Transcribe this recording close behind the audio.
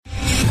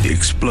The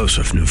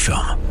explosive new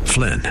film,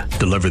 Flynn,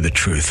 deliver the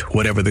truth,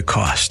 whatever the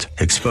cost,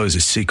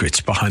 exposes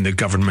secrets behind the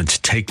government's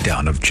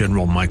takedown of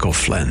General Michael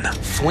Flynn.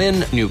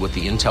 Flynn knew what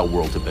the intel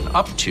world had been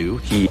up to.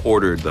 He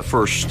ordered the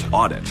first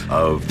audit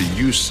of the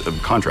use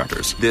of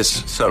contractors.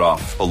 This set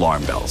off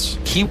alarm bells.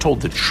 He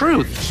told the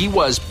truth. He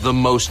was the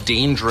most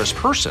dangerous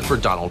person for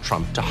Donald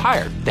Trump to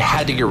hire. They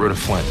had to get rid of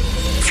Flynn.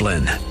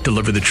 Flynn,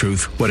 deliver the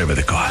truth, whatever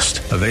the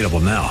cost. Available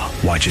now.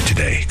 Watch it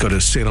today. Go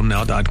to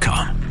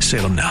salemnow.com.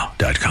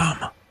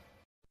 salemnow.com.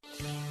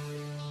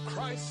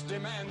 Christ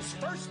demands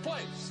first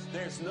place.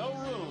 There's no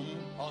room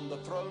on the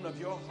throne of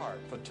your heart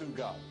for two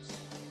gods.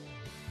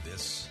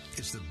 This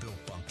is the Bill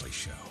Bunkley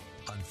Show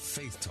on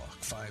Faith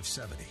Talk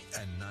 570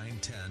 and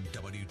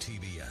 910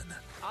 WTBN.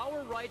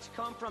 Our rights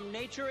come from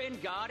nature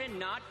and God and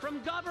not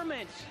from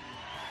government.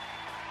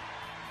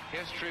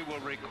 History will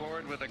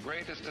record with the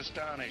greatest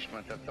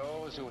astonishment that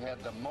those who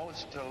had the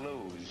most to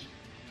lose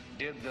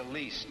did the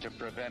least to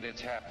prevent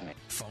its happening.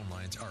 Phone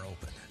lines are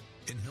open.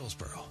 In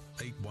Hillsborough,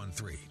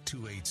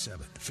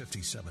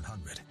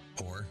 813-287-5700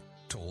 or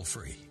toll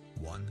free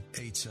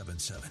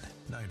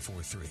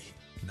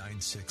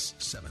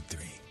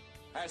 1-877-943-9673.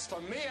 As for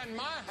me and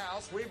my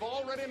house, we've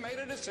already made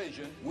a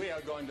decision. We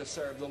are going to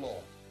serve the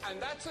Lord. And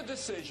that's a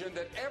decision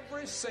that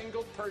every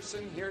single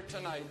person here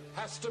tonight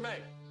has to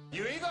make.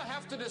 You either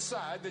have to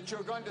decide that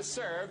you're going to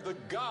serve the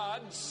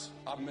gods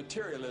of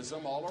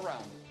materialism all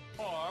around you,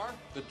 or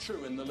the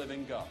true and the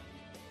living God.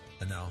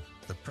 And now,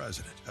 the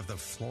president of the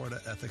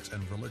Florida Ethics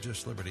and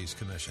Religious Liberties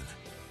Commission.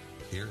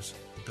 Here's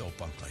Bill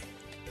Bunkley.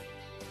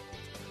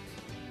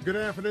 Good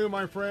afternoon,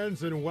 my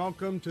friends, and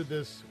welcome to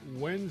this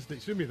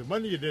the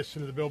Monday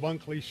edition of the Bill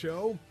Bunkley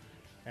Show,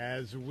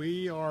 as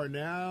we are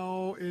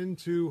now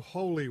into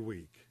Holy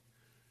Week.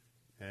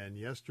 And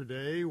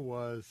yesterday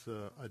was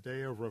a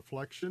day of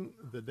reflection,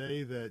 the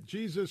day that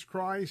Jesus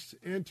Christ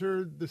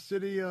entered the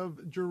city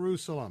of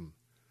Jerusalem,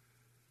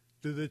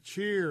 to the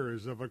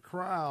cheers of a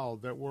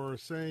crowd that were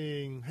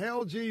saying,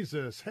 Hail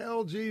Jesus,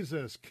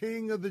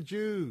 King of the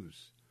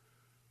Jews.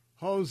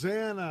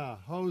 Hosanna,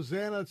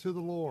 Hosanna to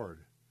the Lord.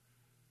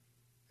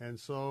 And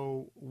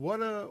so what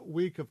a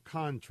week of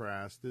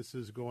contrast this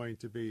is going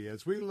to be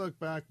as we look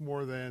back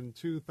more than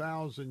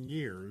 2,000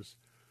 years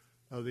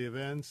of the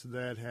events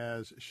that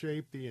has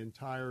shaped the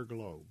entire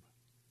globe.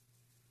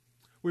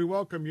 We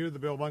welcome you to the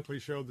Bill Bunkley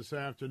Show this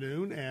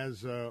afternoon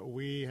as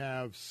we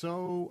have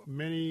so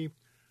many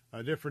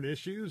different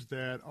issues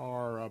that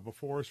are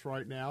before us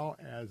right now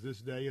as this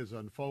day is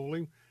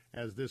unfolding,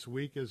 as this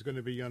week is going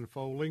to be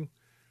unfolding.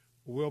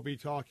 We'll be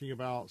talking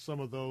about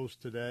some of those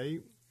today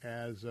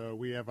as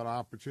we have an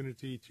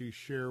opportunity to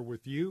share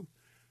with you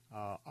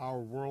our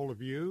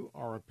worldview,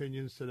 our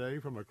opinions today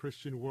from a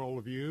Christian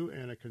worldview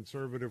and a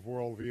conservative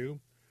worldview.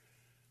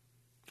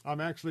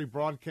 I'm actually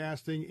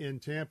broadcasting in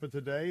Tampa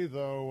today,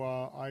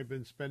 though I've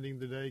been spending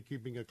the day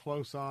keeping a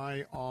close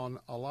eye on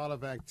a lot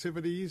of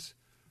activities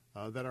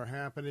that are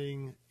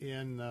happening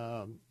in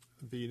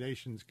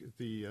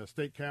the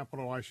state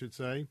capital, I should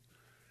say.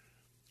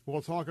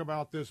 We'll talk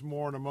about this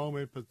more in a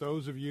moment, but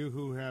those of you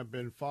who have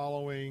been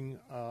following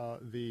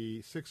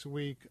the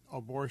 6-week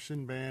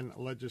abortion ban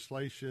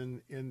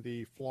legislation in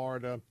the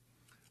Florida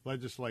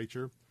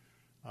legislature,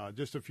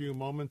 just a few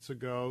moments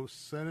ago,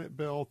 Senate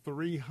Bill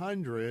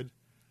 300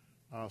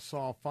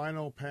 saw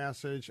final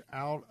passage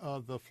out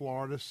of the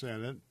Florida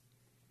Senate.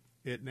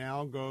 It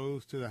now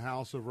goes to the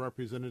House of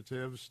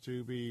Representatives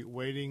to be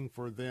waiting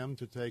for them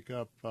to take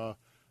up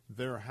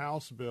their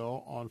House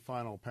bill on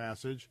final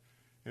passage.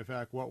 In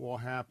fact, what will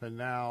happen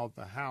now,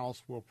 the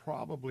House will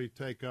probably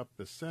take up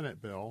the Senate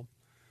bill,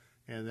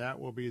 and that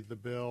will be the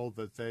bill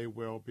that they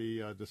will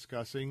be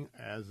discussing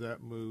as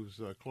that moves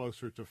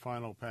closer to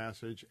final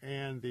passage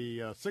and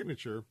the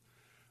signature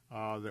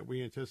that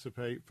we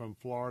anticipate from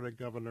Florida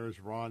Governor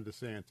Ron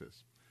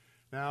DeSantis.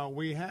 Now,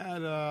 we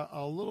had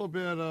a little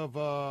bit of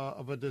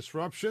a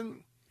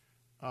disruption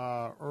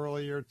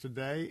earlier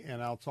today,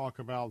 and I'll talk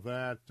about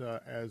that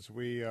as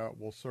we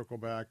will circle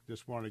back.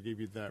 Just want to give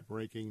you that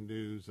breaking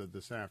news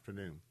this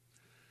afternoon.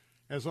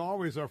 As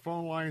always, our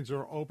phone lines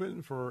are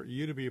open for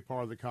you to be a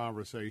part of the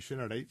conversation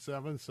at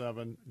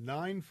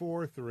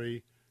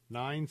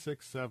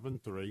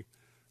 877-943-9673.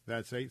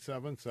 That's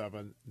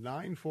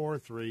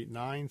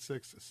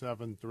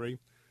 877-943-9673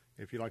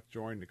 if you'd like to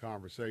join the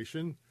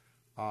conversation.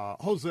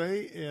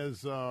 Jose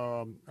is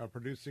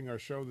producing our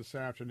show this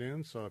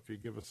afternoon, so if you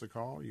give us a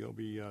call, you'll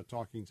be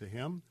talking to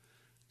him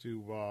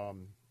to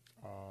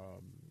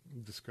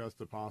discuss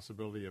the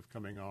possibility of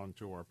coming on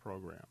to our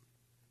program.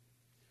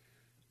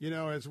 You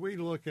know, as we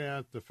look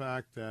at the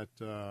fact that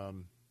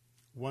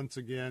once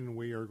again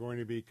we are going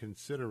to be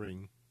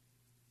considering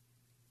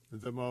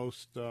the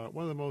most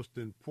one of the most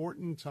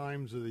important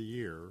times of the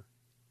year,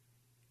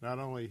 not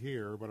only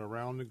here but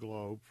around the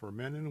globe, for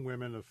men and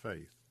women of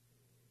faith.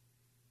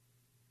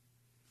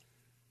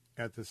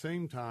 At the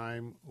same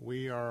time,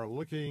 we are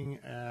looking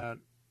at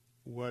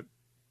what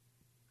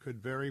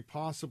could very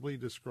possibly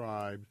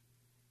describe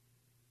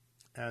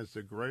as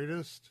the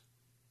greatest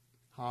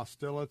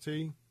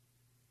hostility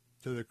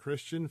to the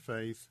Christian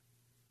faith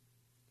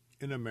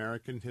in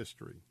American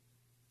history.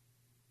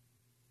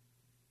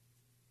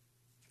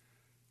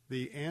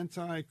 The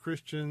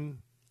anti-Christian,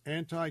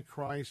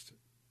 anti-Christ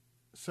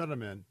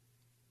sentiment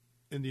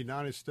in the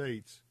United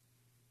States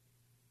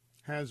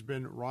has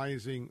been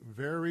rising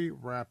very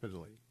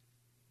rapidly.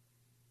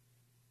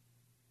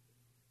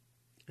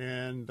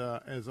 And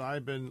as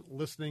I've been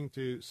listening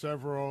to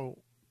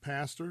several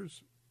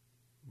pastors,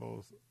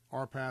 both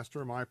our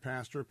pastor, my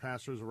pastor,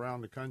 pastors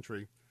around the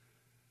country,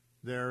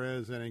 there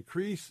is an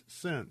increased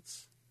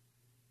sense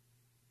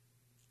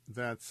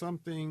that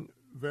something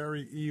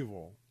very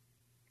evil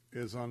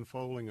is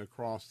unfolding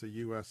across the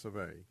U.S. of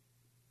A.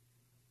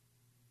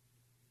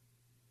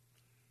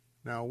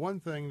 Now, one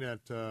thing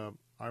that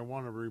I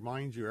want to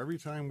remind you every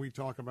time we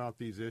talk about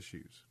these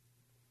issues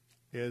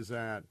is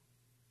that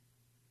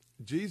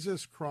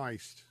Jesus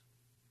Christ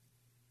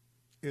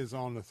is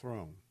on the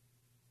throne.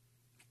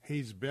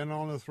 He's been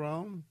on the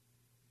throne.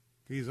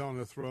 He's on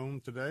the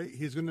throne today.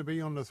 He's going to be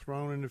on the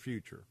throne in the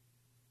future.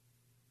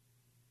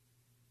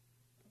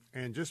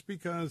 And just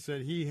because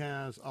that he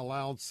has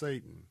allowed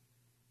Satan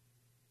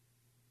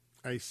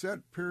a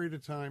set period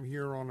of time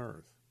here on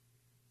earth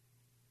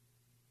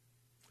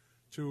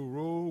to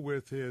rule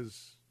with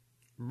his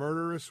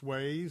murderous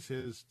ways,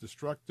 his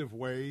destructive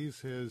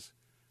ways, his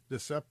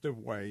deceptive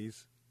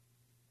ways,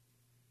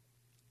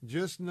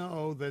 just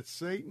know that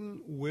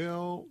Satan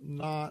will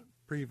not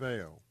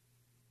prevail.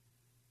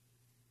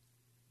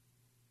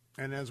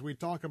 And as we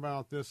talk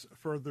about this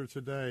further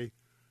today,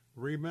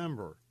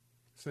 remember,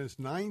 since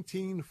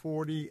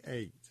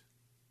 1948,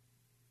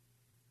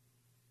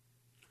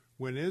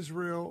 when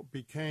Israel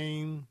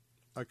became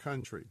a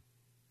country,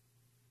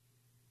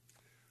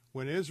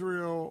 when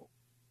Israel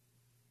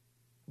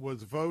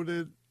was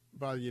voted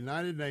by the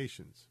United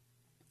Nations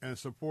and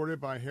supported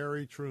by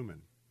Harry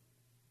Truman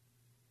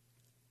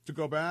to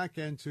go back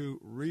and to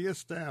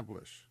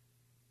reestablish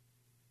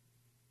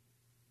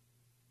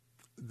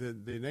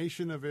the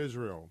nation of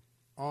Israel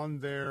on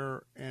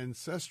their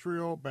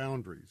ancestral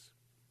boundaries,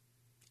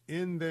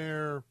 in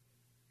their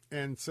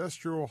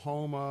ancestral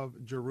home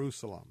of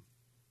Jerusalem.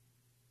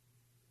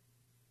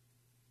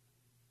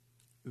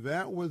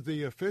 That was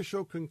the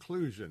official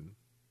conclusion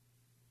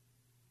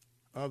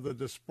of the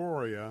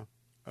diaspora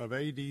of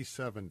AD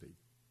 70.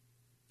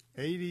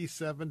 AD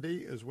 70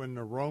 is when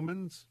the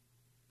Romans,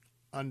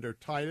 under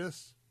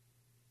Titus,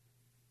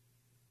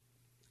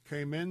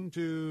 came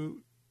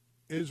into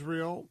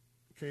Israel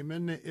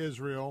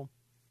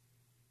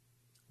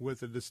with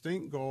the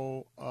distinct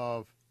goal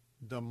of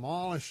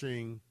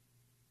demolishing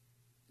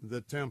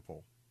the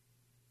temple,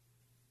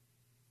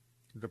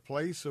 the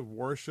place of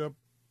worship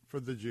for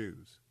the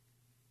Jews.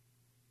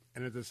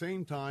 And at the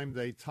same time,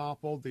 they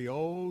toppled the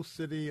old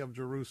city of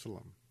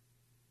Jerusalem.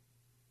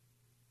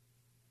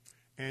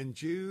 And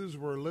Jews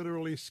were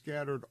literally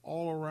scattered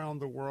all around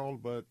the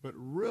world, but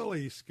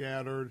really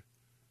scattered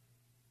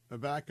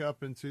back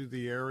up into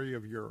the area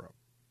of Europe.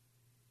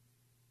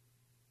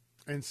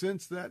 And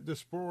since that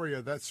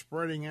diaspora, that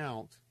spreading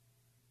out,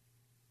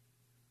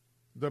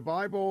 the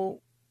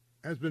Bible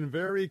has been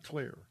very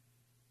clear.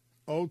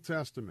 Old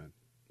Testament,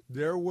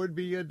 there would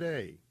be a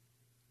day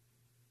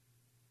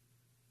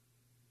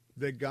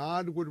that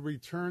God would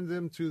return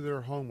them to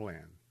their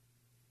homeland.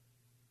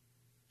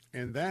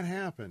 And that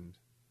happened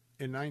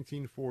in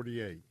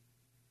 1948.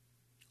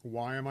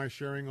 Why am I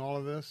sharing all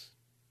of this?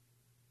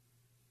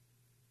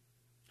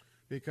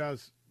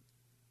 Because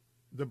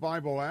the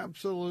Bible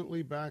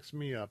absolutely backs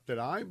me up that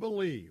I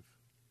believe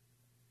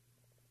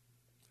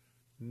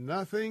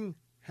nothing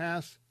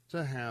has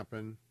to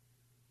happen.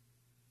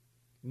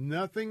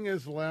 Nothing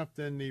is left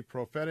in the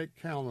prophetic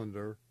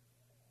calendar.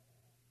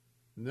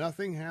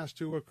 Nothing has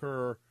to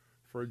occur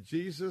for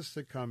Jesus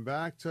to come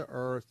back to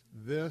earth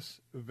this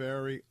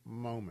very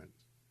moment.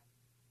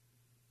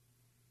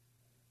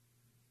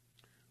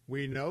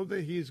 We know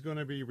that he's going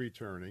to be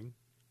returning.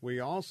 We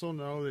also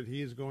know that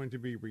he's going to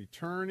be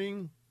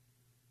returning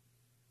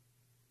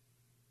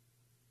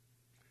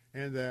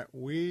and that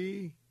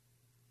we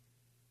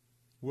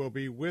will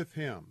be with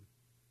him.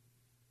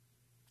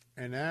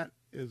 And that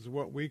is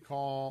what we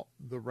call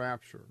the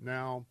rapture.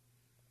 Now,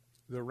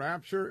 the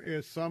rapture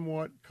is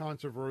somewhat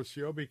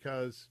controversial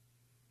because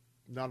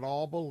not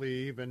all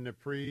believe in the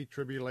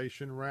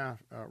pre-tribulation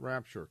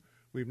rapture.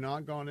 We've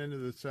not gone into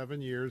the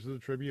 7 years of the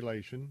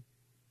tribulation.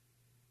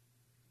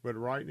 But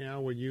right now,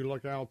 when you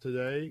look out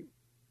today,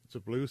 it's a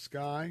blue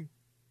sky.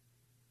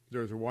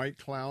 There's white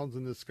clouds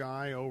in the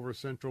sky over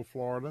central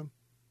Florida.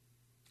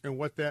 And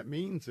what that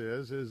means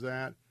is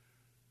that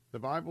the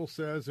Bible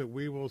says that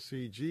we will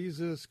see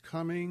Jesus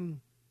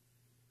coming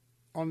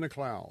on the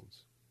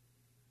clouds.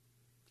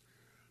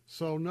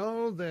 So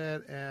know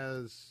that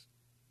as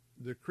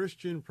the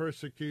Christian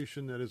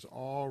persecution that has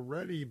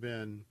already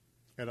been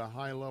at a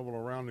high level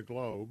around the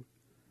globe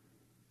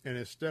and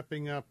is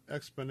stepping up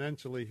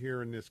exponentially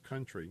here in this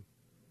country,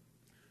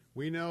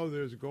 we know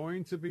there's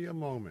going to be a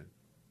moment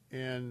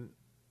in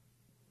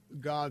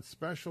God's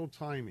special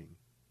timing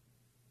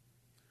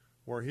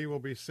where he will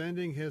be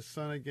sending his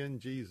son again,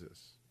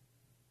 Jesus.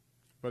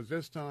 But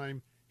this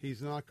time,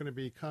 he's not going to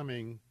be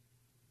coming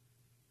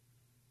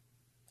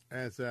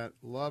as that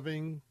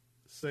loving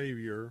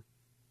Savior,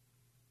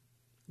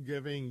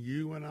 giving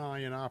you and I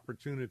an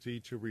opportunity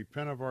to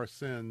repent of our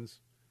sins,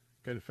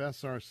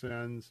 confess our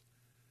sins,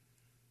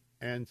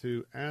 and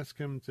to ask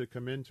him to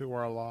come into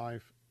our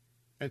life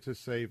and to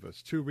save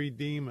us, to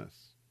redeem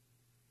us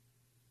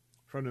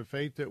from the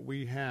fate that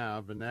we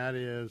have, and that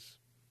is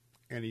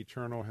an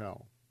eternal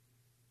hell.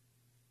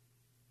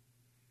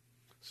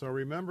 So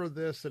remember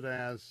this, that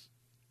as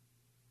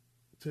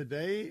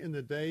today and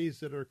the days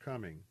that are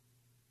coming,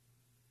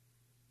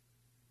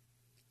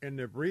 in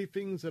the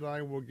briefings that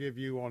I will give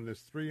you on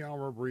this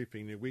 3-hour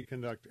briefing that we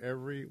conduct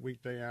every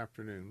weekday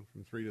afternoon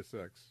from 3 to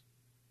 6,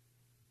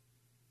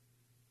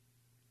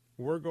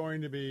 we're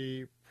going to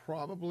be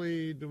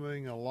probably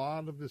doing a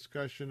lot of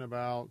discussion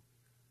about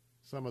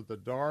some of the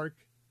dark,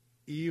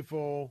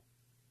 evil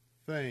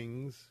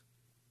things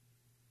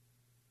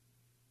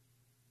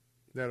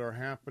that are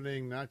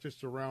happening not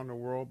just around the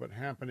world, but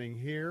happening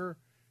here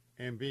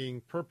and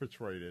being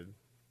perpetrated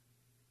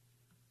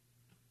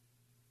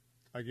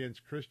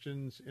against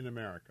Christians in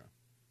America.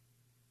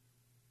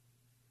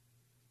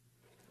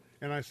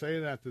 And I say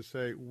that to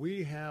say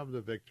we have the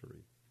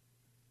victory.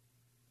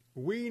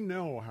 We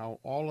know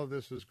how all of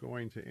this is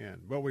going to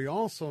end, but we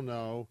also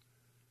know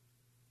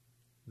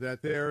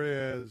that there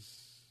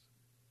is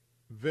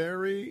a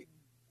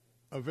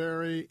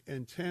very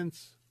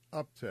intense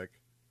uptick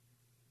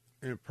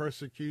in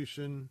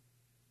persecution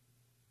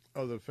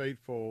of the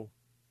faithful,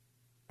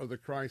 of the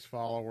Christ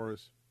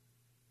followers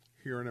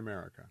here in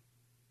America.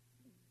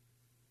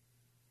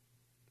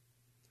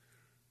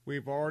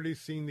 We've already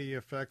seen the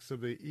effects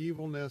of the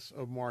evilness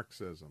of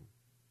Marxism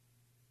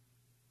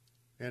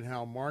and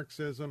how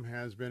Marxism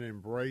has been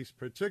embraced,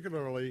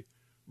 particularly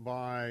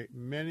by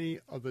many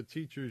of the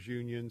teachers'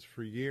 unions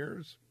for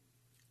years,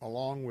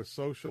 along with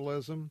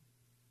socialism.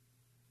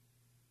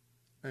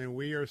 And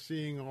we are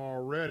seeing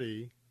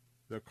already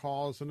the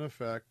cause and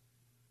effect,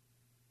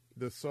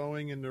 the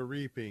sowing and the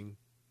reaping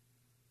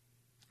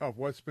of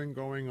what's been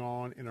going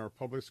on in our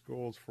public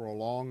schools for a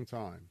long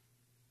time.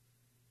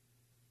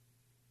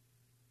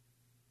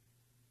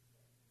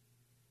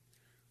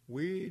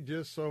 We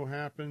just so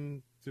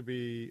happen to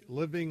be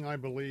living, I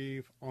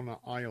believe, on an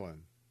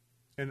island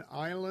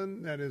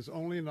that is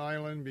only an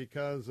island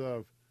because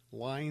of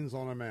lines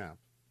on a map.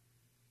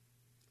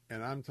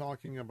 And I'm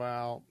talking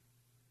about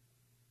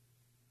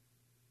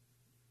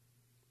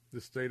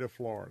the state of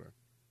Florida.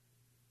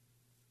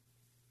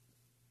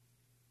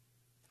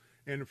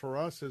 And for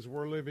us, as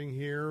we're living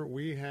here,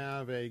 we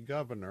have a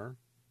governor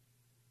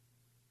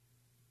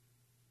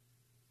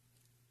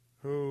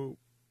who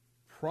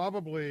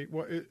probably,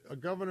 a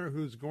governor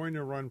who's going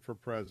to run for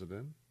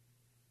president,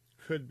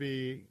 could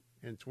be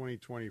in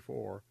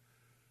 2024,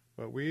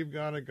 but we've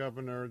got a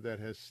governor that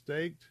has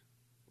staked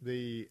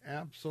the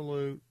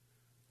absolute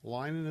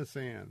line in the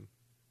sand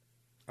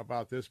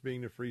about this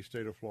being the free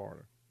state of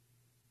Florida.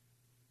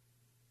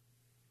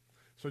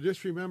 So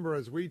just remember,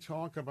 as we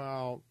talk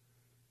about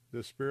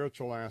the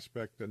spiritual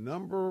aspect, the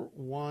number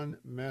one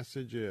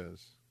message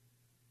is,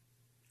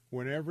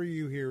 whenever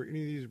you hear any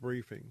of these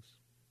briefings,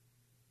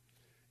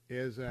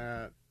 is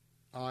that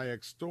I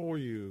extol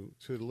you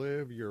to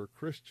live your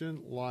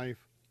Christian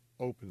life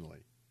openly.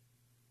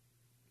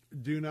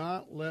 Do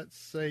not let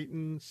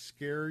Satan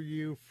scare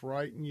you,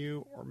 frighten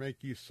you, or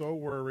make you so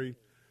worried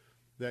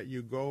that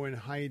you go in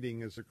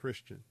hiding as a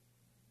Christian.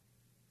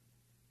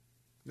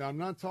 Now, I'm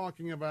not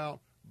talking about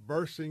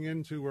bursting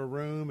into a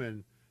room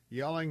and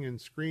yelling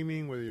and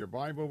screaming with your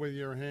Bible with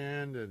your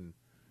hand and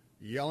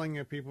yelling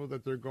at people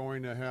that they're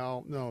going to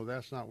hell. No,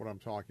 that's not what I'm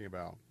talking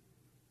about.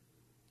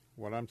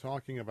 What I'm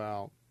talking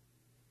about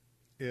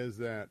is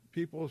that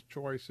people's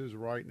choices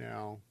right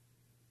now,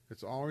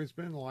 it's always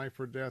been life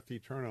or death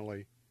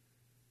eternally,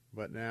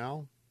 but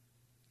now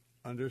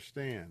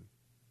understand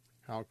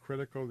how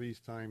critical these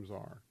times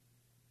are.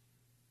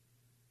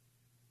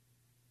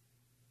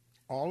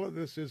 All of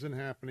this isn't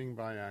happening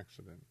by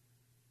accident.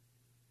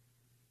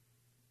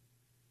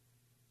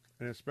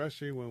 And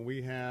especially when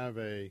we have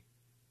a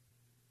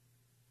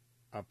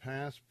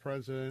past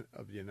president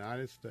of the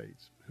United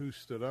States who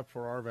stood up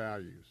for our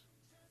values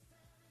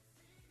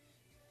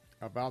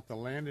about the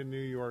land in New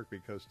York,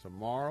 because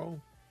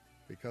tomorrow,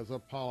 because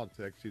of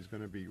politics, he's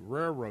going to be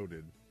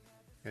railroaded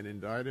and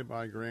indicted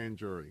by a grand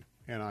jury.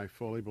 And I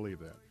fully believe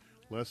that.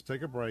 Let's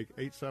take a break.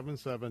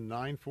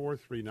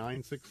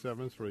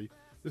 877-943-9673.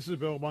 This is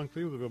Bill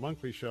Bunkley with the Bill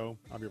Bunkley Show.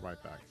 I'll be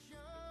right back.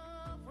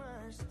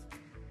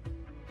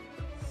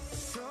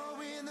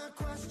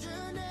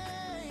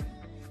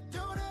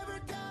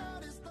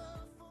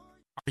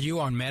 Are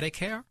you on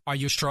Medicare? Are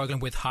you struggling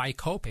with high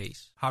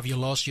copays? Have you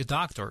lost your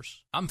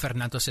doctors? I'm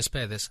Fernando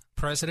Cespedes,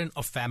 president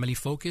of Family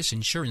Focus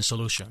Insurance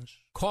Solutions.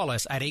 Call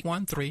us at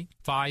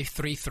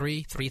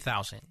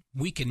 813-533-3000.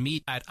 We can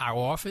meet at our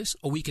office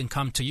or we can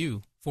come to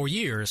you. For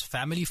years,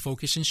 Family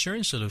Focus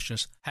Insurance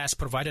Solutions has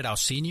provided our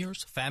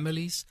seniors,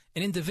 families,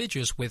 and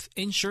individuals with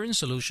insurance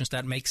solutions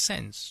that make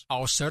sense.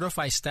 Our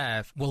certified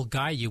staff will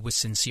guide you with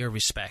sincere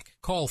respect.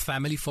 Call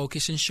Family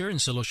Focus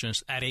Insurance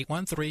Solutions at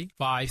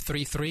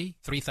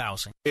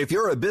 813-533-3000. If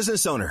you're a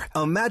business owner,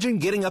 imagine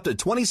getting up to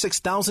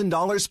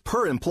 $26,000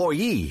 per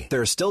employee.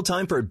 There's still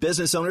time for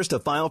business owners to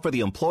file for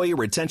the Employee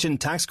Retention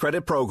Tax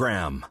Credit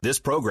Program. This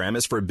program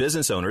is for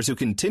business owners who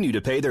continue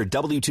to pay their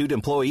W-2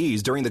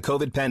 employees during the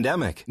COVID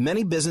pandemic.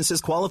 Many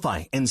businesses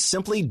qualify and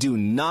simply do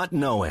not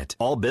know it.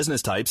 All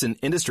business types and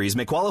industries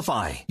may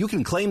qualify. You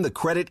can claim the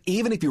credit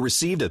even if you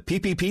received a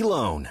PPP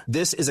loan.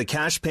 This is a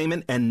cash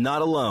payment and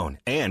not a loan,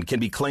 and can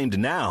be claimed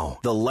now.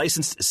 The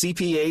licensed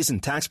CPAs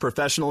and tax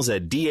professionals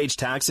at DH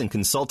Tax and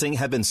Consulting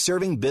have been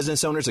serving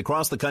business owners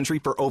across the country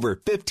for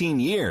over 15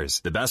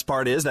 years. The best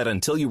part is that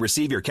until you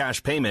receive your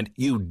cash payment,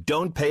 you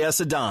don't pay us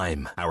a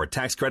dime. Our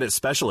tax credit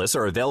specialists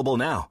are available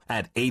now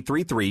at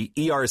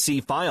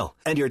 833-ERC-FILE,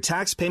 and your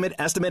tax payment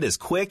estimate is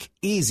quick,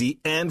 easy,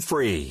 and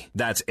free.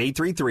 That's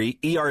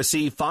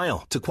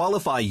 833-ERC-FILE to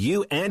qualify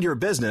you and your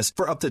business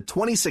for up to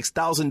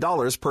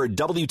 $26,000 per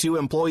W-2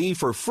 employee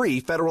for free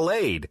federal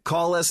aid.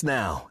 Call us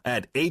now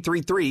at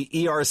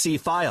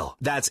 833-ERC-FILE.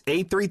 That's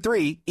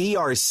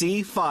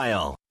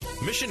 833-ERC-FILE.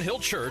 Mission Hill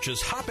Church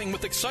is hopping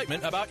with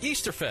excitement about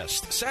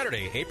Easterfest,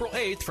 Saturday, April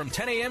 8th from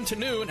 10 a.m. to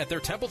noon at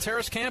their Temple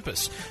Terrace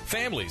campus.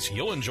 Families,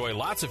 you'll enjoy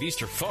lots of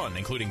Easter fun,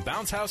 including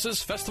bounce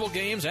houses, festival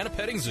games, and a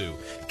petting zoo.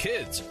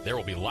 Kids, there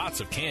will be lots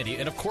of candy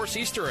and, of course,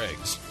 Easter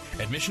eggs.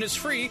 Admission is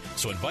free,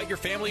 so invite your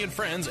family and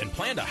friends and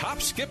plan to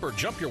hop, skip, or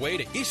jump your way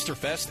to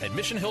Easterfest at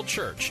Mission Hill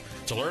Church.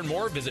 To learn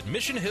more, visit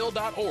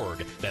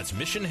missionhill.org. That's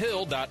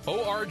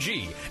missionhill.org.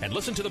 And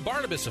listen to The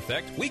Barnabas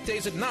Effect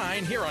weekdays at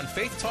 9 here on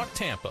Faith Talk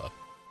Tampa.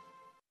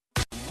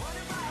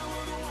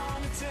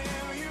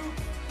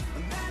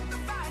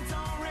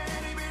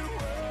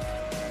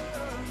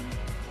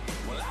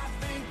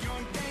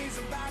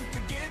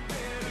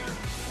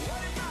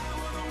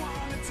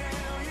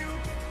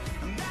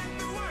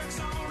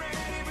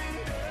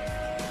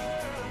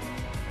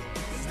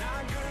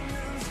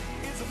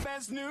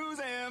 News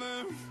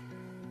ever.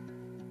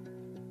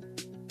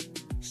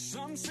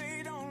 Some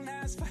say don't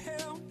ask for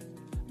help.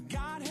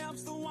 God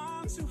helps the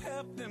ones who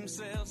help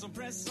themselves. So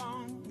press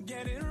on,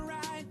 get it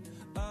right.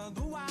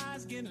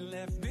 Otherwise, get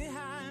left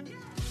behind.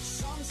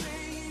 Some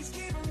say he's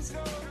keeping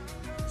score.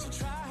 So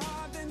try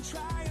hard, then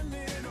try a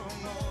little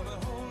more.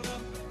 But hold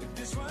up, if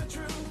this were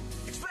true,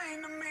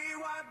 explain to me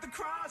what the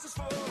cross is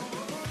for.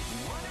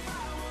 What if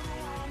I were the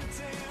one to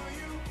tell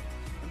you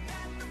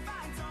that the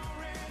fight's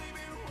already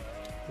been won?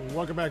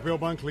 Welcome back, Bill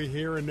Bunkley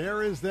here, and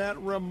there is that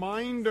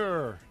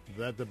reminder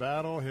that the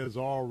battle has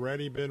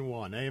already been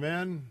won.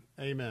 Amen?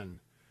 Amen.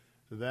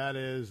 That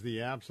is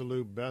the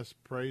absolute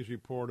best praise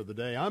report of the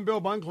day. I'm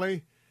Bill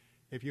Bunkley.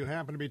 If you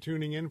happen to be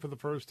tuning in for the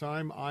first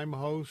time, I'm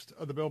host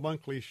of the Bill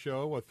Bunkley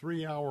Show, a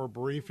 3-hour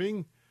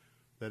briefing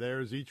that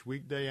airs each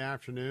weekday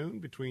afternoon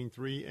between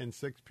 3 and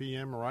 6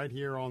 p.m. right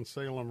here on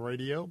Salem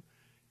Radio.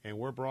 And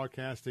we're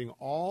broadcasting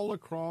all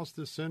across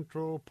the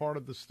central part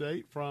of the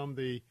state, from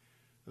the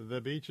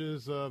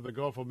beaches of the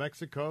Gulf of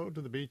Mexico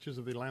to the beaches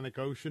of the Atlantic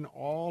Ocean,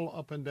 all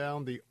up and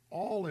down the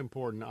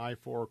all-important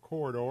I-4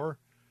 corridor,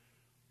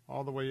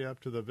 all the way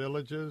up to the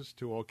Villages,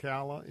 to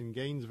Ocala and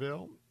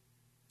Gainesville,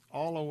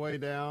 all the way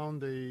down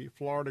the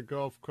Florida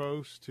Gulf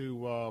Coast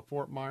to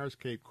Fort Myers,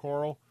 Cape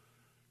Coral.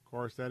 Of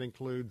course, that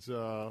includes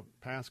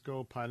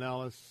Pasco,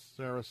 Pinellas,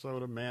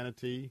 Sarasota,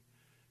 Manatee,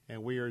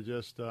 and we are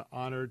just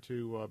honored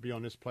to be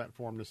on this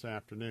platform this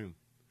afternoon.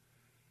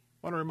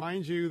 I want to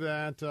remind you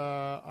that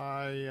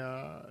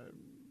I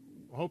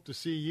hope to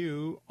see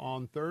you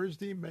on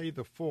Thursday, May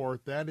the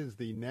 4th. That is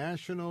the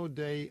National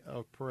Day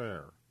of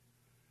Prayer.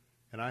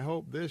 And I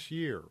hope this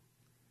year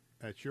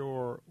at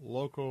your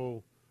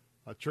local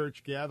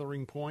church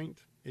gathering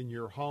point, in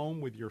your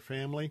home with your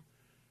family,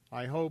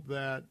 I hope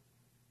that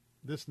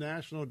this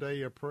National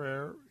Day of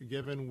Prayer,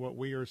 given what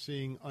we are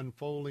seeing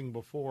unfolding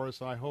before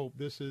us, I hope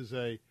this is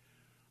a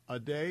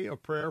day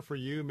of prayer for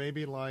you,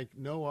 maybe like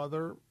no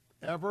other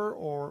ever,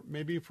 or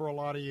maybe for a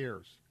lot of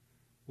years.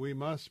 We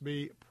must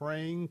be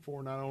praying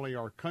for not only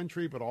our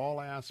country, but all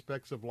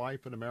aspects of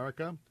life in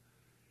America.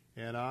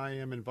 And I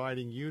am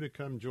inviting you to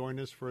come join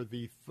us for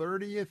the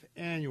 30th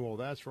annual,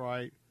 that's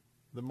right,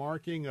 the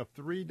marking of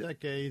 3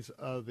 decades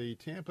of the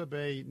Tampa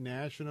Bay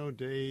National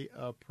Day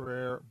of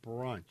Prayer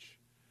Brunch.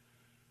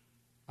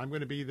 I'm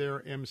going to be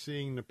there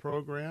emceeing the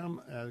program.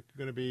 It's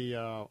going to be,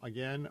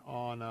 again,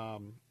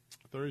 on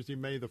Thursday,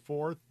 May the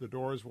 4th. The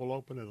doors will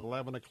open at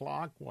 11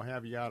 o'clock. We'll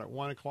have you out at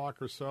 1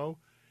 o'clock or so.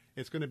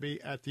 It's going to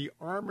be at the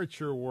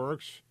Armature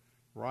Works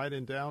right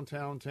in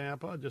downtown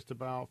Tampa, just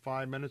about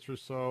 5 minutes or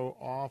so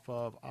off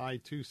of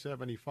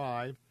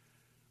I-275.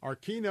 Our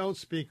keynote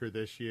speaker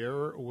this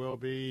year will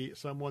be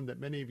someone that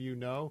many of you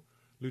know,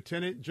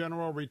 Lieutenant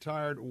General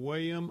retired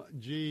William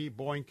G.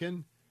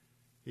 Boykin.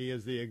 He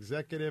is the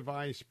Executive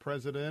Vice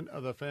President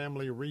of the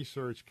Family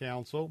Research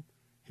Council.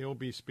 He'll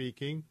be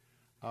speaking.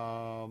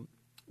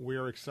 We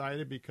are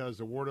excited because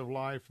the Word of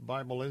Life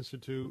Bible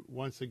Institute,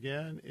 once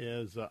again,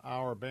 is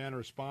our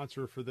banner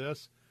sponsor for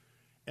this.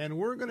 And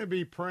we're going to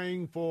be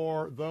praying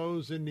for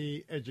those in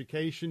the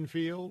education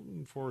field,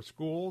 for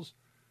schools.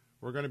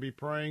 We're going to be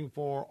praying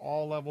for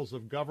all levels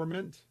of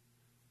government.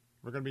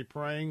 We're going to be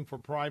praying for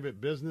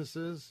private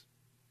businesses.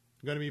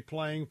 We're going to be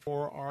praying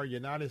for our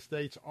United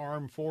States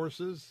Armed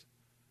Forces.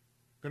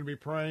 We're going to be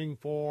praying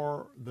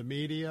for the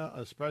media,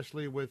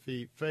 especially with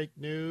the fake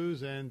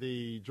news and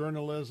the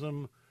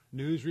journalism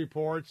news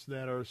reports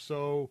that are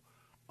so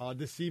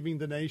deceiving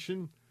the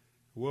nation.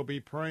 We'll be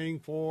praying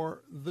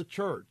for the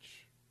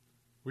church.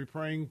 We're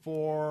praying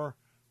for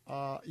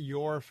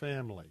your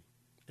family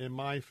and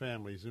my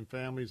families and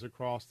families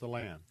across the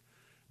land.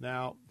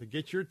 Now, to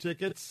get your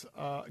tickets,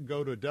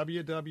 go to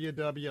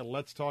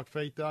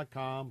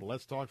www.letstalkfaith.com,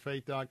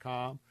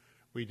 letstalkfaith.com.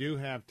 We do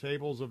have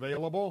tables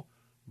available,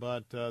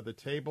 but the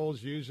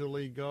tables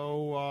usually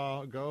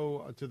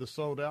go to the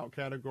sold-out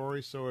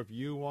category. So if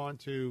you want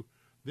to,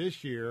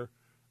 this year,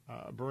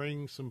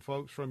 bring some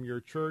folks from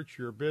your church,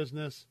 your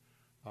business,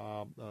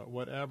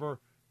 whatever,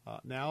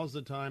 now's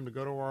the time to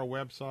go to our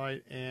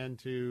website and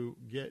to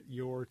get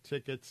your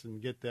tickets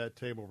and get that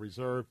table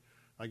reserved.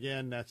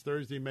 Again, that's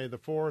Thursday, May the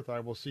 4th. I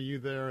will see you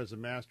there as a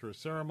master of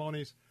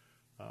ceremonies.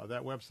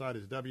 That website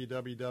is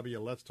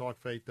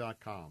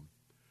www.letstalkfaith.com.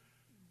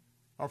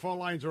 Our phone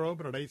lines are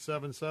open at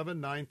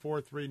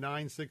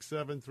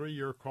 877-943-9673.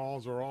 Your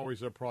calls are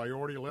always a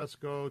priority. Let's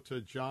go to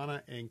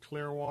Jonna in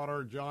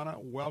Clearwater. Jonna,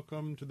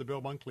 welcome to the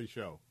Bill Bunkley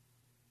Show.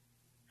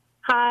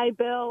 Hi,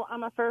 Bill.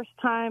 I'm a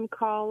first-time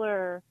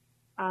caller,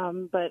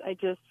 but I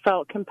just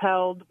felt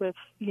compelled with,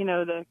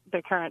 the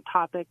current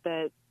topic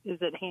that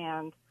is at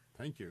hand.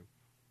 Thank you.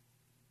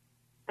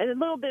 A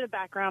little bit of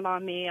background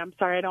on me. I'm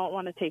sorry, I don't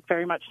want to take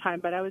very much time,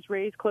 but I was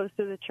raised close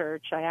to the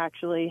church. I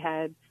actually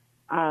had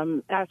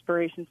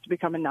aspirations to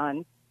become a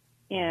nun,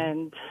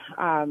 and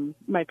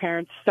my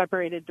parents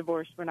separated,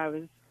 divorced when I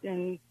was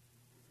in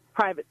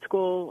private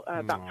school,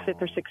 about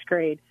 5th or 6th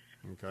grade.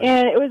 Okay.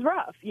 And it was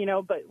rough,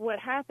 but what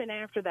happened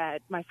after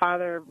that, my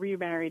father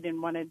remarried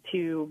and wanted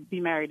to be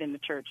married in the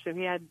church. So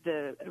he had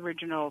the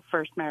original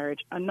first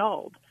marriage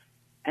annulled,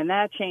 and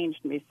that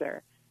changed me,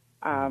 sir.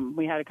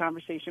 We had a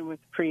conversation with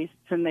the priests,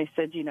 and they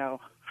said,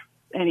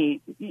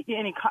 any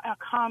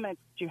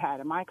comments that you had,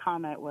 and my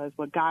comment was,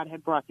 what God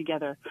had brought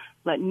together,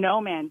 let no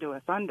man do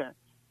us under.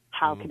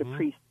 How could a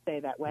priest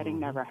say that wedding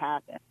never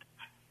happened?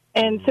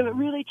 And so it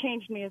really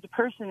changed me as a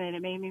person, and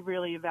it made me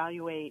really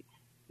evaluate,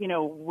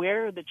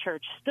 where the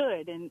church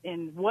stood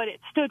and what it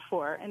stood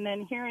for. And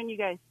then hearing you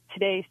guys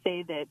today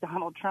say that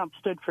Donald Trump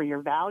stood for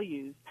your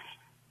values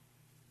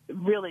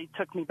really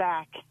took me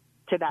back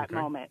to that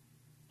moment,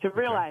 to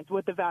realize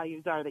what the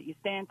values are that you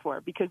stand for.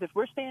 Because if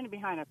we're standing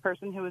behind a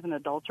person who is an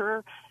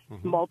adulterer,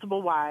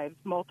 multiple wives,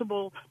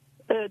 multiple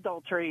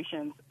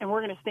adulterations, and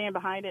we're going to stand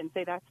behind it and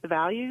say that's the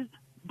values,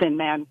 then,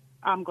 man,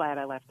 I'm glad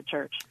I left the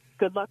church.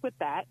 Good luck with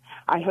that.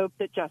 I hope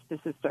that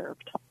justice is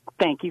served.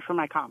 Thank you for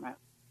my comment.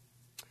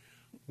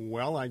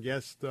 Well, I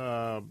guess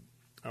I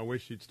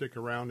wish you'd stick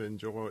around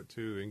and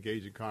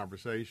engage in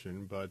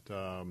conversation, but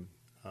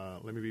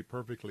let me be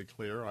perfectly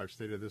clear. I've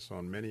stated this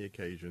on many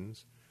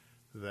occasions,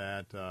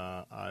 that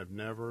I've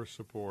never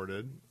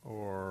supported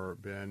or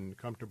been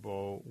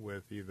comfortable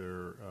with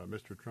either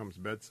Mr. Trump's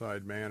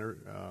bedside manner,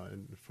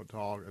 in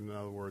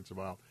other words,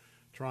 about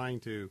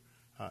trying to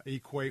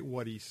equate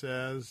what he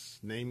says,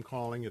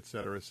 name-calling, et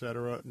cetera,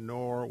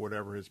 nor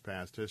whatever his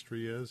past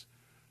history is.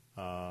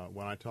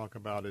 When I talk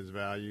about his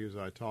values,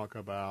 I talk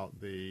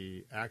about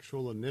the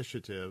actual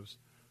initiatives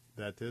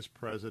that this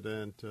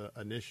president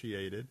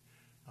initiated.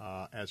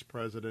 As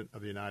President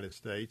of the United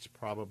States,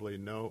 probably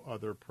no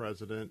other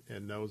president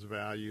in those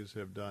values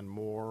have done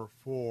more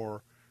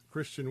for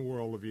Christian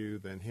worldview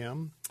than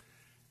him.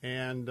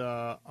 And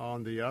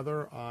on the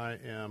other, I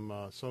am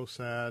so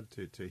sad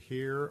to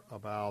hear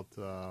about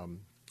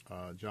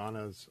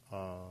Jonna's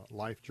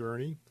life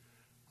journey.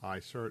 I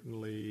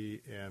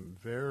certainly am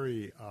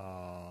very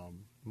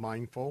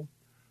mindful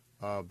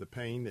of the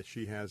pain that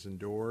she has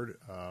endured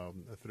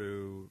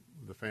through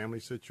the family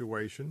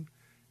situation.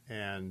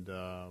 And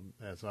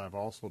as I've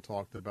also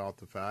talked about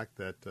the fact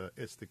that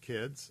it's the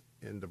kids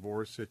in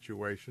divorce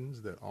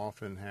situations that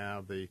often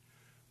have the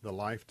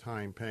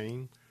lifetime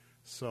pain.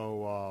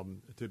 So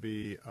to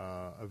be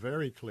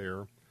very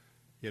clear,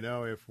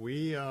 if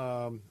we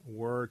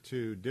were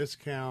to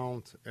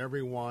discount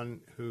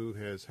everyone who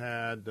has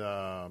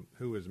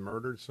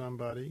murdered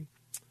somebody,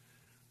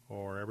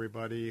 or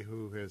everybody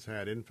who has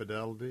had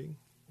infidelity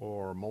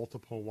or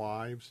multiple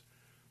wives,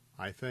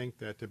 I think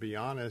that, to be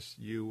honest,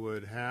 you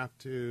would have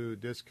to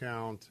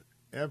discount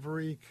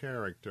every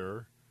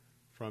character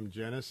from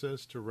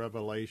Genesis to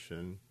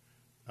Revelation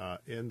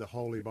in the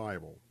Holy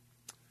Bible.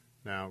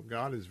 Now,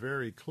 God is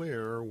very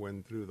clear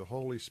when, through the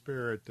Holy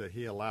Spirit,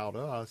 He allowed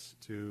us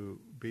to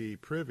be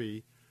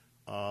privy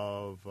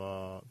of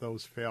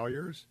those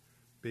failures,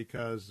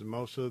 because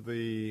most of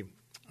the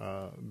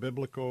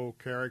biblical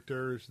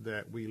characters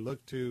that we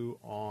look to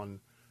on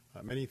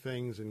many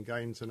things and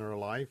guidance in our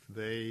life,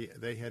 they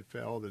had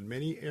failed in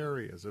many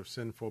areas of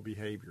sinful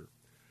behavior.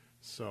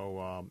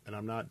 So, and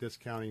I'm not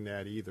discounting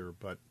that either,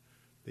 but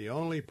The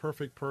only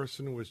perfect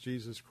person was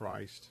Jesus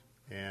Christ,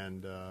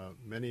 and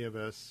many of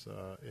us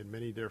in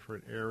many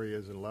different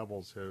areas and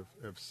levels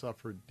have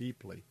suffered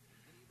deeply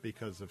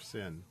because of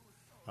sin.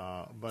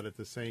 But at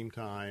the same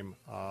time,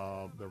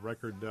 the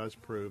record does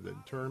prove that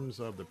in terms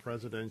of the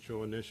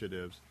presidential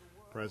initiatives,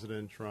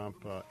 President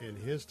Trump in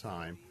his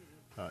time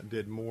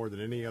did more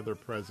than any other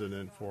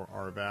president for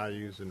our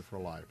values and for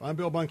life. I'm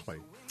Bill Bunkley,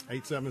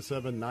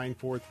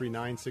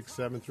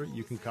 877-943-9673.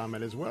 You can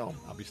comment as well.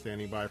 I'll be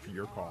standing by for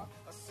your call.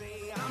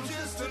 I'm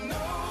just a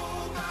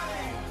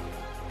nobody,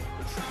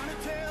 trying to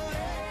tell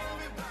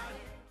everybody.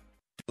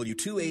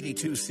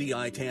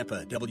 W282CI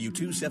Tampa,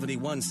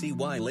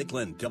 W271CY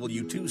Lakeland,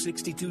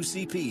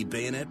 W262CP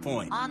Bayonet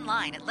Point.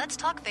 Online at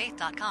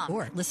letstalkfaith.com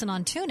or listen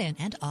on TuneIn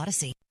and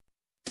Odyssey.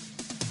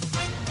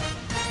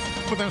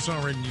 With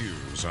SRN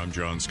News, I'm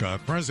John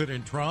Scott.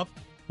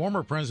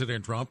 Former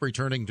President Trump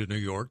returning to New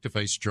York to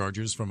face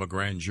charges from a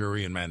grand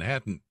jury in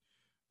Manhattan.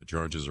 The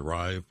charges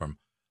arrive from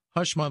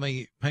hush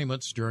money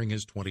payments during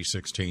his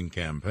 2016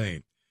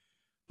 campaign.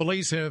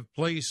 Police have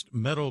placed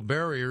metal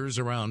barriers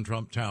around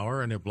Trump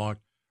Tower and have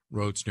blocked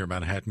roads near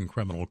Manhattan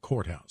Criminal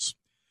Courthouse.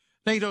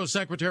 NATO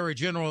Secretary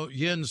General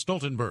Jens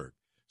Stoltenberg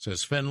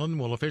says Finland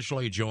will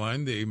officially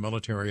join the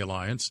military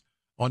alliance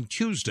on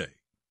Tuesday.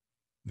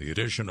 The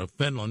addition of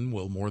Finland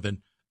will more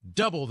than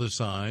double the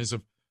size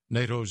of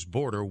NATO's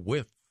border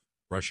with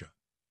Russia.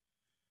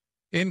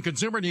 In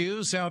consumer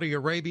news, Saudi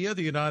Arabia,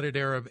 the United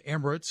Arab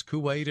Emirates,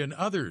 Kuwait, and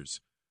others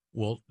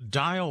will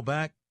dial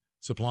back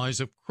supplies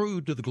of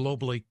crude to the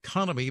global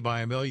economy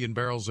by 1 million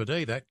barrels a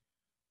day. That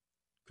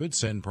could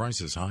send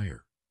prices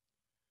higher.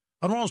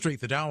 On Wall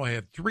Street, the Dow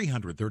had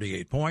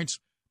 338 points,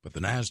 but the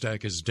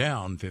Nasdaq is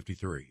down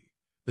 53.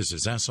 This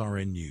is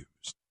SRN News.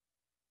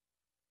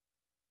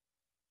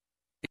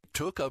 It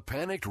took a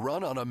panicked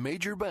run on a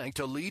major bank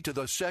to lead to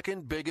the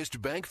second biggest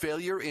bank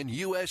failure in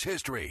U.S.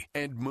 history.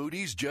 And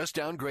Moody's just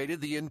downgraded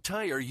the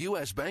entire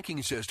U.S.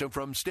 banking system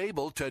from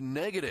stable to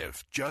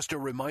negative. Just a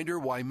reminder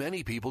why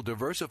many people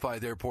diversify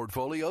their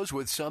portfolios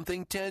with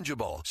something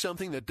tangible,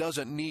 something that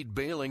doesn't need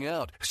bailing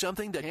out,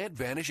 something that can't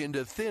vanish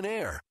into thin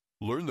air.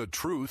 Learn the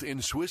truth in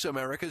Swiss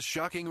America's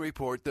shocking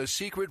report, The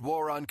Secret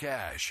War on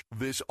Cash.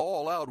 This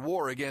all-out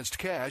war against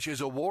cash is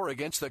a war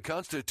against the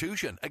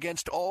Constitution,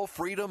 against all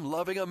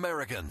freedom-loving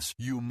Americans.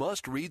 You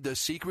must read The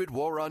Secret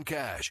War on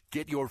Cash.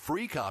 Get your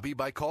free copy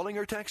by calling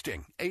or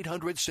texting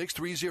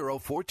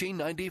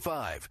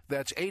 800-630-1495.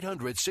 That's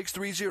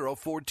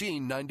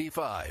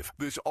 800-630-1495.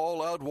 This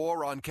all-out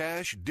war on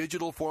cash,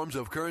 digital forms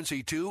of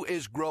currency too,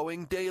 is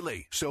growing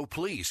daily. So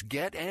please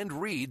get and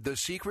read The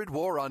Secret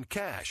War on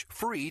Cash,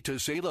 free to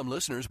Salem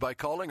listeners by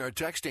calling or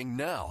texting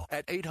now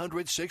at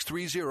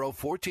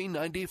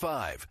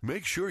 800-630-1495.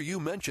 Make sure you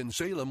mention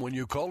Salem when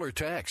you call or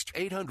text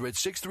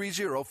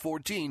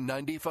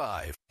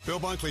 800-630-1495. Bill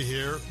Bunkley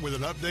here with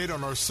an update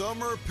on our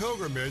summer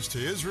pilgrimage to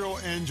Israel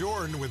and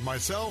Jordan with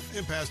myself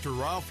and Pastor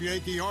Ralph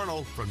Yankee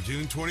Arnold from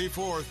June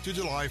 24th to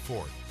July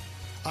 4th.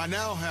 I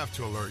now have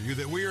to alert you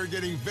that we are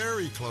getting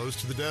very close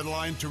to the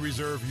deadline to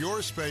reserve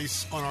your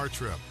space on our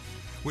trip.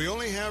 We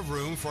only have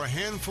room for a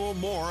handful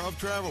more of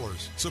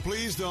travelers, so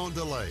please don't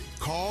delay.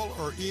 Call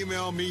or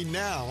email me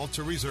now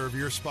to reserve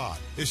your spot.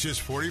 It's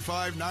just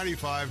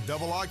 $45.95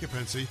 double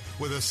occupancy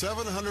with a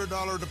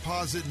 $700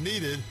 deposit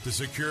needed to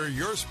secure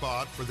your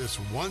spot for this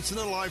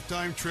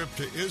once-in-a-lifetime trip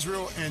to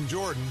Israel and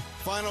Jordan.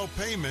 Final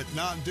payment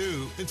not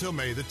due until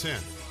May the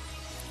 10th.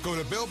 Go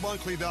to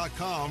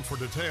BillBunkley.com for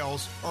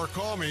details or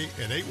call me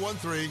at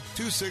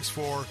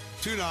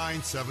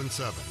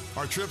 813-264-2977.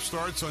 Our trip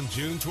starts on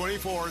June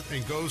 24th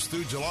and goes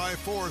through July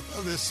 4th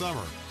of this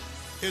summer.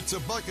 It's a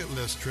bucket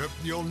list trip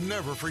you'll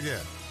never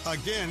forget.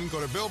 Again,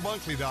 go to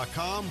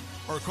BillBunkley.com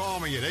or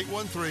call me at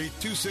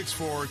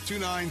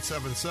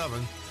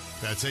 813-264-2977.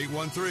 That's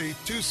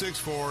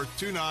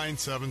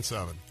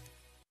 813-264-2977.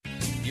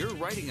 You're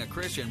writing a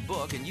Christian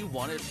book and you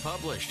want it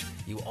published.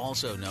 You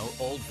also know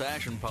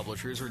old-fashioned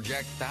publishers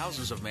reject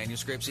thousands of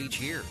manuscripts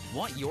each year.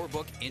 Want your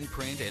book in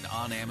print and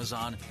on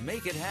Amazon?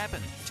 Make it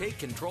happen. Take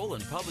control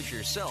and publish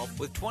yourself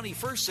with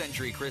 21st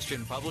Century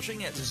Christian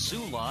Publishing at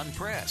Zulon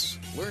Press.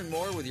 Learn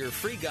more with your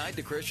free guide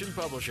to Christian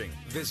publishing.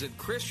 Visit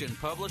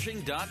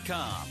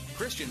ChristianPublishing.com.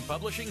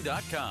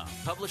 ChristianPublishing.com.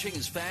 Publishing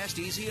is fast,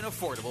 easy, and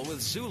affordable with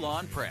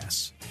Zulon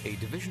Press. A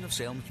division of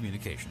Salem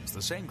Communications,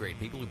 the same great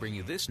people who bring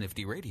you this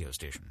nifty radio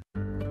station.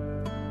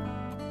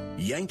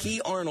 Yankee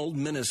Arnold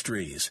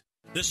Ministries.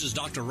 This is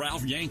Dr.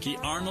 Ralph Yankee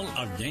Arnold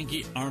of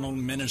Yankee Arnold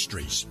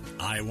Ministries.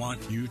 I want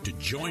you to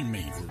join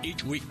me for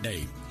each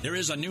weekday. There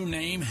is a new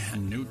name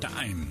and new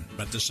time,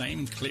 but the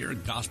same clear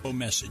gospel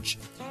message.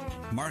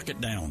 Mark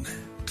it down.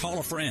 Call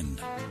a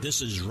friend.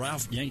 This is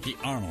Ralph Yankee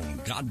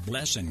Arnold. God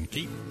bless and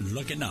keep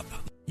looking up.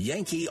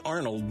 Yankee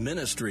Arnold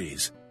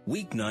Ministries.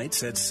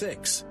 Weeknights at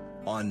 6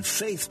 on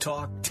Faith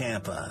Talk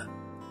Tampa.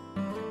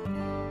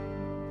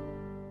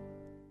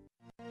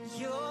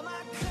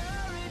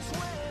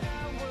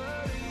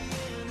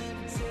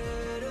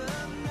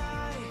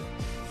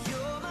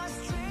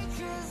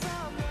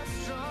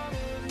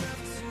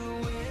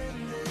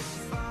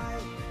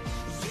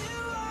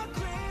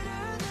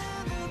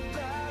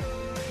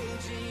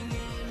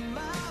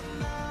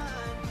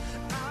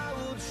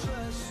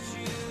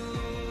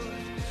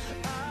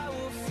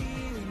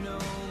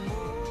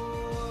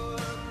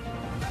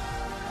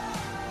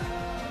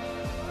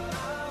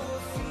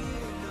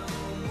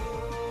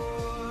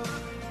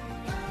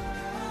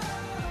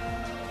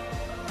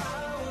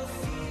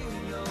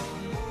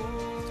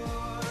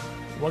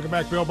 Welcome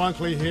back. Bill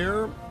Bunkley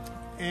here.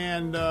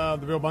 And the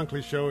Bill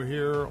Bunkley Show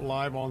here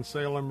live on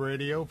Salem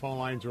Radio. Phone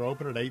lines are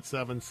open at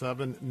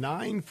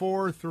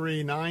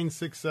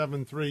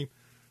 877-943-9673.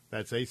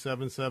 That's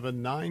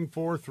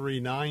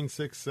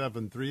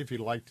 877-943-9673 if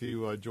you'd like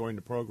to join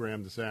the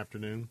program this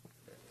afternoon.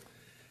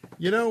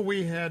 You know,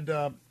 we had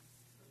a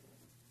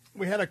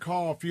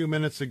call a few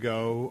minutes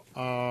ago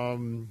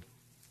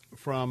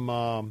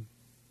from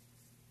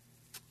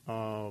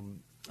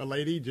a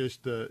lady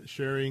just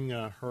sharing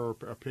her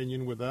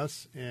opinion with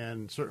us,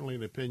 and certainly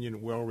an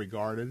opinion well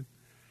regarded.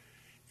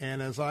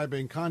 And as I've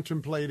been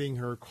contemplating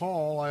her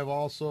call, I've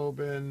also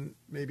been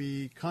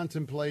maybe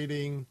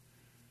contemplating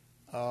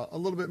a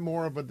little bit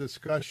more of a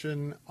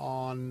discussion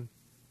on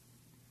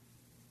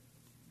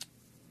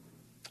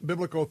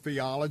biblical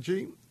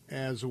theology,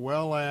 as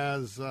well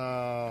as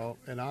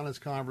an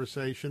honest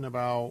conversation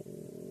about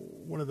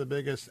one of the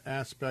biggest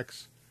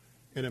aspects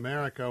in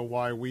America,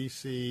 why we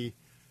see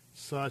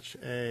such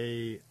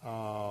a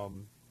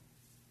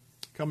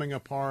coming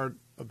apart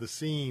of the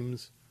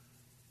seams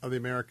of the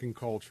American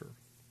culture.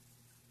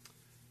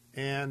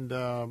 And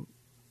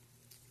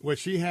what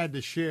she had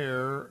to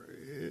share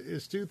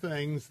is two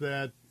things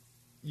that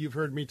you've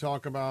heard me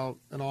talk about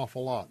an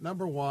awful lot.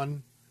 Number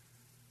one,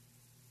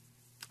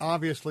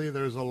 obviously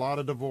there's a lot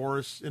of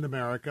divorce in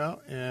America,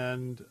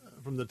 and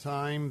from the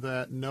time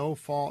that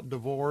no-fault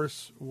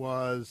divorce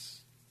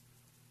was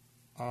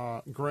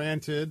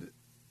granted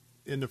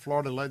in the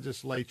Florida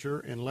legislature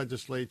and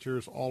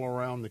legislatures all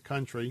around the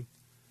country,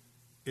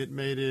 it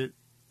made it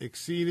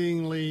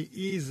exceedingly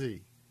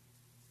easy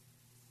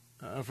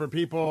for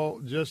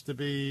people just to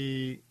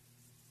be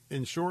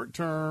in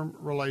short-term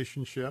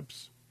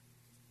relationships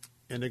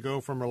and to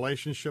go from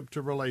relationship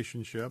to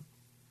relationship.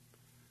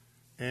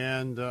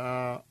 And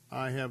I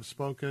have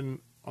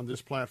spoken on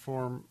this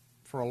platform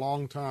for a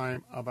long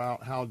time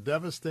about how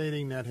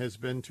devastating that has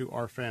been to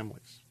our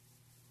families.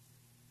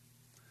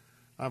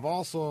 I've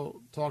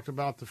also talked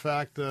about the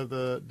fact of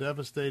the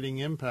devastating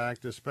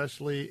impact,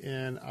 especially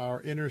in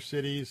our inner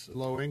cities,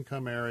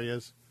 low-income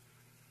areas,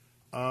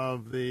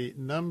 of the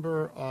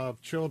number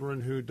of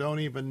children who don't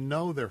even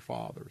know their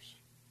fathers.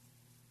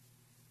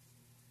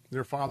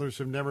 Their fathers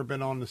have never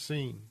been on the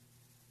scene.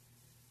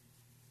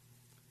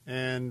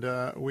 And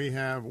we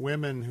have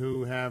women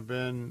who have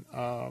been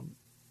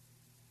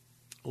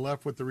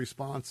left with the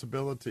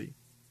responsibility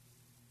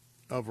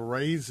of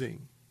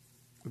raising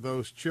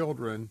those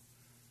children,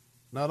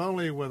 not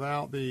only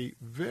without the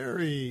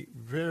very,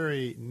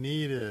 very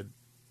needed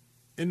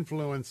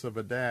influence of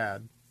a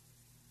dad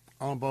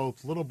on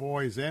both little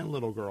boys and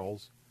little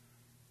girls,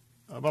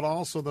 but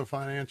also the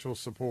financial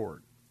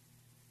support.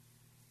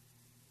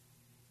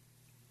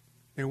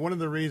 And one of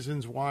the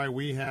reasons why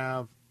we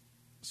have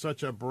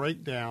such a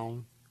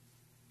breakdown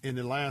in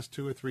the last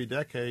 2 or 3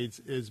 decades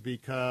is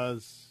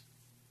because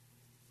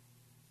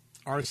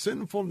our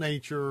sinful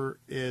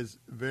nature is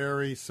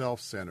very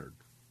self-centered.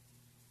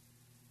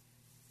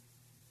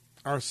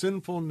 Our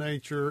sinful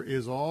nature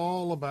is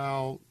all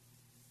about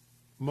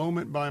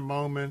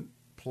moment-by-moment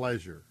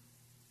pleasure.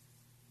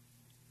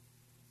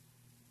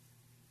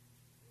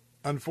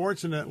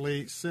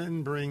 Unfortunately,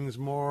 sin brings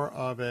more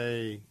of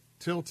a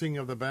tilting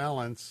of the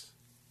balance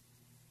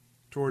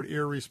toward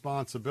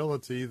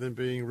irresponsibility than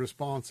being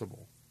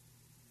responsible.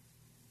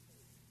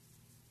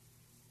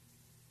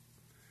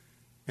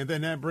 And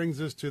then that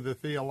brings us to the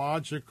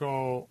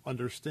theological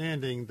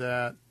understanding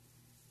that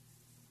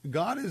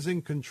God is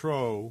in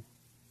control,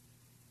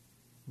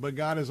 but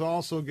God has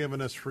also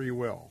given us free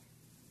will.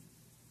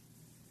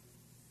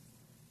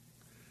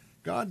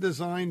 God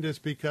designed us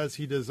because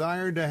he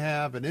desired to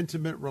have an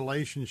intimate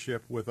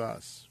relationship with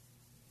us.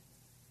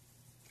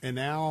 And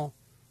now,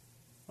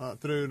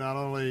 through not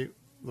only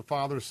the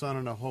Father, Son,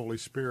 and the Holy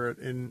Spirit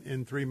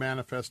in 3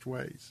 manifest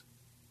ways.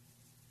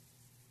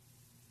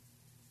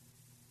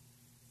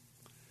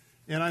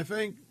 And I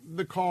think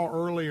the call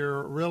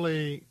earlier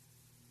really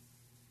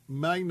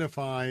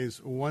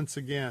magnifies once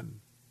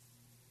again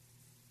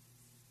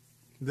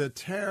the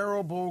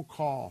terrible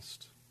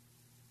cost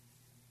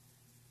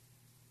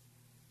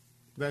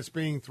that's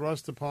being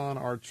thrust upon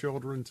our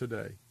children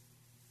today.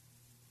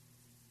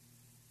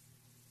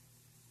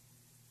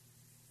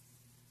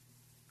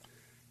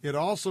 It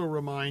also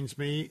reminds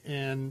me,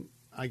 and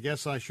I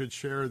guess I should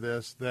share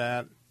this,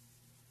 that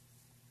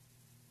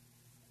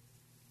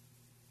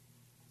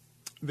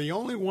the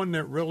only one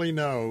that really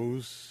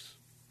knows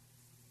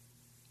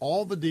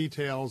all the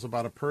details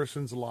about a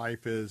person's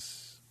life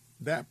is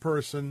that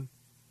person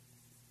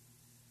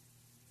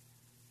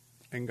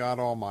and God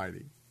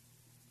Almighty,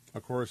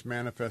 of course,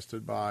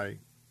 manifested by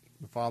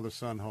the Father,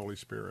 Son, Holy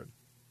Spirit.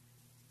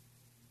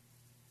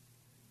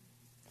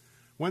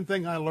 One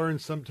thing I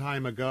learned some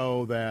time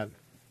ago, that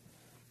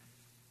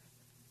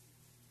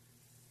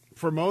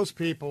for most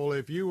people,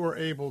 if you were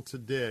able to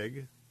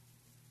dig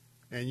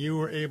and you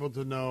were able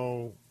to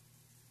know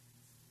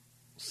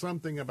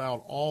something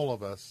about all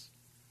of us,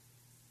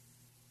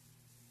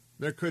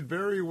 there could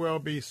very well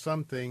be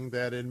something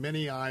that in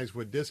many eyes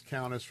would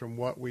discount us from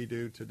what we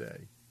do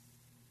today.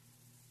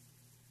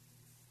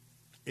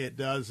 It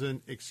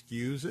doesn't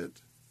excuse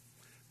it.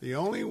 The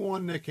only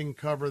one that can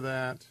cover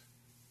that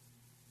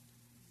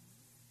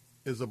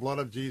is the blood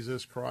of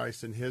Jesus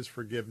Christ and his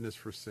forgiveness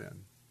for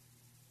sin.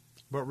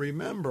 But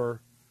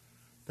remember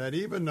that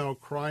even though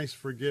Christ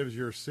forgives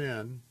your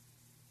sin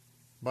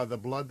by the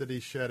blood that he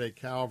shed at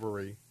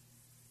Calvary,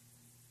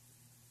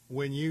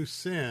 when you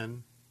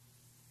sin,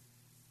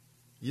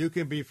 you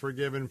can be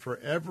forgiven for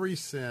every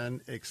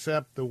sin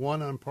except the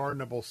one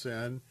unpardonable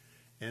sin,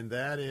 and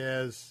that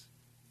is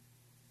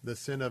the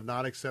sin of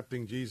not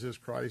accepting Jesus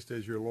Christ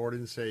as your Lord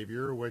and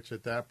Savior, which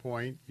at that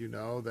point, you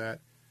know that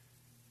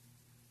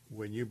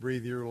when you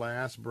breathe your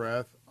last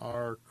breath,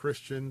 our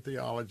Christian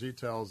theology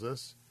tells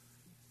us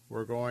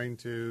we're going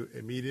to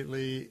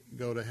immediately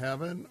go to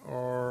heaven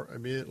or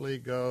immediately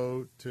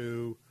go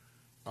to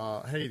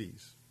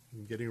Hades,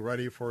 getting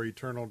ready for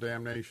eternal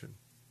damnation.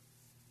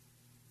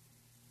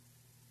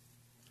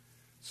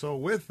 So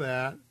with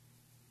that,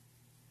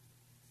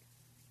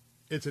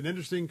 it's an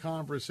interesting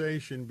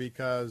conversation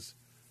because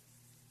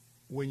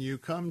when you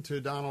come to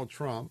Donald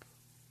Trump,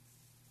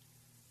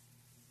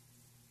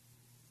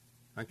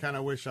 I kind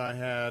of wish I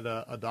had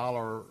 $1,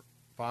 $5,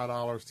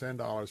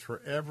 $10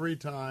 for every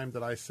time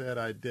that I said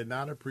I did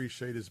not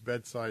appreciate his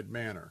bedside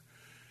manner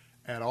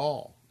at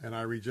all, and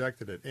I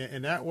rejected it.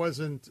 And that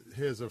wasn't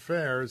his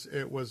affairs.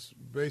 It was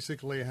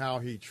basically how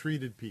he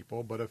treated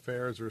people, but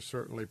affairs are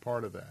certainly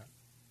part of that.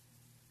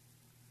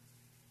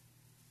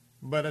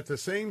 But at the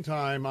same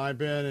time,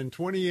 in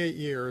 28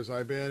 years,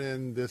 I've been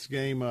in this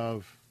game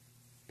of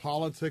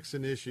politics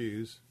and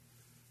issues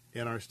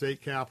in our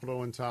state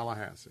capital in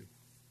Tallahassee.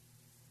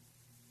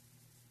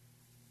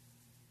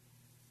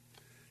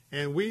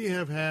 And we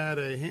have had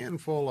a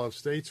handful of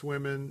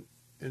stateswomen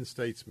and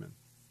statesmen.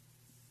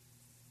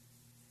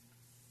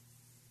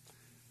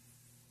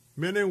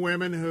 Men and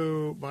women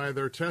who, by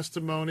their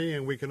testimony,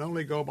 and we can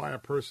only go by a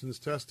person's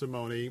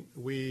testimony,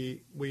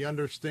 we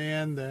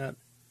understand that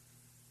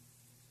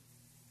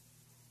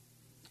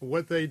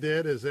what they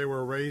did as they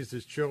were raised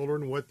as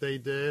children, what they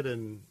did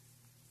in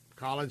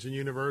college and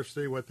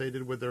university, what they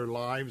did with their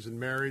lives and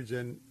marriage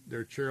and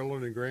their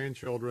children and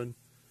grandchildren,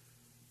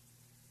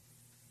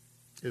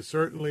 is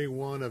certainly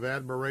one of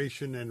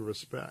admiration and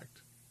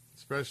respect,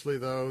 especially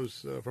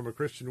those from a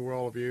Christian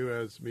worldview,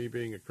 as me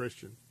being a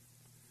Christian.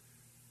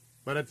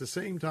 But at the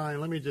same time,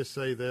 let me just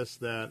say this,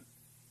 that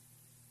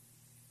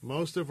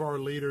most of our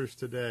leaders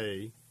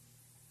today,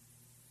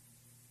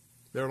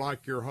 they're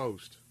like your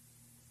host.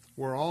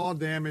 We're all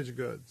damaged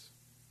goods.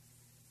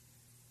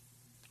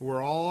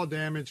 We're all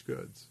damaged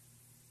goods.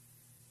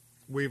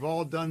 We've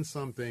all done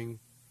something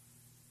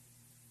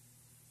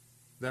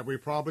that we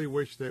probably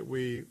wish that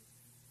we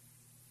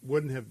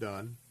wouldn't have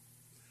done.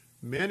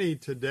 Many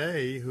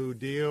today who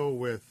deal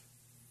with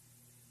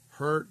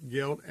hurt,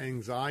 guilt,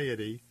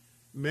 anxiety,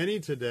 many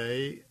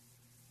today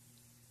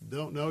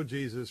don't know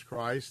Jesus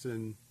Christ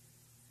and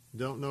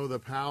don't know the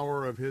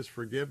power of his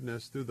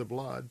forgiveness through the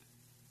blood.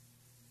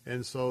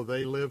 And so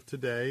they live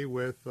today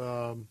with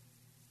a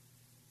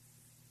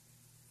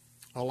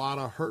lot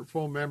of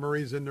hurtful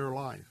memories in their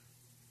life.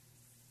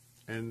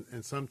 And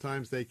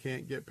sometimes they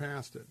can't get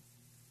past it.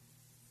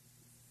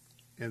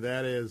 And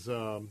that is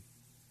so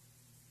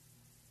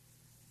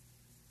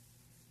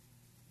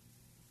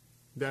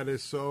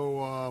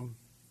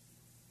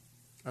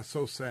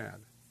sad.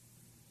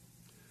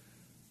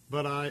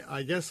 But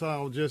I guess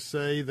I'll just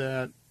say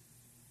that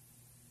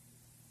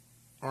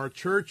our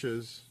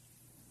churches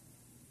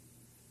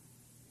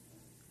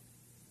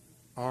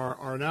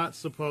are not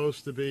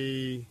supposed to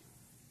be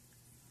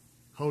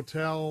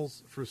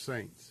hotels for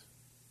saints.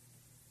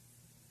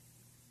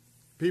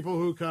 People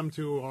who come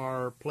to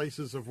our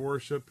places of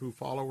worship, who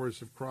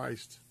followers of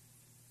Christ,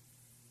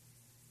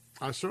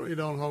 I certainly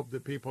don't hope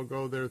that people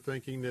go there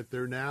thinking that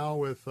they're now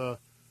with a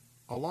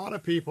lot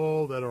of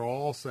people that are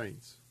all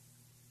saints.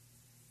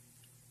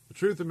 The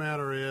truth of the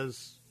matter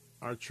is,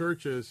 our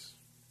churches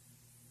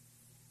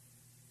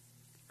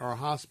are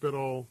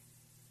hospitals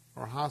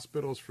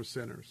for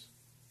sinners.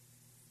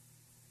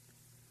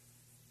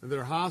 And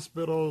they're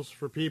hospitals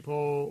for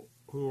people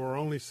who are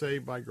only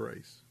saved by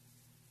grace.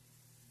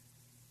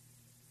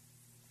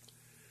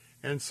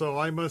 And so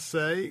I must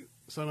say,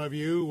 some of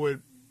you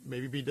would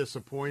maybe be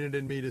disappointed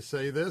in me to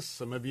say this.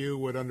 Some of you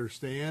would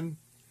understand.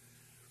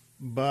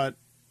 But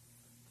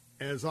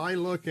as I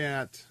look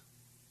at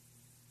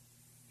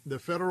the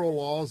federal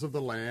laws of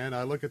the land,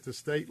 I look at the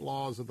state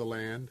laws of the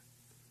land,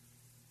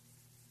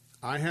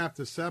 I have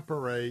to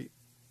separate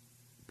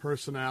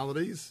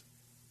personalities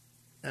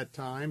at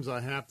times.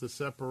 I have to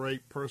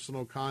separate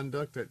personal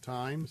conduct at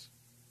times,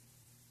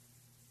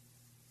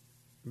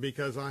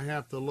 because I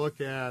have to look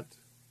at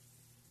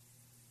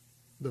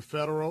the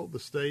federal, the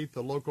state,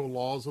 the local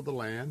laws of the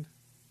land.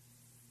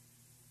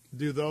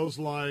 Do those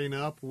line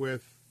up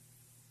with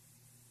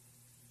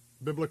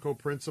biblical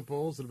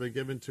principles that have been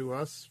given to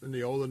us in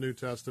the Old and New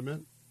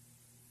Testament?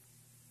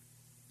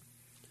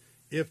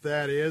 If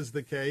that is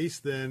the case,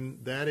 then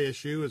that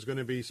issue is going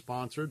to be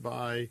sponsored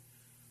by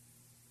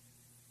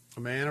a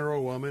man or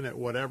a woman at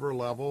whatever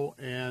level,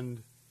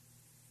 and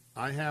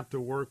I have to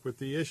work with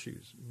the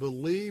issues.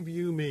 Believe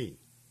you me,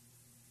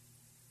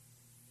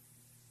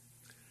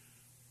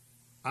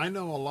 I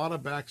know a lot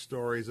of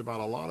backstories about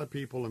a lot of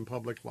people in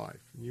public life.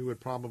 You would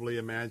probably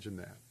imagine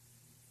that.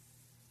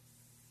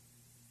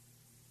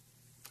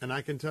 And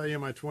I can tell you,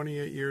 in my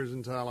 28 years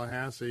in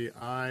Tallahassee,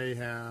 I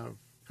have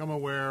come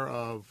aware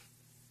of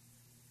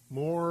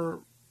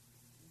more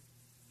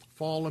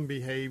fallen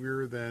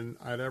behavior than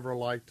I'd ever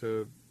like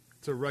to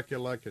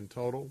recollect in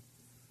total.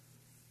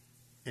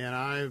 And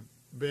I've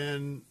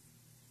been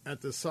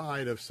at the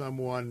side of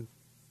someone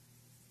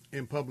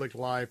in public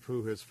life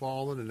who has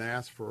fallen and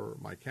asked for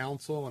my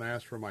counsel and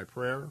asked for my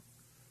prayer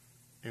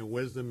and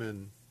wisdom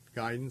and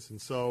guidance.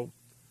 And so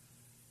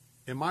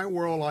in my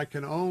world, I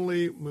can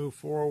only move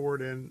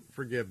forward in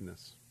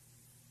forgiveness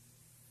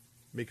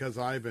because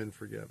I've been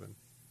forgiven.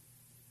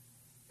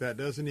 That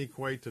doesn't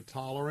equate to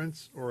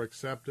tolerance or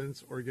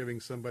acceptance or giving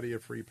somebody a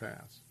free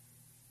pass.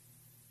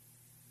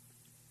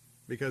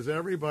 Because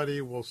everybody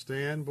will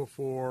stand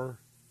before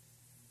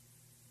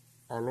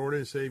our Lord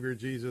and Savior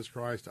Jesus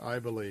Christ, I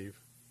believe,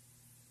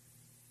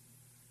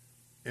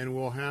 and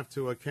will have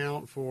to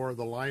account for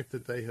the life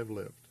that they have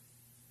lived.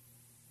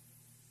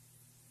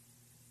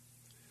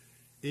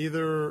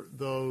 Either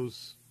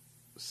those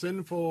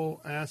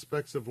sinful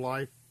aspects of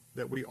life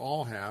that we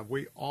all have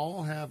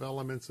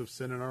elements of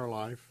sin in our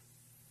life.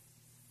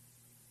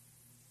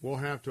 We'll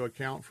have to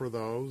account for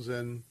those,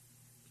 and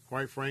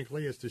quite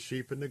frankly, as to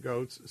sheep and the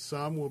goats,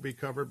 some will be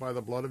covered by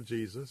the blood of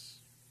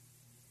Jesus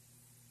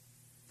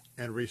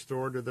and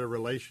restored to their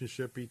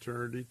relationship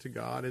eternity to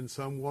God, and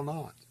some will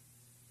not.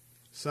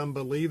 Some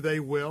believe they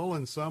will,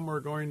 and some are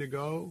going to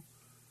go.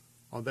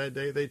 On that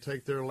day, they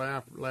take their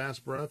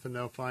last breath, and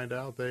they'll find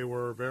out they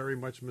were very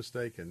much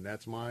mistaken.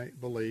 That's my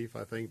belief,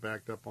 I think,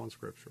 backed up on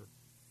Scripture.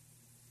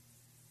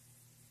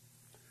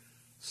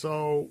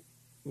 So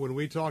when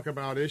we talk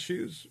about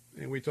issues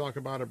and we talk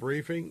about a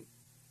briefing,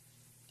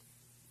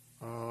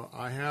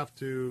 I have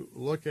to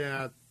look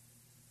at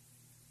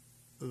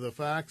the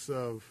facts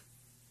of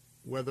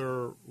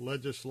whether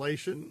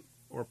legislation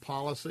or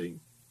policy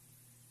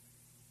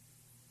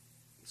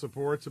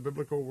supports a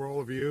biblical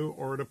worldview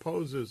or it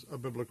opposes a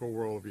biblical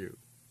worldview.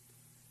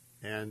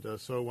 And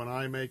so when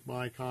I make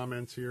my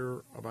comments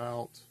here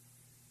about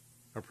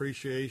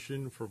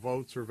appreciation for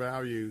votes or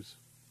values,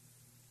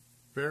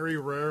 very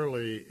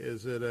rarely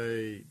is it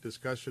a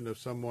discussion of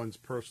someone's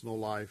personal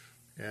life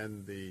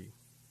and the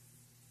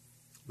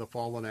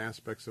fallen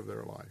aspects of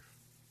their life.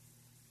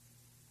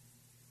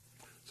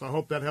 So I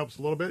hope that helps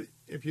a little bit.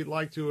 If you'd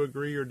like to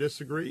agree or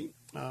disagree,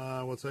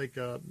 we'll take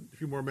a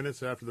few more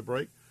minutes after the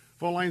break.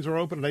 Phone lines are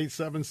open at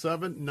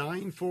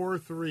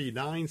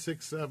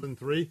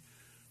 877-943-9673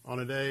 on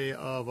a day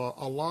of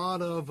a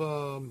lot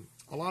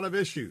of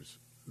issues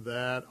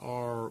that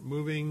are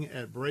moving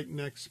at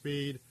breakneck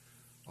speed.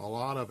 A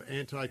lot of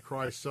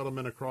antichrist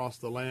settlement across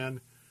the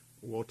land.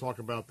 We'll talk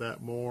about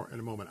that more in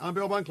a moment. I'm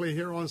Bill Bunkley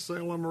here on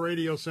Salem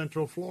Radio,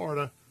 Central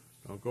Florida.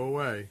 Don't go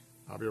away.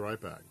 I'll be right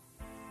back.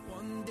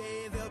 One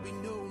day there'll be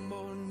no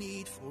more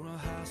need for a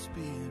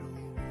hospital.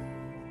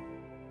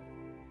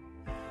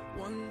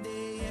 One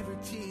day every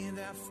tear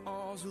that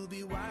falls will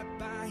be wiped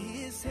by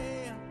his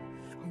hand.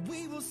 And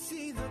we will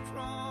see the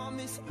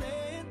promised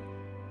land.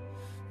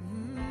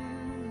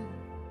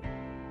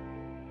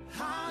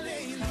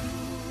 Hallelujah.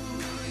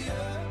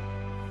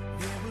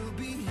 There will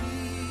be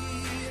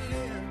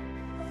healing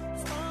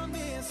from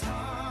this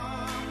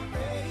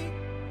heartache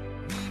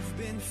we've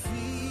been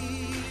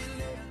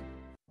feeling.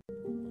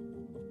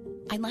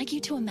 I'd like you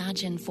to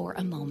imagine for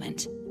a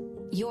moment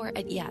you're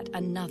at yet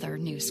another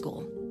new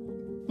school.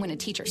 When a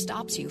teacher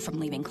stops you from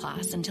leaving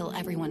class until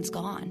everyone's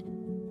gone,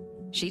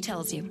 she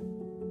tells you,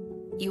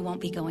 you won't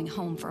be going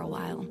home for a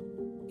while.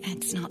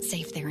 It's not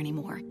safe there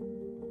anymore.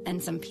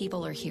 And some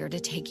people are here to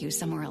take you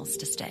somewhere else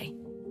to stay.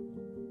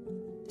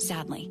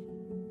 Sadly,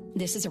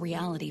 this is a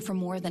reality for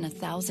more than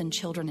 1,000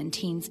 children and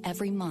teens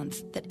every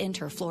month that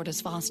enter Florida's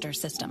foster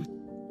system,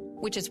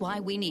 which is why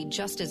we need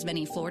just as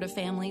many Florida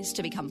families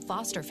to become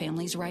foster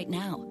families right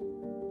now.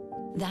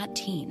 That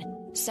teen,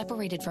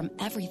 separated from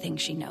everything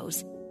she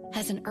knows,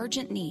 has an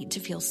urgent need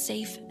to feel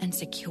safe and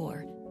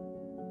secure.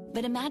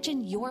 But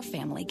imagine your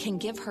family can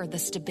give her the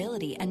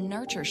stability and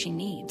nurture she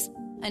needs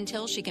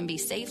until she can be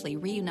safely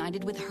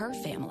reunited with her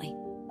family.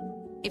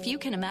 If you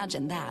can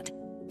imagine that,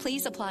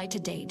 please apply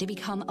today to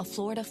become a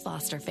Florida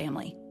foster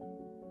family.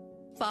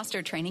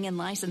 Foster training and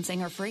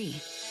licensing are free.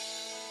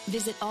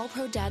 Visit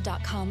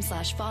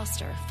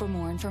allprodad.com/foster for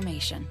more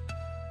information.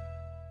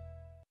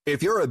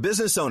 If you're a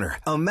business owner,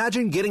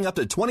 imagine getting up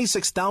to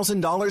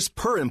 $26,000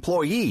 per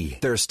employee.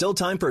 There's still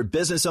time for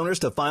business owners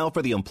to file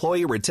for the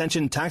Employee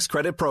Retention Tax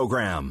Credit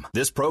Program.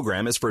 This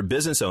program is for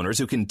business owners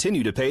who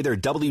continue to pay their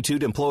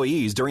W-2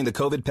 employees during the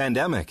COVID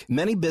pandemic.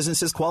 Many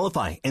businesses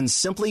qualify and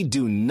simply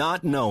do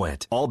not know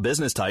it. All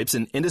business types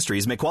and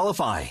industries may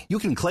qualify. You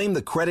can claim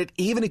the credit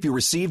even if you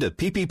received a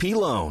PPP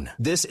loan.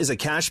 This is a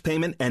cash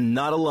payment and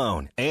not a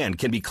loan, and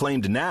can be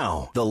claimed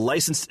now. The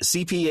licensed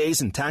CPAs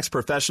and tax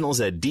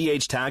professionals at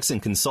DH Tax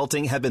and Consulting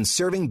Consulting have been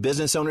serving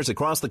business owners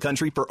across the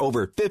country for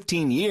over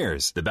 15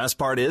 years. The best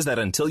part is that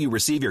until you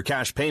receive your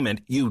cash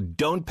payment, you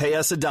don't pay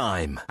us a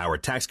dime. Our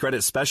tax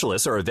credit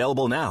specialists are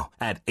available now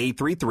at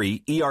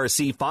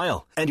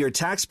 833-ERC-FILE, and your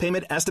tax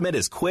payment estimate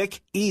is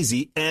quick,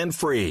 easy, and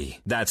free.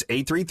 That's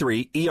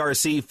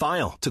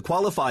 833-ERC-FILE to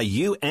qualify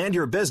you and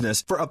your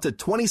business for up to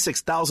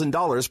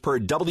 $26,000 per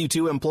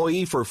W-2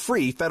 employee for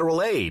free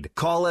federal aid.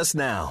 Call us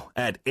now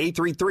at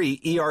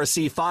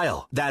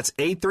 833-ERC-FILE. That's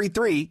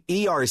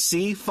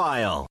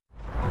 833-ERC-FILE.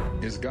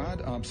 Is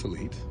God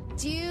obsolete?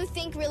 Do you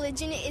think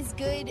religion is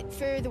good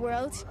for the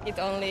world? It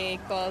only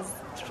causes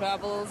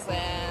troubles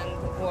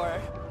and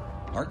war.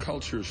 Our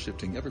culture is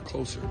shifting ever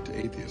closer to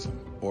atheism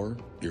or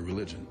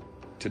irreligion.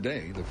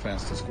 Today, the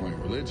fastest growing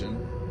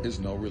religion is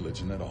no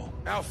religion at all.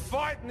 Our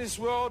fight in this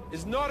world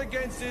is not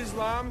against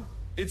Islam,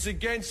 it's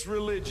against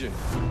religion.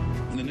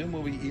 In the new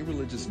movie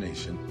Irreligious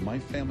Nation, my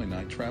family and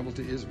I traveled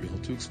to Israel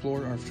to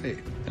explore our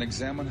faith and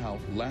examine how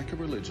lack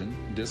of religion,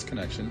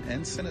 disconnection,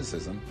 and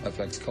cynicism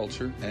affects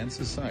culture and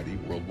society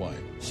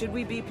worldwide. Should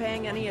we be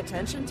paying any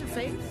attention to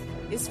faith?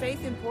 Is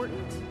faith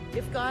important?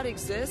 If God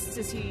exists,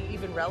 is he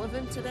even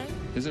relevant today?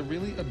 Is it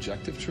really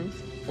objective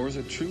truth? Or is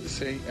it true to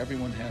say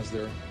everyone has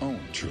their own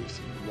truth?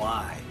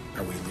 Why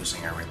are we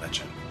losing our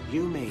religion?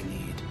 You may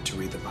need to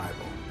read the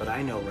Bible, but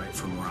I know right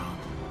from wrong.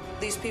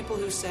 These people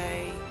who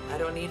say, I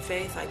don't need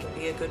faith, I can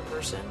be a good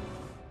person,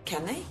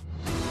 can they?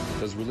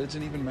 Does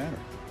religion even matter?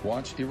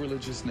 Watch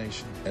Irreligious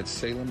Nation at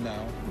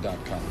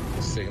salemnow.com.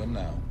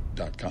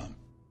 salemnow.com.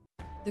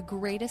 The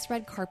greatest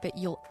red carpet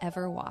you'll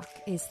ever walk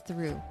is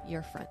through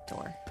your front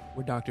door.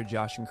 We're Dr.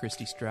 Josh and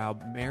Christy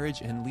Straub,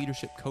 marriage and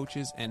leadership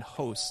coaches and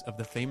hosts of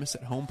the Famous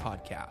at Home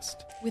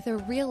podcast. With a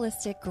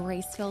realistic,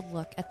 grace-filled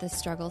look at the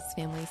struggles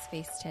families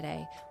face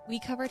today, we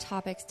cover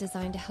topics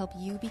designed to help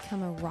you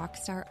become a rock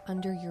star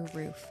under your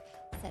roof,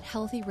 set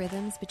healthy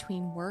rhythms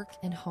between work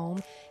and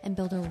home, and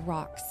build a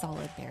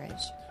rock-solid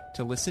marriage.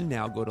 To listen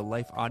now, go to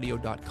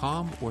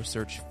lifeaudio.com or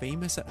search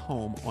Famous at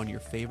Home on your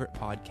favorite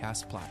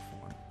podcast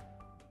platform.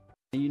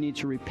 You need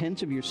to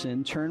repent of your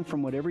sin, turn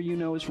from whatever you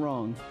know is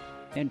wrong,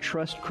 and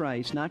trust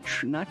Christ. Not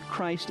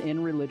Christ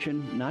and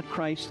religion, not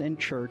Christ and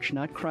church,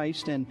 not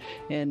Christ and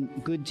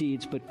good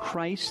deeds, but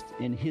Christ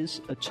and his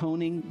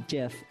atoning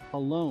death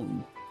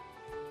alone.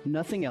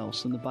 Nothing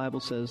else. And the Bible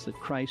says that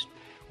Christ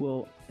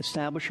will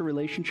establish a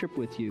relationship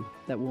with you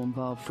that will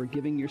involve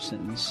forgiving your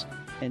sins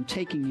and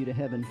taking you to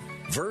heaven.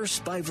 Verse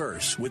by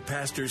Verse with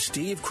Pastor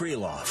Steve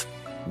Kreloff.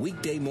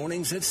 Weekday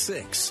mornings at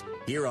 6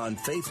 here on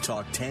Faith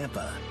Talk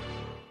Tampa.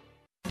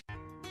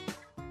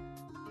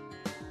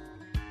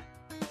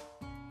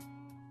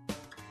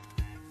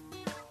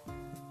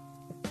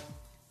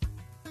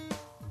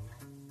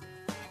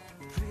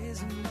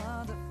 Prison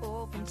under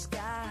open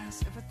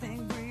skies,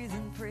 everything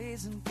breathing,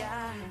 praising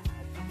God.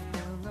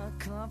 In the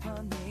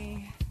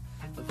company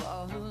of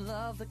all who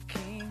love the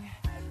King,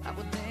 I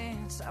will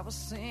dance, I will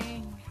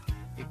sing.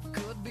 It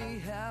could be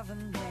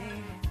heavenly.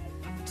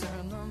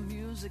 Turn the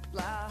music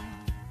loud,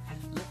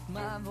 lift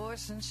my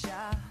voice and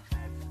shout.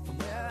 From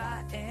where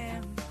I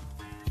am,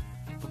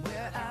 from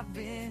where I've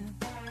been,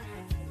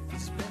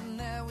 he's been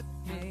there with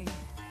me.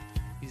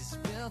 He's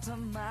built a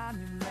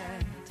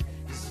monument,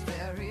 his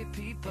very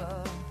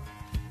people.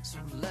 So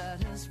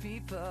let his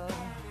people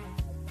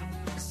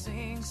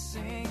sing,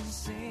 sing,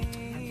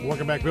 sing.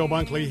 Welcome back. Bill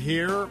Bunkley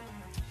here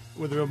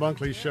with the Bill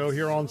Bunkley Show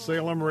here on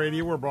Salem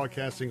Radio. We're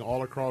broadcasting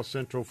all across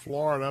Central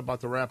Florida.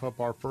 About to wrap up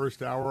our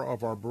first hour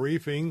of our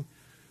briefing.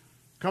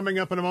 Coming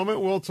up in a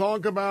moment, we'll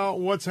talk about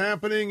what's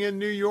happening in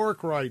New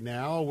York right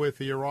now with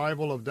the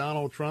arrival of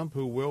Donald Trump,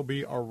 who will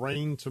be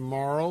arraigned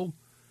tomorrow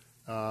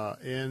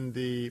in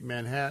the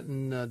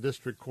Manhattan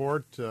District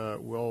Court.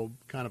 We'll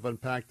kind of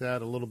unpack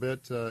that a little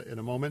bit in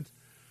a moment.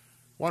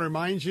 I want to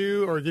remind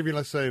you, or give you,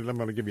 I'm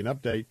going to give you an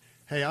update.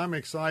 Hey, I'm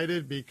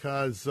excited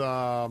because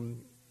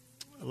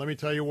let me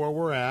tell you where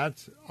we're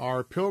at.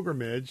 Our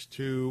pilgrimage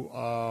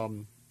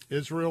to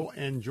Israel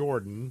and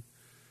Jordan.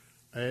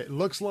 It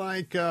looks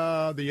like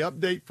the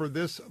update for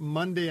this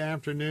Monday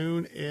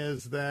afternoon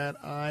is that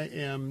I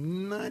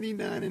am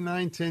 99 and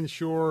 9/10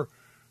 sure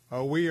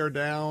we are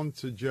down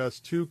to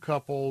just two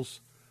couples,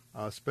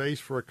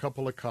 space for a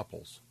couple of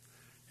couples.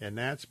 And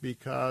that's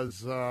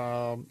because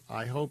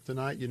I hope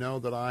tonight you know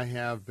that I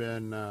have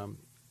been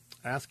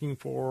asking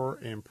for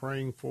and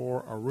praying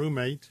for a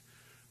roommate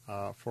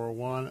for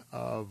one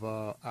of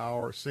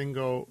our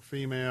single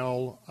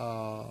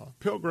female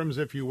pilgrims,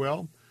 if you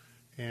will.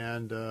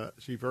 And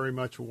she very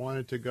much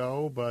wanted to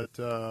go, but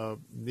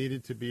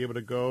needed to be able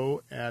to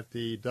go at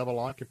the double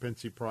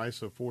occupancy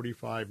price of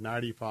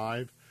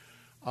 $45.95.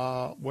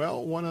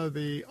 Well, one of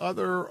the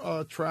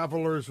other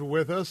travelers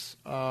with us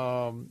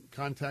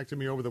contacted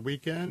me over the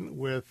weekend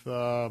with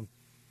a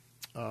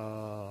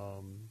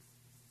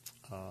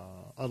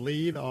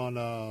lead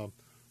on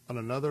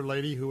another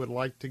lady who would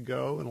like to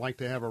go and like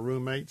to have a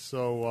roommate.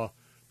 So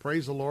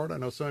praise the Lord. I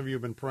know some of you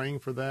have been praying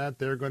for that.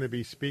 They're going to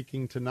be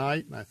speaking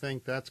tonight, and I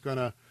think that's going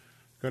to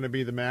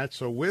be the match.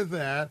 So with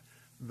that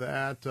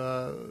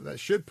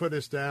should put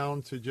us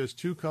down to just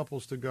two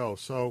couples to go.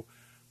 So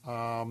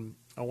I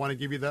want to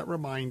give you that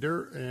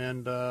reminder.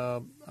 And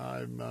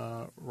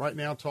I'm right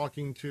now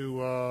talking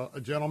to a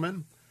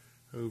gentleman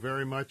who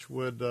very much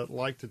would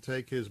like to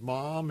take his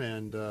mom,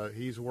 and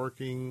he's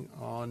working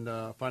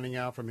on finding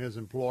out from his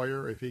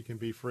employer if he can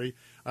be free.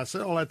 I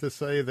say all that to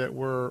say that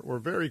we're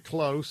very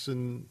close,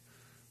 and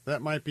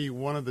that might be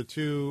one of the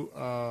 2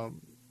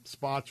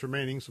 spots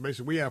remaining. So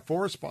basically we have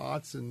 4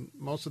 spots, and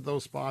most of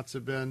those spots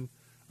have been,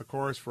 of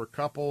course, for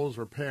couples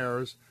or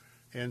pairs.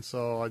 And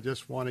so I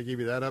just want to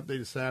give you that update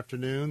this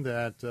afternoon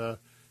that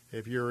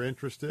if you're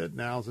interested,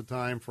 now's the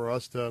time for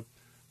us to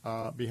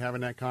be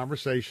having that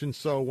conversation.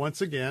 So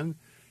once again,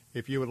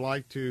 if you would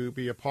like to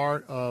be a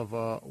part of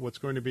what's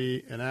going to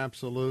be an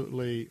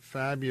absolutely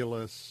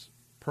fabulous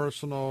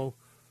personal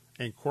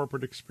and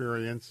corporate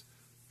experience,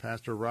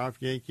 Pastor Ralph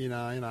Yankee and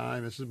I,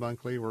 Mrs.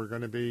 Bunkley, we're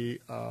going to be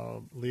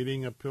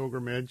leading a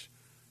pilgrimage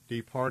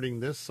departing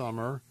this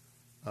summer,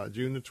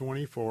 June the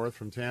 24th,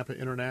 from Tampa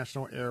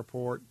International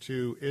Airport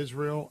to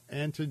Israel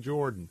and to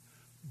Jordan.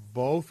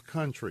 Both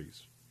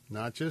countries,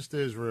 not just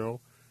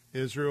Israel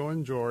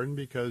and Jordan,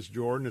 because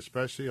Jordan,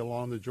 especially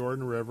along the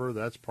Jordan River,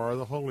 that's part of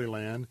the Holy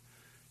Land,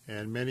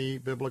 and many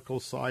biblical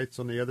sites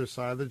on the other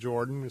side of the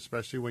Jordan,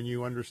 especially when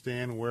you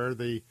understand where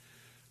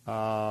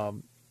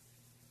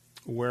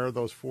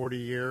those 40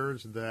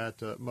 years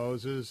that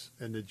Moses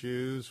and the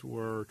Jews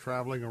were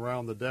traveling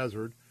around the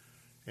desert.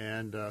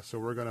 And so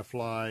we're going to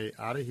fly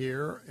out of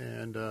here,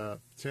 and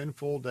 10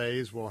 full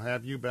days. We'll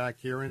have you back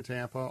here in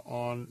Tampa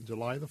on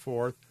July the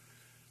 4th.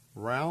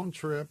 Round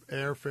trip,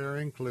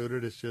 airfare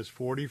included. It's just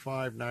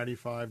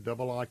 $45.95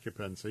 double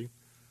occupancy.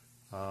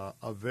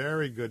 A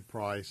very good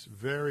price,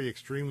 very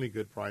extremely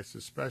good price,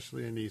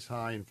 especially in these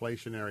high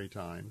inflationary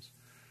times.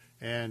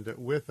 And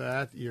with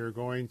that, you're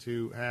going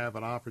to have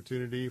an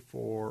opportunity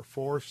for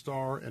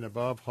 4-star and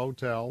above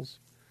hotels.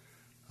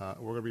 We're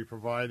going to be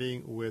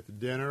providing with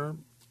dinner,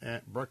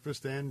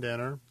 breakfast and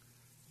dinner.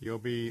 You'll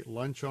be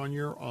lunch on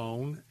your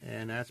own,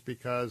 and that's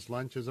because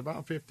lunch is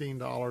about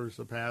 $15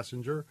 a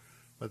passenger.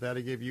 But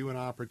that'll give you an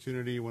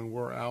opportunity when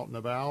we're out and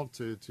about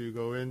to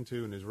go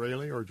into an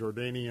Israeli or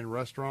Jordanian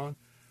restaurant,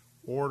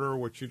 order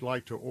what you'd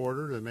like to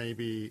order to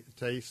maybe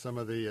taste some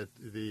of the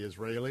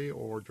Israeli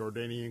or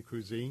Jordanian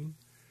cuisine.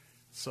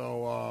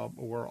 So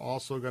we're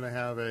also going to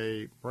have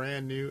a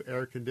brand new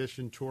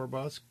air-conditioned tour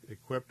bus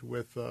equipped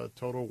with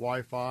total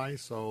Wi-Fi,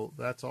 so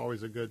that's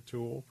always a good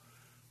tool.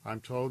 I'm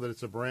told that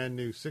it's a brand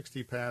new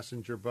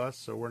 60-passenger bus,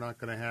 so we're not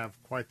going to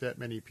have quite that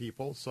many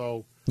people.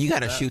 So you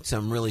got to shoot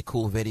some really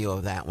cool video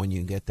of that when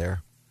you get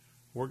there.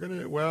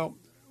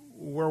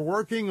 We're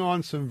working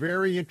on some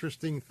very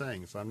interesting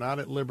things. I'm not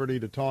at liberty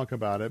to talk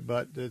about it,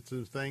 but it's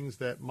some things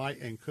that might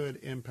and could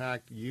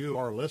impact you,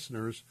 our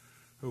listeners,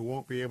 who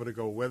won't be able to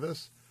go with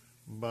us.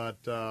 But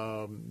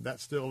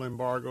that's still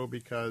embargo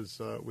because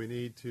we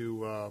need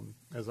to,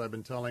 as I've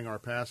been telling our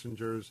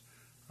passengers,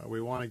 we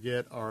want to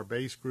get our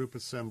base group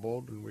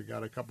assembled, and we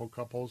got a couple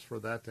couples for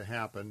that to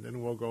happen.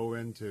 Then we'll go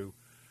into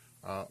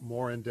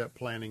more in-depth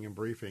planning and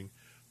briefing.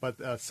 But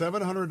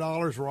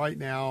 $700 right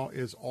now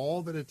is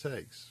all that it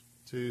takes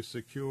to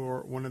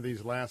secure one of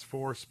these last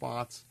 4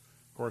 spots.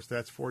 Of course,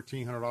 that's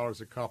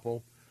 $1,400 a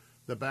couple.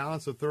 The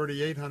balance of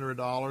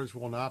 $3,800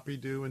 will not be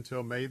due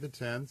until May the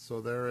 10th, so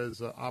there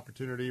is an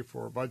opportunity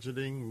for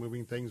budgeting,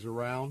 moving things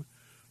around.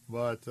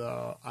 But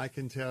I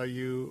can tell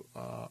you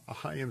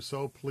I am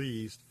so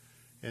pleased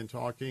in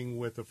talking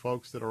with the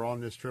folks that are on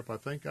this trip. I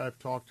think I've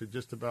talked to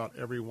just about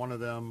every one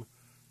of them,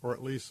 or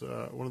at least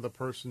one of the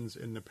persons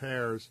in the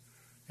pairs.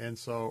 And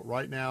so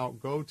right now,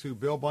 go to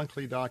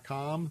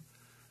BillBunkley.com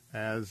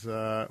as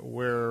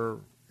we're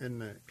in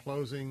the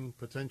closing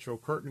potential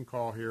curtain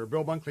call here.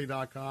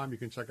 BillBunkley.com. You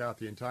can check out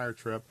the entire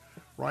trip.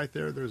 Right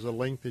there, there's a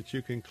link that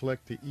you can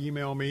click to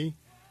email me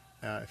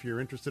if you're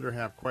interested or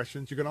have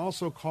questions. You can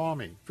also call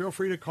me. Feel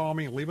free to call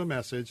me and leave a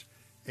message.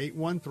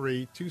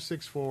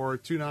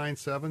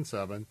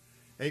 813-264-2977.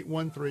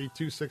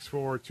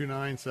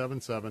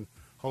 813-264-2977.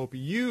 Hope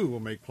you will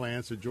make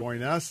plans to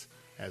join us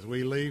as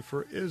we leave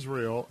for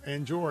Israel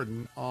and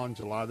Jordan on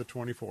July the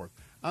 24th.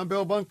 I'm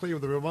Bill Bunkley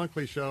with The Bill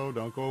Bunkley Show.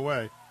 Don't go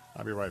away.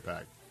 I'll be right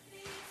back.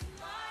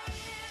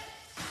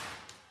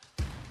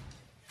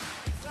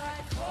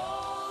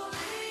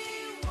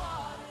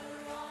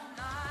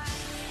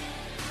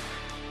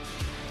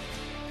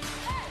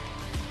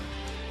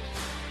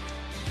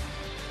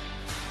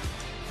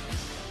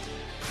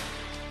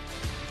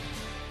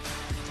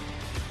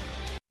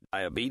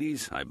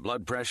 Diabetes, high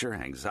blood pressure,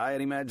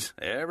 anxiety meds,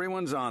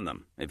 everyone's on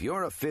them. If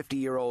you're a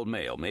 50-year-old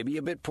male, maybe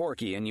a bit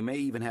porky, and you may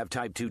even have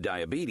type 2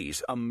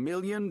 diabetes, $1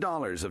 million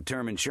of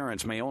term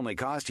insurance may only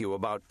cost you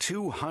about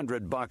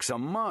 $200 a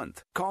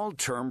month. Call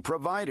Term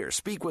Provider.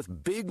 Speak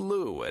with Big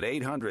Lou at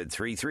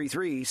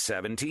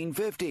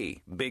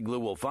 800-333-1750. Big Lou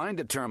will find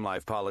a term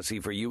life policy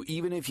for you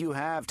even if you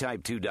have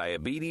type 2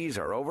 diabetes,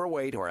 are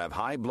overweight, or have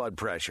high blood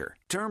pressure.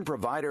 Term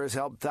Provider has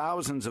helped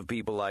thousands of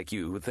people like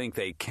you who think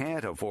they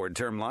can't afford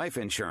term life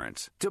insurance.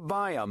 insurance. To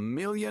buy $1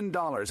 million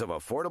of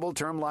affordable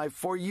term life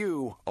for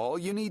you, all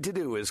you need to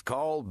do is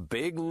call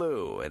Big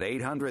Lou at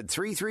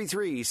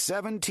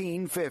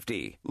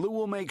 800-333-1750. Lou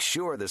will make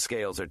sure the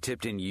scales are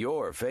tipped in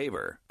your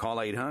favor. Call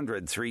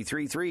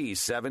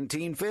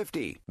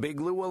 800-333-1750. Big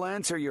Lou will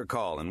answer your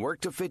call and work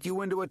to fit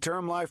you into a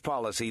term life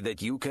policy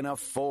that you can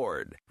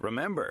afford.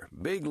 Remember,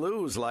 Big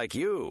Lou's like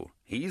you.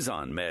 He's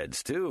on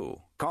meds, too.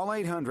 Call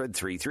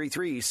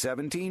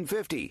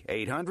 800-333-1750.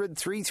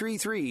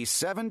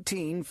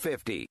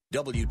 800-333-1750.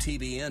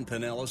 WTBN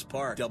Pinellas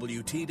Park,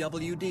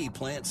 WTWD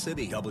Plant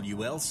City,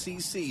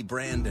 WLCC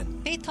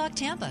Brandon. Faith Talk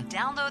Tampa.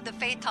 Download the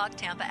Faith Talk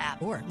Tampa app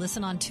or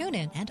listen on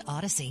TuneIn and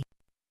Odyssey.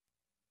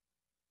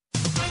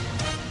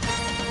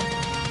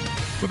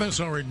 With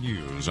SRN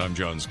News, I'm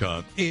John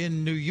Scott.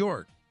 In New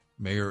York,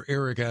 Mayor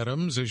Eric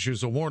Adams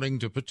issues a warning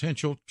to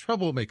potential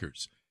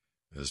troublemakers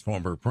as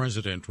former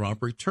President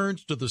Trump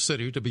returns to the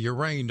city to be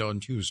arraigned on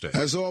Tuesday.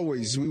 As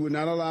always, we will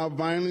not allow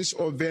violence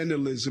or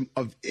vandalism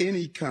of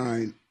any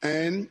kind.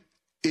 And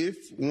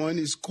if one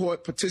is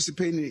caught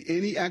participating in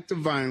any act of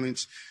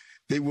violence,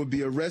 they will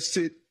be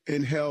arrested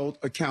and held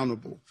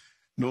accountable,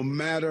 no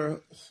matter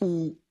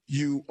who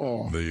you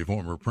are. The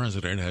former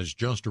president has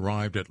just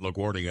arrived at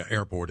LaGuardia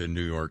Airport in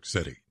New York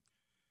City.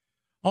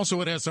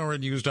 Also at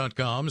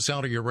SRNnews.com,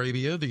 Saudi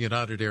Arabia, the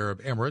United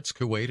Arab Emirates,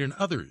 Kuwait, and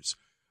others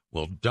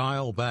will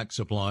dial back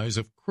supplies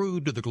of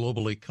crude to the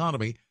global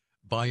economy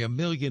by 1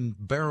 million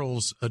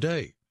barrels a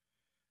day.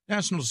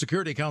 National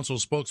Security Council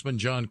spokesman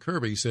John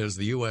Kirby says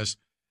the U.S.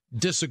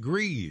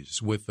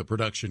 disagrees with the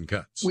production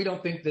cuts. We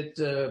don't think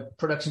that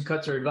production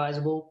cuts are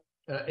advisable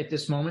at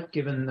this moment,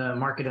 given the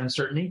market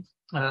uncertainty,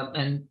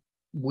 and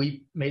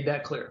we made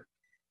that clear.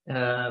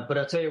 But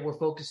I'll tell you, we're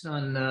focused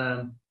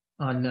on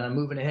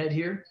moving ahead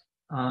here.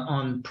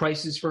 On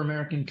prices for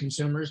American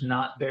consumers,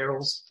 not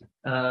barrels.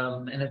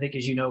 And I think,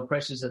 as you know,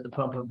 prices at the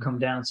pump have come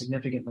down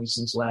significantly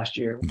since last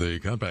year. The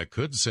cutback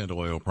could send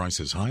oil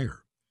prices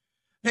higher.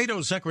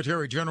 NATO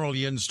Secretary General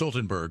Jens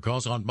Stoltenberg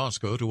calls on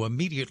Moscow to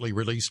immediately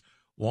release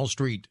Wall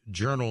Street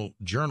Journal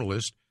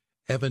journalist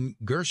Evan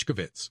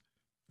Gershkovich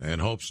and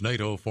hopes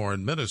NATO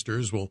foreign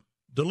ministers will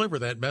deliver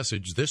that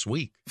message this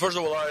week. First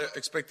of all, I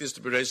expect this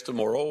to be raised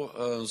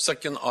tomorrow.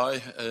 Second,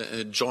 I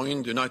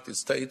joined the United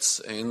States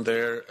in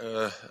their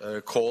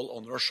call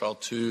on Russia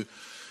to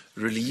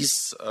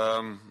release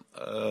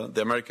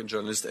the American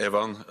journalist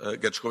Evan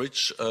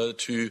Gershkovich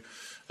to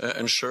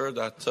ensure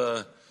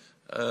that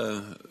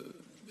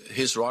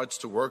his rights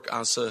to work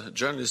as a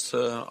journalist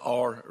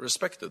are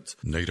respected.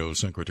 NATO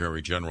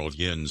Secretary General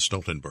Jens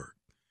Stoltenberg.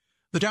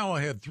 The Dow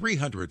had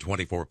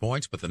 324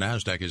 points, but the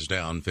Nasdaq is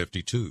down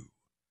 52.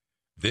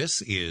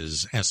 This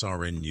is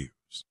SRN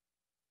News.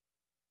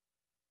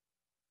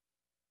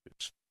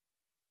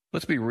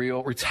 Let's be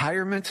real.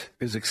 Retirement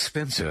is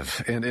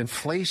expensive, and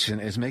inflation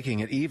is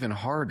making it even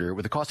harder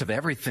with the cost of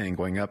everything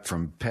going up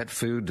from pet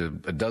food to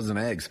a dozen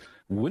eggs.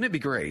 Wouldn't it be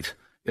great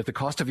if the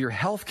cost of your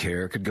health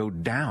care could go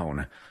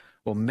down?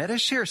 Well,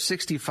 Medishare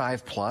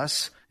 65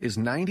 Plus is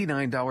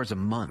 $99 a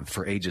month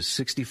for ages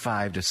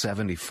 65 to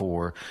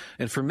 74.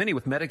 And for many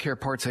with Medicare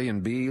Parts A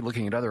and B,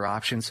 looking at other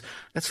options,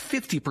 that's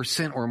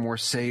 50% or more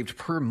saved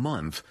per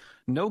month.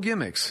 No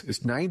gimmicks. It's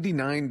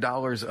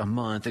 $99 a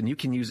month, and you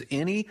can use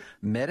any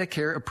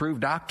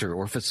Medicare-approved doctor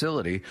or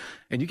facility,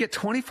 and you get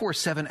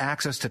 24/7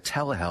 access to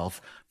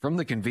telehealth from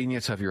the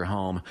convenience of your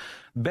home.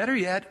 Better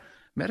yet,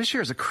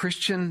 Medishare is a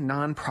Christian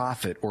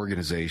nonprofit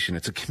organization.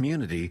 It's a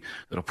community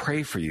that'll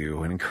pray for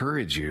you and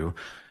encourage you.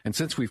 And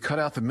since we've cut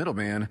out the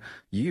middleman,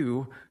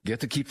 you get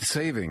to keep the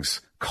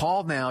savings.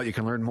 Call now. You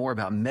can learn more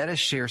about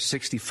Medishare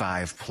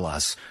 65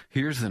 Plus.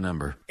 Here's the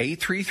number: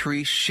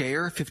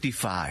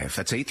 833-SHARE-55.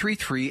 That's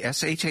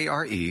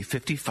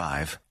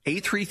 833-SHARE-55.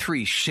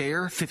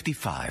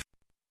 833-SHARE-55.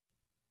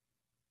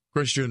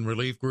 Christian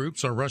relief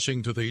groups are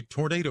rushing to the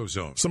tornado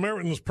zone.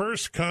 Samaritan's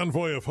Purse,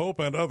 Convoy of Hope,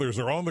 and others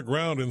are on the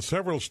ground in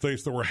several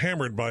states that were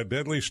hammered by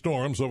deadly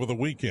storms over the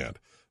weekend.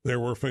 There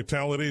were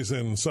fatalities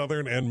in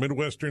southern and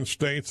midwestern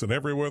states, and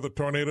everywhere the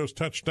tornadoes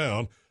touched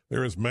down,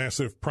 there is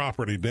massive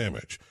property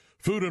damage.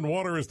 Food and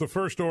water is the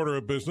first order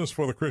of business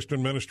for the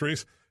Christian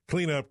ministries.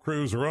 Cleanup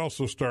crews are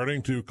also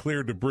starting to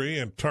clear debris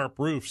and tarp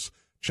roofs.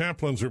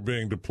 Chaplains are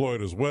being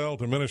deployed as well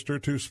to minister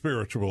to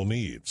spiritual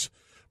needs.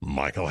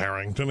 Michael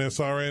Harrington,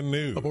 SRN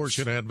News.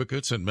 Abortion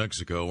advocates in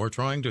Mexico are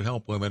trying to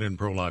help women in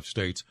pro-life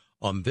states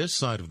on this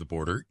side of the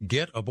border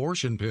get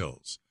abortion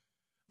pills.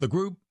 The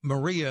group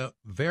Maria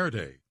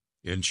Verde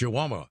in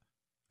Chihuahua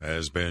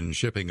has been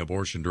shipping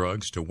abortion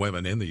drugs to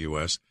women in the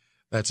U.S.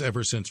 That's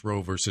ever since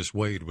Roe v.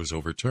 Wade was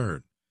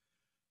overturned.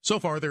 So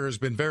far, there has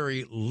been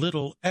very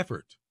little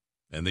effort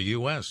in the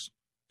U.S.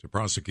 to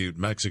prosecute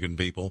Mexican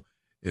people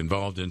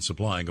involved in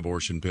supplying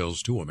abortion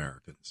pills to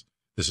Americans.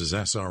 This is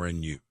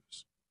SRN News.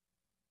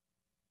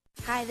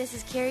 Hi, this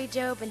is Carrie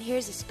Job, and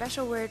here's a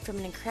special word from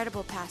an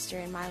incredible pastor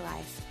in my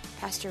life,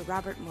 Pastor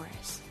Robert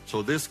Morris.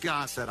 So this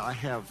guy said, I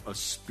have a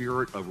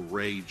spirit of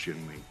rage in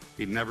me.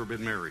 He'd never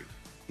been married.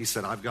 He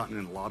said, I've gotten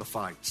in a lot of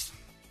fights.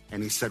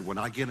 And he said, when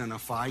I get in a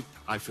fight,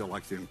 I feel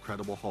like the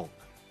Incredible Hulk.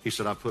 He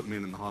said, I put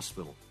men in the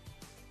hospital.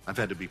 I've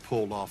had to be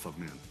pulled off of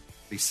men.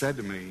 He said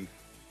to me,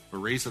 the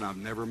reason I've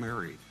never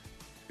married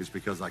is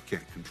because I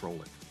can't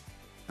control it.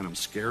 And I'm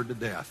scared to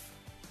death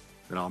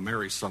that I'll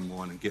marry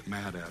someone and get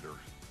mad at her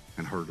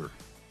and hurt her.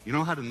 You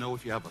know how to know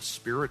if you have a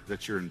spirit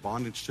that you're in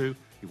bondage to?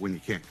 When you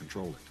can't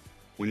control it.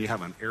 When you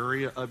have an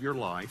area of your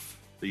life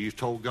that you've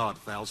told God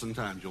 1,000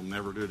 times you'll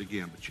never do it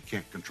again, but you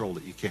can't control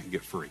it, you can't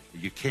get free.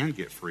 You can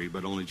get free,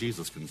 but only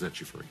Jesus can set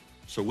you free.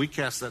 So we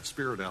cast that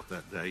spirit out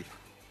that day.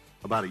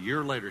 About a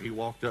year later, he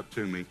walked up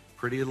to me,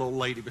 pretty little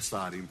lady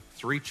beside him,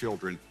 3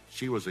 children.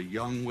 She was a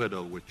young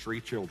widow with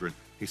 3 children.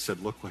 He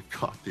said, look what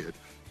God did.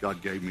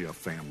 God gave me a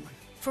family.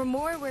 For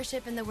more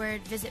worship in the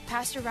Word, visit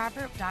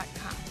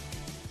PastorRobert.com.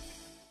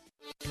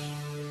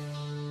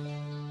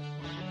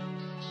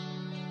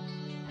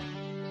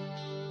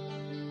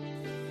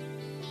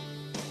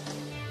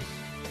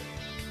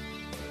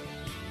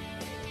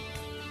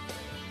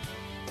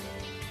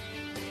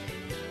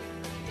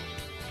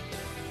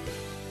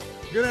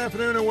 Good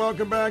afternoon and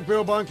welcome back.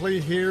 Bill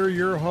Bunkley here,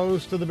 your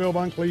host of the Bill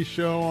Bunkley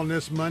Show on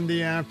this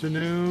Monday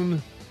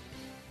afternoon.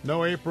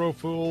 No April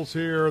Fools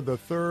here. The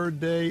 3rd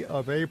day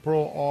of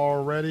April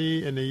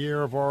already in the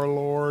year of our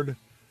Lord,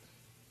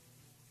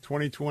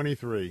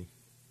 2023.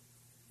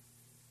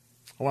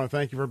 I want to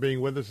thank you for being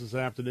with us this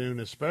afternoon.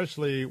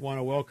 Especially want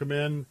to welcome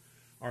in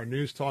our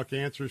News Talk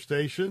Answer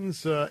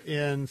stations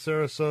in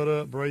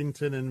Sarasota,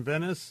 Bradenton, and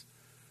Venice.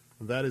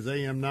 That is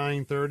AM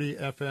 930,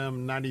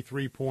 FM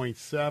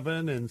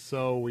 93.7, and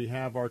so we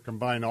have our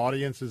combined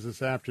audiences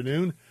this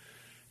afternoon.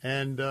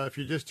 And if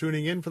you're just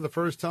tuning in for the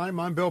first time,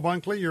 I'm Bill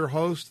Bunkley, your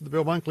host of the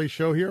Bill Bunkley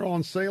Show here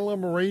on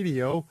Salem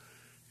Radio,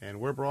 and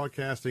we're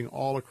broadcasting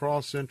all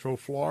across Central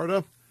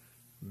Florida.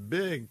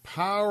 Big,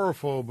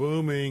 powerful,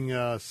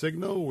 booming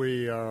signal.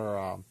 We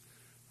are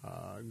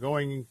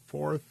going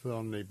forth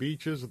on the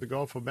beaches of the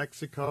Gulf of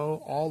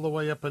Mexico, all the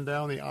way up and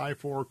down the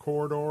I-4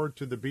 corridor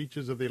to the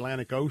beaches of the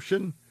Atlantic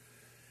Ocean.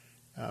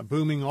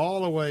 Booming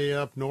all the way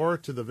up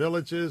north to the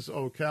villages,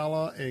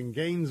 Ocala and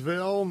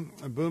Gainesville,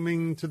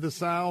 booming to the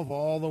south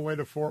all the way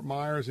to Fort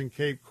Myers and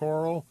Cape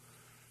Coral,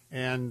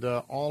 and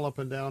all up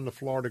and down the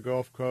Florida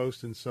Gulf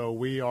Coast. And so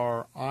we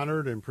are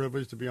honored and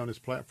privileged to be on this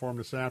platform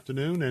this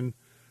afternoon and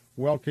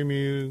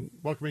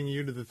welcoming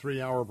you to the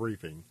 3-hour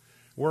briefing.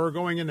 We're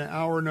going into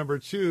hour number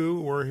 2.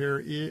 We're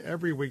here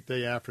every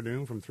weekday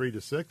afternoon from 3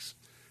 to 6.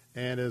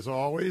 And as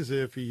always,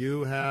 if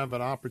you have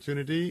an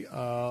opportunity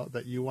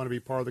that you want to be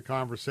part of the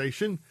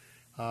conversation,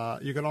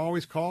 you can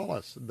always call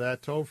us.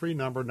 That toll-free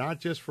number, not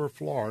just for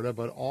Florida,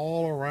 but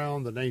all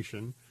around the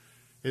nation,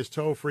 is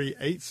toll-free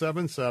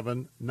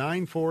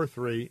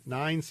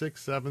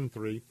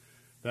 877-943-9673.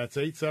 That's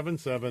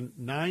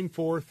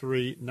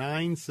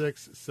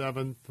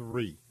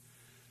 877-943-9673.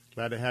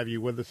 Glad to have you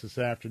with us this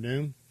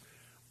afternoon.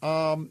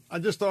 I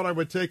just thought I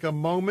would take a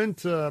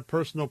moment,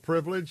 personal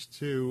privilege,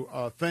 to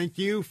thank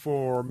you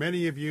for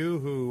many of you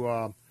who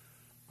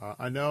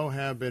I know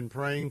have been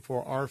praying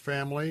for our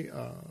family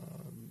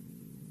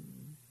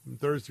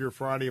Thursday or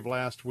Friday of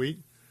last week.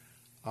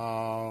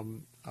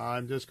 I'm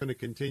just going to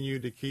continue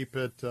to keep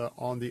it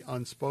on the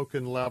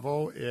unspoken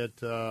level.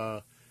 It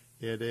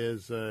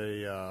is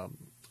a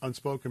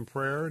unspoken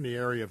prayer in the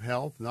area of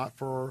health, not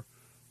for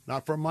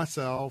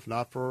myself,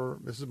 not for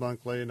Mrs.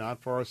 Bunkley, not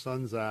for our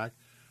son Zach.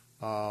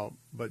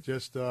 But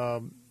just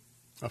a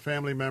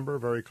family member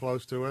very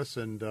close to us,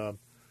 and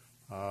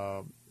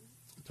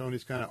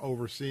Tony's kind of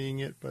overseeing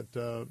it, but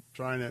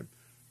trying to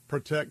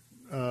protect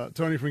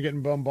Tony from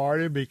getting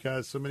bombarded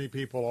because so many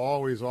people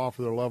always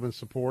offer their love and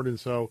support. And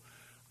so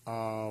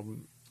all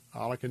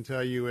I can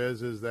tell you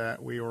is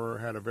that we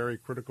had a very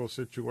critical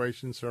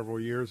situation several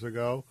years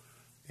ago,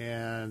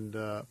 and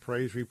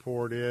praise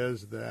report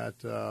is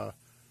that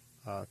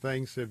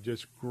things have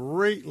just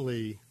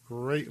greatly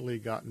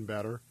gotten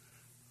better.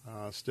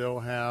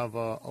 Still have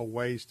a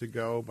ways to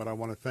go, but I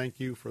want to thank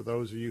you for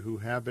those of you who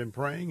have been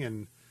praying,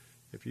 and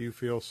if you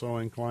feel so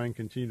inclined,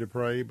 continue to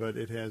pray. But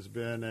it has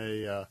been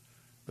a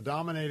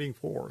dominating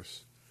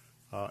force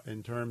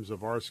in terms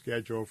of our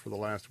schedule for the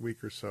last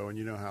week or so, and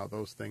you know how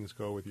those things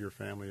go with your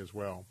family as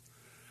well.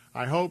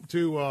 I hope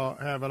to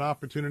have an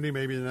opportunity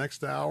maybe the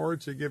next hour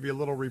to give you a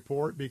little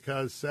report,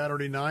 because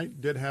Saturday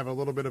night did have a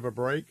little bit of a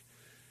break,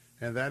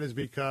 and that is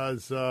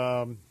because,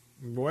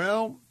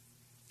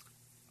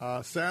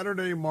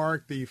 Saturday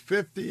marked the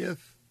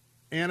 50th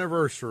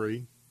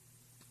anniversary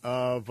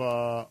of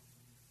the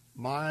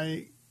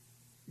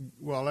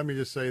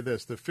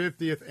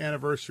 50th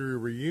anniversary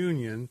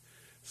reunion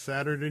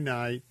Saturday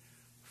night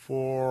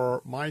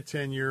for my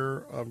tenure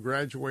of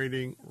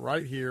graduating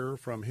right here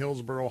from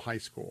Hillsborough High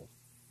School.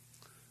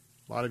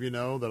 A lot of you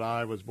know that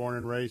I was born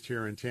and raised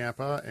here in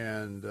Tampa,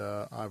 and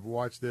I've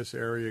watched this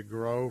area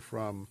grow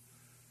from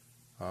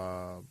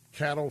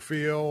cattle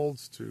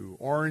fields to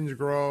orange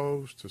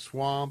groves to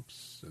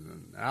swamps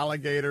and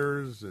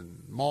alligators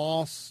and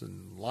moss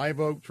and live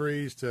oak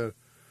trees to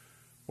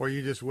where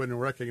you just wouldn't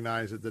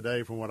recognize it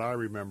today from what I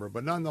remember.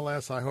 But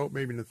nonetheless, I hope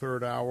maybe in the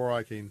 3rd hour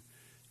I can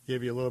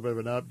give you a little bit of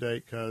an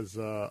update, because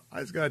I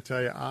just got to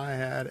tell you, I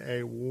had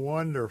a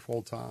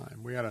wonderful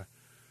time. We had a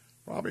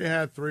Probably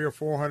had 300 or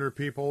 400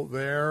 people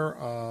there.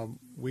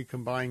 We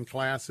combined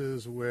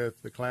classes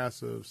with the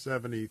class of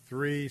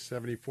 73,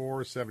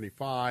 74,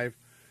 75.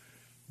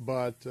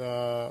 But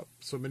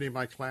so many of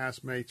my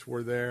classmates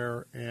were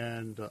there,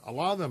 and a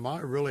lot of them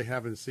I really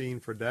haven't seen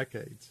for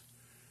decades.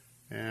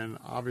 And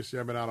obviously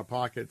I've been out of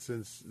pocket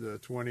since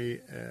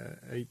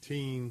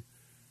 2018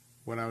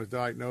 when I was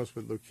diagnosed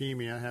with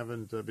leukemia. I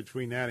haven't,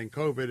 between that and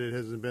COVID, it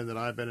hasn't been that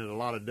I've been in a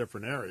lot of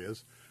different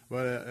areas,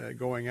 but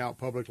going out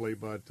publicly.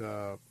 But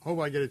hope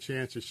I get a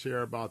chance to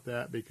share about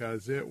that,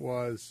 because it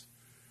was,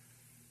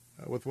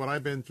 with what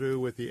I've been through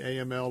with the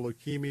AML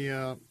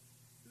leukemia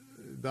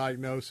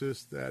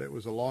diagnosis, that it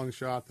was a long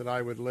shot that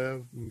I would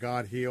live, and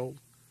God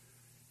healed.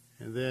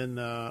 And then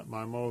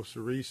my most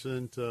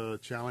recent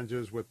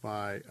challenges with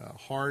my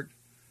heart,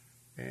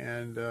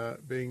 and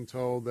being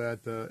told that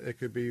it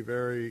could be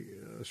very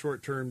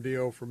short-term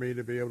deal for me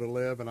to be able to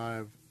live, and I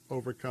have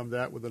overcome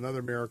that with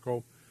another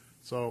miracle.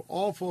 So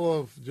all full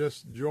of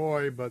just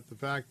joy, but the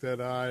fact that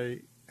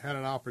I had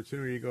an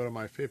opportunity to go to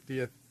my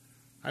 50th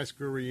high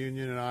school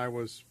reunion, and I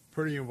was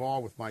pretty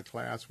involved with my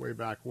class way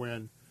back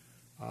when.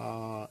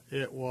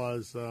 It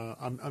was,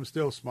 I'm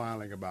still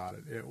smiling about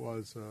it. It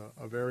was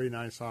a very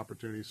nice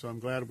opportunity. So I'm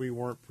glad we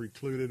weren't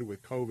precluded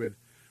with COVID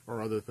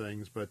or other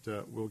things, but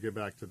we'll get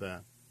back to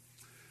that.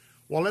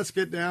 Well, let's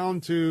get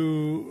down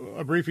to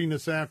a briefing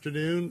this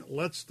afternoon.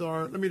 Let's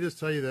start. Let me just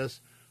tell you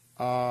this.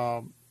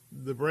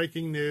 The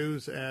breaking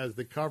news, as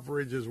the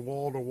coverage is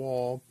wall to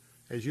wall,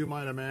 as you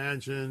might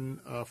imagine,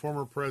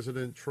 former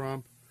President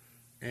Trump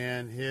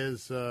and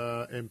his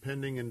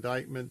impending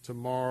indictment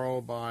tomorrow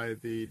by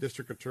the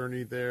district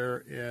attorney there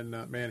in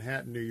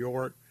Manhattan, New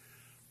York.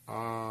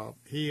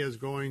 He is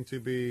going to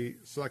be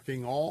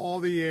sucking all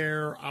the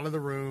air out of the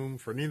room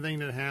for anything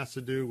that has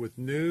to do with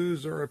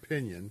news or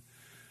opinion.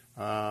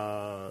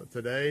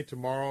 Today,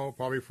 tomorrow,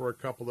 probably for a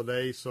couple of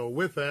days. So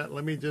with that,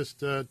 let me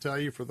just tell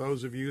you, for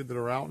those of you that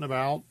are out and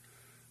about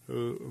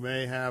who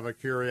may have a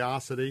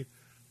curiosity,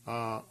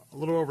 a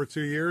little over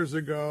 2 years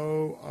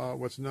ago,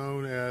 what's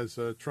known as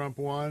Trump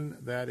One,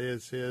 that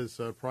is his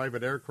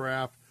private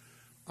aircraft,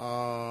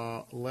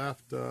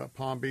 left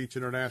Palm Beach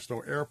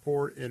International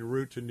Airport en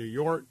route to New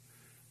York.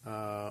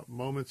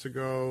 Moments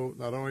ago,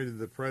 not only did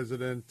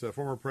the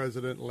former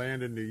president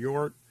land in New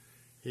York,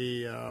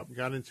 he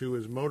got into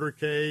his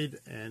motorcade,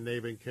 and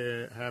they've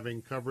been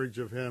having coverage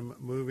of him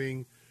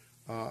moving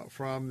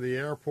from the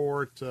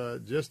airport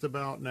just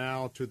about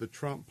now to the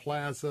Trump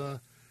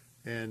Plaza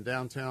in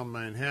downtown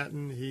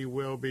Manhattan. He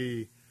will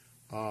be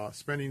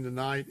spending the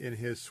night in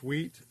his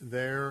suite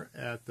there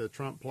at the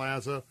Trump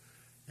Plaza,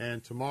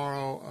 and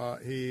tomorrow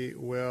he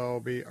will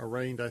be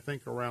arraigned, I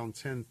think, around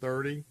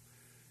 10:30,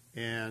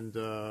 and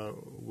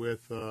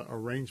with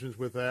arrangements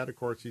with that. Of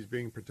course, he's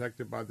being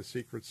protected by the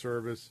Secret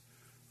Service.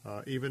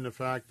 Even the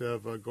fact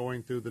of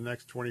going through the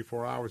next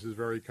 24 hours is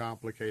very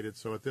complicated.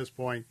 So at this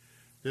point,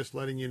 just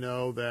letting you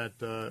know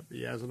that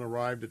he hasn't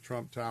arrived at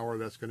Trump Tower.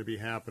 That's going to be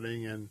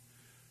happening. And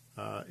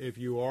if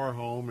you are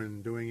home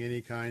and doing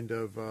any kind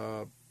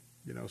of,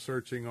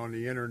 searching on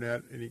the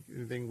internet,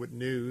 anything with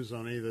news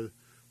on any of the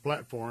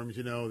platforms,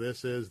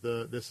 this is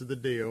the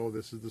deal.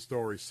 This is the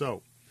story.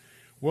 So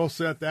we'll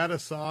set that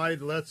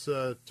aside. Let's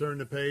turn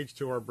the page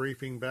to our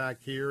briefing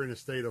back here in the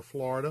state of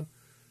Florida.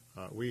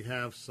 We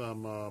have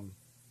some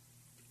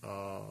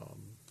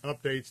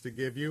updates to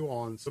give you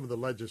on some of the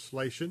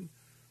legislation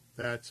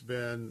that's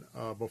been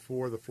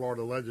before the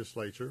Florida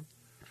legislature.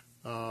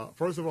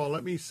 First of all,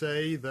 let me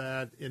say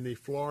that in the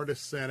Florida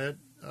Senate,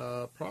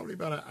 probably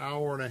about an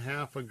hour and a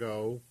half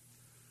ago,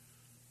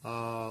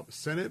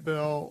 Senate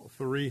Bill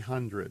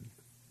 300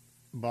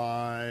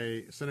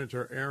 by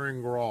Senator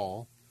Aaron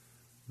Grahl,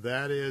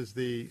 that is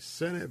the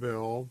Senate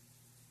bill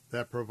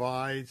that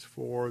provides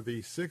for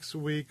the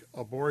 6-week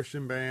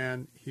abortion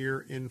ban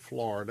here in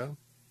Florida.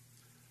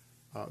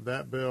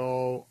 That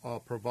bill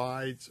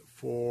provides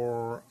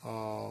for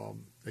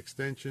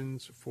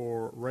extensions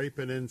for rape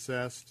and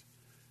incest.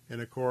 And,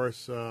 of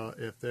course,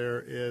 if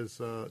there is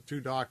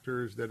 2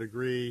 doctors that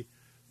agree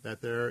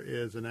that there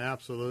is an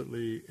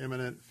absolutely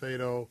imminent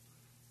fatal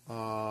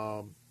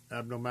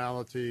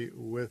abnormality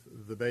with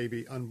the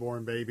baby,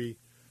 unborn baby,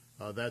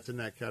 that's in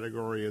that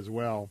category as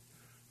well.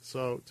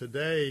 So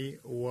today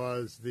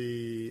was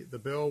the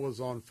bill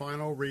was on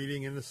final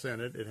reading in the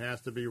Senate. It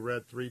has to be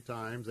read 3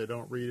 times. They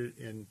don't read it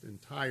in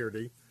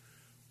entirety.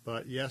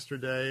 But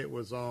yesterday it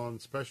was on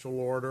special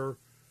order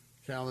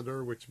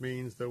calendar, which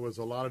means there was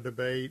a lot of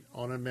debate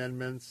on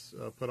amendments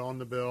put on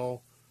the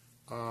bill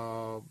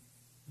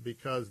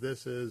because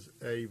this is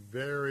a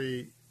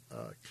very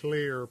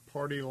clear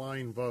party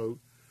line vote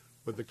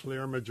with the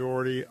clear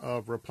majority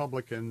of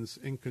Republicans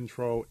in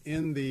control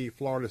in the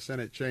Florida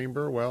Senate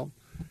chamber. Well,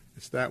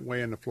 it's that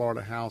way in the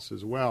Florida House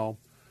as well.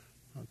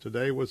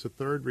 Today was the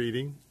 3rd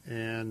reading,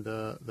 and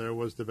there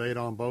was debate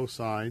on both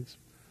sides.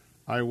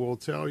 I will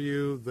tell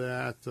you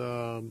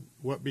that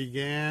what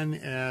began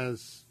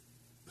as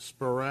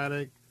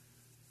sporadic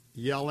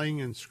yelling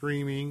and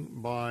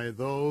screaming by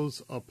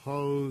those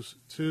opposed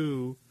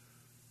to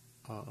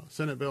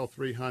Senate Bill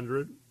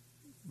 300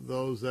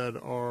 those that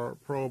are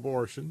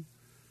pro-abortion.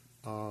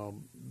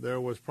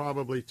 There was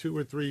probably 2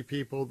 or 3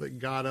 people that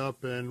got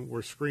up and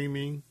were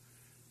screaming.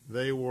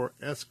 They were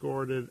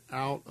escorted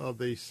out of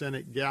the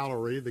Senate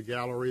gallery, the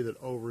gallery that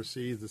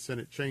oversees the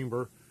Senate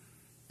chamber.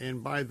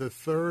 And by the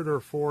 3rd or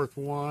 4th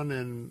one,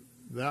 and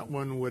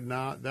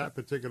that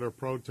particular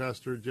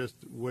protester just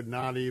would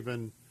not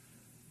even,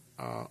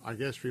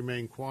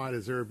 remain quiet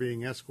as they were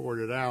being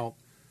escorted out.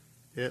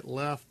 It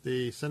left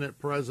the Senate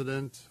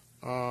President,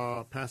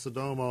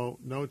 Pasadomo,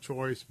 no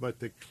choice but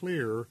to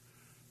clear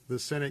the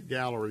Senate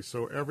gallery.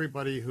 So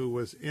everybody who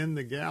was in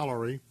the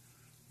gallery,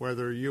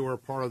 whether you were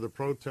part of the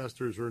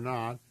protesters or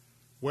not,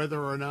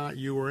 whether or not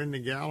you were in the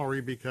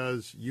gallery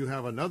because you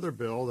have another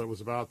bill that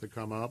was about to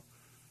come up,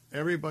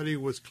 everybody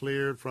was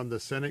cleared from the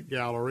Senate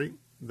gallery.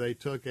 They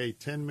took a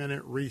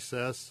 10-minute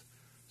recess.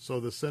 So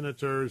the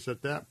senators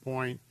at that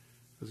point,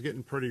 it was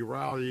getting pretty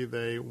rowdy.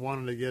 They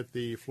wanted to get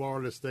the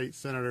Florida state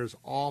senators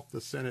off the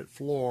Senate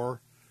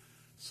floor.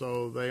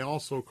 So they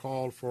also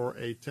called for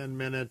a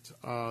 10-minute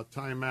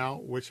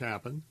timeout, which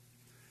happened.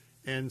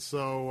 And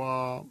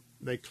so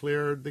they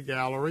cleared the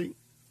gallery.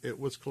 It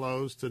was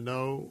closed to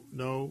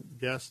no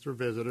guests or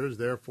visitors,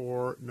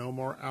 therefore no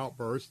more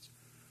outbursts.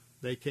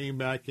 They came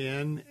back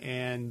in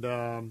and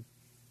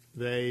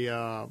they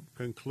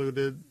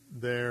concluded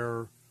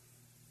their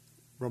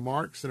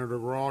remarks. Senator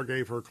Rawl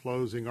gave her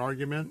closing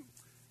argument,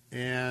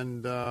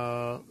 and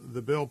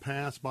the bill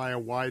passed by a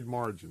wide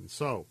margin.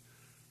 So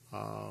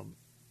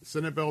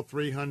Senate Bill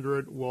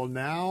 300 will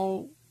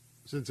now,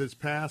 since it's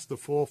passed the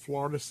full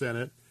Florida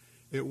Senate,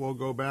 it will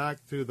go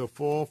back to the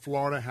full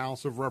Florida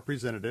House of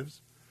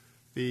Representatives.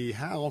 The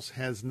House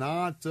has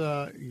not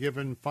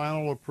given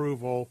final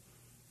approval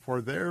for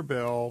their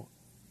bill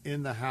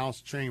in the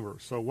House chamber.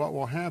 So what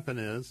will happen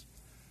is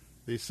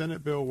the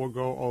Senate bill will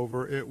go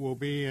over. It will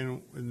be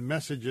in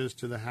messages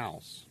to the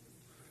House.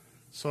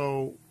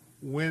 So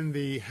when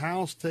the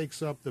House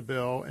takes up the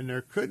bill, and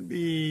there could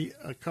be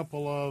a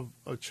couple of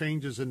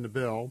changes in the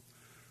bill,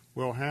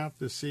 we'll have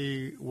to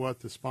see what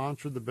the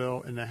sponsor of the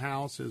bill in the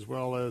House, as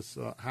well as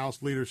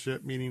House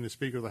leadership, meaning the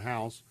Speaker of the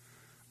House,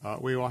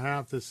 we will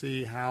have to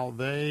see how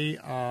they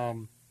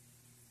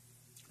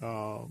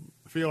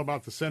feel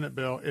about the Senate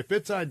bill. If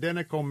it's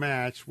identical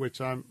match, which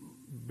I've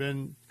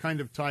been kind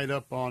of tied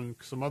up on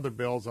some other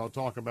bills I'll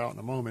talk about in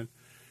a moment,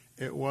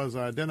 it was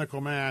an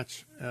identical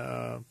match,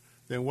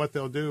 then what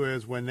they'll do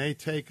is when they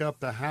take up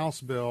the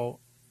House bill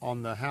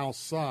on the House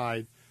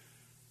side,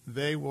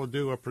 they will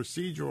do a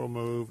procedural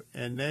move,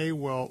 and they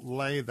will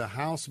lay the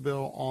House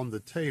bill on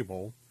the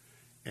table,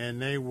 and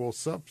they will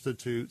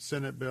substitute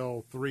Senate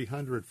Bill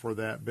 300 for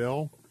that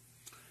bill.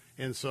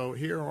 And so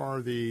here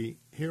are the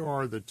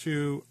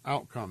 2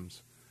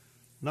 outcomes.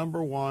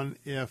 Number one,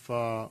 if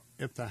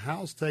the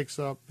House takes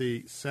up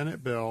the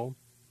Senate bill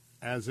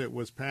as it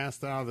was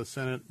passed out of the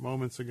Senate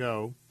moments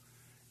ago,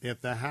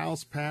 if the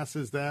House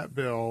passes that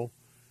bill,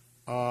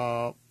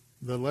 the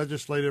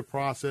legislative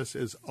process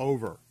is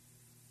over.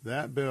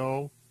 That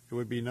bill, it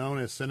would be known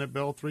as Senate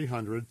Bill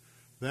 300.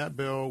 That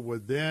bill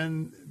would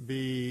then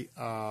be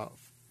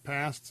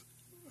passed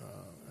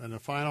in a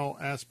final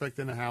aspect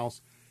in the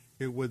House.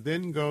 It would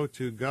then go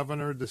to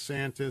Governor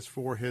DeSantis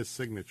for his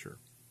signature.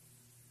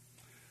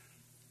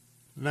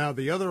 Now,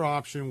 the other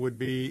option would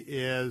be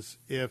is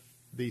if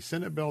the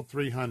Senate Bill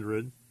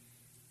 300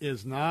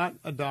 is not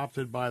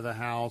adopted by the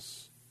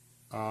House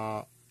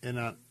in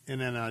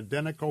an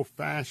identical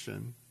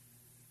fashion,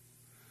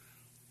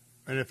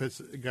 and if it's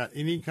got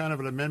any kind of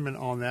an amendment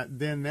on that,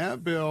 then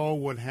that bill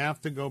would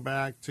have to go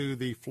back to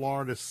the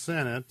Florida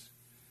Senate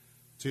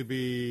to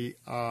be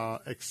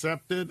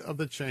accepted of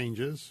the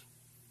changes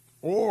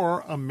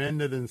or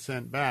amended and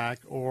sent back.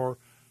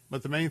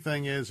 But the main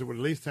thing is it would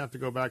at least have to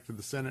go back to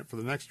the Senate for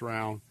the next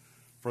round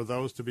for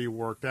those to be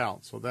worked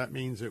out. So that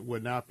means it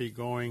would not be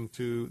going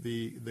to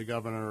the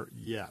governor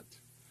yet.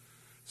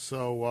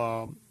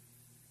 So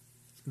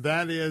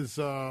that is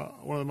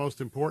one of the most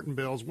important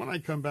bills. When I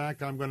come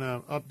back, I'm going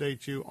to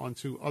update you on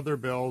 2 other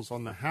bills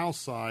on the House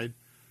side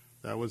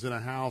that was in a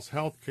House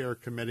Health Care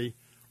Committee.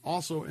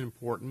 Also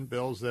important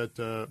bills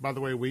that, by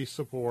the way, we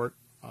support.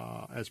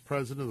 As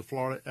president of the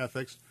Florida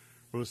Ethics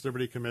Religious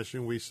Liberty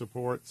Commission, we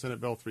support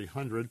Senate Bill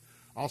 300.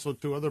 Also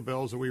 2 other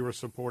bills that we were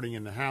supporting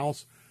in the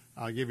House.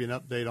 I'll give you an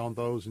update on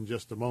those in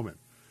just a moment.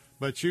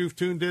 But you've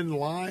tuned in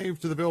live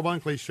to the Bill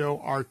Bunkley Show,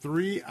 our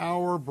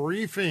 3-hour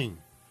briefing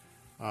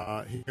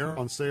here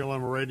on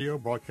Salem Radio,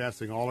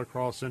 broadcasting all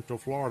across Central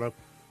Florida.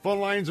 Phone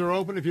lines are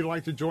open if you'd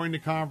like to join the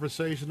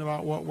conversation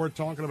about what we're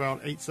talking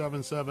about,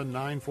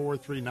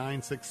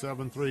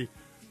 877-943-9673.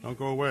 Don't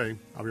go away.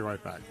 I'll be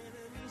right back.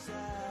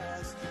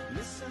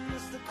 Listen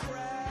as the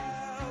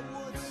crowd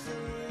would sing.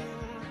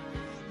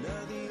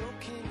 Now the old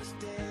king is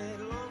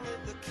dead, long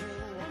live the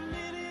king. 1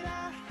 minute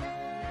I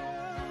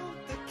held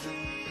the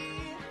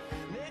key,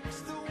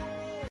 next the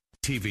world.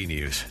 TV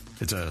news.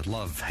 It's a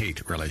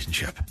love-hate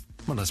relationship.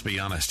 Well, let's be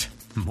honest.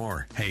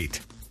 More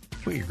hate.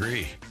 We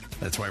agree.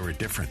 That's why we're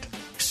different.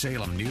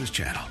 Salem News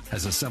Channel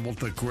has assembled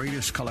the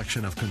greatest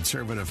collection of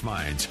conservative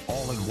minds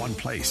all in one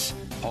place.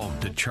 Home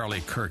to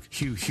Charlie Kirk,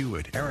 Hugh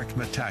Hewitt, Eric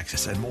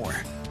Metaxas, and more.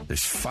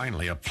 There's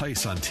finally a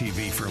place on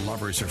TV for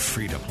lovers of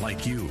freedom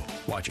like you.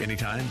 Watch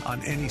anytime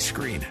on any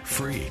screen,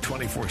 free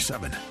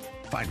 24/7.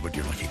 Find what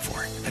you're looking for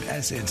at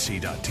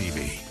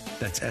snc.tv.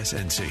 That's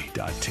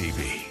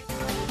snc.tv.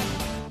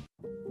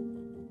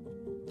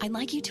 I'd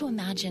like you to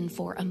imagine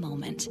for a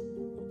moment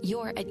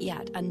you're at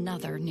yet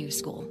another new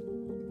school.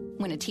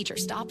 When a teacher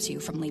stops you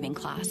from leaving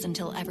class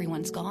until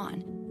everyone's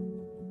gone,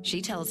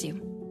 she tells you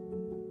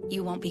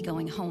you won't be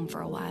going home for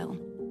a while.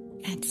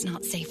 It's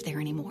not safe there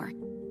anymore,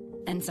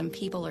 and some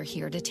people are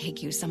here to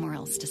take you somewhere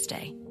else to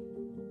stay.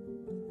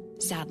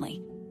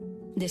 Sadly,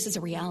 this is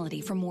a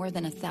reality for more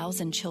than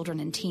 1,000 children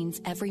and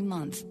teens every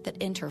month that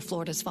enter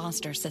Florida's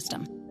foster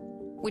system,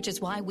 which is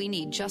why we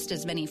need just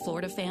as many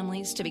Florida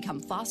families to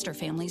become foster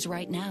families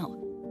right now.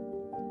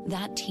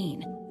 That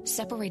teen,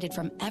 separated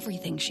from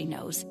everything she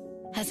knows,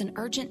 has an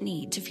urgent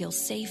need to feel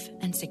safe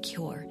and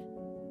secure.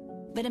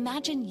 But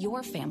imagine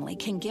your family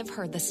can give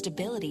her the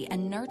stability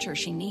and nurture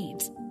she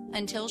needs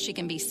until she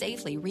can be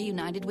safely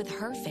reunited with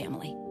her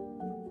family.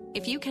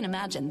 If you can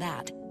imagine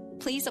that,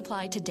 please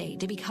apply today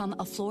to become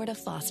a Florida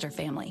foster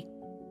family.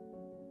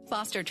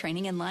 Foster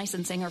training and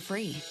licensing are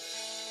free.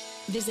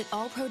 Visit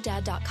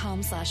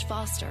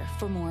allprodad.com/foster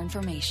for more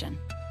information.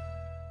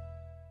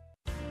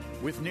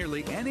 With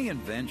nearly any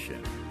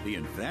invention, the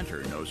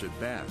inventor knows it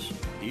best.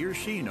 He or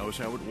she knows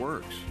how it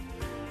works.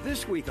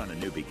 This week on A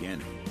New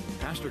Beginning,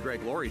 Pastor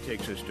Greg Laurie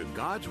takes us to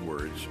God's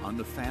words on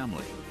the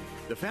family.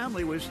 The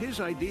family was his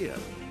idea,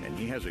 and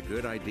he has a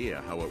good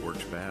idea how it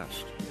works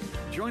best.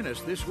 Join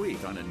us this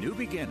week on A New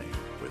Beginning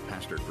with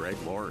Pastor Greg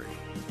Laurie.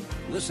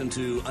 Listen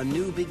to A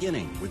New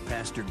Beginning with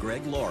Pastor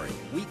Greg Laurie,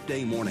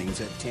 weekday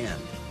mornings at 10,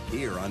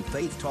 here on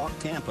Faith Talk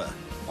Tampa,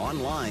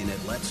 online at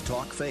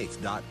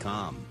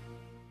letstalkfaith.com.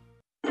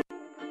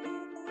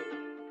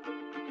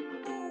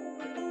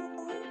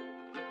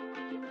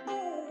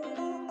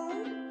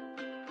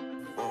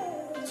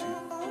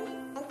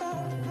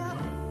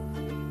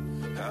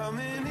 How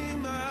many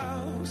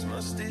miles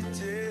must it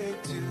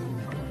take to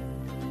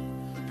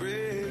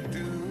break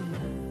through?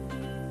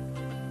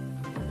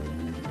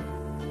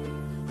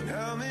 And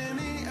how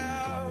many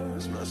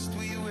hours must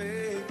we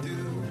wait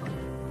through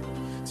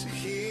to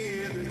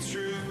hear the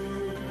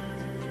truth?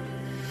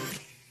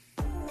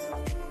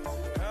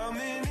 How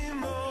many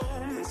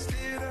moments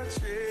did I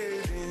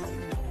trade in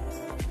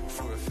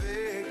for a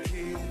fake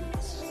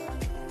kiss?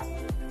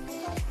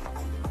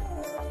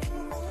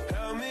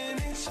 How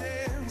many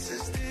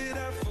chances did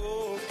I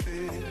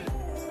forfeit?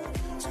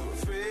 Too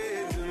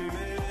afraid to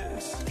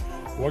miss.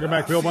 Welcome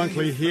back. Bill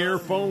Bunkley here.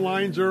 Phone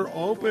lines are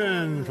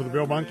open for the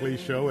Bill Bunkley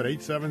Show at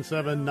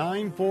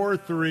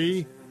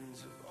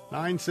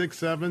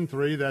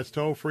 877-943-9673. That's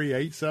toll-free,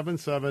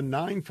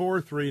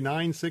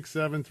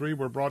 877-943-9673.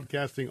 We're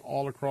broadcasting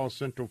all across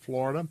Central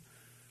Florida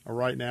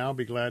right now.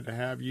 Be glad to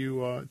have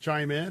you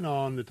chime in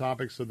on the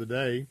topics of the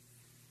day.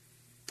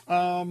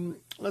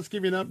 Let's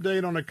give you an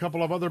update on a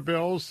couple of other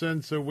bills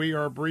since we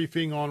are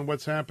briefing on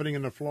what's happening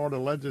in the Florida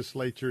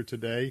legislature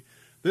today.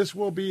 This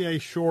will be a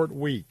short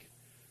week.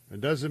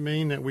 It doesn't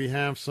mean that we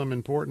have some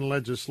important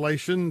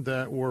legislation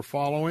that we're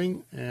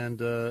following and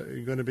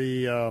going to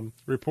be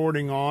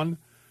reporting on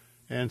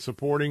and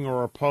supporting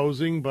or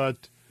opposing,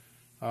 but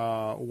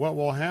what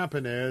will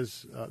happen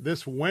is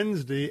this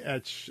Wednesday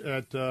at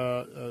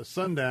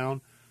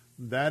sundown,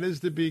 that is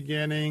the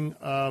beginning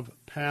of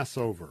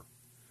Passover.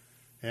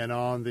 And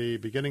on the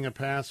beginning of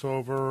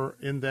Passover,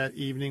 in that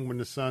evening when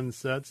the sun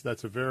sets,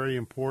 that's a very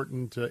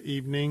important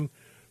evening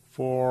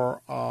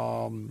for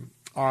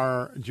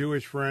our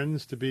Jewish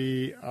friends to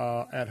be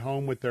at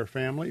home with their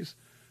families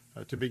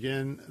to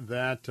begin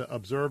that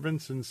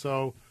observance. And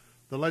so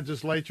the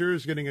legislature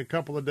is getting a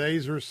couple of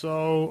days or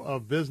so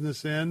of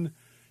business in,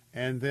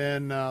 and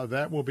then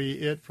that will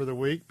be it for the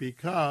week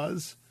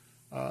because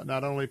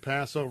not only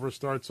Passover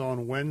starts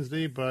on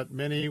Wednesday, but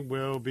many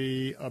will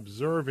be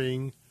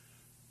observing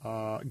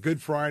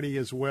Good Friday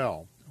as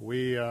well.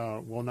 We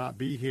will not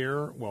be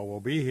here. Well,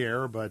 we'll be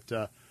here, but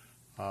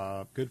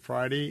Good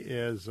Friday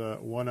is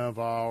one of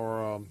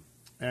our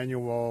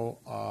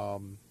annual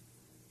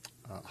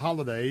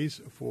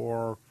holidays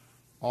for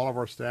all of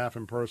our staff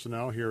and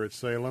personnel here at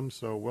Salem.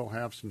 So we'll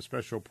have some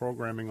special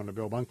programming on the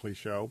Bill Bunkley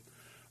Show.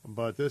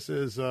 But this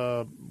is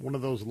one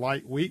of those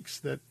light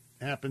weeks that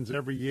happens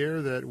every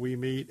year that we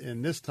meet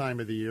in this time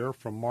of the year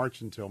from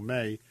March until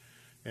May.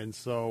 And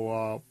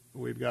so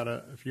we've got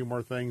a few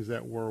more things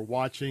that we're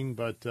watching,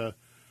 but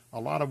a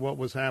lot of what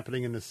was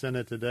happening in the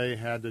Senate today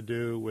had to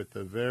do with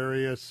the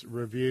various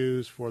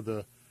reviews for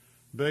the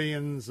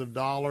billions of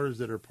dollars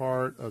that are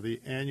part of the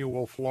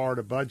annual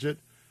Florida budget.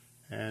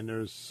 And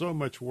there's so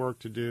much work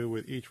to do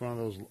with each one of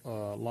those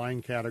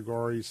line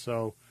categories.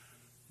 So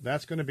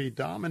that's going to be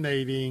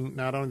dominating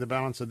not only the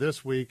balance of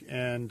this week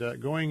and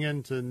going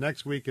into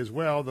next week as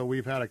well, though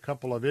we've had a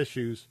couple of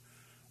issues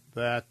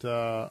that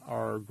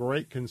are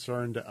great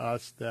concern to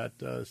us that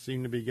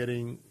seem to be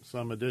getting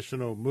some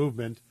additional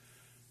movement.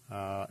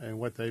 and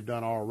what they've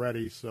done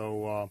already.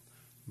 So,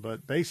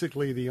 but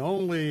basically the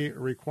only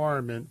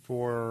requirement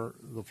for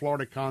the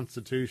Florida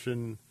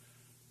Constitution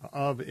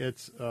of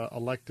its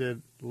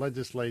elected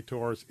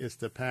legislators is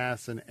to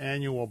pass an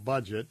annual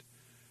budget,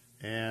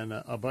 and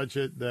a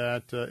budget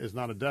that is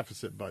not a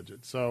deficit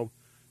budget. So,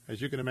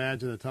 as you can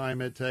imagine, the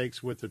time it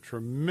takes with the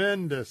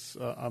tremendous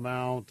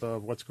amount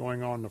of what's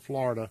going on in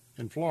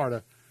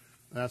Florida,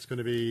 that's going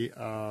to be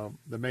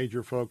the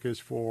major focus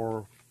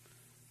for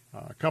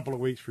a couple of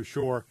weeks for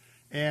sure.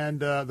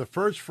 And the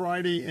first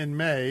Friday in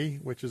May,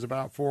 which is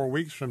about 4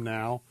 weeks from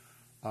now,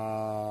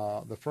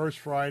 the first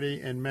Friday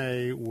in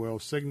May will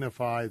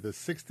signify the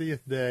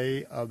 60th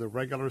day of the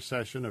regular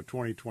session of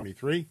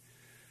 2023.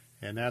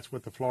 And that's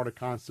what the Florida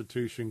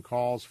Constitution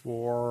calls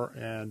for.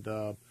 And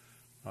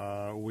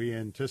we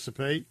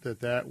anticipate that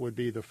that would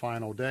be the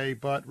final day.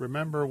 But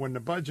remember, when the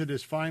budget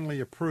is finally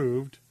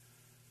approved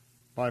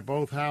by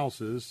both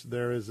houses,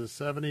 there is a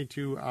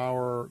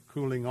 72-hour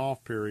cooling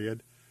off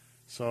period.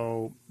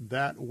 So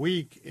that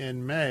week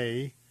in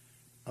May,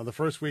 the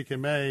first week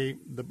in May,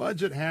 the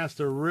budget has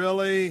to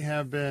really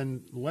have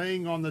been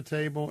laying on the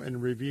table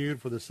and reviewed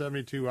for the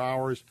 72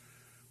 hours.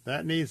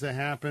 That needs to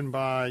happen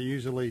by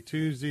usually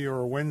Tuesday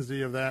or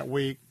Wednesday of that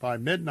week by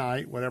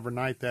midnight, whatever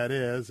night that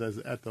is, as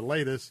at the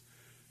latest,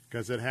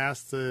 because it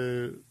has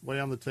to lay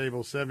on the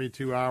table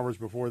 72 hours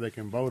before they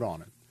can vote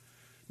on it.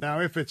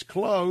 Now, if it's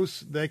close,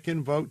 they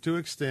can vote to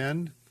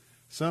extend.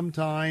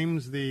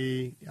 Sometimes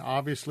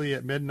obviously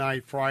at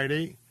midnight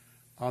Friday,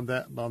 on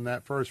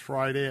that first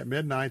Friday at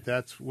midnight,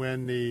 that's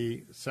when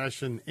the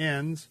session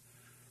ends.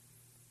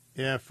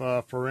 If,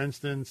 for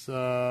instance,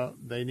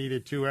 they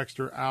needed 2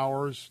 extra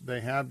hours,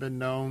 they have been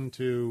known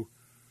to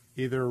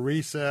either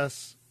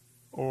recess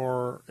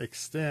or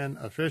extend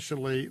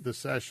officially the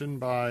session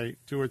by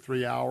 2 or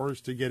 3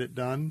 hours to get it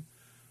done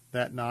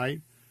that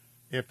night.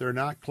 If they're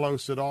not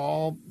close at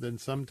all, then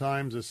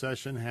sometimes the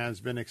session has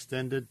been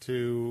extended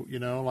to,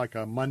 like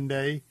a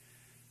Monday,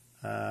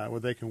 where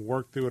they can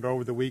work through it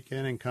over the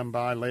weekend and come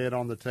by, lay it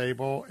on the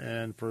table,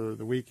 and for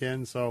the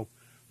weekend. So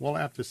we'll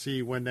have to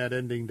see when that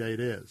ending date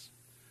is.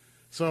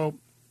 So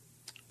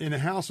in the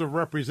House of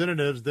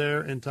Representatives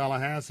there in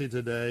Tallahassee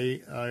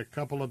today, a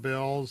couple of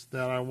bills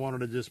that I wanted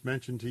to just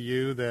mention to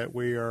you that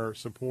we are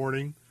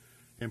supporting,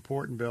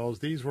 important bills.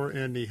 These were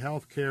in the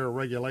Health Care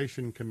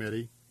Regulation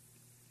Committee.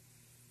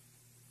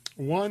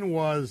 One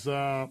was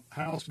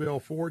House Bill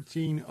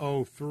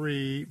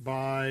 1403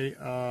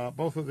 by,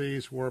 both of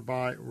these were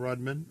by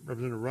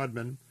Representative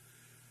Rudman.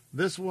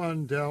 This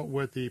one dealt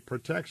with the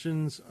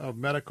protections of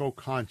medical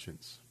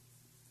conscience.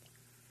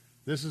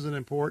 This is an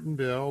important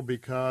bill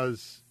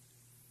because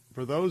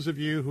for those of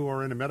you who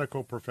are in a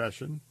medical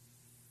profession,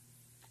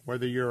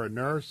 whether you're a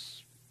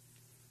nurse,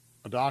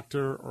 a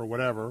doctor, or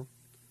whatever,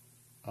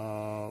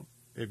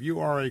 if you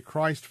are a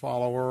Christ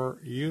follower,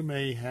 you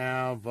may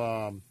have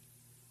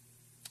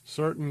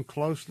certain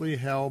closely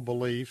held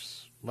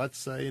beliefs, let's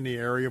say in the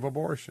area of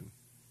abortion.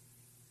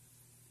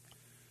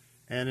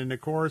 And in the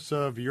course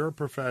of your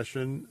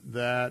profession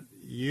that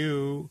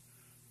you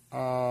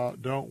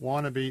don't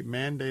want to be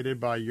mandated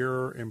by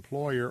your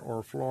employer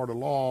or Florida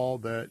law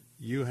that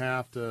you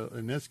have to,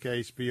 in this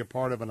case, be a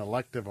part of an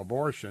elective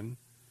abortion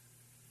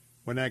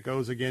when that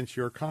goes against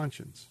your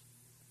conscience.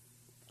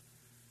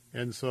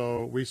 And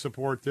so we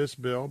support this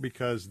bill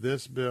because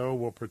this bill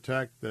will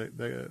protect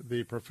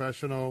the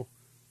professional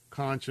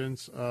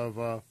conscience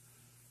of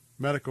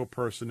medical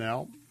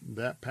personnel.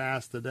 That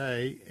passed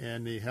today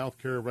in the Health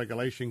Care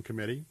Regulation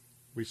Committee.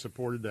 We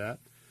supported that.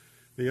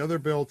 The other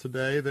bill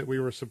today that we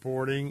were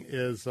supporting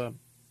is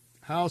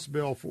House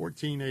Bill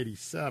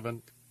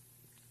 1487,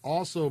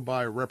 also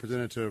by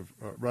Representative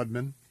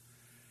Rudman.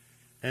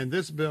 And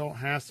this bill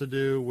has to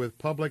do with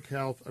public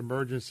health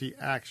emergency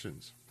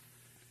actions.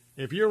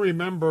 If you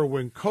remember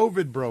when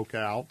COVID broke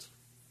out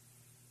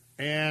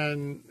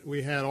and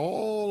we had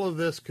all of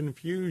this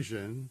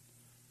confusion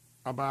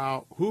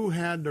about who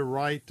had the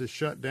right to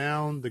shut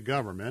down the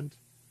government,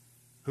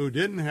 who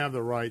didn't have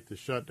the right to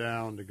shut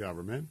down the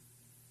government,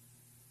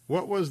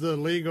 what was the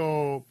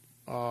legal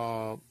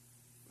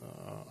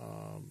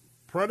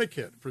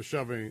predicate for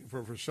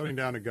shutting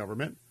down the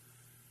government?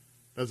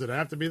 Does it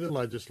have to be the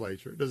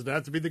legislature? Does it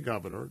have to be the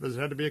governor? Does it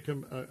have to be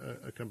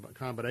a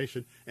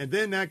combination? And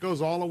then that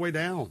goes all the way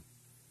down.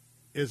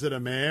 Is it a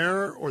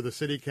mayor or the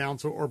city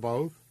council or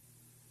both?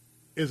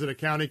 Is it a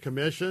county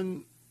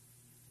commission?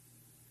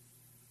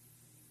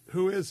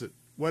 Who is it?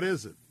 What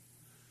is it?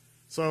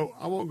 So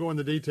I won't go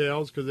into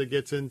details because it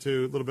gets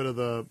into a little bit of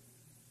the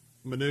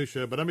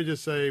minutia, but let me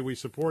just say we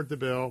support the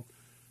bill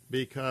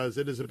because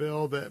it is a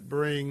bill that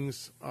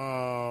brings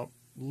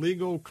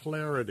legal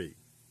clarity.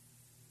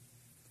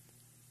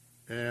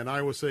 And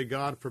I will say,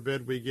 God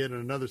forbid we get in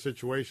another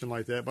situation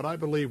like that, but I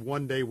believe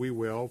one day we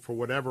will, for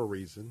whatever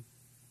reason.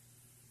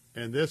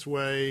 And this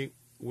way,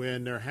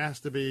 when there has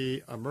to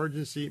be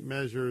emergency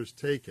measures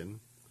taken,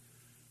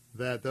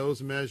 that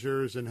those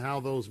measures and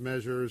how those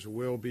measures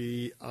will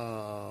be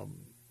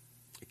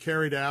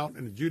carried out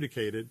and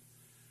adjudicated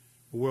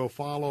will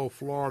follow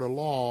Florida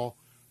law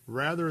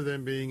rather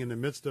than being in the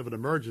midst of an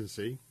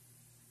emergency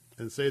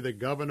and say the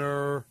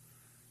governor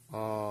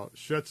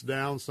shuts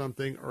down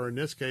something, or in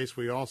this case,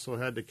 we also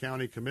had the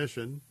county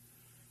commission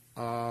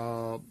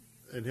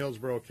in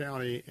Hillsborough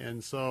County,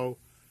 and so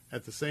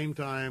at the same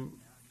time,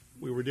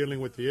 we were dealing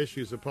with the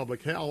issues of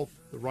public health,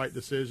 the right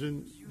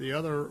decision. The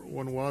other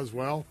one was,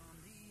 well,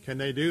 can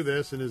they do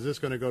this, and is this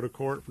going to go to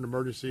court for an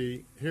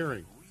emergency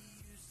hearing?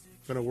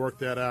 Going to work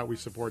that out. We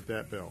support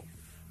that bill.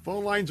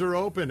 Phone lines are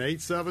open,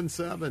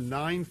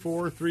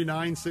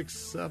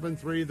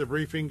 877-943-9673. The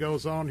briefing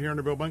goes on here on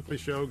the Bill Bunkley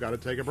Show. Got to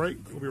take a break.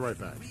 We'll be right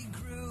back. We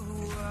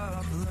grew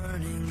up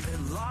learning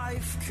that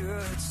life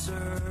could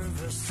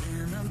serve us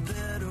in a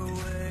better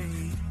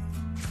way.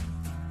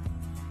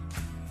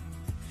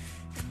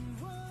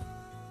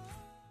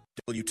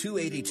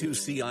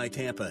 W282CI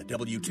Tampa,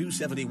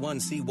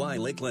 W271CY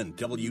Lakeland,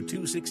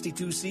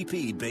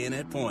 W262CP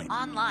Bayonet Point.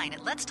 Online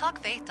at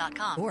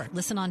letstalkfaith.com or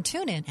listen on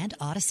TuneIn and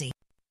Odyssey.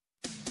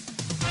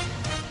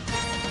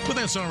 With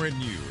SRN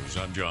News,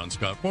 I'm John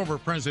Scott. Former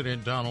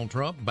President Donald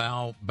Trump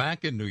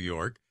back in New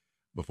York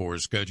before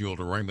his scheduled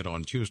arraignment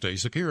on Tuesday.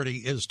 Security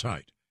is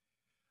tight.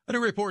 A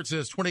new report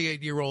says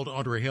 28-year-old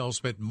Audrey Hale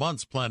spent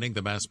months planning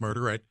the mass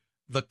murder at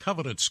the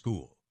Covenant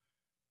School,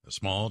 a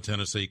small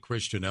Tennessee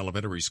Christian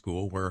elementary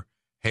school where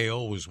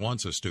Hale was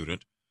once a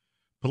student.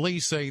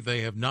 Police say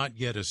they have not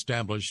yet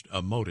established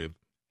a motive.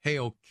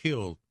 Hale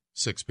killed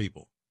 6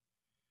 people.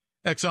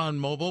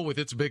 ExxonMobil, with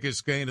its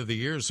biggest gain of the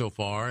year so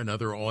far, and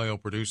other oil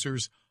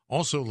producers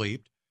also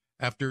leaped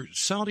after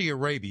Saudi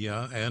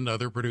Arabia and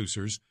other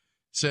producers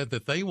said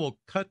that they will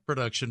cut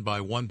production by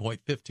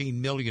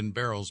 1.15 million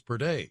barrels per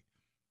day.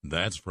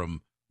 That's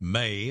from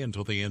May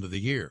until the end of the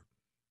year.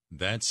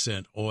 That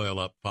sent oil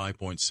up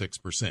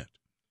 5.6%.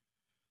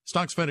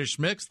 Stocks finished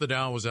mixed. The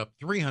Dow was up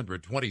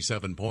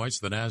 327 points.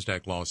 The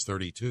Nasdaq lost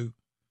 32,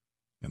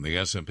 and the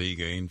S&P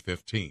gained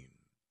 15.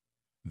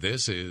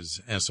 This is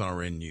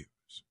SRN News.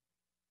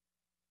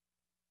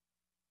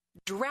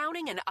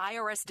 Drowning in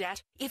IRS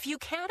debt? If you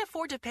can't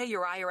afford to pay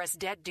your IRS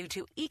debt due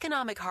to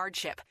economic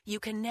hardship, you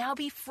can now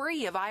be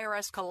free of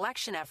IRS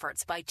collection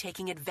efforts by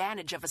taking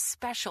advantage of a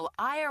special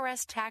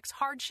IRS tax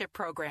hardship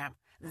program.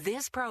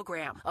 This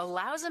program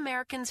allows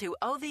Americans who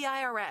owe the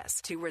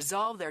IRS to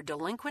resolve their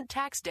delinquent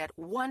tax debt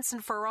once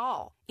and for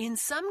all. In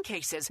some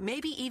cases,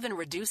 maybe even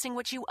reducing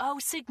what you owe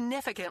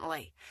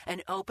significantly.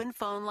 An open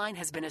phone line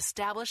has been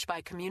established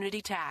by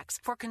Community Tax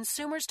for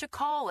consumers to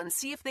call and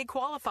see if they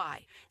qualify.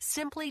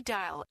 Simply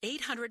dial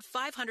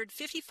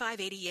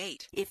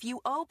 800-500-5588. If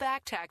you owe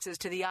back taxes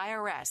to the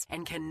IRS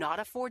and cannot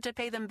afford to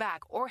pay them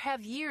back or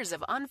have years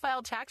of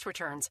unfiled tax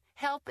returns,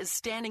 help is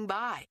standing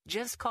by.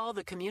 Just call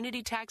the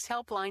Community Tax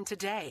Helpline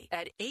today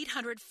at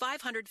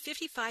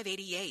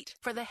 800-500-5588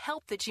 for the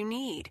help that you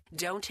need.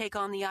 Don't take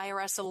on the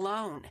IRS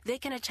alone. They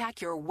can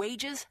attack your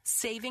wages,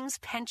 savings,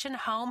 pension,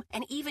 home,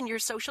 and even your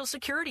Social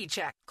Security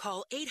check.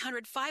 Call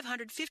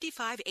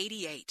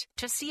 800-500-5588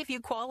 to see if you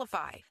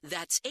qualify.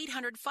 That's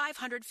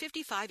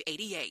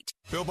 800-500-5588.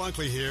 Bill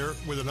Bunkley here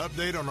with an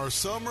update on our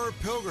summer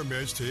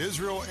pilgrimage to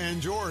Israel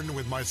and Jordan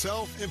with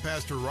myself and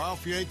Pastor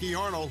Ralph Yankee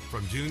Arnold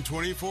from June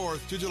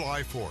 24th to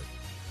July 4th.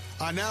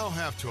 I now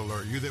have to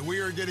alert you that we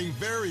are getting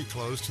very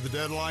close to the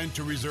deadline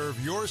to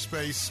reserve your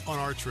space on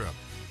our trip.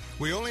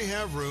 We only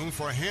have room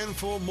for a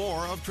handful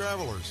more of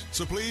travelers,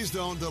 so please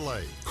don't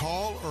delay.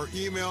 Call or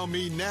email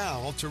me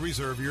now to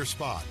reserve your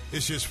spot.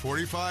 It's just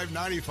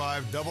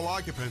 $45.95 double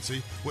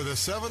occupancy with a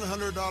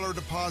 $700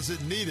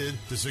 deposit needed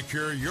to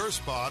secure your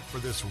spot for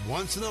this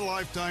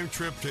once-in-a-lifetime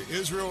trip to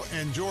Israel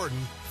and Jordan.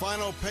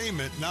 Final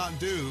payment not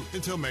due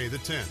until May the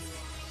 10th.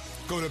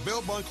 Go to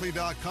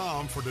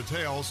BillBunkley.com for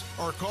details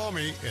or call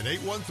me at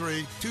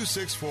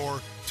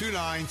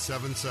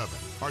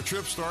 813-264-2977. Our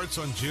trip starts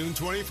on June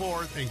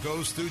 24th and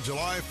goes through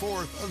July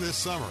 4th of this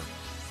summer.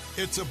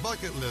 It's a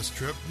bucket list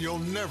trip you'll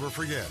never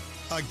forget.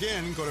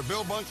 Again, go to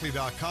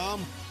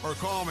BillBunkley.com or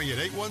call me at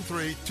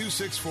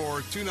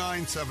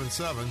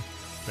 813-264-2977.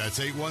 That's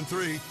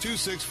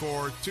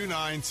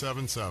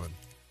 813-264-2977.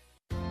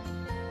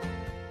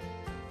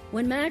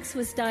 When Max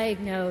was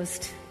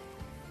diagnosed,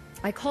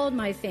 I called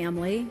my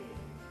family.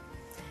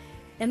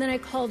 And then I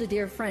called a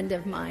dear friend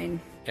of mine,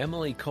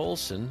 Emily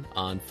Colson,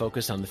 on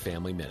Focus on the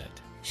Family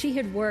Minute. She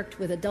had worked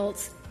with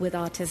adults with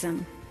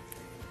autism.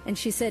 And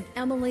she said,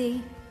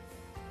 Emily,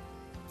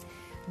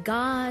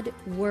 God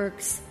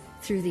works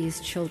through these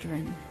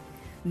children.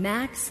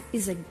 Max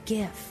is a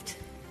gift.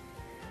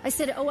 I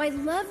said, oh, I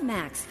love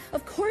Max.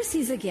 Of course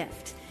he's a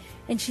gift.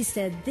 And she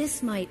said,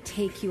 this might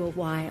take you a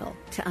while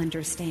to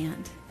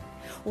understand.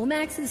 Well,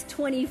 Max is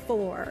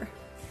 24.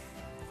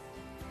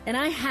 And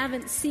I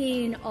haven't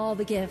seen all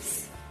the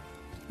gifts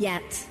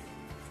yet,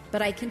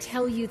 but I can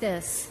tell you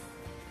this,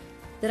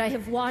 that I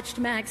have watched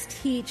Max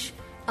teach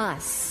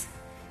us,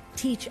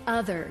 teach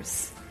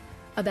others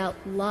about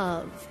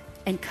love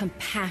and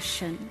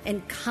compassion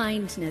and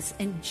kindness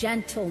and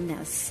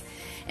gentleness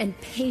and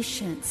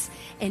patience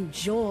and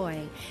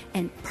joy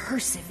and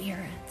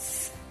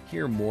perseverance.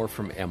 Hear more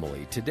from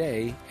Emily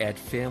today at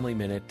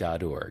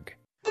FamilyMinute.org.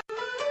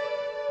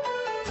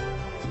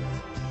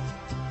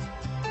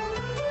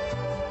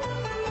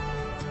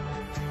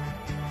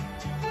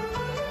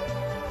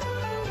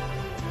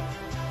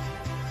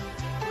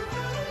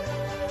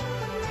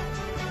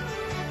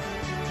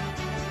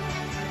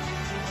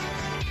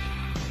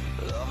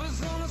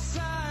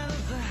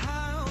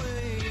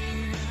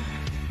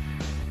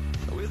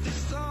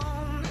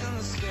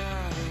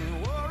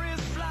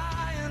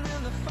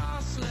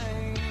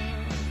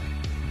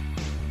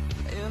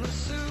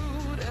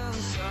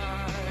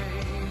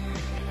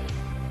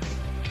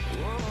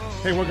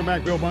 Hey, welcome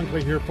back. Bill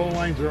Bunkley here. Phone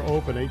lines are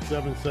open,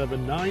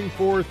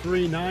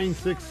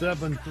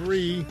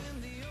 877-943-9673.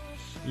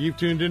 You've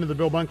tuned into the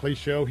Bill Bunkley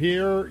Show.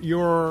 Here,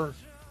 your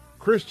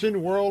Christian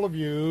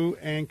worldview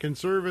and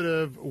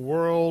conservative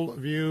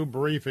worldview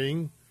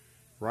briefing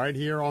right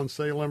here on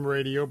Salem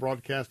Radio,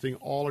 broadcasting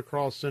all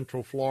across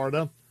Central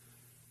Florida.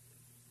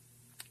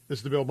 This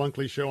is the Bill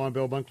Bunkley Show. I'm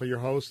Bill Bunkley, your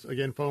host.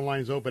 Again, phone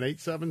lines open,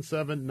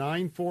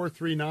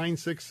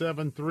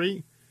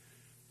 877-943-9673.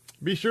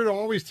 Be sure to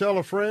always tell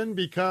a friend,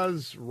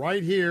 because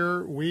right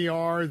here we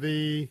are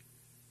the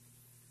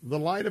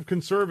light of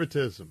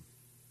conservatism.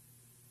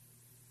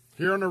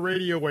 Here on the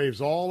radio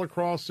waves all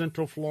across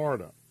Central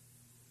Florida.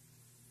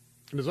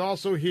 It is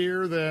also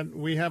here that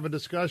we have a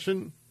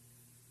discussion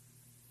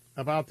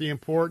about the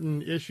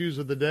important issues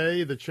of the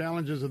day, the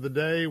challenges of the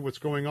day, what's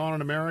going on in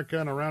America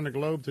and around the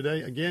globe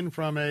today. Again,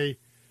 from a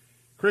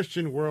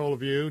Christian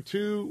worldview,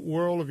 two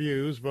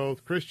worldviews,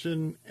 both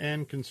Christian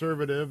and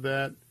conservative,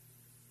 that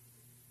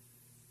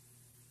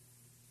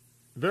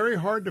very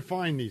hard to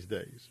find these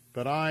days.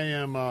 But I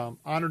am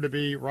honored to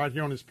be right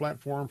here on this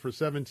platform for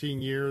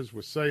 17 years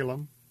with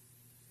Salem.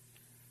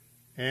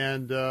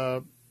 And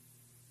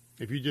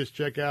if you just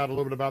check out a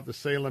little bit about the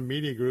Salem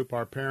Media Group,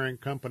 our parent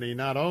company,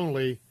 not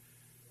only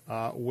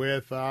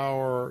with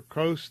our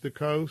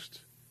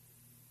coast-to-coast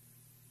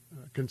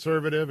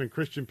conservative and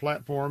Christian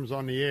platforms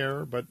on the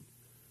air, but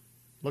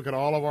look at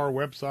all of our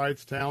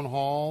websites, Town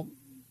Hall.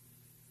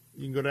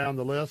 You can go down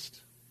the list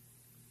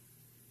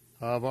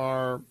of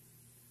our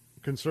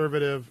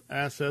conservative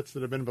assets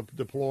that have been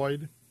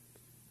deployed.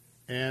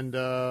 And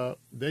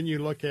then you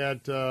look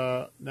at,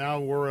 now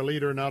we're a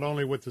leader not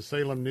only with the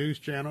Salem News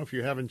Channel. If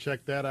you haven't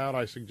checked that out,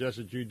 I suggest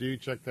that you do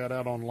check that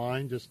out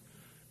online. Just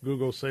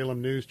Google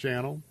Salem News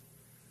Channel.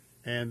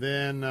 And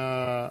then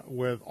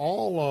with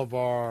all of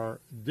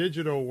our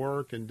digital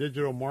work and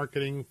digital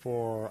marketing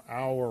for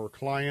our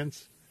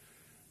clients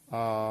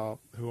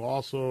who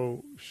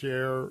also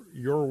share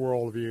your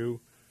worldview,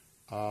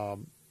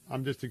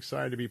 I'm just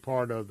excited to be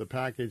part of the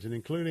package, and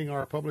including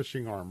our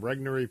publishing arm,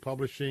 Regnery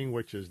Publishing,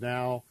 which is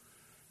now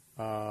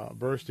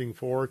bursting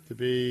forth to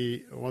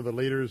be one of the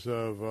leaders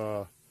of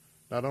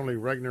not only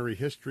Regnery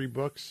history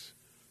books,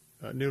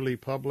 newly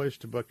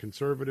published, but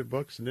conservative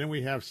books. And then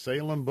we have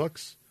Salem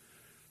Books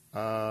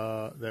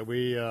that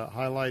we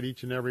highlight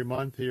each and every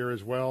month here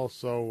as well.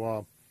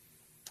 So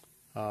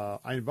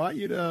I invite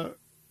you to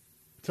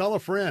tell a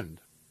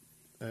friend.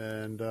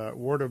 And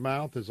word of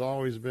mouth has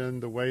always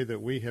been the way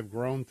that we have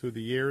grown through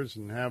the years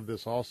and have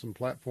this awesome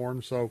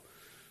platform. So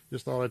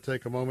just thought I'd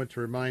take a moment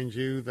to remind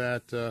you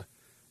that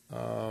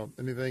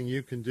anything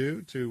you can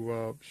do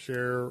to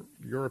share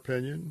your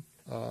opinion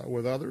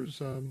with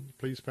others,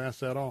 please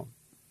pass that on.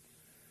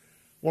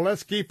 Well,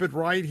 let's keep it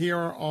right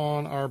here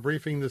on our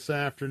briefing this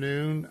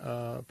afternoon.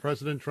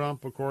 President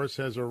Trump, of course,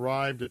 has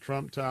arrived at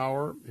Trump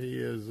Tower. He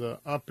is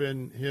up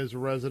in his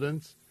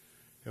residence.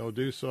 He'll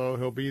do so.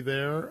 He'll be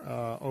there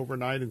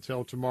overnight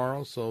until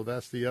tomorrow. So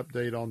that's the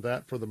update on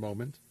that for the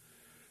moment.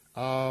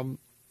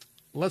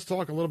 Let's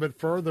talk a little bit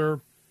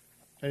further.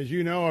 As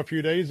you know, a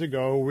few days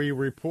ago, we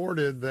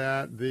reported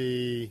that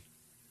the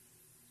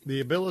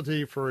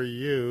ability for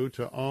you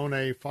to own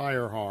a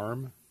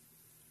firearm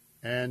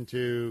and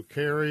to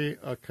carry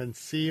a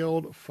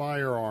concealed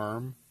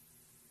firearm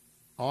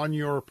on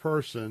your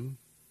person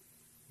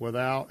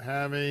without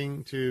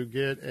having to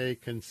get a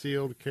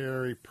concealed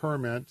carry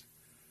permit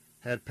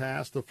had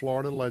passed the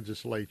Florida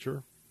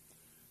legislature,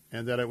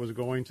 and that it was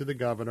going to the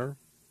governor.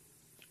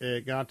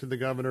 It got to the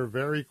governor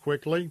very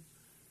quickly,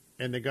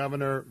 and the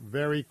governor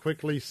very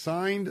quickly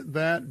signed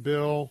that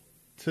bill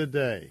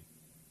today.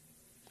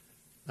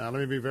 Now, let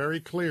me be very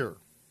clear.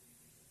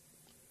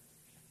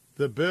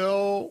 The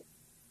bill,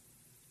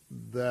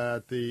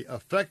 that the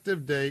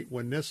effective date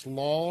when this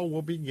law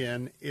will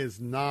begin is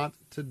not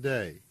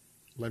today.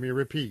 Let me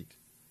repeat.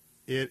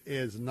 It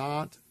is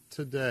not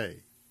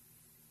today.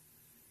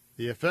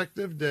 The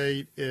effective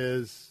date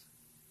is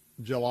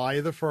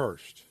July the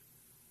 1st.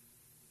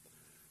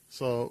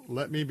 So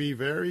let me be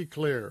very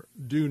clear.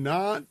 Do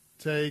not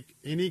take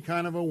any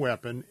kind of a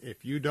weapon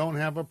if you don't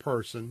have a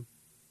person,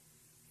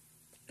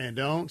 and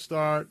don't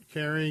start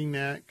carrying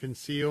that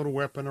concealed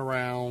weapon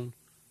around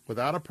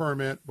without a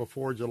permit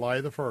before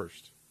July the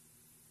 1st.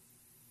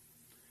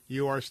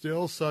 You are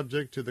still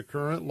subject to the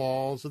current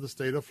laws of the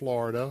state of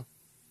Florida,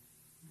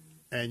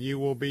 and you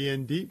will be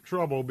in deep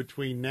trouble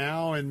between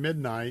now and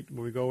midnight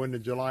when we go into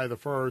July the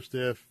 1st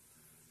if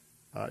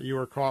you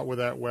are caught with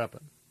that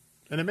weapon.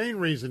 And the main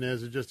reason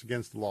is it's just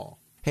against the law.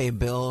 Hey,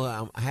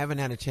 Bill, I haven't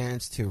had a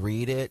chance to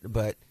read it,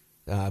 but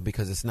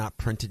because it's not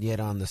printed yet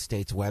on the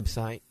state's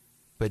website.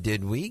 But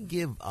did we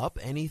give up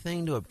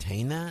anything to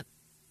obtain that?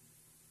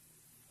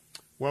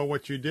 Well,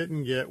 what you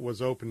didn't get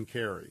was open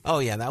carry. Oh,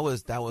 yeah, that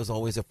was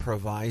always a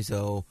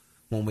proviso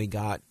when we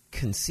got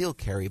concealed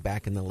carry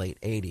back in the late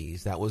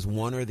 80s. That was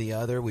one or the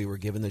other. We were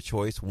given the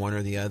choice, one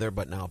or the other,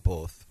 but now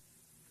both.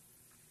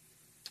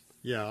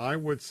 Yeah, I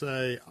would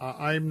say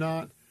I'm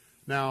not.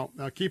 Now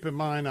keep in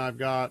mind,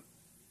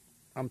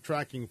 I'm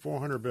tracking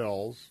 400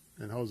 bills,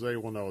 and Jose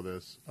will know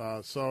this.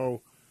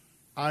 So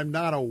I'm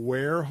not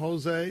aware,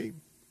 Jose,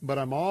 but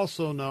I'm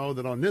also know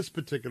that on this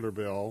particular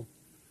bill,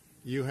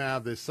 you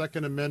have the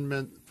Second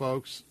Amendment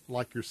folks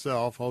like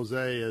yourself.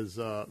 Jose is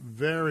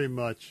very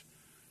much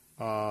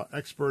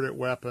expert at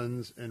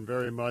weapons and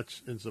very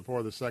much in support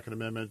of the Second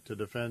Amendment to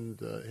defend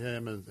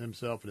him and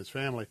himself and his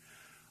family.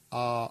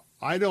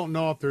 I don't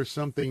know if there's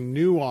something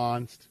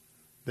nuanced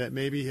that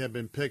maybe have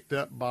been picked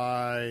up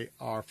by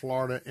our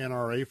Florida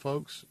NRA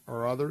folks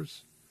or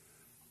others.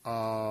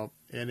 And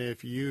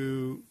if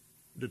you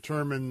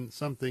determine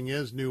something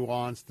is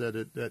nuanced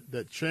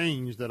that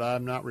changed that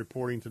I'm not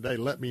reporting today,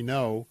 let me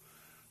know,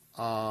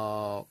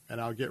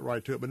 and I'll get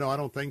right to it. But no, I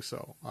don't think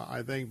so.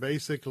 I think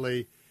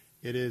basically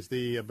it is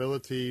the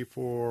ability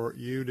for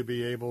you to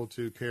be able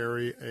to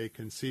carry a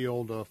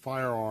concealed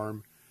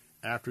firearm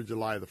after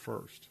July the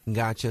 1st.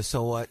 Gotcha.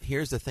 So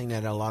here's the thing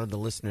that a lot of the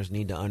listeners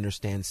need to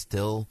understand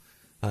still,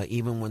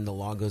 even when the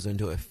law goes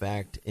into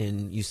effect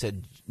in, you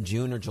said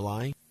June or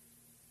July?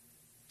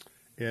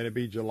 Yeah, it'd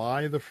be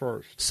July the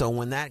 1st. So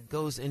when that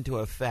goes into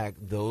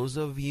effect, those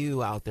of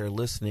you out there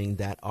listening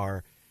that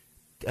are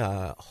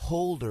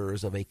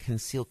holders of a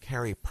concealed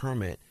carry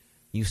permit,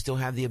 you still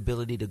have the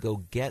ability to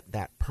go get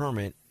that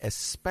permit,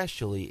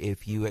 especially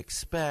if you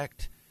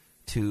expect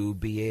to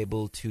be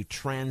able to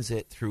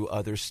transit through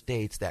other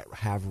states that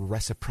have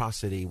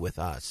reciprocity with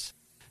us.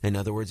 In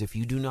other words, if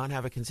you do not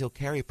have a concealed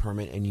carry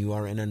permit and you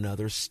are in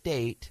another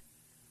state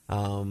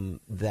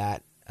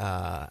that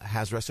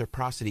has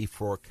reciprocity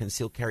for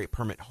concealed carry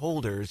permit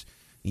holders,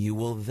 you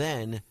will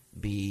then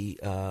be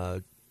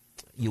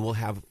you will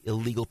have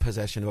illegal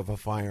possession of a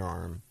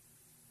firearm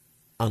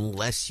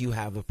unless you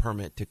have a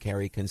permit to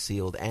carry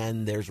concealed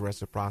and there's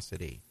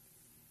reciprocity.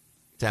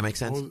 Does that make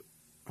sense?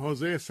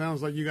 Jose, it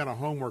sounds like you got a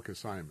homework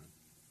assignment.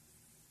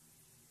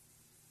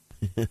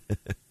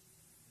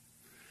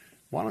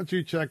 Why don't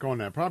you check on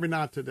that? Probably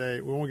not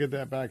today. We won't get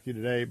that back to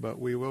you today, but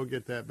we will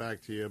get that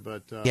back to you.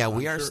 But yeah,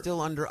 we are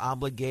still under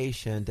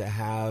obligation to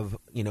have,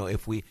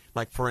 if we,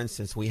 like, for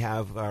instance, we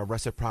have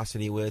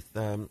reciprocity with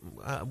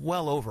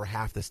well over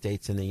half the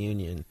states in the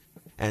union.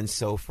 And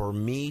so for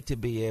me to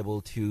be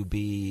able to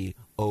be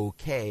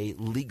okay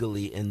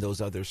legally in those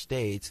other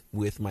states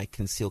with my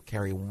concealed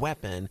carry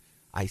weapon,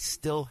 I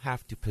still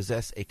have to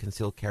possess a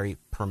concealed carry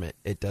permit.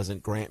 It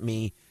doesn't grant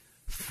me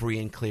free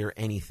and clear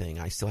anything.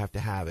 I still have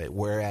to have it.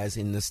 Whereas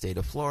in the state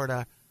of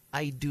Florida,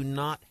 I do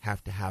not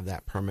have to have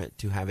that permit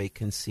to have a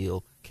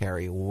concealed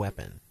carry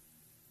weapon.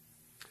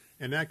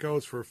 And that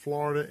goes for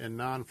Florida and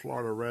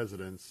non-Florida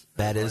residents.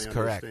 That is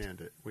correct.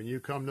 It. When you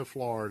come to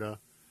Florida,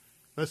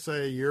 let's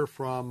say you're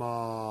from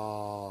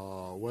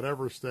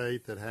whatever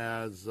state that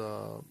has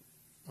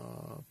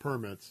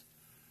permits.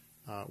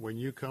 When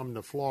you come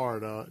to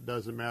Florida, it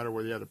doesn't matter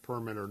whether you had a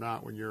permit or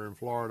not. When you're in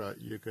Florida,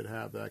 you could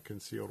have that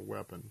concealed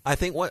weapon. I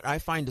think what I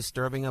find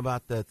disturbing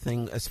about the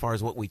thing as far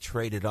as what we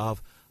traded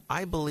off,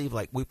 I believe,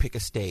 like, we pick a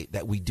state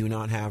that we do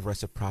not have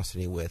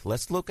reciprocity with.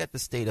 Let's look at the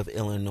state of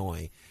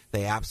Illinois.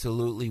 They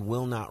absolutely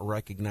will not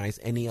recognize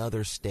any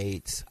other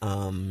state's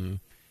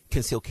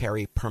concealed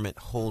carry permit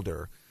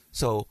holder.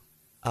 So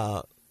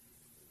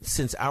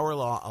since our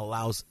law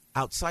allows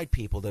outside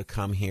people to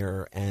come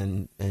here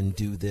and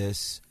do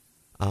this,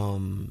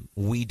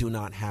 we do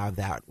not have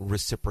that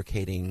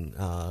reciprocating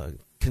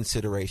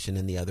consideration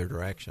in the other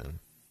direction.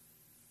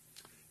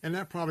 And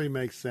that probably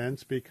makes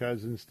sense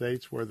because in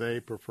states where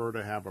they prefer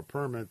to have a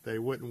permit, they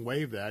wouldn't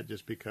waive that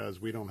just because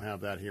we don't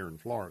have that here in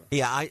Florida.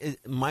 Yeah,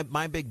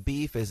 my big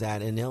beef is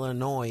that in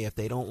Illinois, if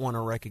they don't want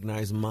to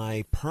recognize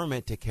my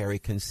permit to carry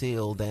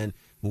concealed, then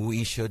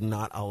we should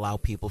not allow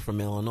people from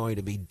Illinois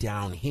to be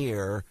down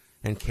here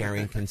and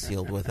carrying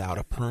concealed without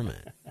a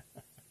permit.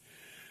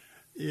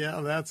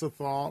 Yeah, that's a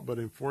thought, but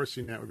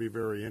enforcing that would be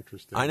very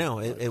interesting. I know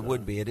it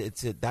would be.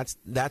 That's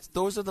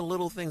those are the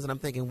little things that I'm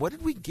thinking. What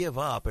did we give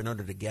up in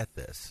order to get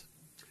this?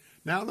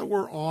 Now that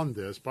we're on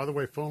this, by the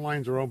way, phone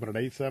lines are open at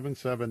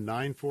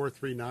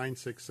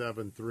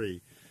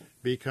 877-943-9673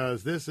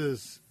 because this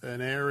is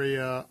an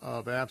area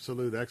of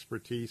absolute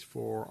expertise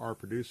for our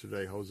producer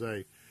today,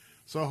 Jose.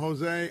 So,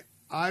 Jose,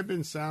 I've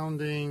been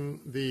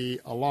sounding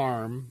the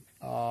alarm,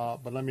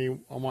 but I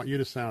want you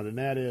to sound it, and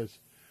that is,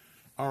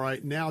 all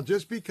right, now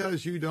just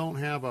because you don't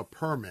have a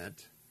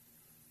permit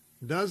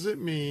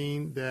doesn't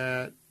mean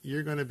that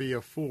you're going to be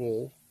a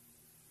fool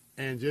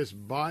and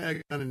just buy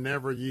a gun and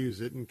never use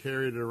it and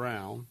carry it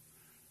around.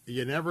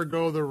 You never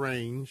go to the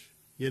range.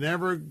 You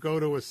never go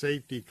to a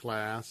safety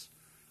class.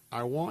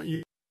 I want you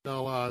to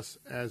tell us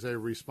as a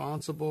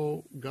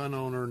responsible gun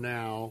owner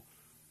now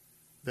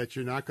that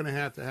you're not going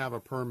to have a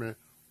permit.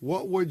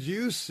 What would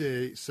you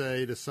say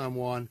to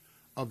someone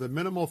of the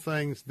minimal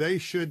things they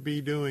should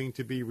be doing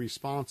to be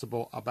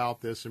responsible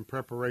about this in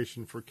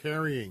preparation for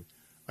carrying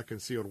a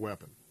concealed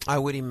weapon? I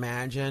would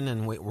imagine,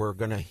 and we're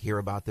going to hear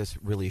about this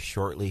really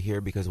shortly here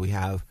because we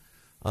have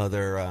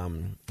other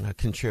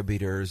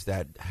contributors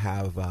that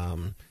have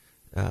a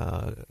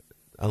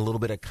little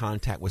bit of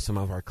contact with some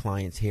of our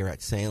clients here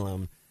at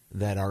Salem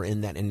that are in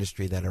that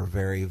industry that are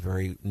very,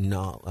 very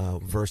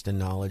versed and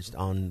knowledge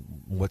on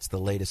what's the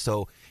latest.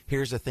 So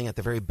here's the thing, at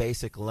the very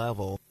basic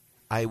level,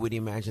 I would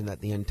imagine that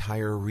the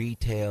entire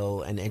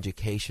retail and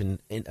education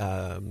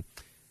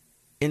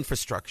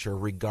infrastructure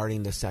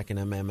regarding the Second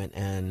Amendment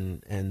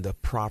and the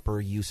proper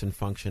use and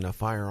function of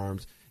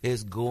firearms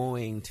is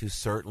going to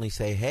certainly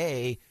say,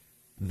 hey,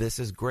 this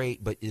is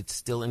great, but it's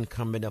still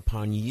incumbent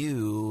upon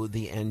you,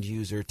 the end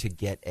user, to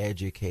get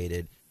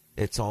educated.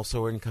 It's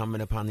also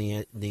incumbent upon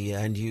the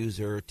end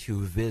user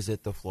to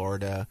visit the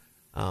Florida,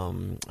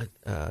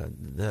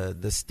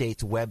 the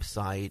state's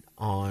website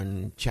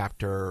on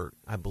chapter,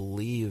 I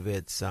believe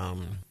it's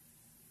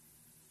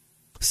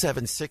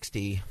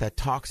 760, that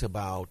talks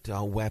about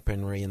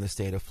weaponry in the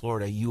state of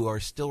Florida. You are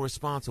still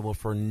responsible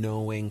for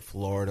knowing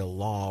Florida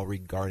law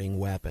regarding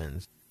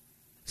weapons.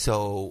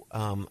 So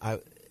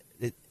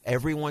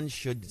everyone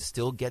should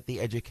still get the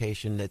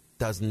education that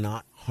does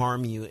not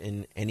harm you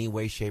in any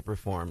way, shape, or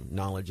form.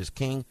 Knowledge is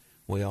king.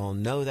 We all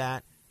know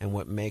that. And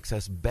what makes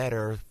us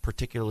better,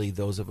 particularly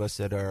those of us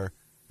that are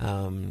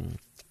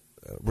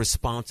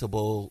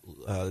responsible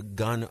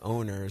gun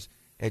owners,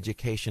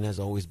 education has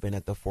always been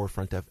at the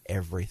forefront of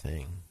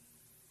everything.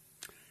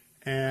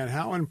 And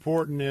how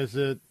important is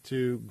it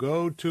to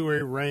go to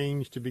a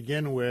range to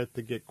begin with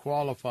to get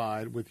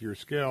qualified with your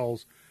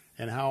skills?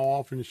 And how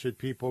often should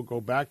people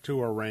go back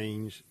to a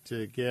range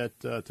to get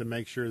to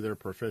make sure they're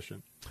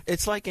proficient?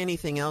 It's like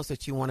anything else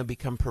that you want to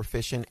become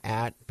proficient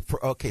at.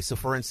 So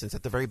for instance,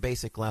 at the very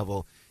basic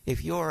level,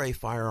 if you're a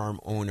firearm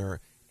owner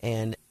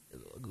and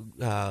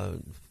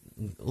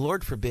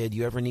Lord forbid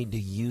you ever need to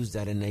use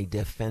that in a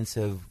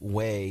defensive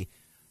way,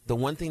 the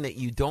one thing that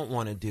you don't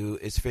want to do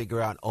is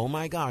figure out, oh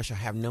my gosh, I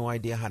have no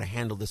idea how to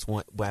handle this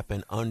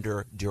weapon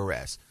under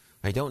duress.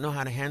 I don't know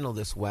how to handle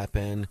this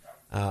weapon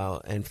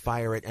and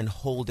fire it and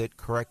hold it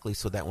correctly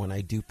so that when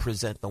I do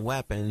present the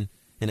weapon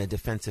in a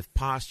defensive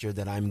posture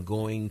that I'm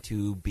going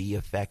to be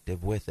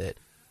effective with it.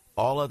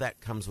 All of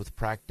that comes with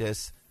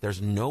practice.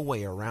 There's no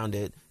way around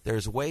it.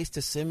 There's ways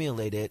to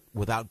simulate it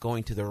without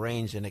going to the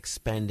range and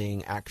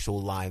expending actual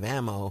live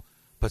ammo,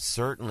 but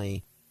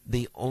certainly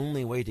the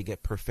only way to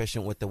get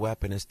proficient with the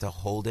weapon is to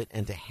hold it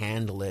and to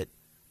handle it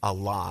a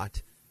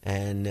lot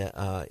and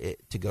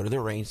to go to the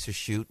range to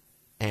shoot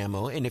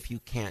ammo. And if you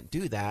can't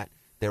do that,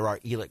 there are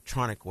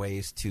electronic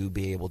ways to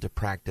be able to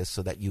practice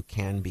so that you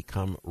can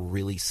become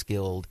really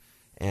skilled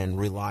and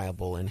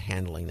reliable in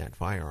handling that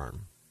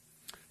firearm.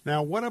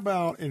 Now, what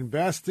about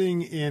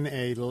investing in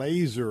a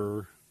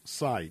laser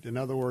sight? In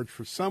other words,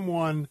 for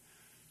someone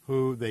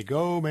who they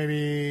go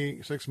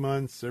maybe 6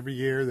 months every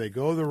year, they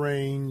go to the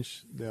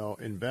range, they'll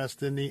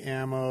invest in the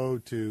ammo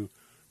to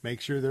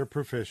make sure they're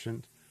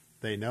proficient.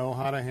 They know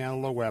how to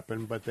handle a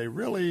weapon, but they're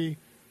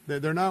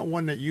not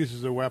one that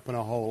uses a weapon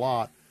a whole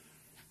lot.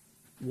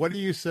 What do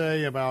you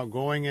say about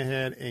going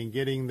ahead and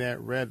getting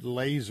that red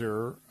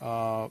laser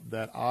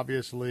that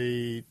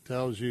obviously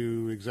tells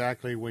you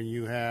exactly when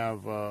you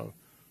have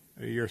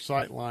your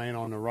sight line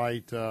on the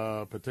right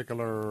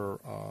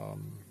particular,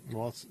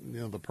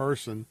 the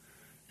person?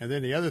 And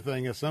then the other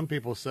thing is some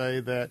people say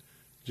that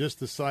just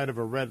the sight of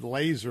a red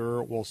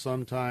laser will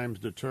sometimes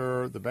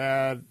deter the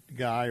bad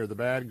guy or the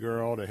bad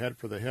girl to head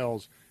for the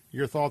hills.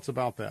 Your thoughts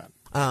about that?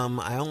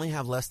 I only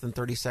have less than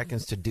 30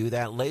 seconds to do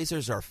that.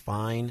 Lasers are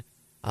fine.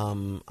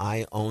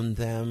 I own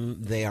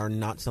them. They are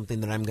not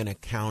something that I'm going to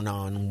count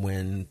on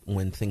when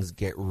things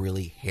get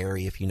really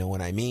hairy, if you know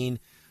what I mean.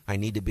 I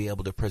need to be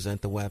able to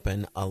present the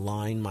weapon,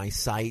 align my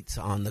sights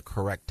on the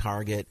correct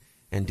target,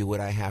 and do what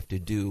I have to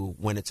do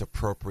when it's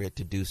appropriate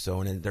to do so.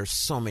 And there's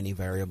so many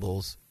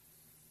variables.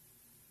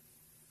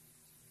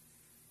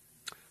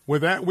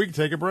 With that, we can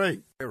take a break.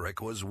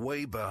 Eric was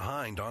way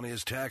behind on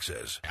his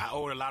taxes. I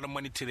owed a lot of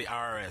money to the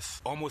IRS,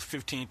 almost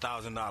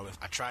 $15,000.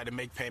 I tried to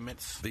make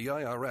payments. The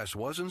IRS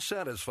wasn't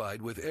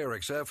satisfied with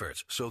Eric's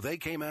efforts, so they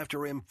came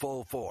after him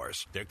full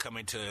force. They're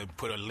coming to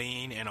put a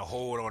lien and a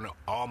hold on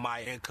all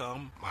my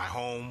income, my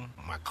home,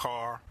 my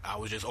car. I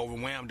was just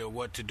overwhelmed at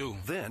what to do.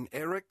 Then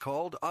Eric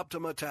called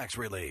Optima Tax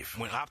Relief.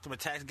 When Optima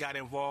Tax got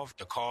involved,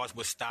 the calls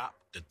would stop,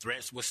 the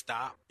threats would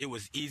stop. It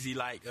was easy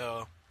like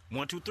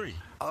 1, 2, 3.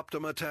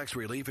 Optima Tax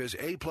Relief is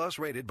A+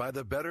 rated by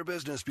the Better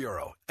Business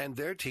Bureau, and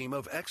their team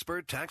of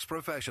expert tax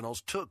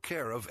professionals took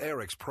care of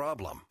Eric's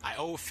problem. I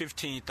owe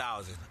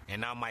 $15,000, and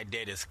now my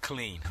debt is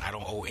clean. I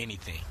don't owe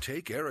anything.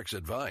 Take Eric's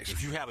advice.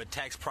 If you have a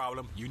tax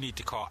problem, you need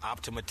to call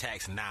Optima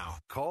Tax now.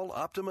 Call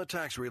Optima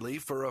Tax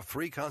Relief for a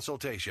free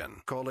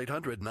consultation. Call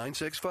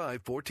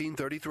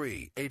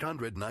 800-965-1433.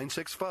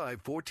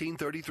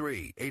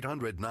 800-965-1433.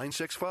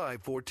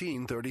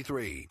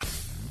 800-965-1433.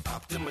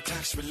 Optima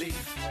Tax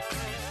Relief.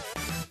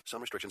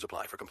 Some restrictions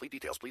apply. For complete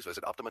details, please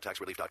visit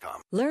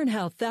OptimaTaxRelief.com. Learn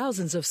how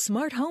thousands of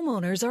smart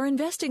homeowners are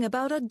investing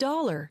about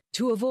 $1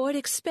 to avoid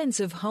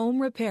expensive home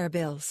repair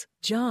bills.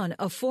 John,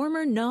 a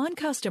former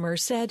non-customer,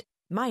 said,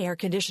 "My air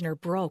conditioner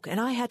broke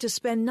and I had to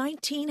spend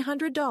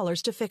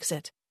 $1,900 to fix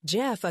it."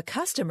 Jeff, a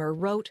customer,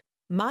 wrote,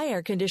 "My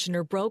air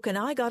conditioner broke and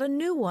I got a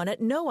new one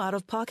at no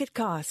out-of-pocket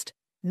cost."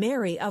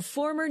 Mary, a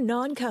former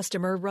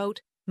non-customer,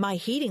 wrote, "My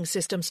heating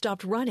system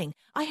stopped running.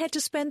 I had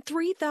to spend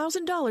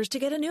 $3,000 to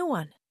get a new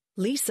one."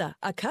 Lisa,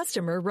 a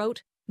customer,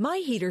 wrote, My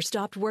heater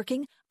stopped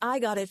working. I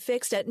got it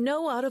fixed at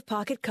no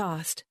out-of-pocket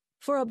cost.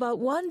 For about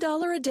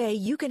 $1 a day,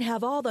 you can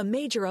have all the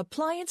major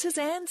appliances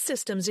and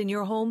systems in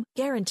your home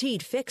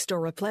guaranteed fixed or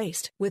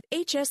replaced with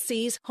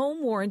HSC's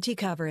home warranty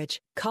coverage.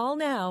 Call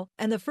now,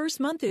 and the first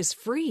month is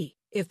free.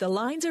 If the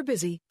lines are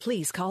busy,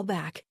 please call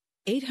back.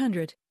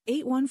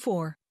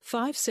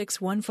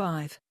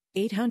 800-814-5615.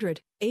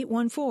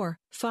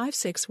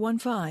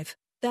 800-814-5615.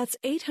 That's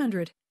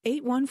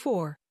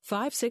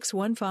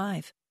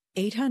 800-814-5615.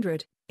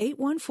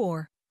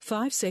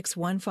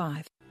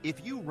 800-814-5615.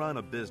 If you run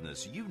a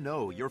business, you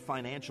know your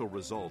financial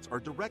results are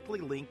directly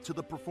linked to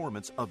the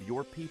performance of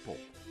your people.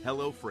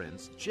 Hello,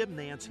 friends. Jim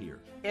Nance here.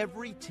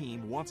 Every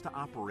team wants to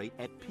operate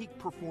at peak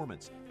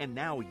performance, and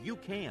now you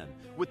can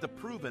with the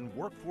proven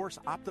workforce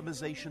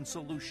optimization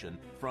solution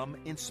from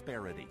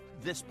Insperity.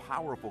 This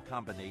powerful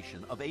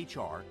combination of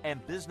HR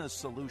and business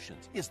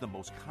solutions is the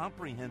most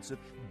comprehensive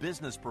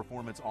business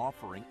performance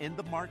offering in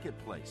the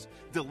marketplace,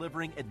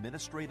 delivering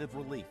administrative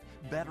relief,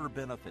 better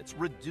benefits,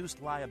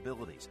 reduced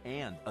liabilities,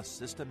 and a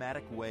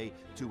systematic way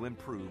to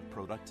improve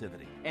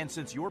productivity. And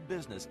since your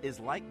business is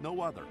like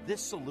no other,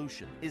 this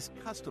solution is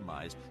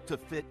customized to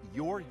fit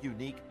your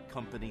unique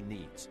company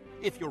needs.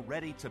 If you're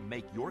ready to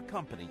make your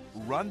company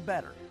run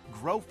better,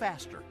 grow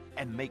faster,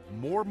 and make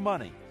more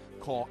money,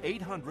 call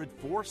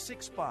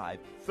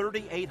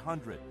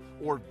 800-465-3800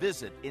 or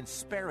visit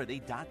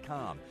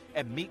Insperity.com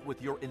and meet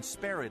with your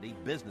Insperity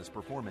Business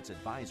Performance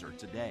Advisor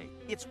today.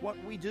 It's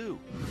what we do.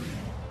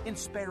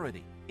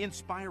 Insperity,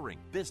 inspiring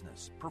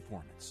business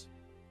performance.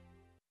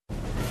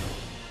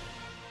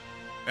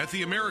 At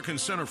the American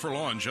Center for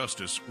Law and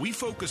Justice, we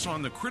focus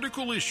on the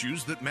critical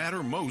issues that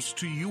matter most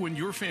to you and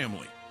your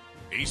family.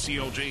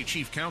 ACLJ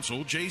Chief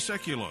Counsel Jay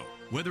Sekulow.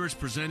 Whether it's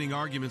presenting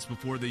arguments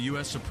before the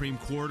U.S. Supreme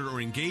Court or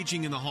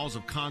engaging in the halls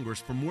of Congress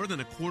for more than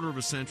a quarter of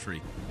a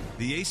century,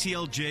 the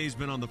ACLJ has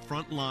been on the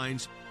front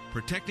lines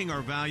protecting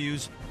our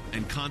values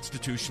and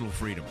constitutional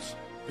freedoms.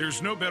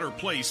 There's no better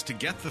place to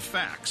get the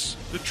facts,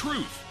 the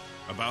truth,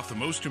 about the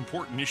most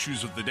important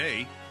issues of the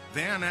day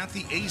than at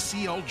the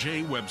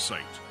ACLJ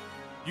website.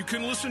 You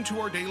can listen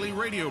to our daily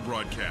radio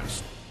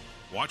broadcast,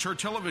 watch our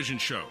television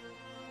show,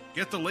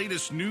 get the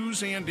latest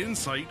news and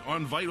insight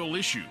on vital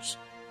issues,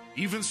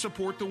 even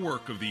support the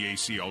work of the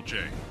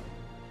ACLJ.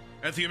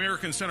 At the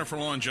American Center for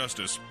Law and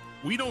Justice,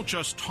 we don't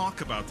just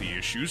talk about the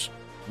issues,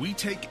 we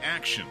take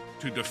action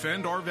to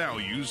defend our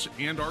values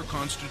and our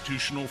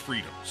constitutional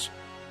freedoms.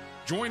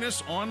 Join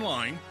us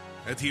online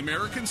at the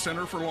American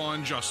Center for Law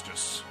and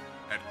Justice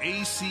at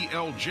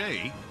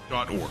aclj.org.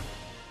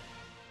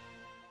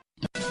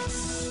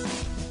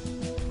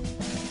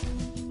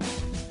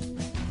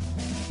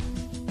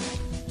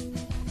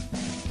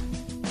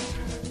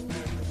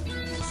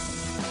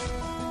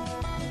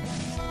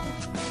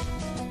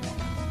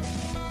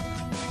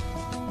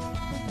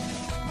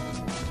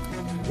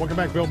 Welcome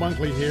back. Bill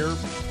Bunkley here.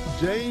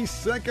 Jay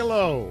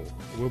Sekulow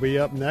will be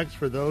up next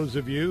for those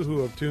of you who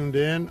have tuned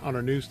in on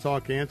our News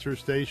Talk answer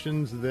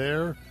stations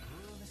there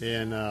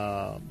in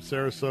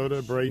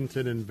Sarasota,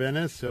 Bradenton, and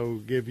Venice. He'll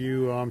give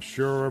you, I'm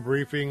sure, a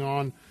briefing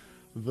on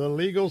the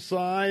legal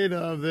side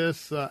of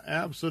this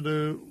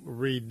absolute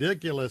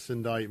ridiculous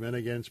indictment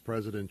against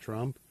President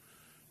Trump.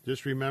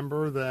 Just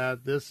remember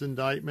that this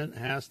indictment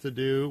has to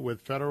do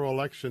with federal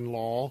election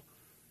law,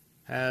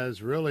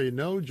 has really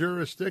no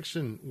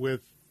jurisdiction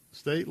with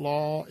state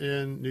law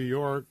in New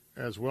York,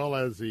 as well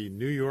as the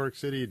New York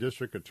City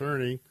District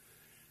Attorney.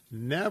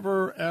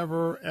 Never,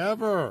 ever,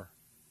 ever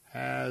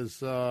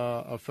has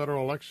a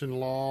federal election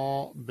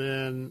law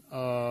been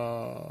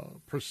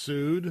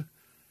pursued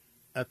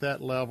at that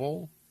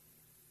level.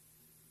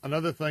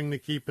 Another thing to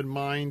keep in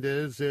mind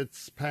is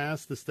it's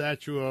past the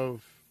statute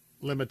of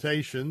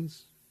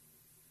limitations.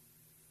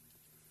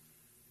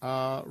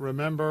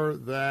 Remember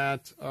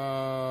that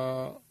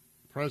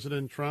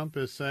President Trump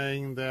is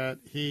saying that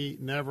he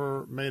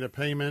never made a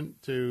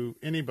payment to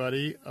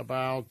anybody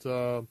about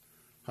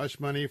hush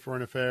money for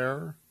an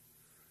affair.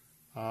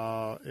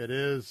 It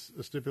is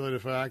a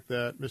stipulated fact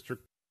that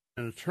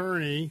an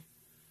attorney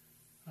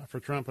for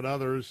Trump and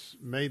others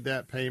made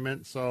that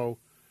payment. So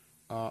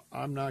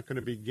I'm not going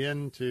to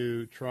begin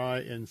to try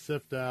and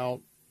sift out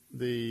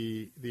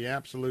the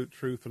absolute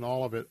truth in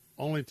all of it.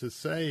 Only to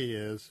say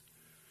is,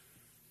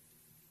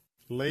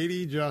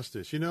 Lady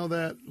Justice, you know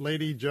that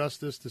Lady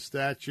Justice, the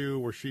statue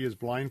where she is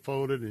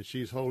blindfolded and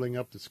she's holding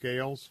up the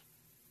scales?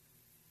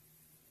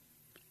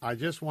 I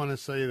just want to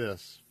say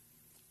this.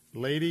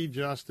 Lady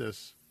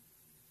Justice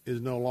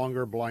is no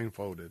longer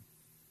blindfolded.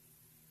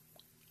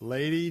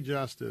 Lady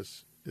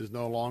Justice is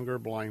no longer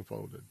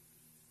blindfolded.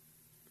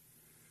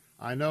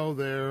 I know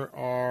there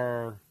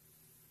are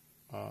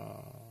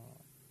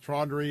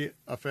tawdry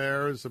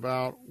affairs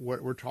about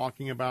what we're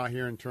talking about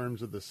here in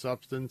terms of the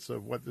substance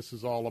of what this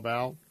is all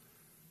about.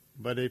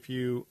 But if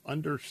you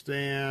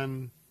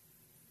understand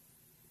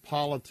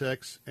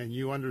politics and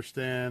you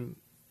understand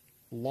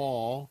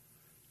law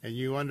and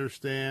you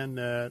understand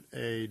that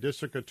a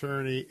district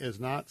attorney is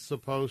not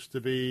supposed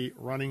to be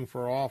running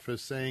for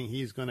office saying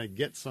he's going to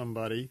get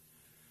somebody,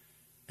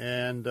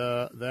 And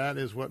that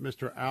is what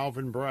Mr.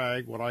 Alvin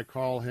Bragg, what I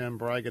call him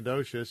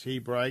braggadocious, he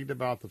bragged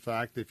about the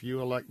fact, if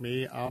you elect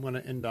me, I'm going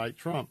to indict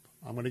Trump.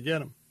 I'm going to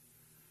get him.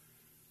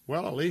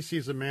 Well, at least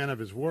he's a man of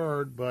his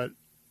word, but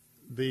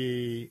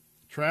the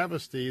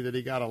travesty that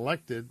he got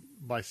elected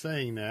by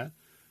saying that,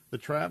 the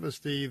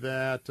travesty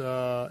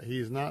that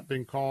he's not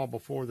been called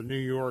before the New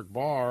York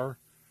bar,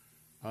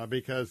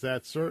 because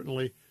that's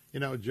certainly,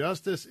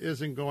 justice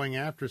isn't going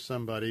after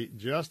somebody.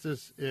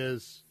 Justice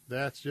is,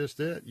 that's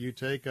just it. You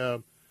take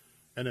an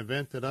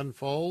event that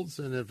unfolds,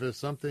 and if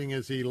something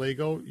is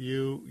illegal,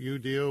 you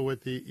deal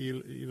with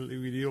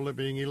you deal with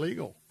being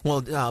illegal.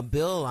 Well,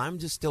 Bill, I'm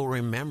just still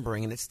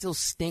remembering, and it's still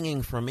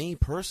stinging for me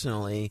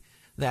personally,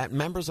 that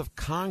members of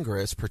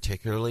Congress,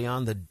 particularly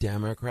on the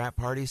Democrat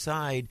Party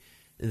side,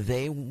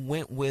 they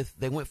went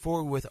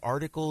forward with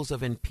articles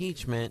of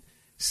impeachment,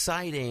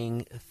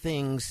 citing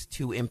things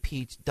to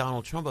impeach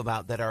Donald Trump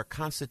about that are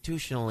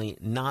constitutionally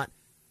not.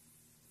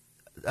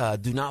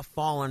 Do not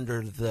fall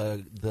under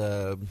the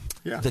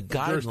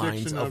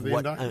guidelines of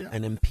what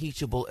an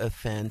impeachable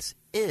offense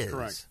is.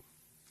 Correct.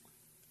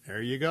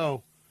 There you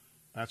go.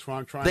 That's what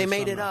I'm trying. They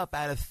made it up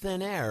out of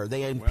thin air.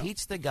 They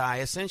impeached the guy.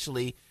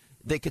 Essentially,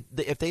 they could,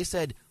 if they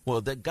said,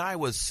 "Well, the guy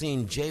was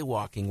seen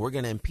jaywalking, we're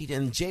going to impeach."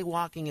 And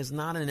jaywalking is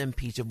not an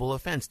impeachable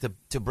offense.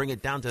 To bring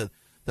it down to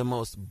the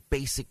most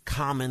basic,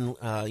 common,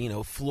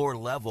 floor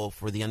level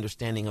for the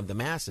understanding of the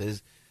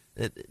masses,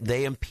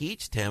 they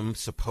impeached him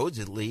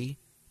supposedly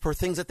for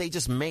things that they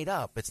just made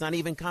up. It's not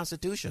even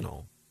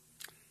constitutional.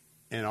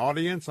 And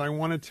audience, I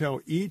want to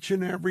tell each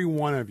and every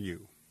one of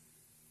you,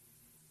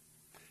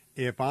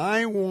 if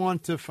I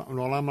want to,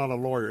 well, I'm not a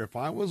lawyer. If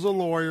I was a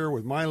lawyer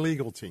with my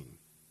legal team,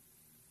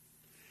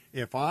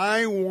 if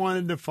I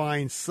wanted to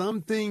find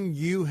something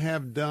you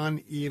have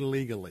done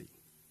illegally,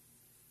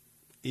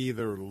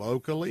 either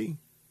locally,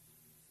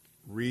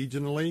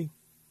 regionally,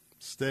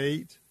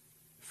 state,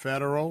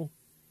 federal,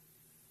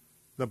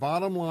 the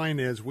bottom line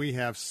is we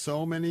have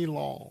so many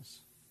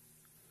laws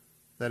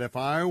that if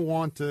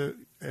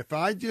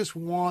I just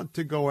want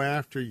to go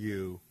after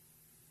you,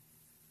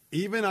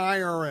 even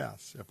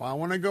IRS, if I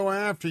want to go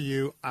after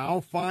you,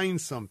 I'll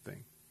find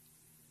something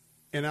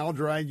and I'll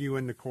drag you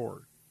into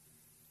court.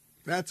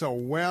 That's a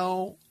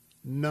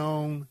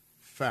well-known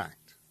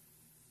fact.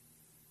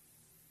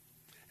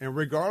 And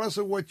regardless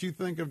of what you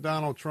think of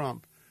Donald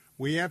Trump,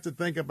 we have to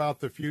think about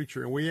the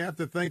future, and we have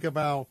to think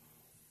about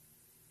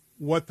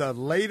what the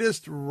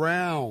latest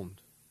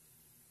round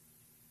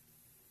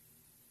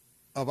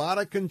of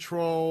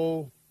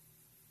out-of-control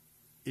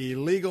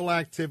illegal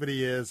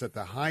activity is at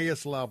the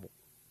highest level.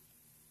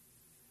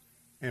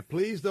 And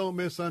please don't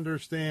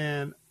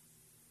misunderstand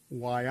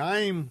why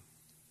I'm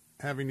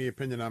having the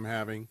opinion I'm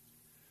having,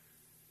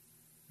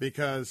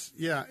 because,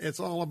 yeah, it's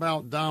all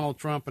about Donald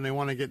Trump and they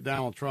want to get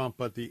Donald Trump,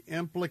 but the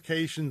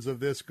implications of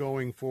this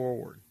going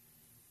forward,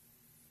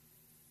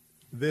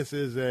 this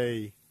is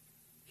a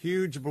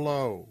huge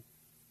blow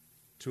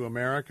to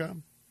America,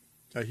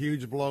 a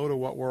huge blow to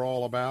what we're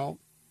all about.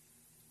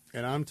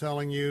 And I'm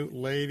telling you,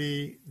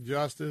 Lady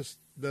Justice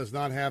does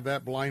not have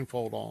that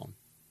blindfold on.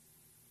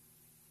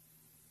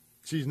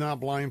 She's not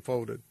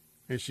blindfolded,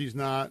 and she's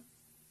not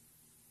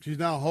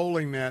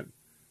holding that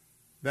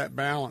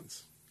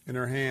balance in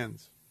her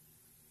hands.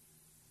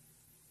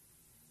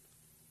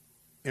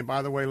 And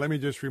by the way, let me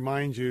just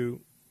remind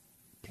you,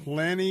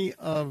 plenty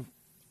of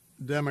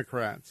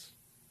Democrats,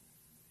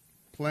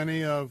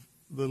 plenty of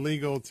the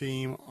legal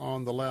team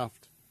on the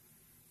left,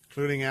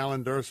 including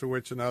Alan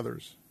Dershowitz and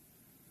others,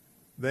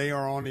 they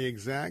are on the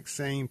exact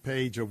same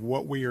page of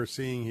what we are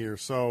seeing here.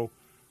 So,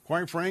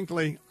 quite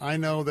frankly, I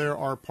know there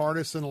are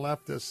partisan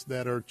leftists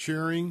that are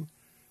cheering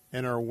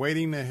and are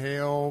waiting to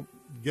hail,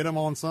 get them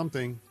on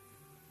something.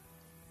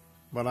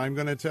 But I'm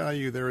going to tell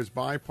you, there is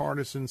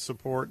bipartisan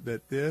support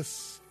that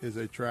this is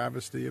a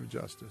travesty of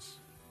justice.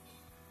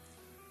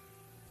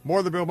 More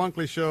of the Bill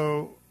Bunkley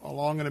Show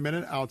along in a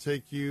minute. I'll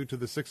take you to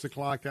the 6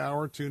 o'clock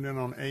hour. Tune in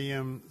on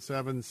AM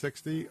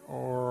 760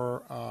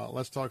 or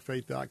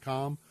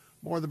letstalkfaith.com.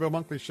 More of the Bill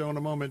Bunkley Show in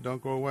a moment.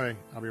 Don't go away.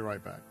 I'll be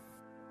right back.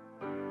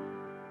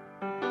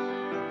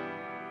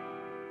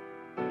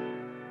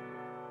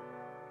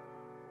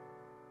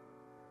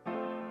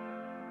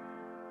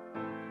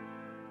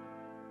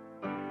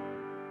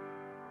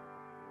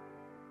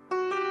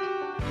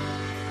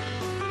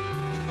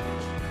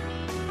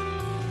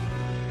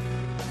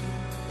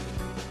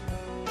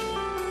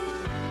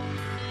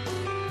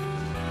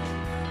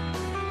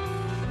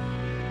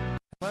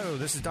 Hello,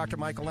 this is Dr.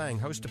 Michael Lang,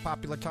 host of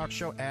popular talk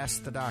show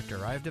Ask the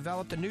Doctor. I have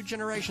developed a new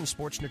generation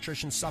sports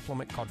nutrition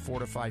supplement called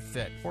Fortify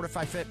Fit.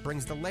 Fortify Fit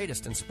brings the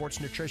latest in sports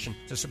nutrition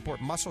to support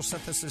muscle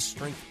synthesis,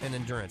 strength, and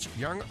endurance.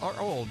 Young or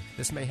old,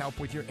 this may help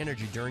with your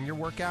energy during your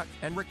workout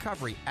and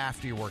recovery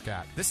after your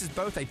workout. This is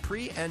both a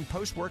pre- and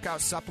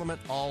post-workout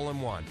supplement all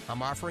in one.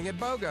 I'm offering a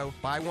BOGO,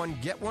 buy one,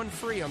 get one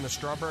free on the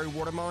strawberry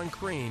watermelon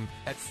cream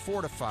at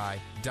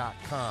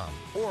Fortify.com.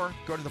 Or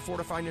go to the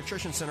Fortify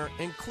Nutrition Center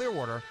in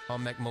Clearwater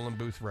on McMullen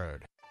Booth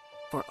Road.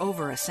 For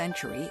over a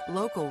century,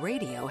 local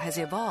radio has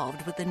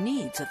evolved with the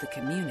needs of the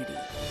community.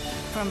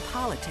 From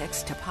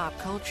politics to pop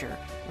culture,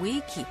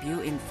 we keep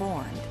you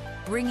informed,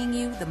 bringing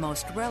you the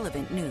most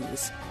relevant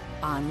news,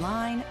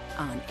 online,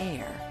 on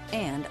air,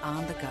 and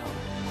on the go.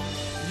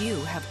 You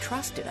have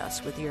trusted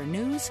us with your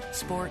news,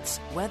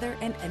 sports, weather,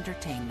 and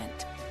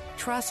entertainment.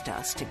 Trust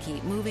us to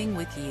keep moving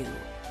with you.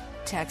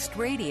 Text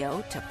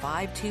radio to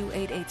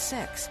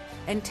 52886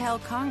 and tell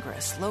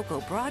Congress local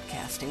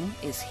broadcasting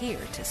is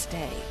here to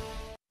stay.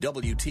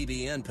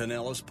 WTBN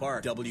Pinellas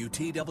Park,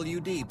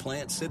 WTWD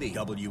Plant City,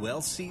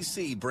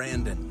 WLCC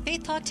Brandon.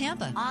 Faith Talk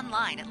Tampa.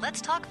 Online at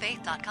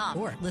letstalkfaith.com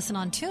or listen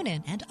on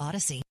TuneIn and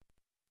Odyssey.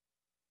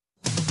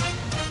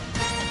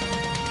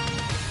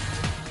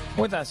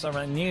 With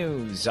SRN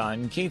News,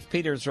 I'm Keith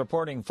Peters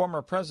reporting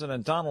former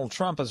President Donald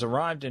Trump has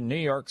arrived in New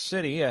York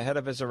City ahead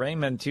of his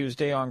arraignment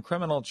Tuesday on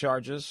criminal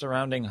charges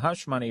surrounding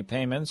hush money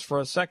payments for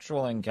a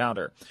sexual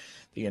encounter.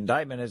 The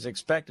indictment is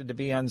expected to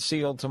be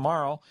unsealed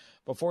tomorrow.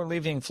 Before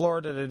leaving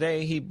Florida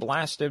today, he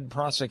blasted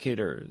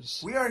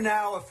prosecutors. We are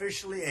now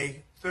officially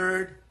a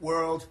third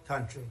world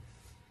country.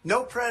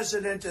 No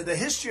president in the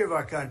history of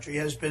our country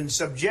has been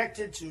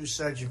subjected to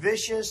such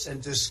vicious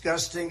and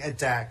disgusting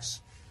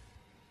attacks.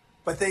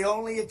 But they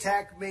only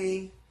attack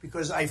me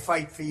because I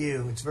fight for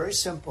you. It's very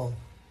simple.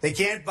 They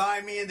can't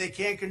buy me and they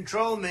can't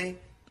control me,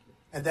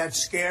 and that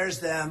scares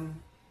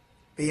them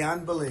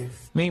beyond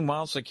belief.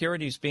 Meanwhile,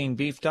 security is being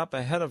beefed up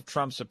ahead of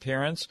Trump's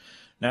appearance.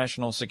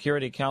 National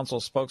Security Council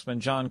spokesman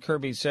John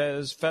Kirby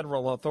says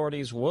federal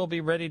authorities will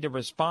be ready to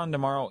respond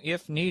tomorrow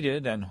if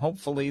needed, and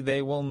hopefully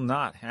they will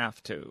not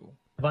have to.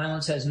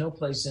 Violence has no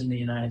place in the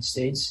United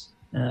States.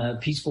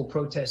 Peaceful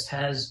protest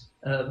has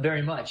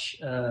very much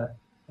a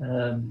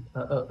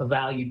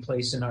valued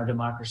place in our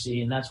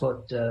democracy, and that's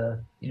what,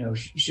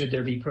 should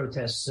there be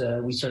protests,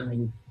 we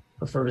certainly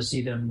prefer to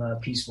see them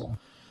peaceful.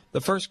 The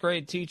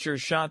first-grade teacher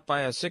shot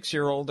by a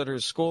 6-year-old at her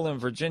school in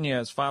Virginia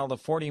has filed a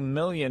 $40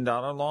 million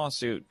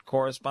lawsuit.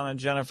 Correspondent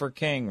Jennifer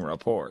King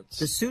reports.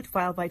 The suit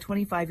filed by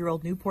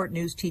 25-year-old Newport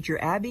News teacher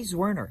Abby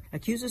Zwerner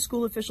accuses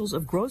school officials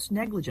of gross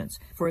negligence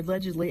for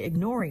allegedly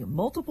ignoring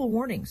multiple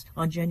warnings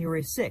on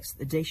January 6th,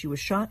 the day she was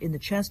shot in the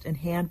chest and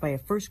hand by a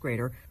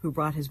first-grader who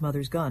brought his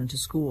mother's gun to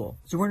school.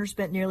 Zwerner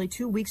spent nearly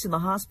 2 weeks in the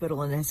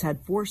hospital and has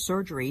had 4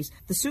 surgeries.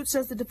 The suit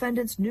says the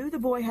defendants knew the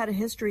boy had a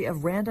history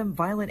of random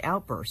violent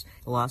outbursts.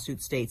 The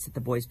lawsuit states that the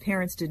boy's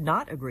parents did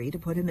not agree to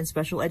put him in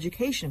special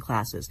education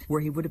classes, where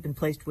he would have been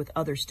placed with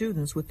other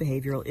students with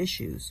behavioral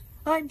issues.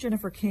 I'm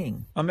Jennifer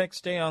King. A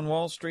mixed day on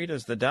Wall Street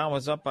as the Dow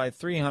was up by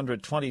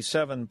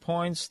 327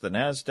 points, the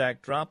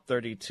Nasdaq dropped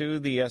 32,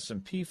 the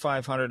S&P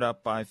 500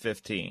 up by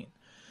 15.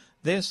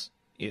 This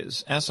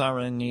is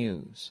SRN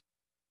News.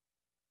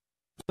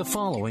 The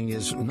following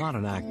is not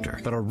an actor,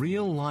 but a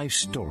real-life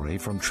story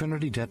from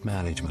Trinity Debt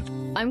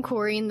Management. I'm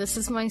Corey, and this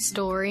is my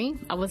story.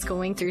 I was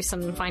going through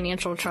some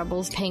financial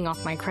troubles paying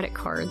off my credit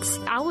cards.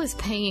 I was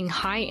paying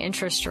high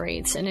interest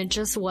rates, and it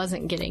just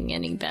wasn't getting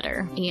any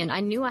better. And I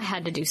knew I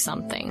had to do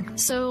something.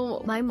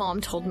 So my mom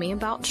told me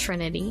about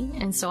Trinity,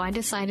 and so I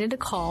decided to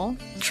call.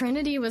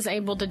 Trinity was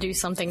able to do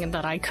something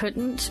that I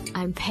couldn't.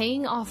 I'm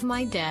paying off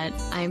my debt.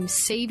 I'm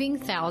saving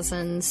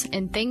thousands,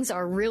 and things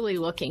are really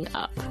looking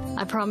up.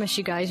 I promise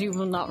you guys, you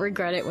will not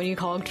regret it when you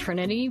call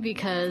Trinity,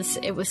 because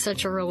it was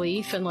such a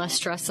relief and less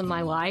stress in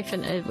my life,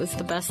 and it was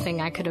the best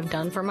thing I could have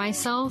done for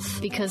myself,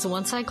 because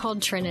once I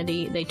called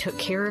Trinity, they took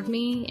care of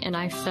me, and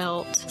I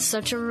felt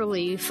such a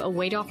relief, a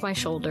weight off my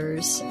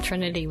shoulders.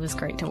 Trinity was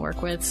great to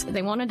work with.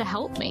 They wanted to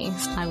help me.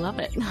 I love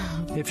it.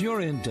 If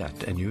you're in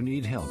debt and you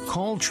need help,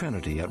 call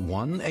Trinity at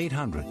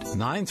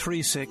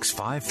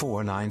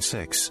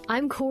 1-800-936-5496.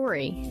 I'm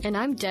Corey, and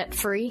I'm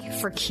debt-free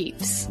for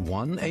keeps.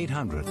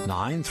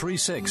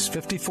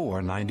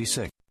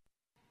 1-800-936-5496.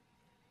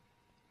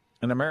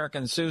 An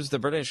American sues the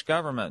British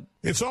government.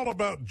 It's all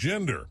about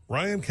gender.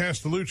 Ryan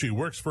Castellucci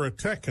works for a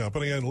tech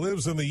company and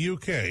lives in the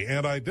UK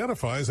and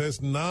identifies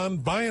as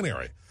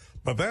non-binary.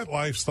 But that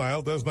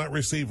lifestyle does not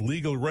receive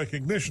legal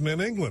recognition in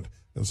England,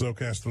 and so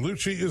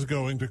Castellucci is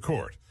going to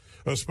court.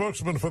 A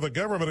spokesman for the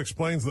government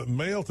explains that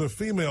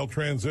male-to-female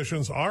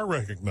transitions are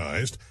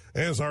recognized,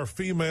 as are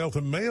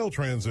female-to-male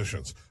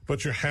transitions,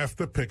 but you have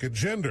to pick a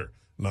gender.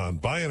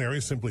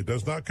 Non-binary simply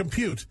does not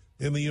compute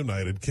in the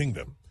United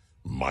Kingdom.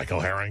 Michael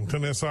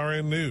Harrington,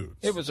 SRN News.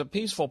 It was a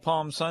peaceful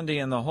Palm Sunday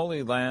in the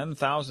Holy Land.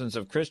 Thousands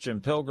of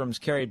Christian pilgrims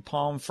carried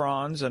palm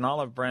fronds and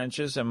olive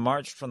branches and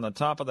marched from the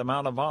top of the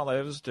Mount of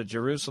Olives to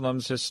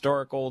Jerusalem's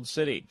historic Old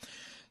City.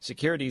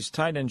 Security's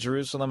tight in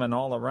Jerusalem and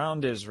all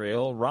around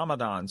Israel.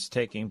 Ramadan's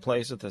taking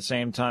place at the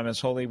same time as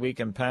Holy Week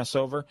and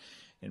Passover.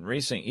 In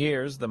recent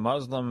years, the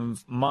Muslim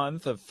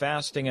month of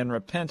fasting and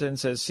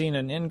repentance has seen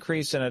an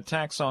increase in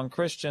attacks on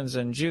Christians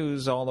and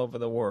Jews all over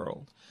the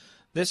world.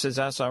 This is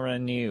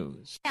SRN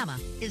News. FAMA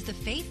is the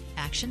Faith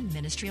Action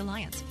Ministry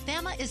Alliance.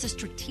 FAMA is a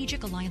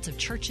strategic alliance of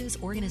churches,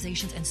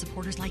 organizations, and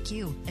supporters like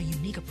you. A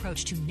unique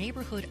approach to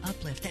neighborhood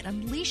uplift that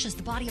unleashes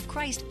the body of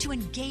Christ to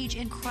engage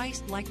in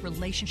Christ-like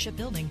relationship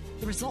building.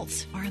 The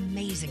results are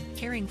amazing,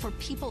 caring for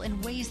people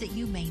in ways that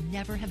you may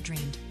never have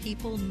dreamed.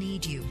 People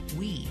need you.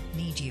 We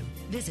need you.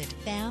 Visit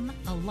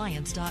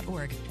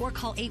famalliance.org or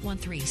call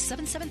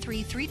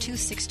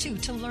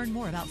 813-773-3262 to learn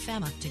more about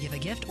FAMA, to give a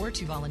gift, or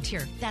to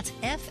volunteer. That's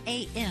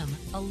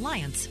famalliance.org.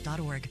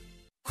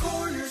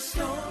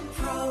 Cornerstone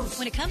Pros.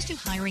 When it comes to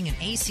hiring an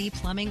AC,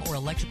 plumbing, or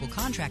electrical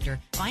contractor,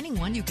 finding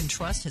one you can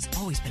trust has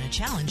always been a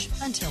challenge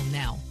until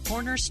now.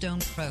 Cornerstone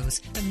Pros.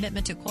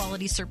 Commitment to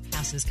quality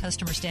surpasses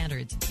customer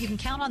standards. You can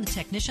count on the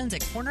technicians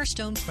at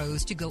Cornerstone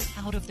Pros to go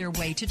out of their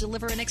way to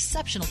deliver an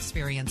exceptional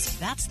experience.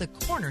 That's the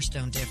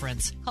Cornerstone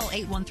difference. Call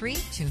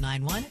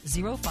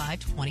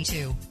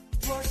 813-291-0522.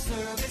 For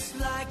service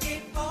like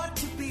it ought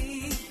to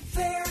be,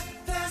 fair,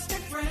 fast,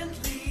 and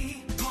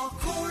friendly. Call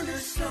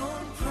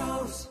Cornerstone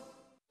Pros.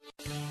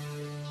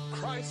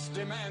 Christ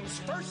demands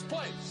first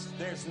place.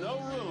 There's no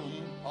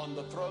room on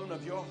the throne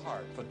of your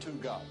heart for two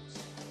gods.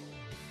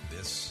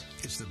 This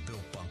is the Bill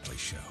Bunkley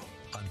Show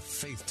on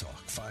Faith Talk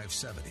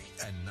 570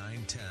 and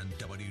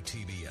 910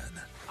 WTBN.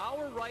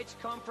 Our rights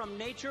come from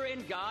nature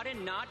and God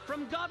and not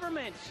from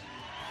government.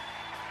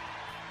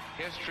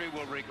 History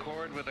will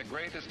record with the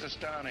greatest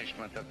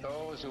astonishment that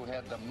those who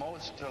had the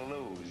most to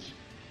lose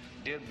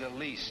did the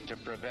least to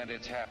prevent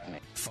its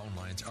happening. Phone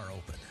lines are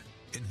open.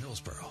 In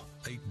Hillsborough,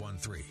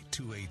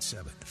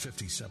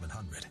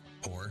 813-287-5700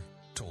 or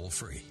toll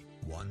free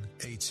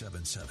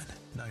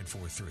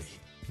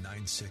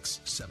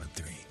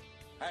 1-877-943-9673.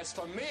 As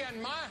for me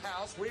and my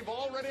house, we've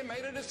already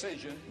made a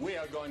decision. We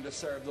are going to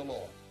serve the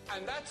Lord.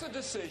 And that's a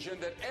decision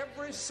that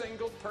every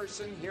single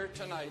person here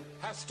tonight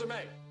has to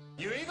make.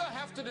 You either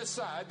have to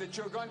decide that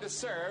you're going to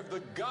serve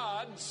the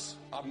gods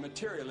of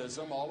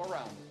materialism all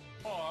around,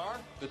 or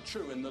the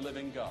true and the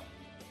living God.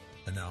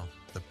 And now,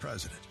 the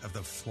president of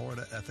the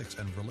Florida Ethics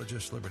and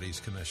Religious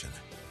Liberties Commission.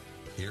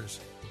 Here's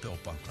Bill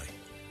Bunkley.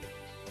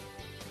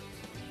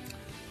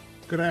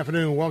 Good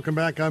afternoon. Welcome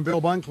back. I'm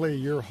Bill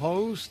Bunkley, your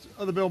host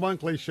of the Bill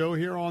Bunkley Show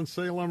here on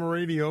Salem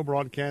Radio,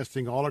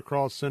 broadcasting all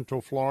across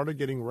Central Florida,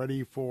 getting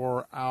ready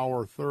for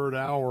our third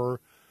hour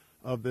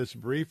of this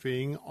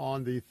briefing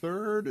on the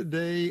third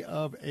day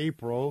of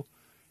April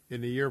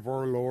in the year of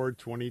our Lord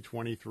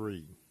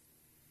 2023.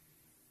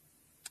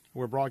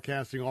 We're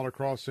broadcasting all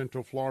across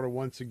Central Florida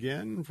once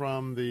again,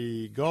 from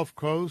the Gulf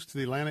Coast to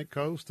the Atlantic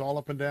Coast, all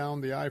up and down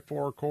the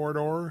I-4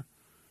 corridor,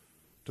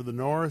 to the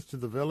north, to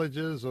the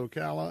villages,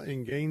 Ocala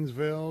and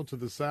Gainesville, to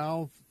the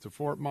south, to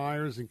Fort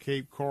Myers and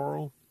Cape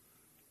Coral,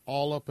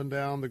 all up and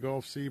down the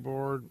Gulf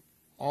Seaboard,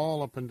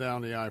 all up and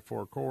down the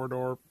I-4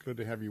 corridor. Good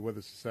to have you with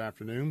us this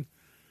afternoon.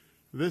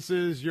 This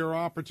is your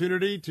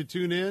opportunity to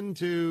tune in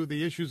to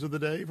the issues of the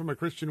day from a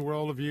Christian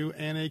worldview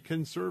and a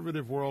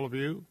conservative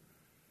worldview.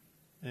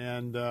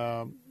 And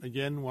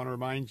again, want to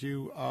remind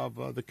you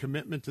of the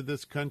commitment to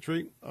this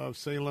country of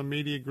Salem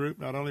Media Group,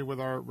 not only with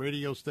our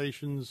radio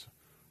stations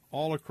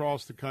all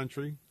across the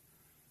country,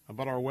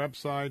 but our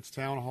websites,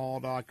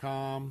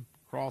 townhall.com,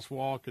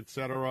 Crosswalk,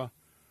 etc.,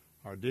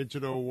 our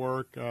digital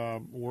work.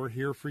 We're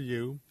here for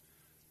you.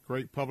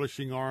 Great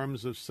publishing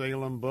arms of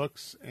Salem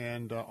Books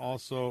and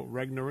also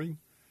Regnery.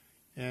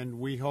 And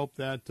we hope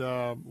that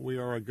we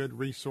are a good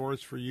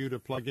resource for you to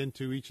plug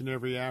into each and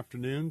every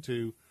afternoon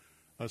to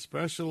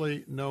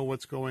especially know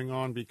what's going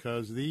on,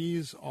 because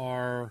these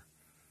are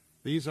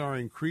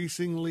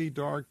increasingly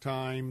dark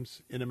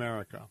times in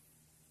America.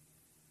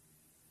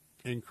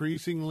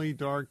 Increasingly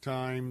dark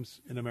times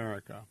in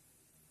America.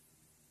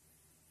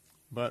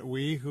 But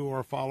we who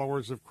are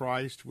followers of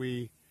Christ,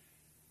 when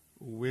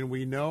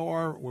we know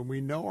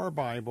our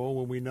Bible,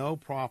 when we know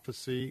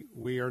prophecy,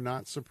 we are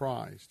not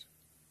surprised.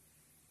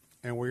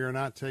 And we are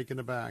not taken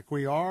aback.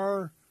 We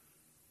are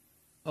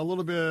a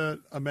little bit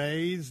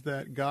amazed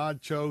that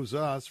God chose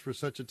us for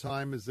such a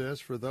time as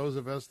this, for those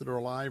of us that are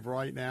alive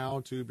right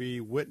now, to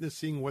be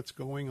witnessing what's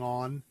going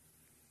on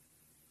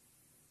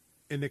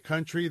in the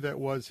country that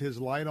was his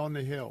light on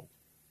the hill.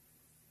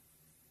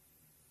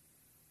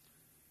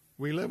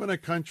 We live in a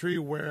country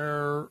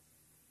where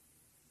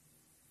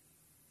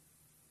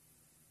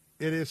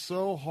it is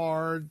so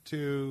hard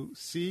to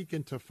seek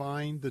and to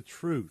find the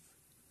truth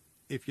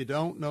if you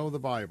don't know the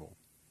Bible.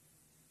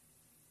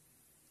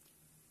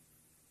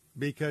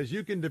 Because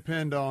you can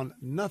depend on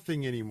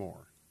nothing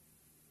anymore.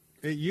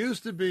 It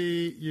used to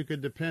be you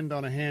could depend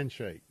on a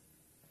handshake.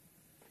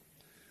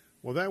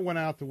 Well, that went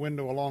out the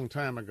window a long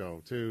time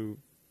ago. To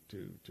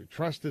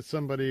trust that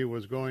somebody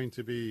was going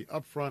to be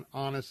upfront,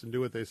 honest, and do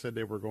what they said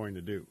they were going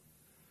to do.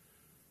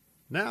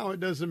 Now it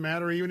doesn't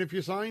matter even if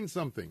you sign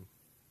something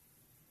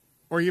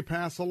or you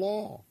pass a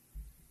law.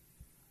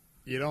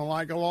 You don't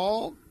like a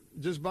law?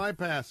 Just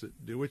bypass it.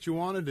 Do what you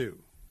want to do.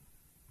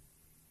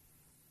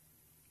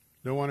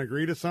 Don't want to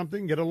agree to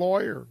something? Get a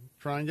lawyer.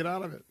 Try and get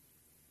out of it.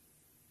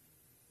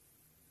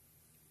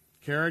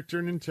 Character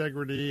and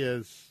integrity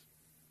has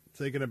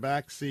taken a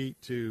back seat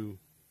to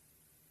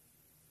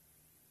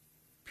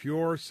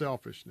pure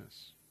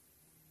selfishness,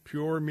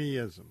 pure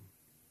meism.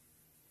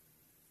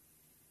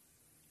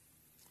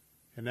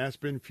 And that's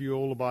been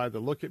fueled by the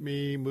look at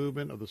me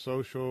movement of the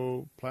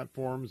social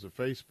platforms of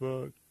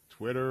Facebook,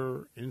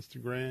 Twitter,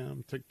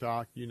 Instagram,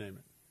 TikTok, you name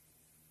it.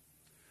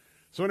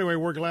 So anyway,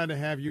 we're glad to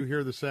have you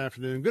here this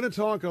afternoon. Going to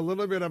talk a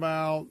little bit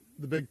about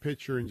the big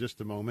picture in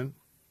just a moment.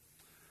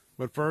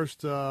 But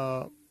first,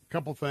 a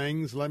couple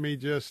things. Let me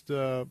just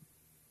want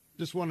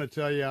to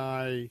tell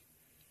you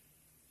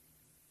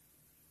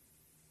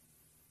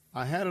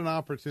I had an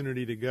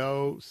opportunity to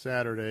go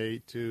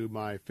Saturday to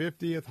my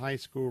 50th high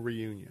school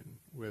reunion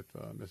with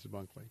Mrs.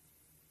 Bunkley.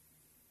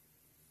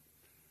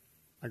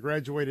 I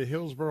graduated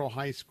Hillsboro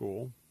High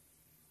School,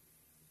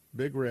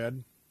 Big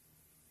Red,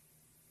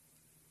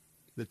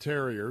 the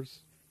Terriers,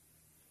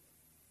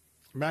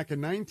 back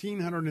in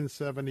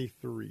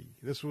 1973.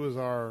 This was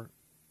our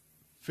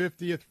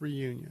 50th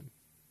reunion.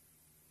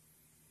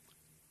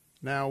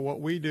 Now,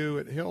 what we do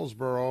at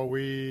Hillsboro,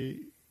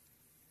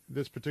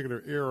 this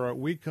particular era,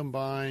 we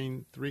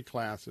combine three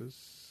classes,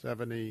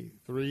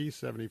 73,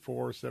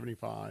 74,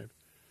 75,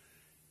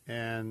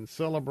 and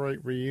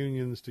celebrate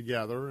reunions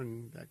together.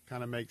 And that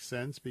kind of makes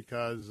sense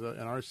because in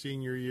our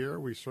senior year,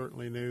 we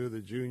certainly knew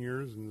the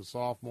juniors and the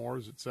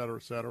sophomores, et cetera,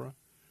 et cetera.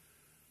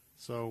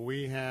 So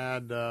we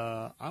had,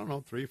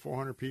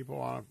 300-400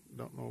 people. I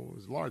don't know, it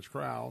was a large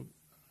crowd.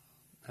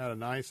 Had a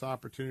nice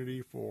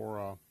opportunity for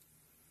a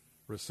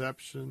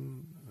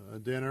reception, a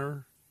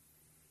dinner.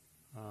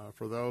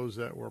 For those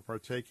that were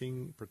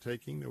partaking,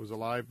 there was a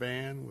live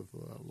band with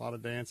a lot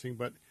of dancing.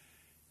 But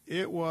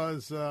it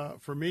was,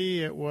 for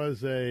me, it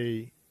was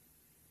a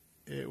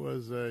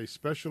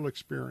special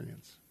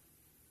experience.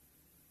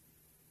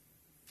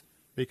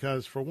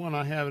 Because, for one,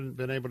 I haven't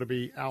been able to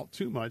be out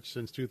too much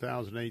since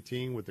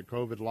 2018 with the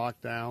COVID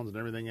lockdowns and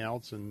everything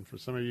else. And for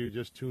some of you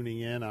just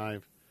tuning in, I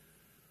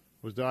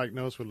was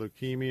diagnosed with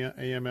leukemia,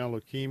 AML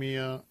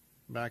leukemia,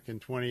 back in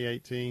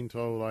 2018,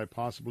 told I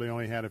possibly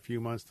only had a few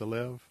months to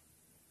live.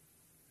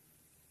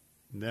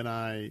 And then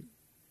I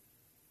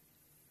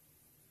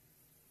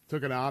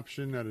took an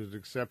option that is an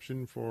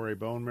exception for a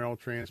bone marrow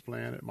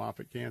transplant at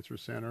Moffitt Cancer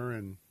Center,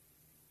 and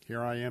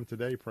here I am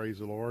today, praise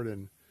the Lord.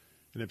 And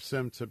in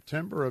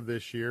September of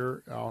this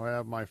year, I'll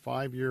have my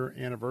 5-year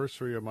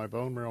anniversary of my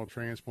bone marrow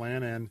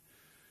transplant. And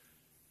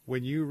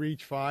when you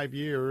reach 5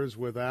 years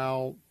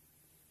without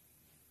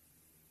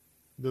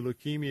the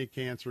leukemia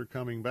cancer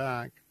coming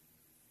back,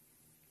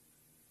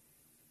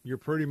 you're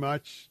pretty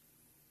much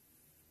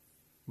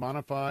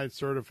bona fide,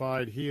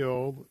 certified,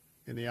 healed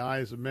in the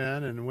eyes of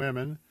men and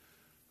women.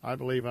 I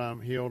believe I'm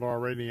healed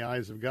already in the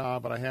eyes of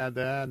God, but I had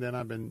that, and then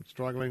I've been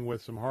struggling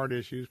with some heart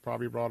issues,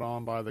 probably brought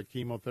on by the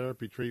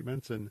chemotherapy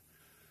treatments, and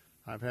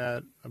I've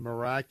had a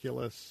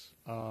miraculous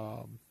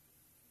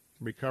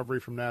recovery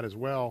from that as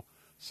well.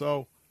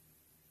 So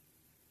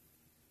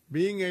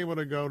being able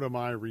to go to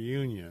my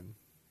reunion,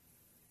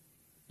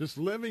 just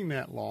living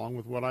that long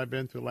with what I've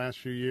been through the last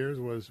few years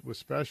was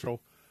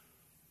special.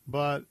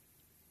 But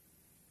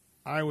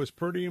I was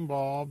pretty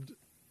involved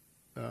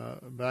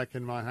back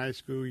in my high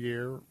school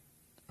year.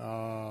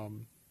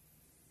 And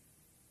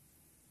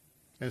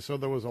so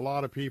there was a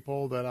lot of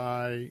people that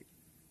I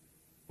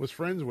was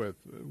friends with,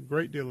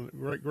 great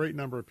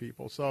number of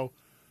people. So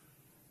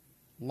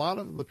a lot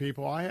of the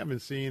people I haven't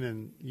seen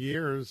in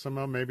years, some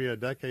of them maybe a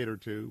decade or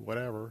two,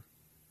 whatever.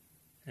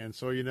 And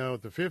so,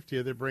 at the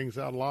 50th, it brings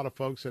out a lot of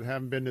folks that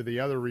haven't been to the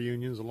other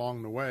reunions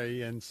along the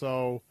way. And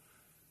so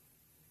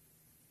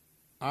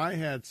I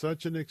had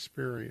such an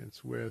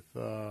experience with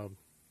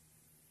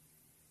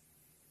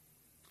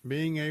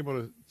being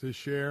able to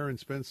share and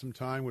spend some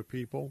time with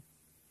people.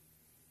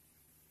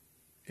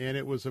 And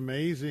it was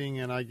amazing,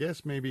 and I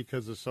guess maybe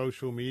because of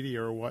social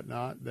media or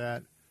whatnot,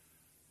 that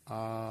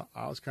I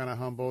was kind of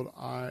humbled.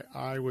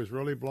 I was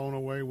really blown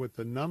away with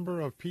the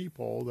number of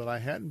people that I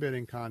hadn't been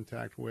in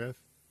contact with,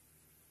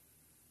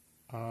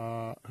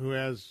 who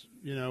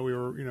we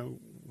were,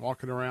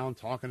 walking around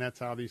talking, that's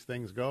how these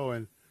things go.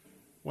 And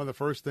one of the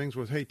first things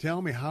was, hey,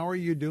 tell me, how are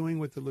you doing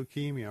with the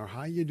leukemia, or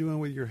how are you doing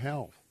with your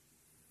health?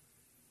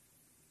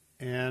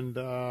 And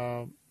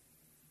I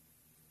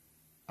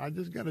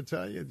just got to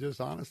tell you,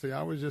 just honestly,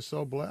 I was just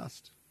so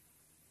blessed.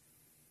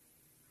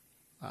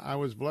 I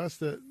was blessed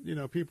that,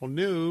 people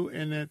knew,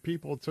 and that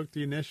people took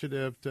the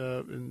initiative to,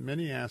 in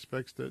many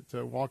aspects,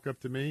 to walk up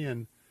to me.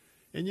 And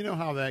you know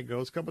how that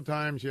goes. A couple of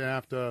times you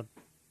have to,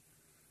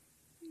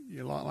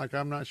 like,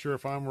 I'm not sure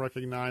if I'm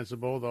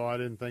recognizable, though I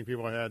didn't think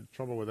people had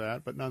trouble with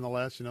that. But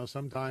nonetheless,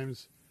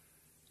 sometimes,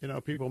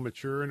 people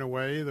mature in a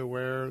way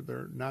where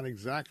they're not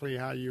exactly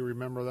how you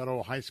remember that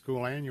old high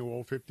school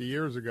annual 50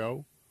 years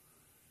ago.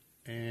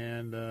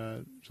 And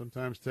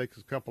sometimes it takes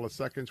a couple of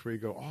seconds where you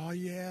go, oh,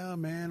 yeah,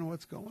 man,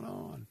 what's going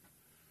on?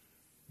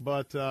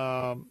 But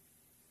I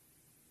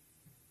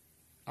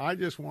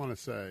just want to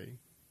say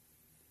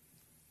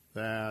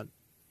that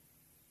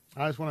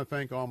I just want to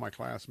thank all my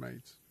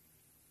classmates.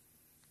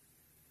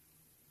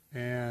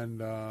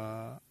 And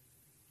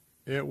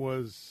it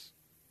was,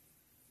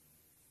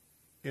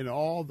 in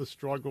all the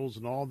struggles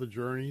and all the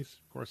journeys,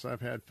 of course,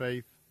 I've had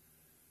faith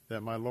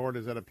that my Lord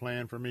has had a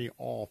plan for me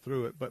all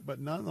through it. But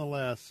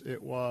nonetheless,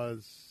 it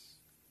was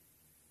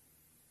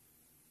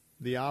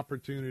the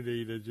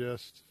opportunity to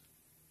just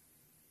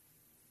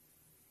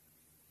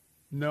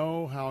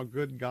know how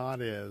good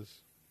God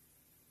is.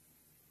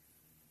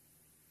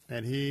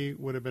 And he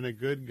would have been a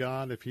good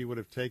God if he would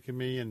have taken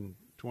me in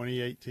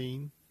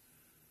 2018.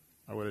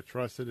 I would have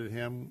trusted in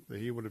him that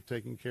he would have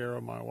taken care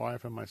of my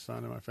wife and my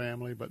son and my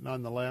family. But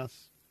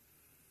nonetheless,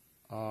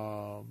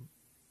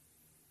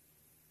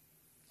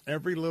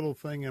 every little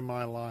thing in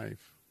my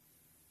life,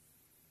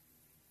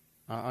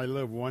 I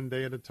live one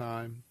day at a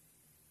time.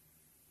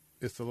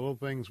 It's the little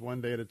things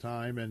one day at a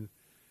time.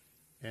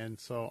 And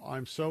so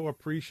I'm so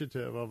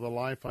appreciative of the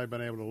life I've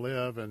been able to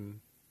live,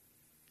 and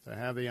to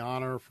have the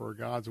honor for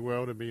God's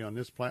will to be on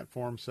this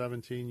platform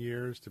 17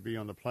 years, to be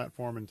on the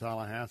platform in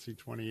Tallahassee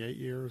 28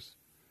 years.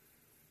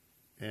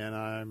 And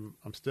I'm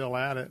still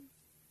at it,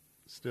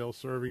 still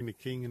serving the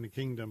King and the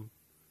kingdom.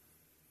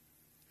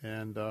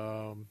 And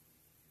I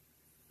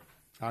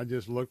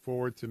just look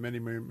forward to many,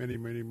 many,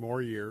 many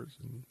more years,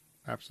 and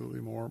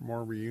absolutely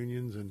more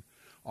reunions. And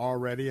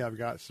already I've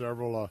got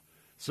several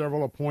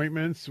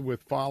appointments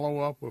with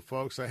follow-up with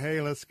folks say,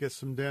 hey, let's get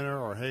some dinner,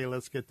 or hey,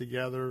 let's get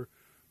together.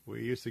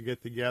 We used to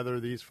get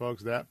together, these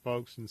folks, that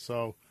folks. And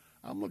so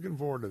I'm looking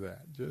forward to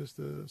that, just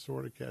to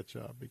sort of catch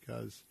up,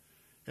 because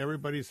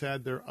everybody's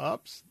had their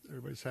ups,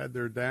 everybody's had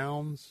their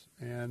downs,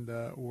 and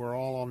we're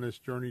all on this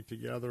journey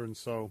together. And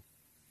so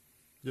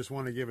just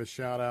want to give a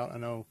shout out. I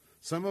know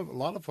a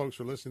lot of folks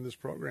are listening to this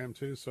program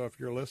too. So if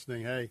you're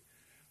listening, hey,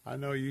 I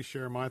know you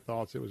share my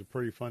thoughts. It was a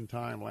pretty fun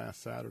time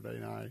last Saturday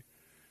night.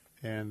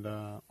 And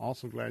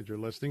also glad you're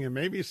listening. And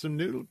maybe some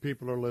new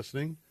people are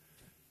listening.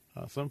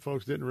 Some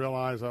folks didn't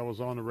realize I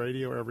was on the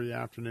radio every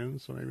afternoon,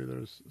 so maybe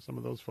there's some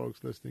of those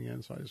folks listening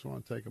in. So I just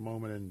want to take a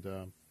moment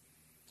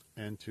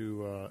and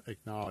to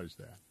acknowledge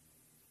that.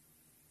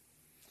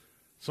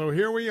 So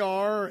here we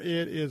are.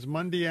 It is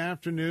Monday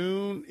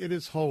afternoon. It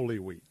is Holy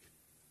Week.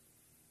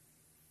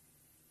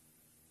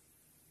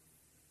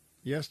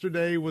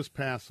 Yesterday was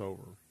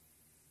Passover.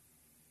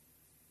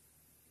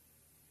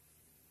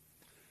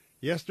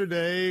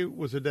 Yesterday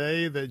was a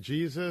day that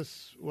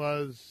Jesus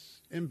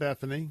was in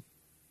Bethany,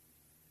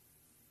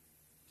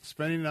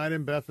 spending the night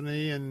in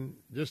Bethany and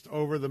just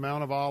over the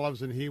Mount of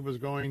Olives, and he was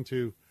going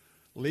to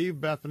leave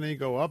Bethany,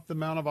 go up the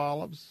Mount of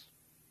Olives,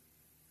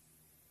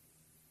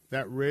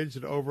 that ridge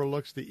that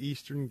overlooks the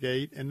eastern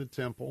gate and the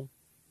temple.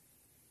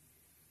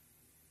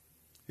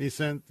 He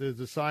sent the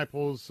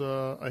disciples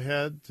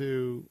ahead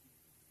to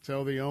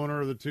tell the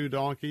owner of the 2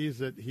 donkeys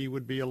that he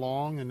would be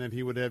along and that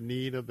he would have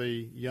need of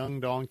the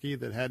young donkey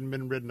that hadn't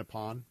been ridden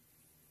upon.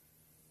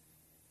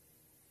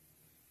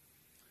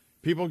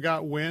 People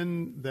got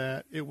wind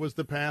that it was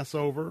the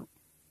Passover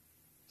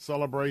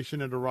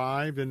celebration had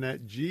arrived and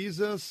that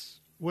Jesus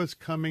was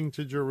coming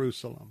to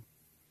Jerusalem.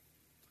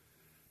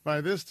 By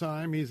this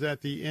time, he's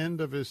at the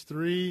end of his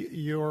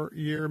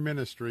 3-year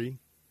ministry.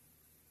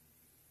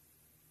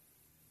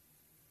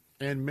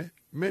 And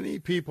many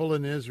people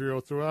in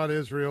Israel, throughout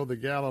Israel, the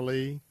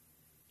Galilee,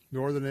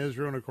 northern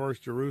Israel, and of course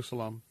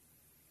Jerusalem,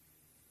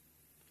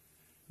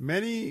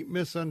 many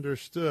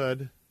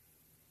misunderstood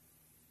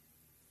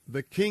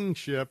the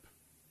kingship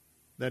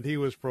that he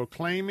was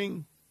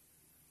proclaiming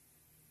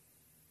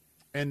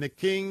and the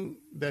king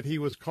that he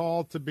was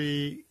called to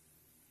be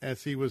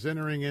as he was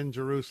entering in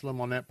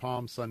Jerusalem on that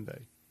Palm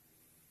Sunday.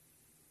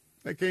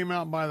 They came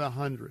out by the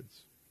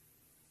hundreds,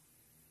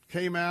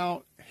 came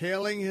out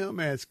hailing him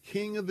as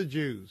King of the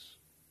Jews.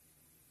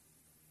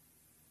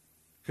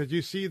 Because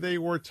you see, they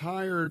were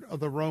tired of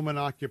the Roman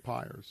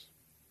occupiers.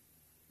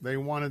 They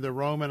wanted the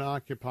Roman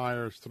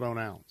occupiers thrown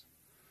out.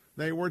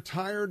 They were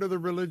tired of the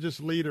religious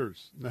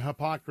leaders, the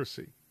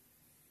hypocrisy.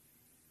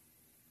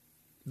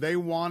 They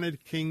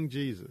wanted King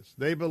Jesus.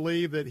 They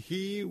believed that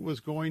he was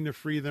going to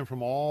free them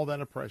from all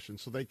that oppression.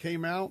 So they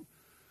came out.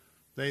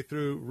 They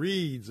threw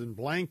reeds and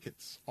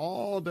blankets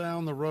all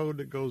down the road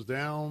that goes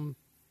down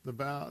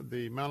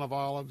the Mount of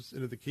Olives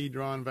into the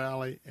Kidron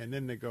Valley, and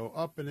then they go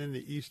up and in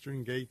the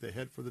eastern gate. They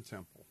head for the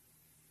temple.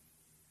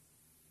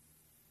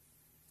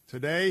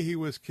 Today he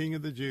was King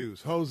of the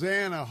Jews.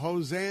 Hosanna,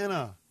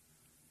 Hosanna.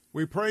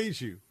 We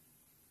praise you.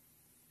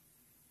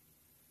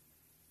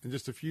 In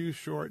just a few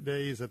short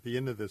days at the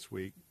end of this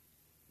week,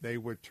 they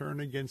would turn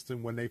against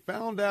him. When they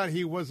found out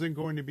he wasn't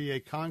going to be a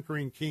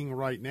conquering king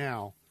right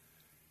now,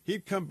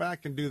 he'd come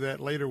back and do that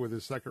later with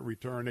his second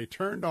return. They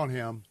turned on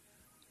him,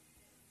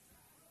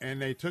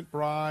 and they took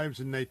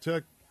bribes, and they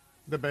took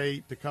the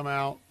bait to come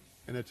out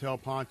and to tell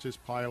Pontius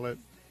Pilate,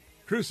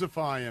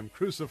 crucify him,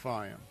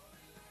 crucify him.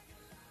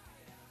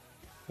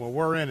 Well,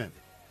 we're in it.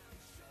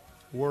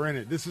 We're in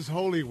it. This is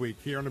Holy Week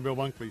here on the Bill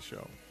Bunkley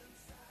Show.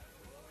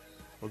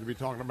 We're going to be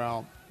talking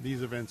about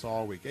these events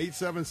all week.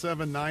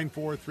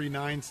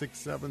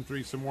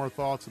 877-943-9673. Some more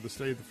thoughts of the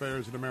state of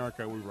affairs in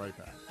America. We'll be right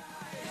back.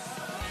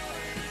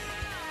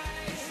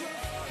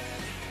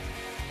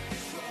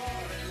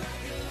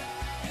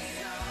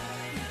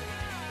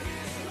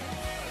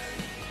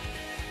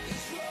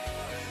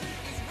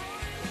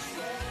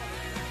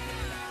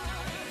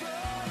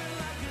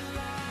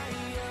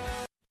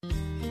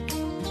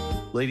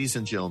 Ladies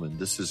and gentlemen,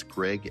 this is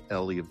Greg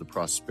Ellie of the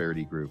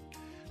Prosperity Group.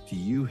 Do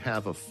you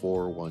have a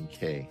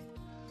 401k?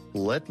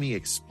 Let me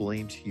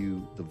explain to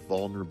you the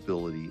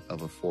vulnerability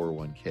of a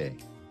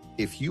 401k.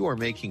 If you are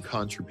making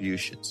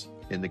contributions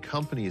and the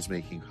company is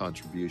making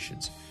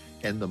contributions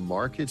and the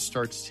market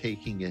starts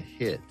taking a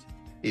hit,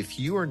 if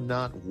you are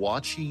not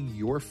watching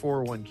your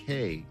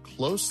 401k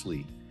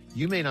closely,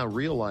 you may not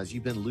realize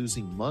you've been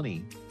losing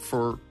money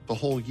for the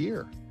whole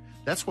year.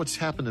 That's what's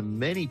happened to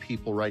many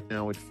people right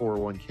now with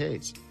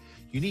 401ks.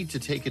 You need to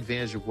take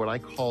advantage of what I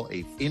call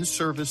a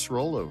in-service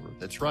rollover.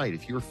 That's right.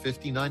 If you're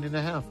 59 and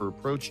a half or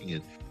approaching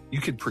it,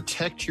 you can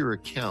protect your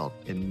account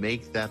and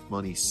make that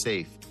money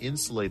safe,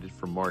 insulated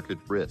from market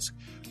risk.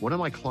 One of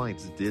my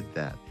clients did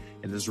that.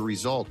 And as a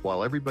result,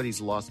 while everybody's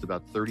lost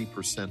about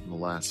 30% in the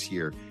last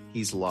year,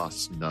 he's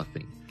lost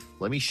nothing.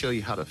 Let me show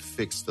you how to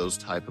fix those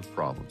type of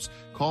problems.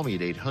 Call me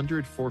at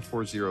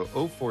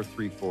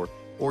 800-440-0434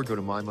 or go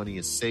to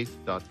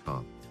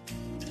mymoneyissafe.com.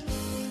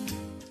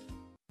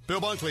 Bill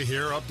Bunkley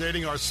here,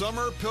 updating our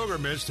summer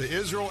pilgrimage to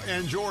Israel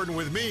and Jordan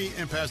with me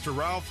and Pastor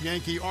Ralph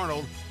Yankee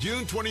Arnold,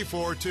 June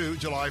 24 to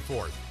July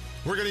 4th.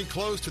 We're getting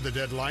close to the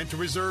deadline to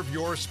reserve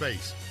your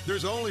space.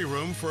 There's only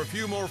room for a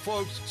few more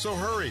folks, so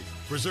hurry.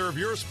 Reserve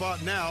your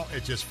spot now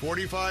at just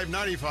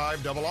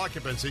 $45.95 double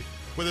occupancy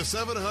with a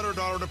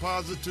 $700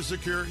 deposit to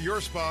secure your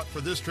spot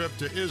for this trip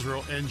to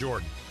Israel and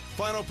Jordan.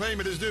 Final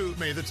payment is due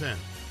May the 10th.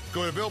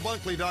 Go to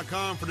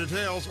BillBunkley.com for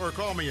details or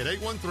call me at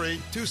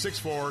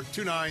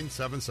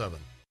 813-264-2977.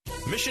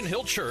 Mission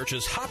Hill Church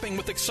is hopping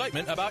with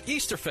excitement about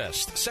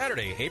Easterfest,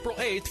 Saturday, April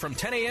 8th from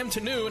 10 a.m. to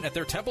noon at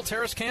their Temple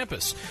Terrace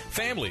campus.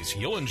 Families,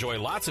 you'll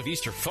enjoy lots of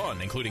Easter fun,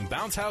 including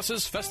bounce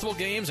houses, festival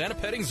games, and a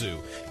petting zoo.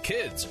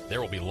 Kids, there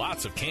will be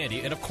lots of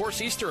candy and, of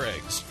course, Easter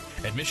eggs.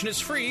 Admission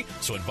is free,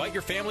 so invite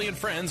your family and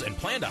friends and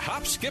plan to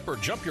hop, skip, or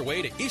jump your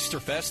way to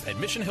Easterfest at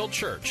Mission Hill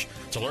Church.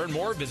 To learn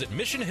more, visit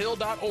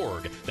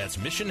missionhill.org. That's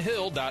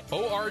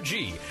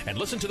missionhill.org. And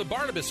listen to The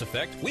Barnabas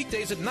Effect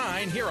weekdays at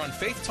 9 here on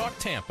Faith Talk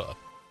Tampa.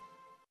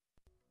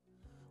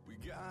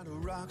 Got a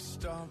rock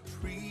star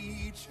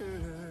preacher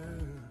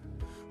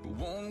who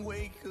won't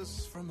wake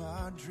us from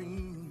our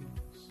dreams.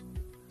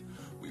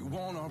 We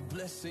want our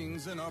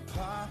blessings in our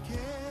pocket.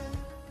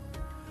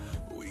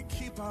 We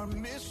keep our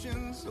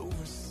missions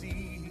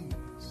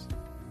overseas.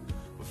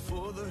 But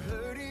for the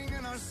hurting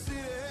in our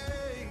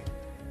city,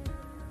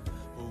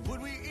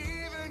 would we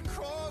even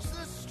cross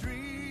the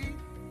street?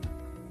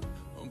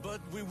 But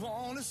we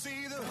want to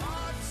see the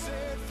heart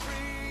set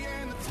free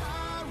and the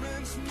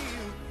tyrants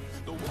kneel.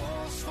 The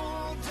walls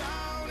fall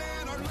down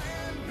and our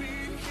land be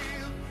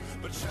healed.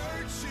 But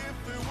church, if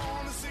we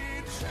want to see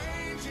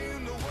change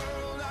in the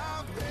world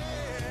out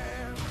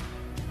there,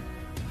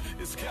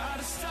 it's got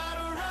to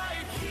start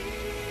right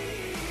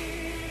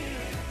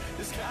here.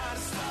 It's got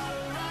to start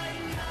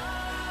right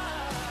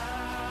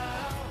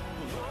now.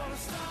 Lord,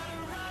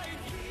 start right here.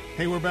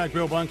 Hey, we're back.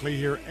 Bill Bunkley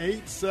here.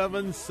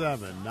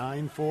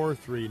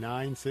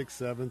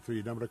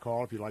 877-943-9673. Number to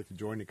call if you'd like to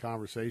join the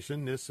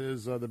conversation. This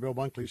is the Bill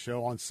Bunkley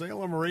Show on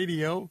Salem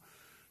Radio,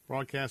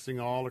 broadcasting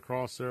all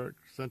across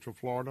Central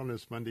Florida on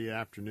this Monday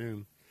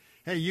afternoon.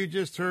 Hey, you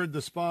just heard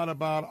the spot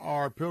about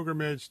our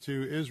pilgrimage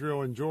to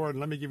Israel and Jordan.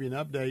 Let me give you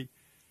an update.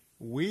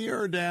 We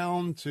are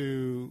down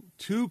to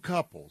 2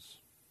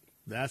 couples.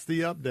 That's the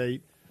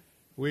update.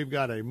 We've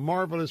got a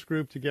marvelous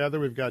group together.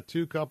 We've got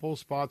 2 couples,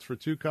 spots for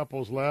 2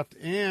 couples left.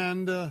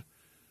 And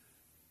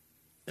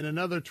in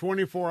another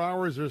 24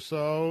 hours or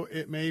so,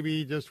 it may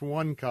be just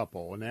 1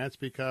 couple. And that's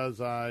because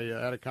I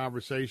had a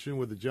conversation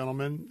with a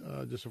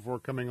gentleman just before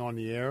coming on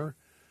the air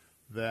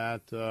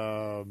that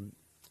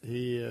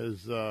he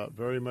is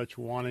very much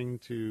wanting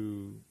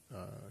to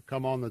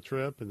come on the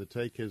trip and to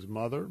take his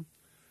mother,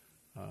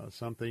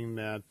 something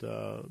that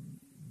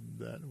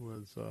that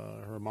was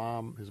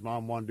his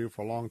mom wanted to do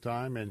for a long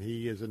time, and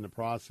he is in the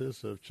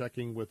process of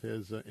checking with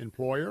his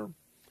employer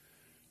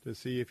to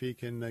see if he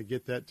can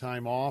get that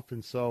time off.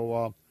 And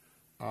so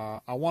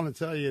I want to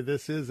tell you,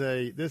 this is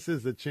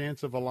the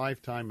chance of a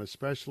lifetime,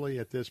 especially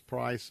at this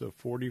price of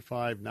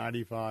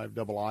 $45.95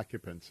 double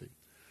occupancy.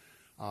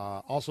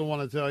 Also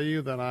want to tell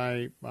you that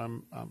I'm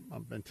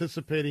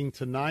anticipating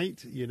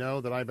tonight,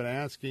 that I've been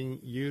asking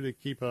you to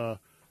keep a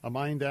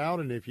mind out,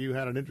 and if you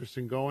had an interest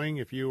in going,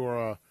 if you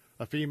were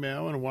a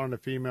female and wanted a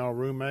female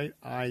roommate,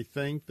 I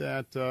think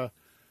that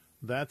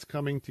that's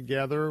coming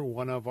together.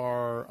 One of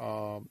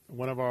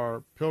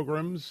our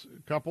pilgrims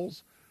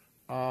couples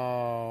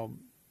contacted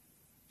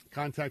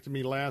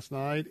me last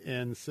night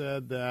and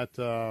said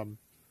that,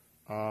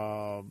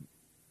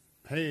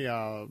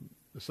 hey,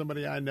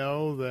 somebody I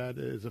know that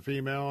is a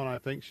female, and I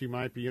think she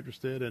might be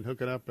interested in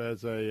hooking up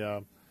as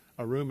a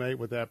roommate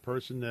with that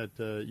person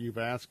that you've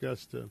asked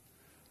us to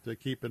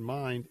keep in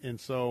mind. And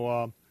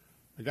so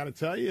I got to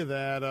tell you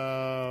that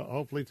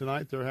hopefully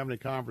tonight they're having a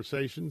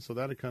conversation, so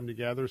that'll come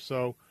together.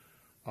 So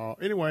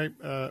anyway,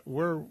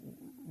 we're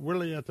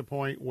really at the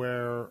point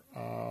where,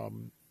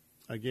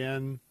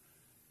 again,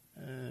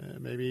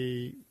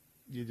 maybe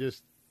you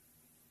just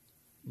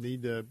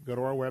need to go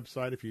to our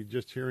website if you're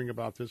just hearing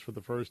about this for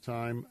the first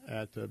time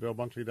at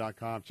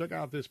BillBunkley.com. Check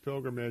out this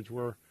pilgrimage.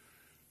 We're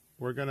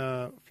going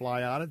to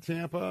fly out of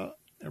Tampa,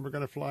 and we're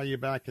going to fly you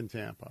back in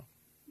Tampa.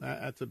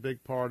 That's a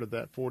big part of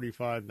that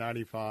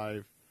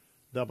 45.95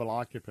 double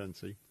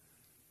occupancy.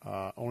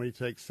 Only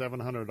takes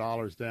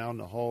 $700 down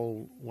to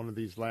hold one of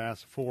these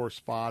last 4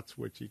 spots,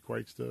 which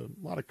equates to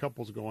a lot of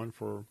couples going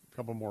for a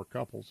couple more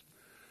couples.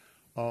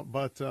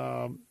 But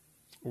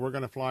we're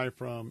going to fly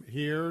from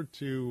here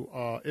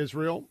to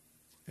Israel,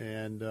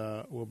 and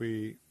we'll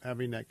be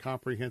having that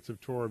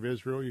comprehensive tour of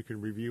Israel. You can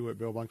review at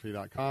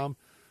BillBunkley.com.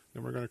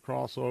 Then we're going to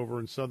cross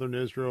over in southern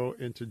Israel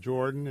into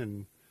Jordan,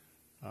 and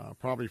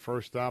probably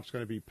first stop's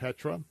going to be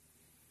Petra.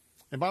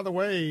 And by the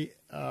way,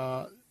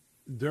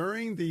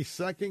 during the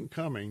second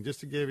coming,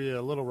 just to give you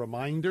a little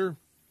reminder,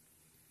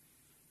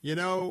 there's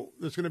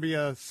going to be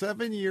a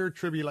 7-year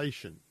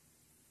tribulation.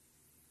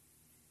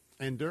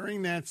 And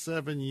during that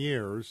 7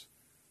 years,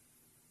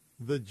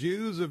 the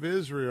Jews of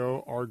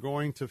Israel are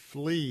going to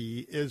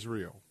flee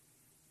Israel.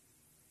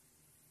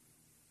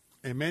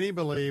 And many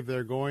believe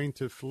they're going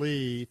to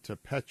flee to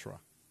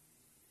Petra.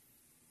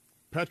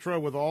 Petra,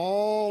 with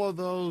all of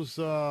those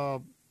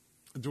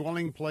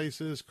dwelling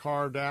places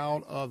carved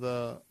out of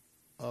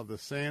the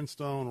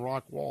sandstone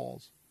rock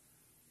walls.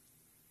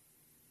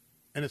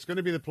 And it's going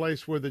to be the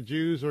place where the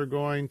Jews are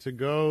going to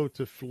go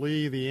to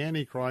flee the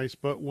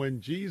Antichrist. But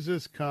when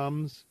Jesus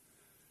comes,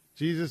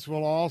 Jesus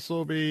will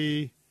also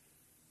be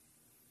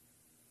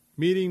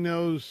meeting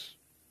those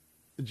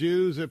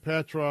Jews at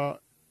Petra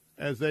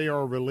as they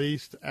are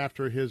released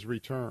after his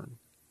return.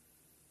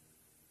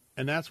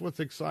 And that's what's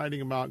exciting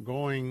about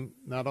going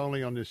not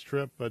only on this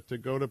trip, but to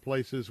go to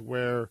places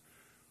where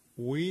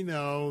we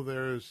know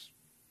there's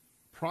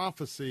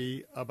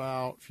prophecy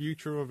about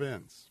future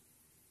events.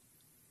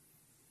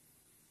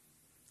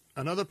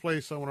 Another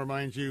place I want to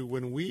remind you,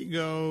 when we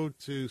go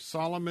to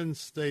Solomon's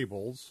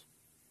Stables,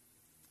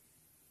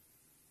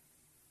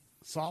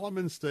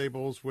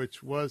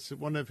 which was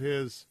one of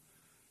his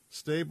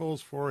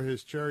stables for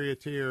his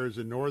charioteers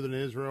in northern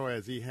Israel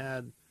as he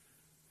had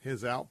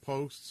his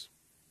outposts.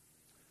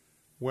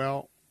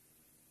 Well,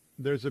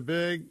 there's a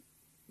big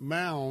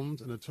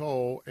mound and a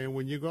toll, and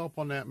when you go up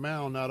on that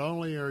mound, not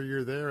only are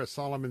you there at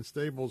Solomon's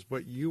Stables,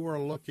 but you are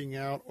looking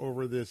out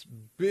over this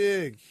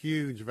big,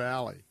 huge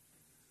valley.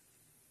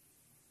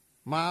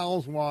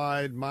 Miles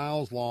wide,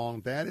 miles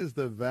long. That is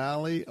the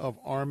Valley of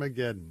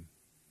Armageddon.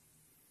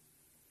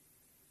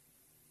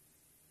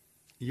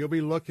 You'll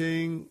be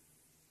looking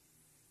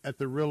at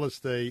the real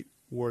estate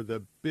where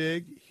the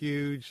big,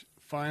 huge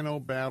final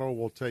battle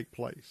will take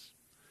place.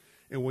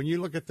 And when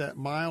you look at that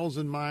miles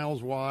and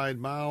miles wide,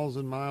 miles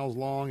and miles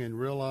long, and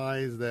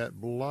realize that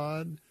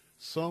blood,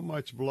 so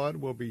much blood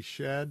will be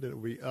shed that it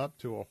will be up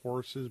to a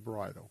horse's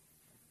bridle.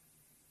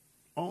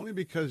 Only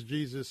because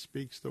Jesus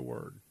speaks the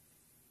word.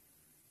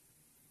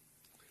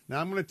 Now,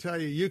 I'm going to tell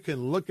you, you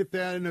can look at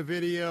that in a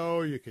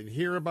video, you can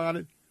hear about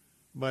it,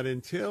 but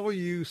until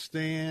you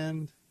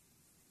stand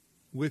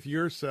with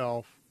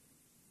yourself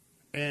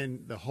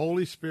and the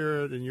Holy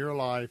Spirit in your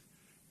life,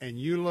 and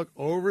you look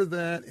over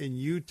that and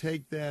you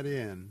take that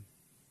in,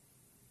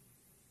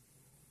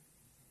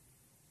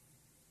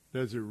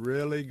 does it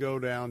really go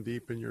down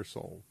deep in your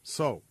soul?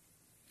 So,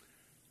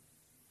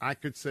 I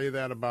could say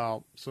that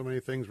about so many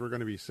things we're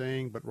going to be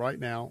seeing, but right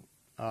now,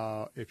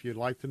 if you'd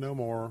like to know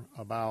more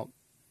about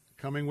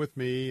coming with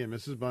me and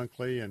Mrs.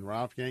 Bunkley and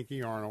Ralph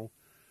Yankee Arnold,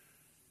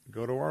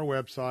 go to our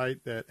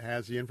website that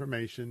has the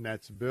information.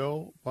 That's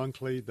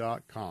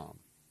BillBunkley.com.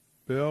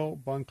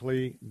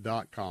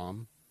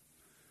 BillBunkley.com.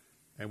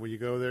 And when you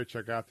go there,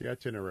 check out the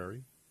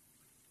itinerary.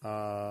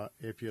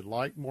 If you'd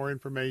like more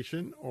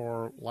information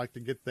or like to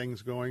get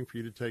things going for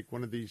you to take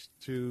one of these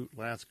 2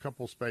 last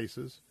couple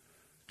spaces,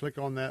 click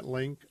on that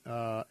link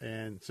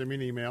and send me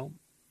an email.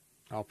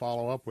 I'll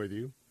follow up with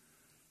you.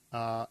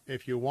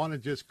 If you want to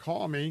just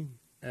call me,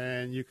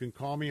 and you can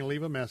call me and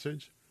leave a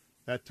message.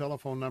 That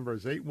telephone number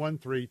is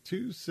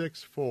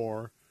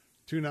 813-264-2977.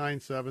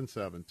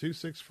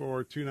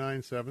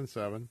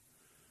 264-2977.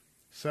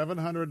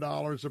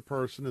 $700 a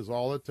person is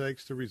all it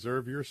takes to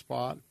reserve your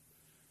spot.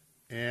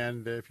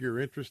 And if you're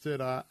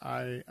interested,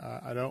 I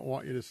don't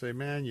want you to say,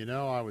 man,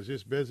 I was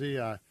just busy.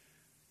 I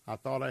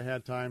thought I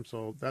had time.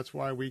 So that's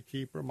why we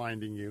keep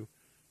reminding you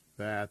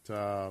that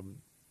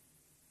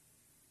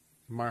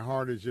my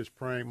heart is just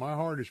praying. My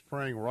heart is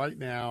praying right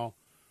now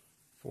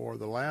for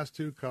the last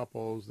 2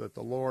 couples that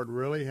the Lord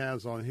really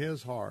has on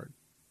his heart,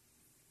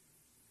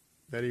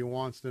 that he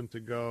wants them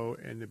to go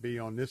and to be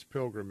on this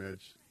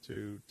pilgrimage,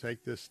 to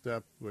take this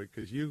step,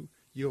 because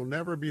you'll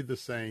never be the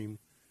same.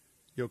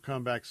 You'll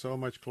come back so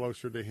much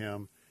closer to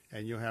him,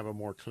 and you'll have a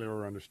more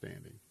clearer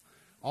understanding.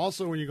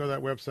 Also, when you go to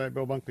that website,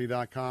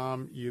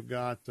 BillBunkley.com, you've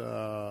got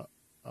a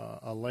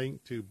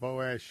link to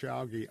Boaz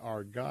Shalgi,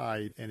 our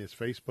guide, and his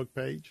Facebook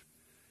page.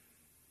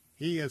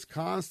 He is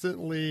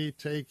constantly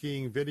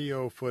taking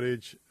video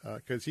footage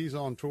because he's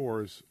on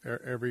tours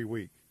every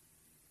week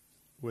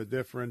with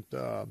different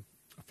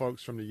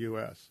folks from the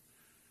U.S.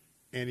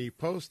 and he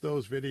posts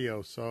those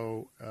videos.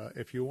 So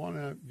if you want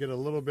to get a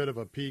little bit of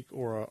a peek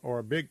or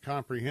a big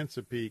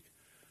comprehensive peek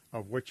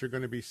of what you're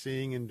going to be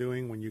seeing and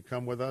doing when you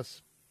come with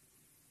us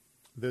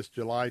this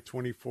June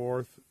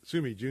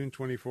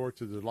 24th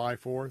to July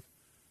 4th,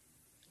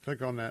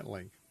 click on that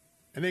link.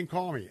 And then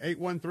call me,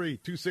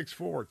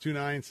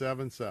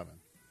 813-264-2977.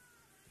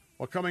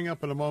 Well, coming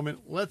up in a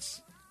moment,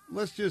 let's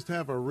just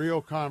have a real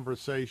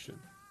conversation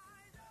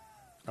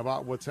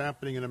about what's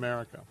happening in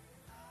America,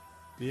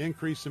 the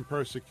increase in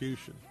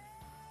persecution,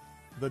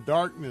 the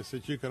darkness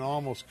that you can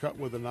almost cut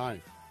with a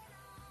knife,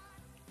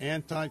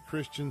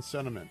 anti-Christian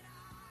sentiment.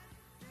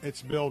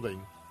 It's building.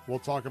 We'll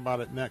talk about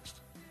it next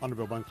on the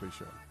Bill Bunkley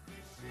Show.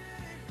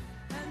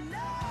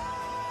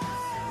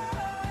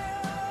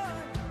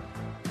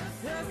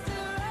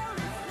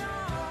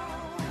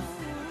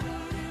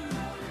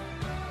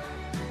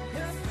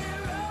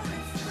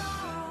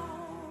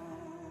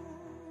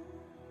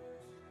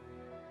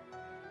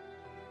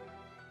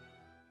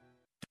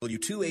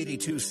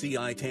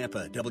 W282CI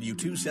Tampa,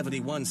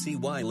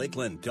 W271CY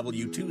Lakeland,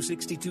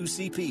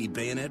 W262CP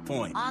Bayonet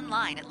Point.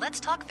 Online at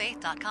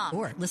letstalkfaith.com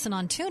or listen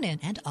on TuneIn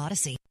and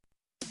Odyssey.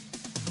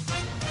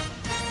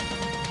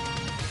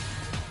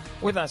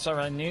 With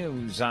SRN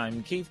News,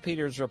 I'm Keith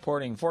Peters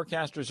reporting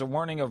forecasters are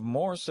warning of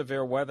more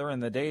severe weather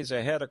in the days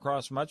ahead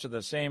across much of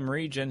the same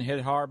region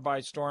hit hard by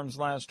storms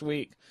last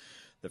week.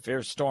 The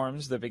fierce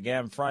storms that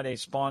began Friday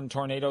spawned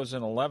tornadoes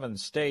in 11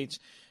 states.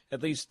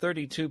 At least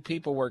 32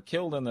 people were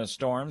killed in the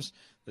storms.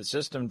 The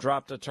system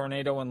dropped a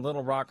tornado in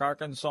Little Rock,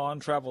 Arkansas,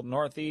 and traveled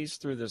northeast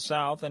through the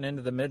south and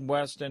into the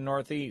Midwest and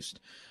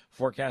Northeast.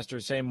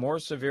 Forecasters say more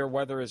severe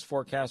weather is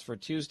forecast for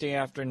Tuesday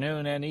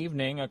afternoon and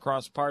evening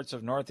across parts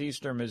of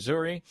northeastern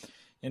Missouri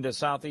into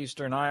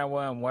southeastern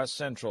Iowa and west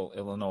central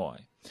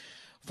Illinois.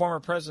 Former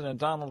President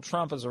Donald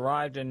Trump has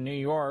arrived in New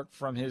York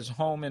from his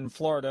home in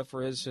Florida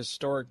for his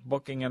historic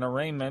booking and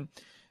arraignment.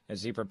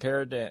 As he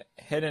prepared to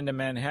head into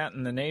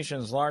Manhattan, the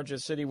nation's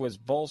largest city was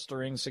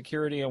bolstering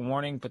security and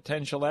warning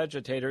potential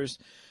agitators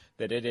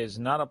that it is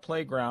not a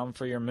playground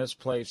for your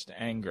misplaced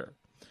anger.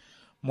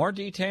 More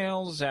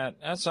details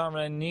at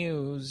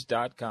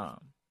srnnews.com.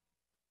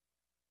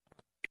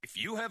 If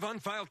you have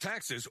unfiled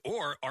taxes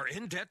or are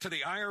in debt to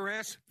the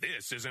IRS,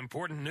 this is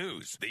important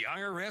news. The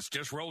IRS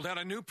just rolled out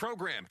a new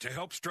program to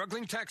help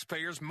struggling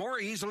taxpayers more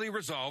easily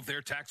resolve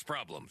their tax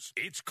problems.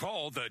 It's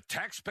called the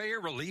Taxpayer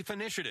Relief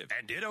Initiative,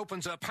 and it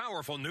opens up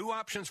powerful new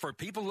options for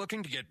people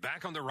looking to get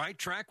back on the right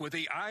track with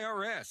the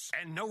IRS.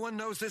 And no one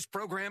knows this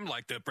program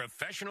like the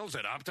professionals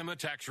at Optima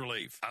Tax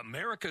Relief,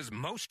 America's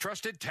most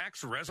trusted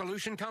tax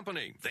resolution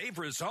company. They've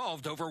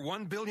resolved over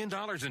 $1 billion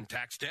in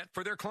tax debt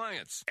for their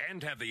clients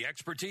and have the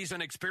expertise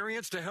and experience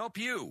to help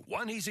you.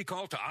 One easy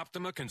call to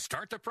Optima can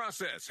start the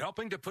process,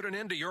 helping to put an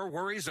end to your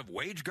worries of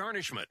wage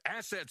garnishment,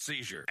 asset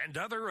seizure, and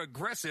other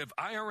aggressive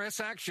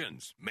IRS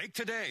actions. Make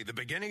today the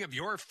beginning of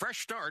your fresh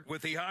start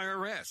with the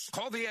IRS.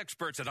 Call the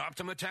experts at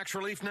Optima Tax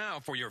Relief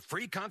now for your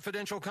free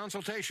confidential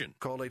consultation.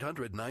 Call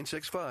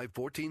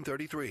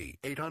 800-965-1433.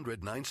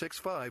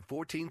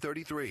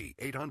 800-965-1433.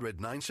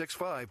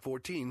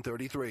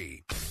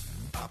 800-965-1433.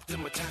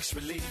 Optima Tax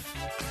Relief.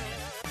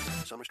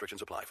 Some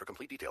restrictions apply. For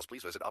complete details,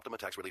 please visit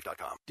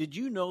OptimaTaxRelief.com. Did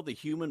you know the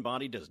human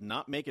body does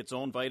not make its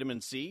own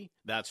vitamin C?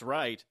 That's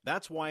right.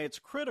 That's why it's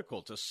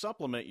critical to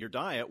supplement your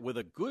diet with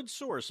a good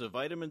source of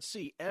vitamin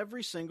C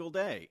every single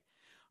day.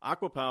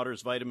 Aqua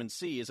Powder's vitamin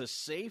C is a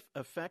safe,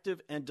 effective,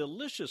 and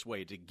delicious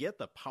way to get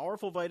the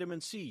powerful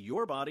vitamin C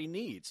your body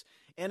needs.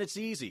 And it's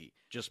easy.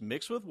 Just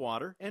mix with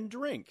water and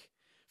drink.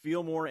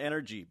 Feel more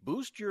energy,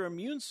 boost your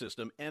immune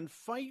system, and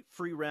fight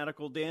free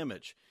radical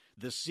damage.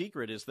 The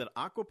secret is that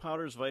Aqua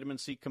Powder's vitamin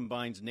C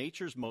combines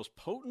nature's most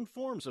potent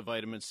forms of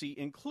vitamin C,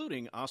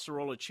 including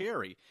Acerola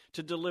cherry,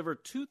 to deliver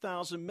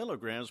 2,000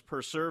 milligrams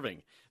per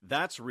serving.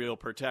 That's real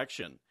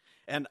protection.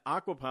 And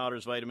Aqua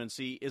Powder's vitamin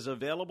C is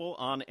available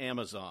on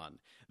Amazon.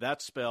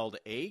 That's spelled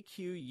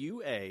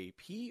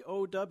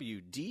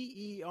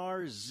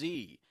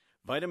AQUAPOWDERZ.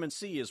 Vitamin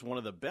C is one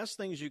of the best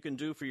things you can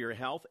do for your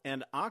health,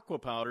 and Aqua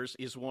Powders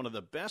is one of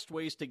the best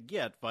ways to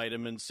get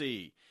vitamin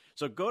C.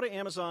 So go to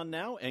Amazon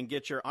now and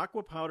get your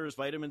Aqua Powders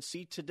vitamin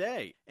C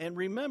today. And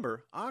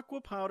remember,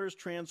 Aqua Powders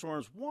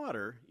transforms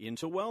water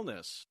into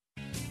wellness.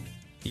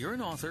 You're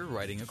an author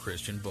writing a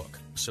Christian book,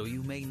 so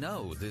you may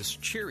know this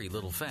cheery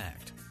little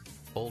fact.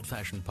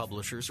 Old-fashioned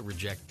publishers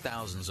reject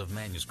thousands of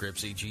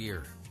manuscripts each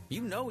year. You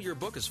know your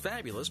book is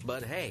fabulous,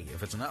 but hey,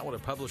 if it's not what a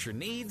publisher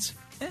needs,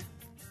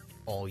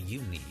 all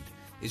you need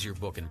is your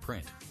book in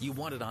print. You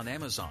want it on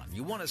Amazon.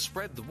 You want to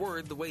spread the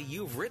word the way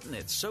you've written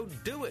it, so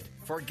do it.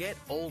 Forget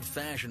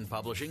old-fashioned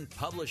publishing.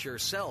 Publish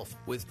yourself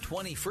with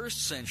 21st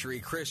century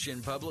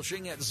Christian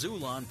publishing at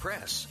Zulon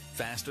Press.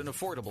 Fast and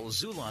affordable,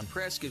 Zulon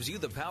Press gives you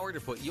the power to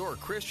put your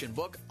Christian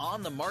book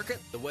on the market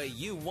the way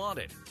you want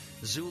it.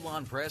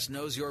 Zulon Press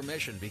knows your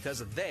mission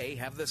because they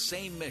have the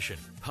same mission.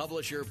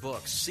 Publish your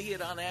book. See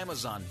it on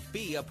Amazon.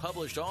 Be a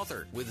published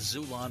author with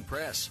Zulon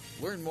Press.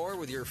 Learn more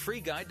with your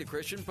free guide to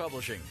Christian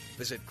publishing.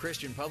 Visit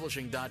Christian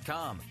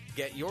ChristianPublishing.com.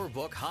 Get your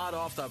book hot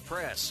off the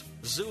press.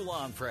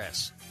 Zulon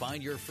Press.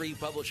 Find your free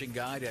publishing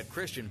guide at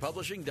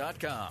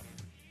ChristianPublishing.com.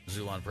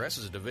 Zulon Press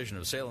is a division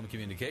of Salem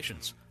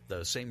Communications,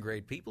 the same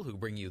great people who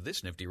bring you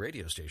this nifty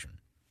radio station.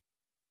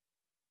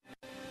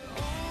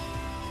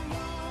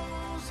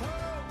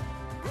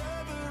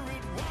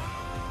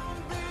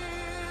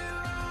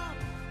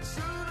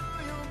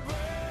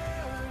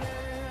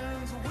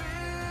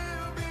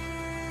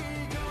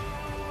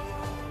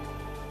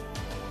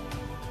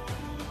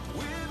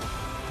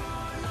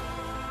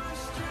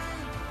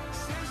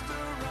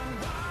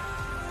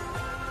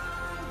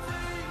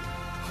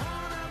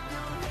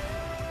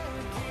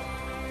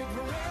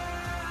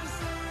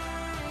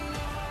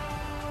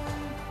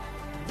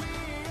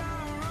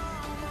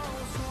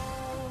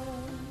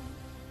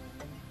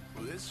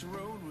 This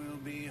road will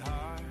be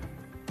hard,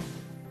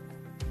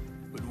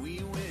 but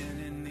we win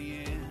in the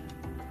end,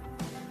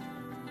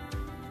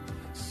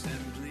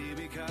 simply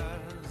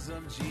because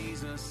of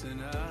Jesus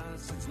in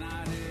us. It's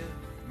not if,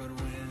 but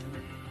when.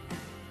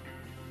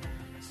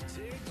 So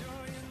take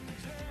joy in the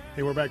journey.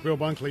 Hey, we're back. Bill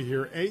Bunkley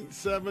here.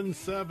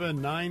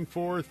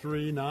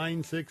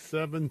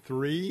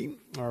 877-943-9673.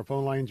 Our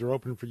phone lines are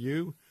open for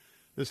you.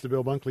 This is the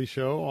Bill Bunkley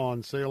Show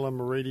on Salem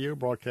Radio,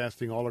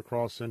 broadcasting all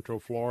across Central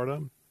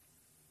Florida.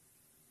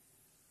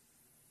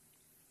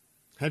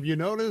 Have you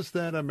noticed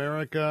that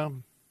America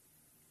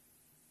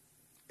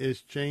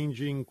is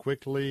changing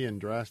quickly and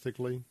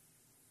drastically?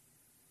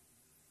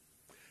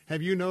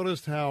 Have you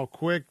noticed how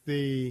quick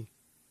the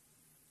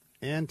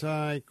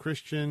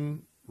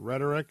anti-Christian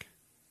rhetoric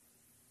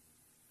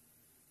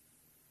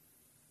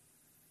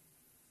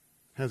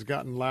has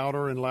gotten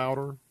louder and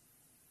louder?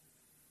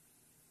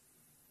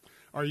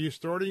 Are you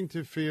starting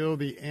to feel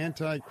the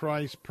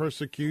Antichrist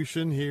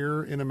persecution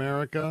here in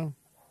America,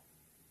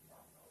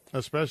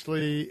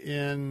 especially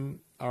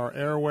in our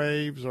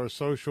airwaves, our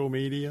social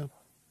media?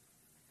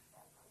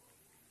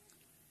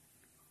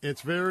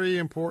 It's very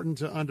important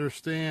to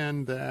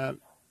understand that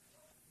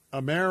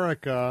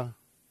America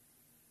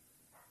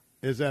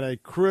is at a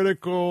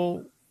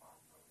critical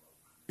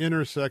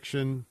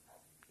intersection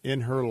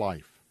in her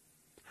life,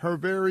 her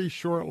very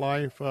short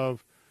life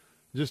of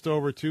just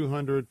over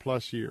 200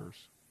 plus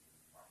years.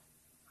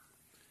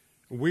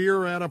 We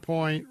are at a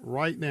point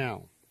right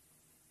now.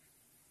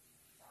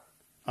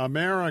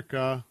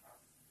 America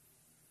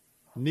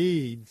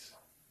needs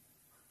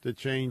to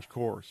change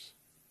course.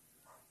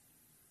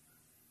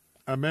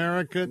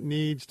 America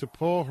needs to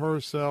pull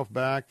herself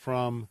back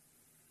from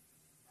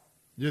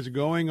just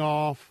going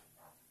off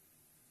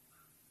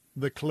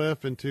the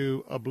cliff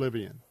into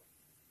oblivion.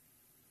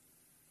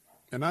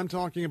 And I'm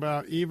talking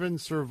about even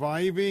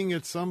surviving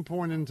at some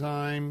point in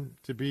time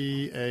to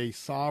be a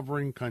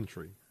sovereign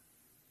country.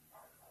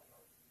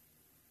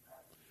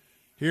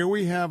 Here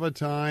we have a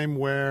time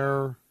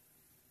where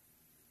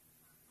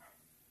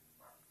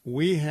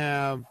we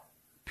have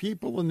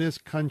people in this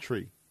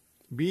country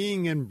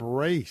being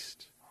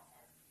embraced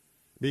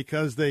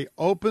because they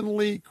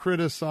openly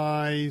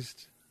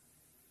criticized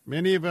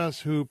many of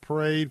us who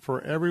prayed for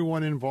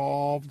everyone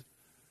involved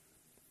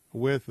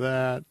with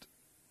that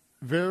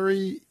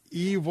very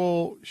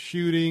evil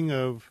shooting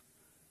of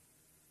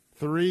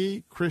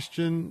 3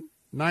 Christian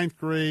 9th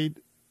grade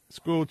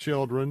school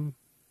children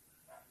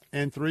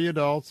and 3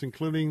 adults,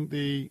 including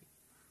the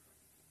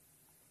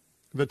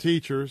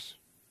teachers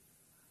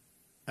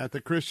at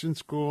the Christian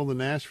school in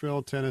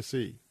Nashville,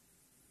 Tennessee.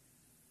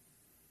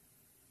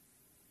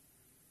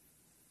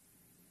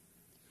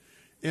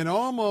 And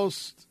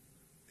almost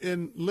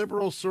in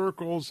liberal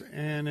circles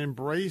and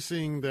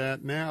embracing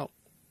that now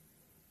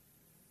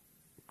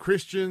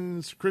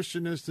Christians,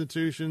 Christian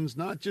institutions,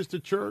 not just a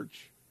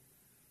church,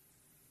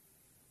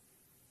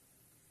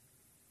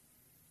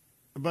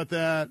 but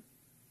that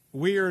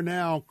we are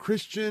now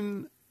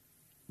Christian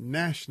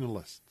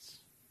nationalists.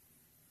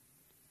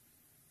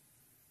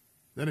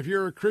 That if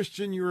you're a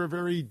Christian, you're a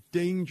very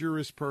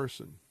dangerous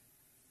person.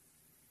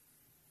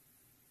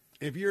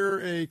 If you're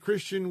a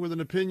Christian with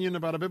an opinion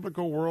about a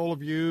biblical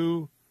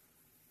worldview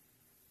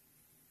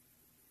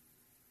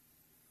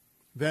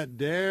that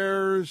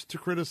dares to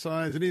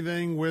criticize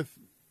anything with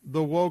the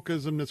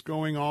wokeism that's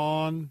going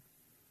on,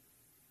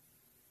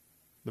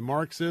 the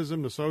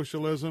Marxism, the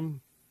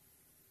socialism,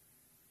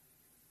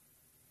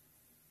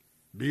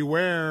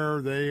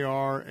 beware, they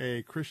are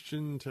a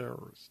Christian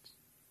terrorist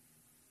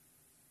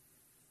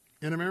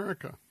in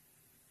America.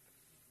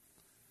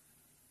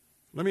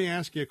 Let me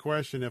ask you a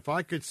question. If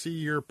I could see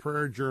your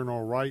prayer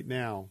journal right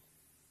now,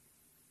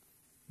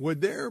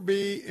 would there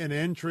be an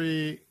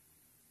entry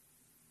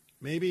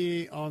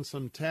maybe on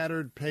some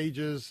tattered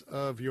pages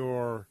of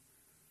your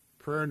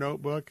prayer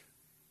notebook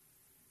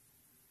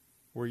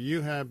where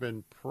you have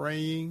been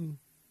praying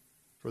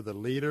for the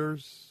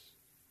leaders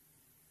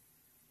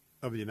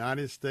of the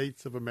United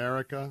States of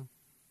America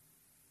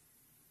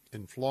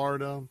in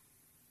Florida,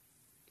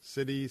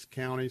 cities,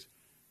 counties?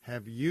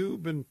 Have you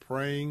been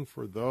praying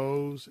for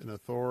those in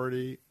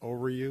authority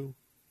over you?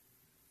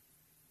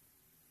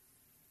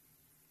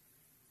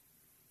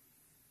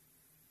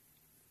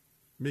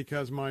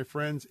 Because, my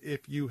friends,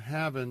 if you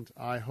haven't,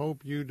 I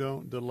hope you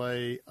don't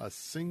delay a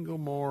single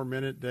more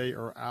minute, day,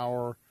 or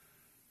hour,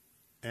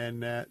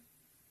 and that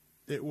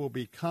it will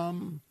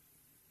become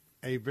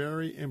a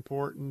very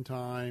important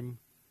time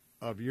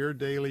of your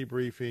daily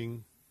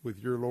briefing with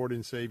your Lord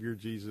and Savior,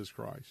 Jesus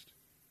Christ.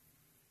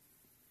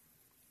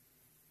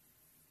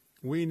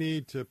 We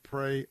need to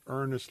pray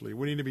earnestly.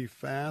 We need to be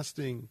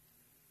fasting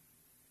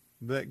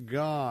that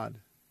God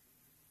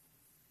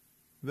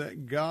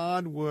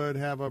would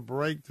have a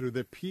breakthrough,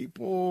 that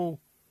people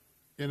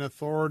in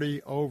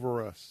authority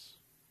over us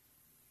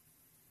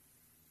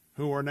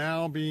who are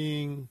now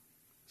being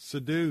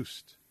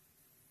seduced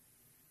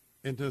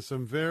into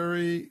some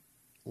very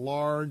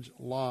large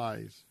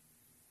lies,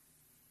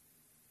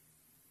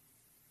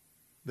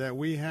 that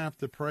we have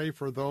to pray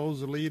for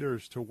those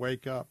leaders to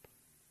wake up.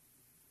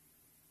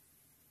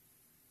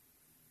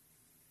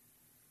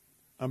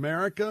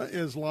 America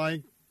is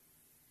like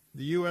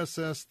the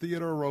USS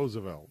Theodore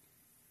Roosevelt.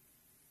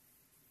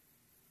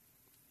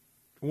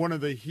 One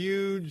of the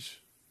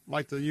huge,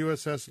 like the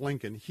USS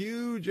Lincoln,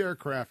 huge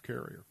aircraft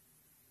carrier.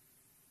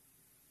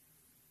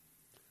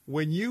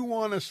 When you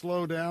want to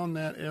slow down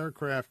that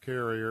aircraft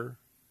carrier,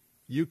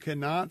 you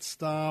cannot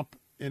stop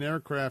an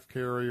aircraft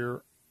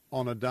carrier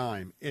on a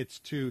dime. It's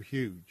too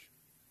huge.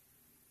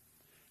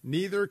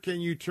 Neither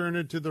can you turn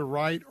it to the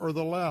right or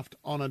the left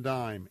on a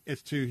dime.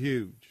 It's too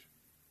huge.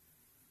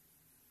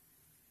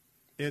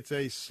 It's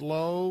a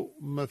slow,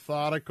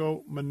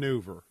 methodical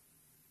maneuver.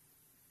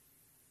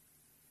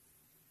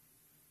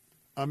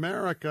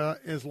 America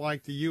is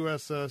like the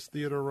USS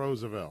Theodore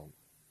Roosevelt.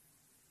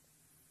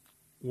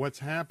 What's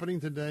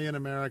happening today in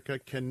America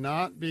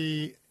cannot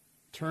be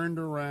turned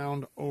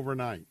around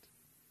overnight.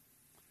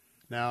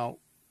 Now,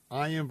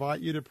 I invite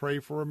you to pray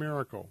for a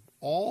miracle.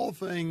 All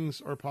things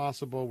are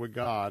possible with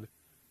God.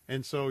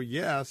 And so,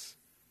 yes,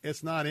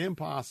 it's not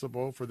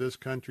impossible for this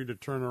country to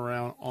turn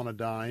around on a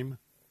dime.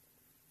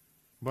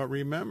 But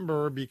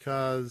remember,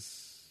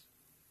 because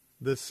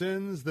the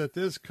sins that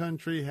this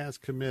country has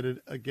committed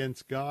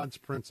against God's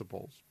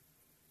principles,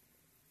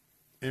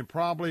 and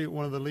probably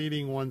one of the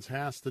leading ones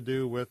has to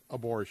do with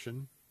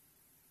abortion.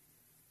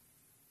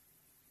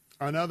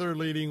 Another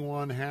leading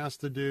one has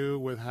to do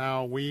with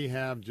how we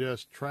have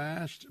just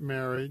trashed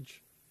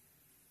marriage,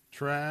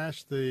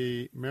 trashed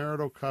the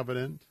marital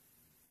covenant.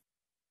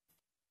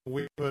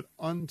 We put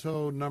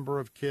untold number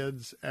of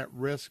kids at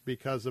risk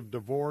because of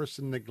divorce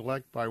and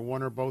neglect by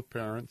one or both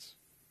parents.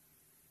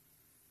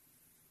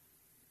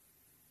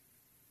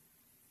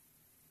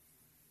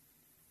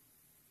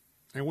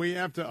 And we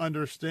have to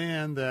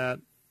understand that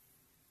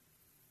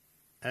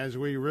as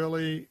we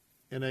really,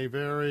 in a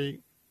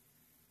very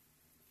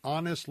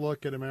honest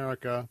look at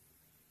America,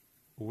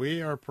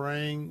 we are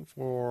praying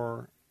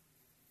for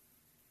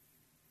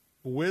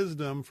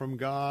wisdom from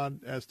God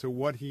as to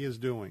what he is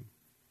doing.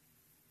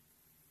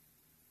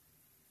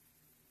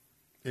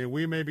 And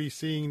we may be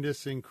seeing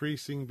this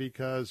increasing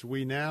because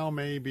we now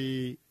may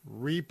be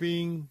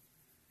reaping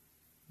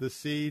the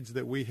seeds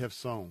that we have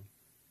sown.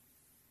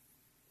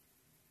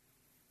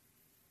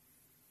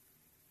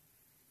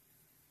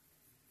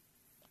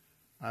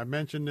 I've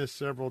mentioned this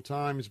several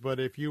times, but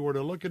if you were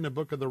to look in the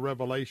book of the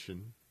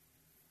Revelation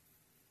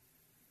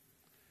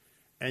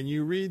and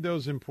you read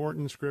those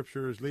important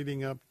scriptures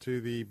leading up to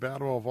the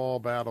battle of all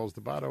battles,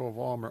 the battle of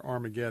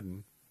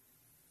Armageddon,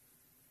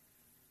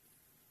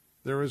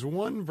 there is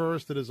one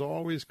verse that has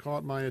always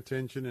caught my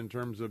attention in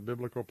terms of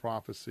biblical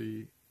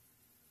prophecy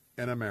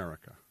in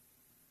America.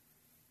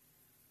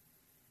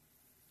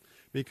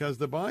 Because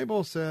the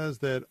Bible says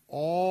that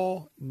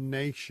all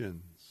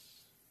nations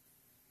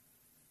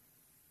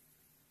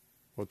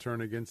will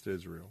turn against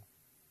Israel.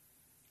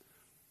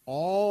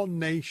 All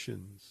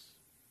nations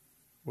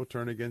will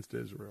turn against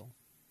Israel.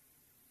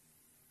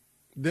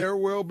 There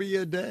will be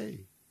a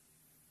day.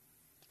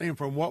 And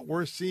from what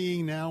we're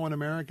seeing now in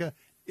America,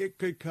 it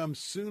could come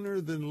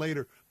sooner than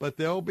later. But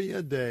there'll be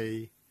a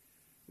day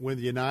when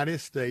the United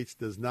States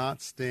does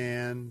not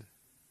stand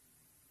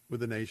with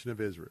the nation of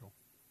Israel.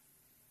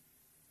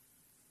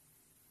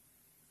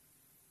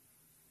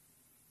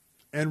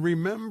 And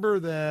remember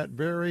that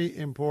very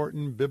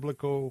important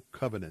biblical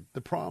covenant,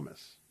 the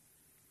promise.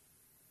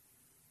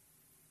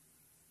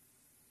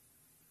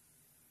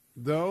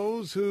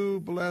 Those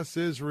who bless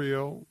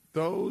Israel,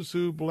 those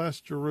who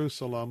bless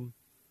Jerusalem,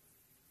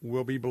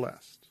 will be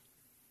blessed.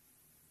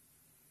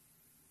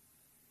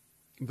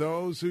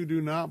 Those who do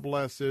not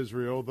bless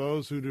Israel,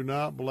 those who do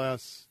not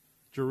bless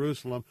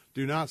Jerusalem,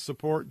 do not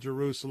support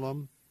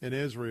Jerusalem and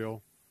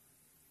Israel,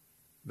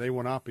 they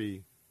will not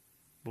be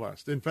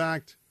blessed. In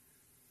fact,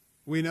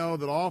 we know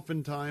that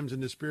oftentimes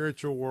in the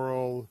spiritual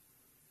world,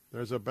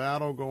 there's a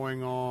battle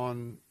going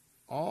on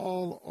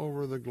all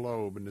over the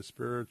globe in the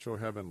spiritual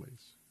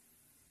heavenlies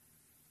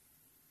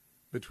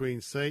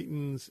between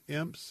Satan's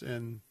imps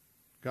and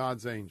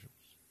God's angels.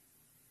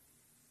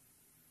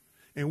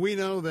 And we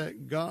know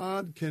that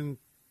God can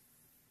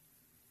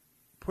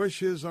push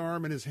his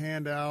arm and his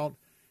hand out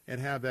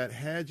and have that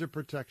hedge of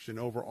protection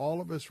over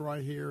all of us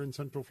right here in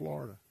Central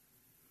Florida.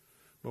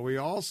 But we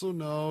also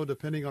know,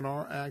 depending on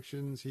our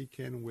actions, he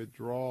can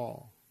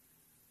withdraw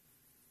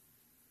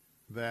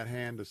that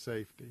hand of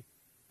safety.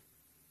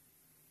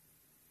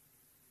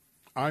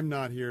 I'm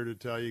not here to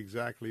tell you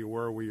exactly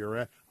where we are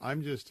at.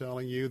 I'm just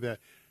telling you that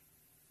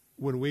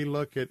when we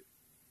look at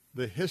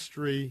the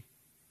history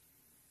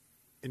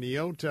in the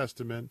Old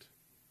Testament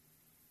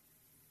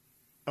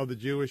of the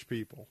Jewish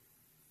people,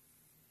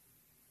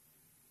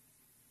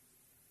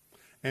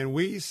 and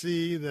we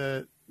see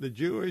that the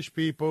Jewish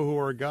people, who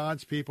are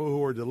God's people, who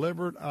were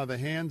delivered out of the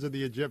hands of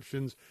the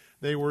Egyptians,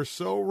 they were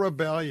so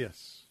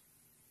rebellious.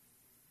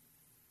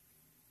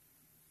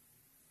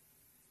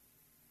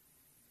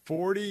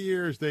 40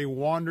 years they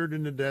wandered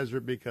in the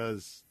desert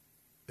because,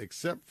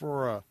 except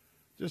for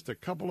just a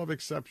couple of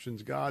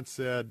exceptions, God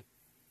said,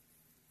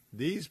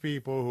 these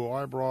people who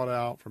I brought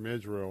out from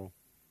Israel,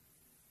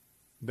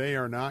 they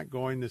are not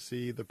going to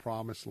see the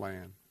promised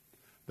land.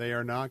 They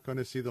are not going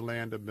to see the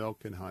land of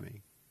milk and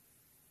honey.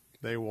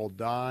 They will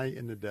die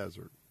in the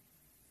desert.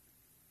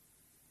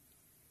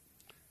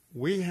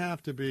 We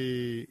have to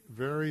be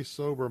very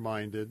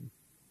sober-minded,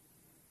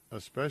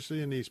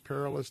 especially in these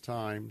perilous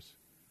times,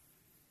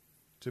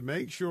 to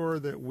make sure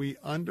that we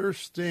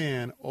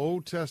understand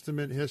Old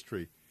Testament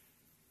history.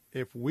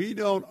 If we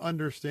don't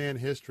understand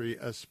history,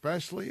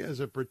 especially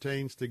as it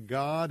pertains to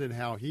God and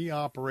how he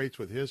operates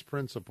with his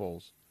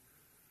principles,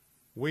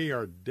 we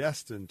are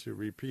destined to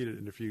repeat it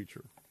in the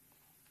future.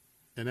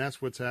 And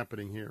that's what's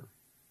happening here.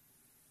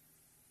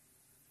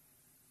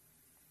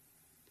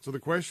 So the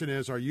question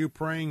is, are you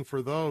praying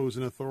for those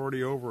in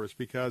authority over us?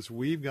 Because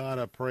we've got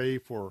to pray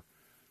for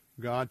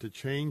God to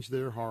change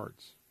their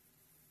hearts.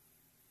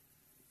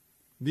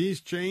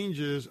 These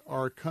changes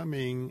are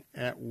coming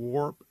at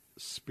warp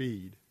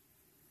speed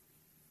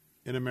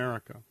in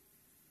America,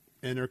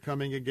 and they're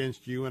coming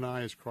against you and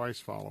I as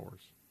Christ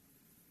followers.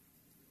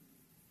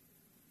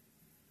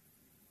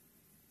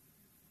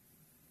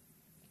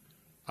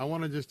 I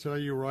want to just tell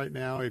you right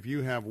now, if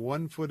you have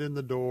 1 foot in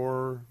the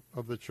door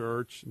of the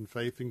church and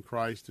faith in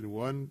Christ and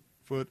 1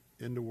 foot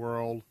in the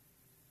world,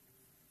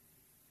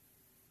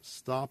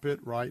 stop it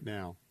right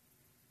now.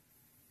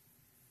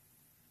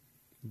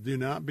 Do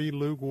not be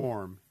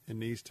lukewarm in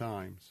these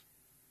times.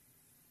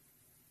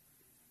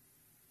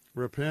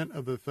 Repent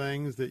of the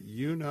things that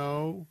you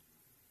know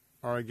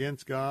are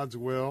against God's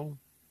will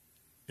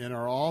and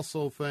are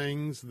also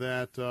things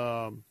that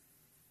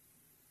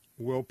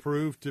will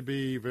prove to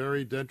be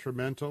very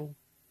detrimental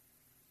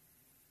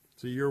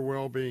to your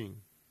well-being.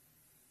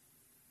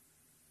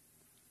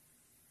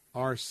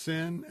 Our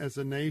sin as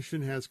a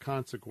nation has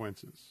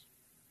consequences.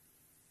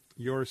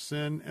 Your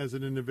sin as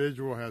an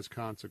individual has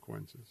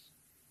consequences.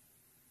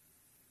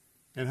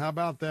 And how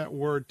about that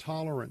word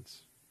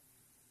tolerance?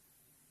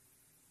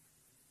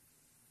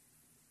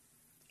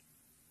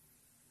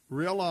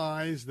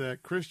 Realize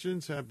that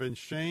Christians have been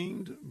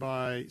shamed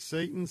by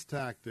Satan's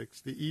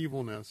tactics, the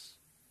evilness,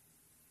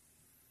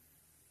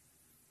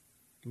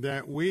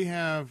 that we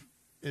have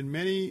in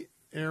many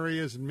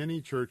areas, in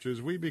many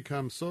churches, we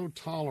become so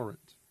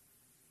tolerant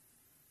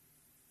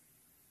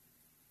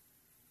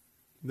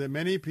that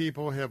many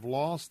people have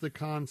lost the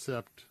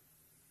concept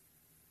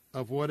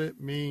of what it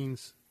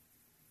means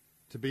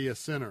to be a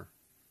sinner,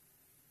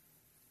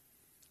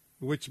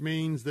 which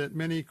means that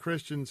many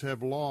Christians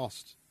have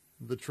lost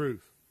the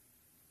truth.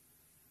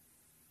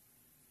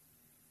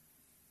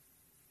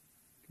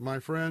 My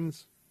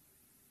friends,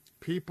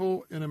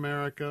 people in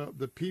America,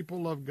 the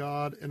people of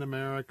God in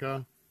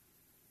America,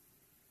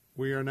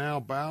 we are now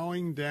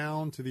bowing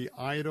down to the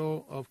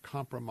idol of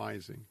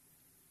compromising.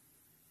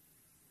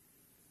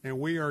 And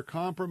we are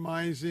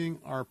compromising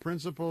our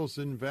principles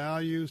and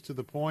values to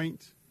the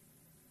point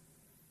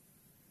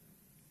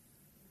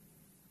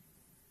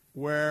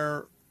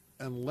where,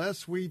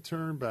 unless we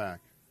turn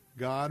back,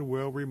 God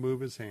will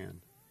remove his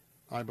hand.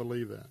 I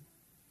believe that.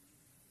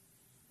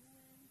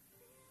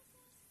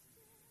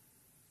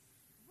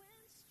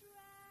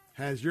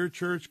 Has your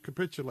church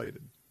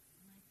capitulated?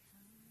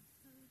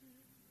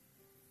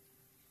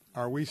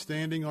 Are we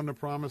standing on the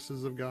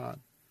promises of God?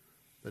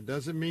 That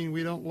doesn't mean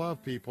we don't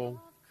love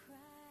people,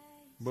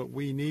 but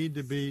we need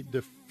to be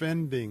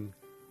defending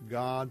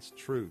God's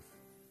truth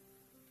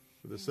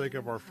for the sake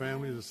of our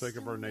families, the sake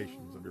of our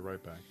nations. I'll be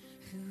right back.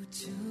 Who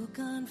took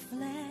on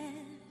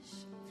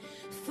flesh,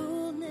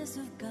 fullness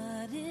of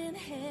God in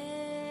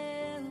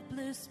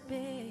helpless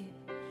babe,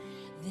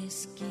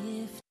 this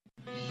gift.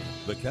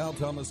 The Cal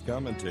Thomas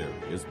Commentary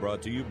is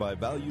brought to you by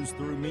Values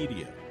Through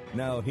Media.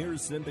 Now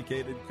here's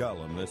syndicated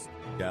columnist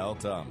Cal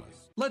Thomas.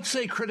 Let's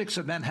say critics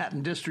of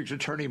Manhattan District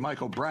Attorney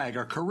Michael Bragg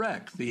are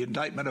correct. The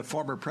indictment of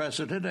former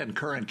President and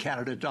current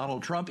candidate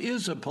Donald Trump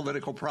is a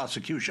political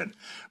prosecution.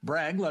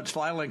 Bragg lets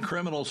violent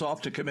criminals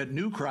off to commit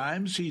new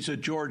crimes. He's a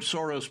George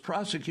Soros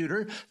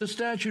prosecutor. The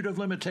statute of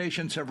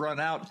limitations have run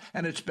out,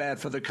 and it's bad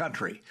for the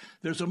country.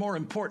 There's a more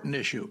important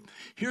issue.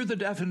 Hear the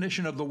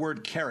definition of the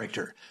word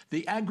character,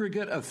 the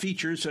aggregate of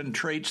features and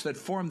traits that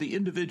form the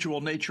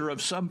individual nature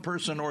of some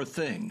person or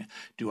thing.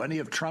 Do any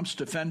of Trump's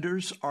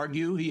defenders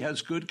argue he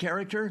has good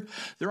character?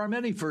 There are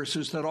many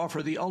verses that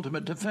offer the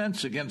ultimate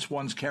defense against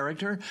one's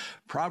character.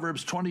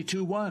 Proverbs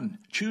 22:1,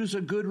 choose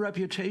a good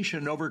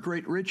reputation over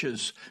great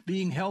riches.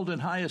 Being held in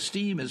high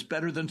esteem is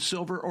better than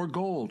silver or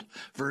gold.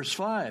 Verse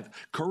 5,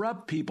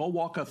 corrupt people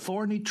walk a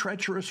thorny,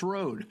 treacherous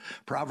road.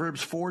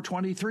 Proverbs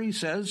 4:23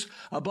 says,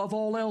 above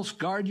all else,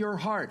 guard your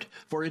heart,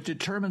 for it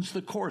determines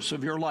the course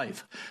of your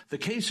life. The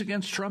case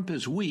against Trump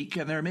is weak,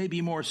 and there may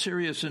be more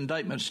serious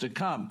indictments to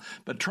come,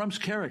 but Trump's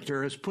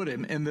character has put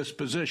him in this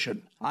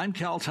position. I'm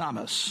Cal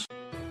Thomas.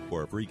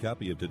 For a free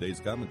copy of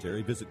today's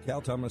commentary, visit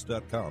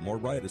calthomas.com or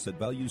write us at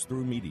Values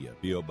Through Media,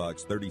 P.O.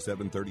 Box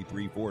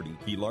 373340,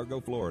 Key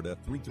Largo, Florida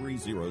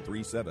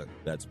 33037.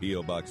 That's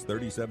P.O. Box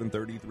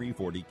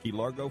 373340, Key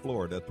Largo,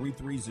 Florida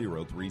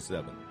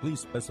 33037. Please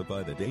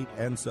specify the date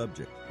and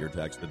subject. Your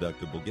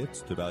tax-deductible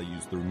gifts to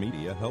Values Through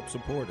Media help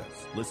support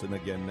us. Listen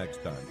again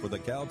next time for the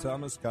Cal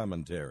Thomas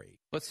Commentary.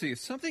 Let's see, if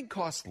something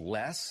costs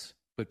less,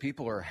 but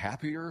people are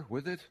happier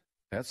with it,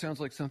 that sounds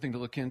like something to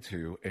look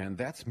into, and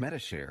that's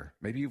Medi-Share.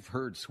 Maybe you've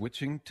heard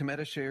switching to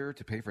Medi-Share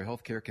to pay for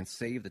health care can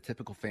save the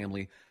typical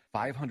family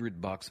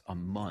 $500 a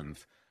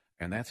month,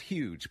 and that's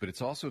huge. But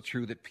it's also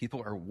true that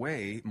people are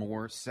way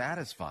more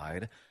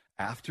satisfied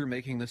after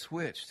making the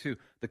switch, too.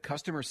 The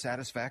customer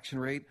satisfaction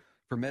rate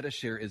for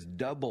Medi-Share is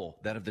double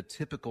that of the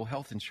typical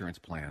health insurance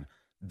plan.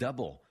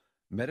 Double.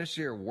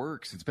 Medi-Share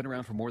works. It's been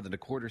around for more than a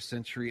quarter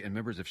century, and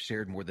members have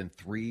shared more than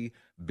 $3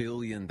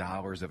 billion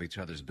of each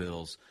other's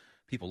bills.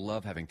 People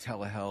love having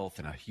telehealth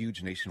and a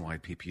huge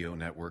nationwide PPO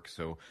network.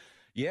 So,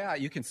 yeah,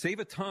 you can save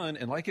a ton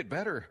and like it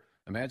better.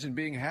 Imagine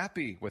being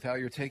happy with how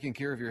you're taking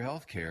care of your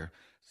health care.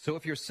 So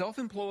if you're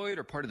self-employed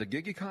or part of the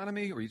gig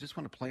economy, or you just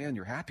want a plan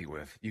you're happy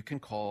with, you can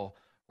call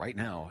right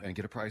now and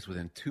get a price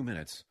within 2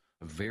 minutes.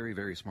 A very,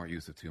 very smart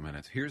use of 2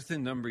 minutes. Here's the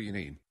number you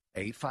need.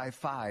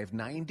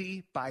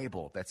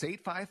 855-90-BIBLE. That's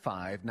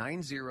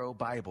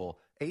 855-90-BIBLE.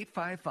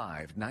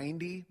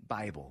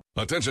 855-90-BIBLE.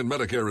 Attention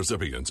Medicare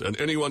recipients and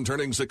anyone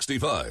turning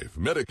 65.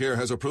 Medicare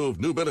has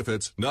approved new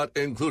benefits not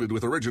included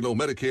with original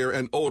Medicare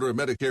and older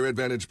Medicare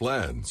Advantage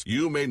plans.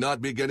 You may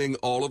not be getting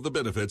all of the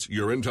benefits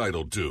you're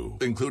entitled to,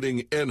 including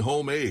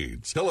in-home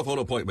aids, telephone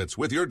appointments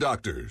with your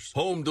doctors,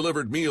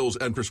 home-delivered meals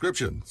and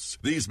prescriptions.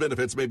 These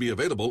benefits may be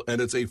available,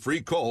 and it's a free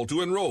call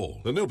to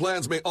enroll. The new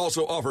plans may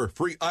also offer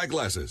free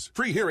eyeglasses,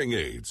 free hearing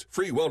aids,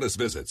 free wellness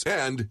visits,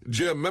 and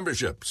gym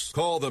memberships.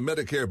 Call the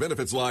Medicare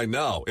benefits line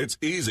now. It's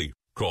easy.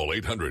 Call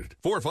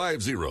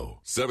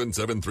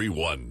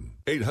 800-450-7731.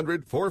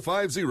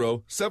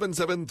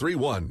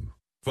 800-450-7731.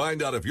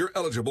 Find out if you're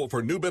eligible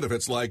for new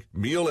benefits like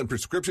meal and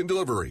prescription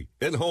delivery,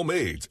 in-home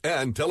aids,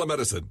 and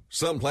telemedicine.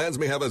 Some plans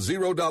may have a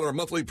 $0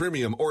 monthly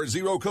premium or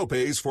zero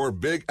copays for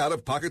big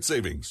out-of-pocket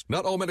savings.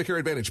 Not all Medicare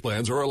Advantage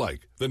plans are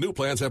alike. The new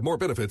plans have more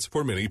benefits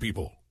for many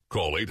people.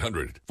 Call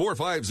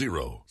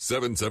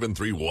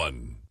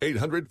 800-450-7731.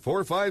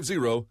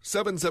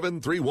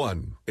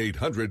 800-450-7731.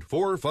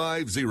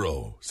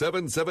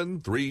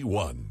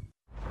 800-450-7731.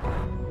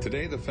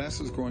 Today, the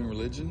fastest growing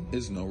religion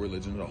is no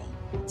religion at all.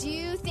 Do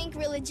you think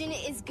religion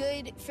is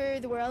good for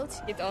the world?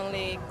 It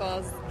only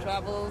causes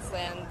troubles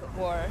and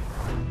war.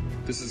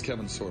 This is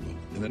Kevin Sorbo.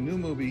 In the new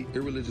movie,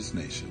 Irreligious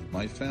Nation,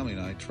 my family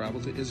and I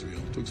traveled to Israel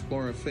to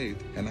explore our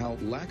faith and how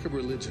lack of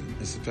religion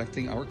is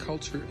affecting our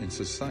culture and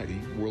society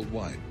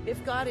worldwide.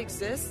 If God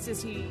exists,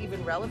 is he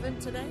even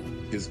relevant today?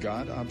 Is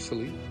God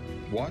obsolete?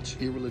 Watch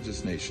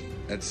Irreligious Nation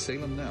at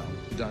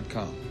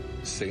salemnow.com.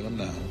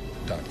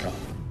 salemnow.com.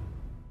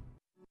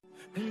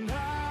 And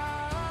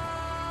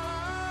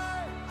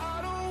I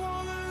don't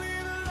want to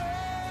leave a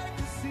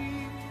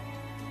legacy.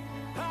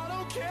 I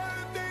don't care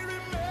if they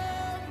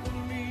remember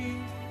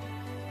me.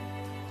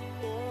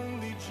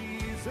 Only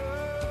Jesus.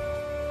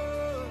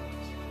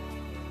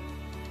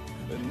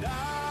 And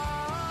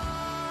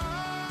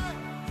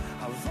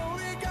I've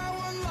only got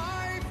one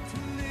life to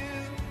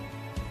live.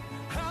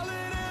 I'll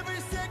let every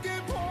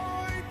second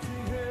point to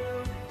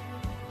him.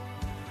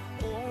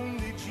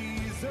 Only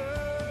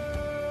Jesus.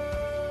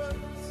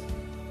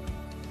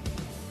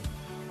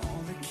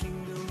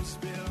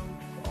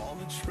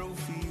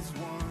 Trophies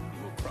won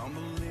will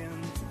crumble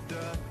into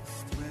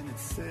dust when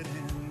it's said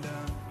and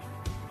done.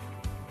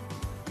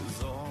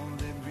 'Cause all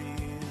that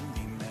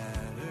really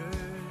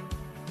mattered.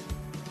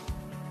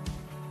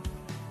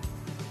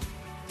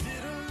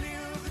 Did I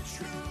live the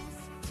truth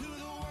to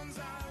the ones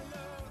I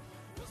love?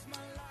 Was my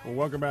life? Well,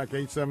 welcome back,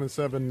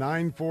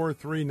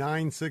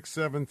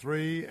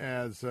 877-943-9673,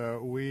 as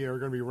we are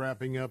going to be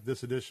wrapping up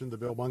this edition of the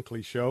Bill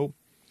Bunkley Show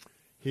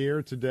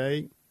here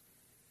today.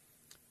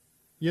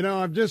 You know,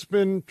 I've just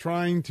been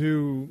trying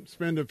to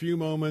spend a few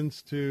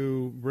moments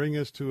to bring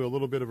us to a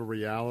little bit of a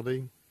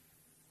reality,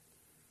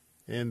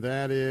 and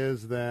that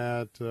is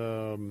that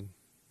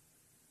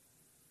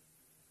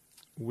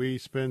we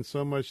spend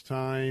so much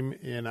time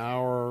in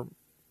our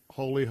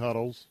holy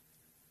huddles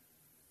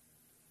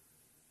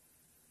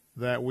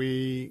that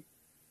we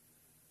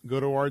go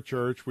to our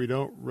church. We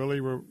don't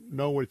really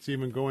know what's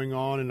even going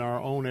on in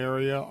our own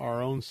area,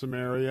 our own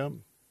Samaria.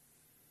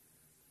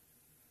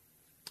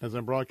 As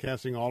I'm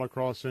broadcasting all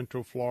across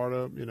Central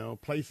Florida, you know,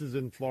 places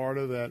in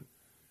Florida that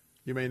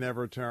you may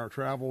never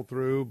travel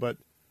through,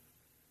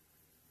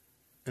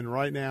 and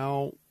right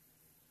now,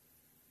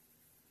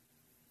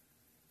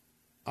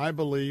 I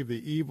believe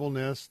the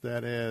evilness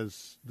that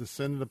has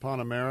descended upon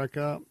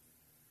America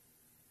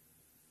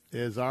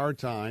is our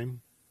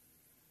time.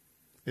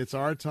 It's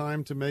our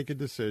time to make a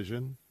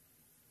decision.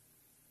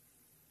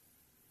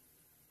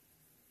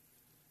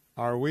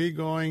 Are we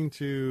going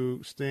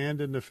to stand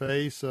in the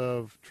face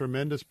of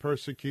tremendous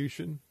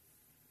persecution,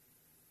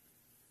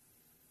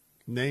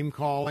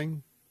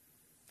 name-calling?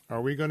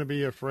 Are we going to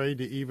be afraid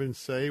to even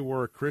say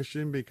we're a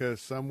Christian because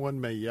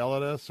someone may yell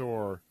at us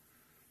or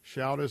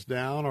shout us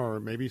down or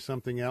maybe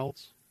something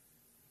else?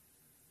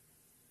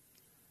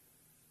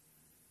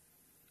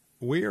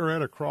 We are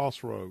at a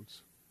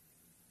crossroads.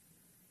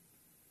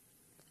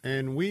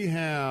 And we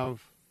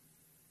have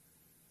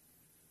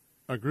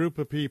a group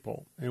of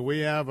people, and we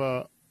have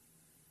a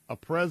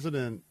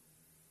president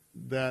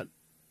that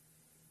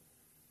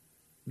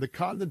the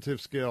cognitive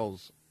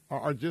skills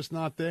are just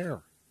not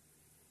there.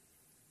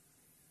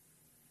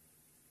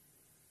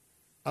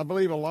 I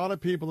believe a lot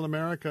of people in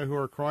America who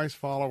are Christ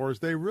followers,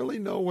 they really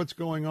know what's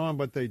going on,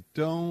 but they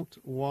don't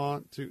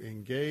want to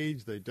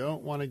engage. They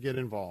don't want to get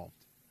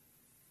involved.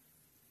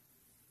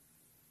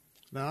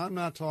 Now, I'm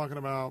not talking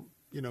about,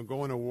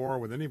 going to war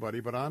with anybody,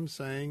 but I'm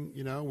saying,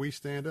 we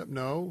stand up.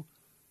 No,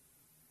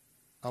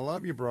 I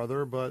love you,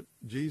 brother, but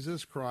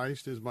Jesus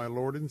Christ is my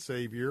Lord and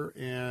Savior,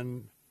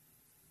 and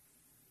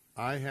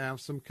I have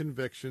some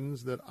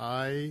convictions that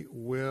I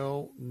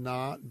will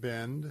not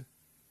bend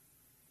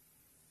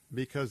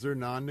because they're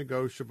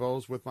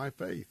non-negotiables with my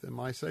faith and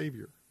my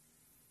Savior.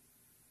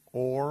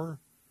 Or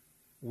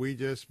we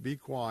just be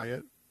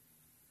quiet,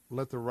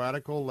 let the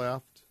radical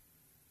left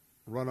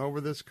run over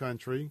this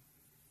country,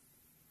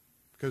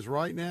 because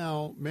right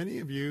now, many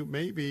of you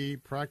may be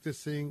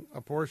practicing a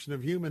portion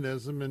of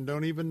humanism and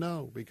don't even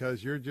know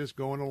because you're just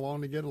going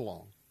along to get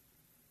along.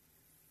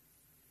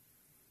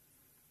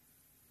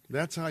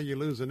 That's how you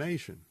lose a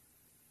nation.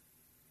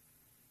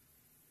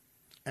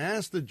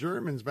 Ask the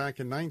Germans back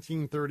in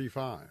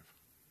 1935.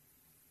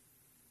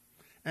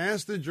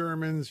 Ask the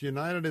Germans,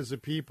 united as a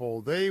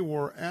people, they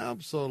were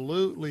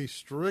absolutely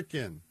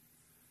stricken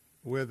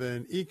with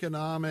an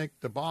economic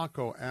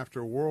debacle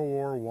after World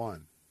War I.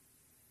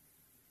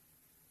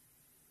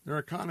 Their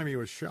economy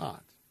was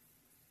shot.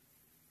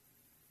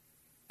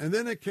 And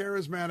then a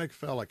charismatic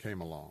fella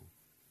came along.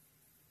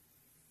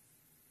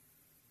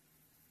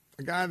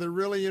 A guy that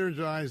really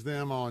energized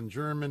them on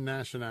German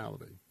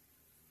nationality.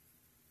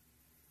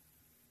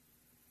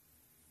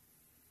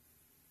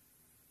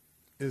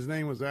 His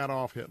name was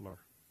Adolf Hitler.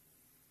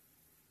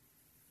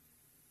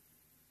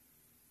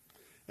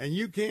 And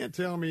you can't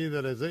tell me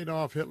that as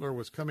Adolf Hitler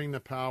was coming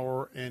to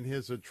power and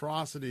his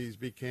atrocities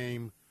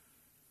became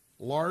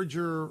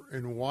larger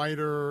and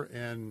wider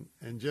and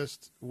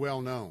just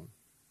well known,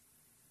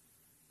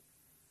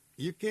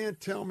 you can't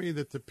tell me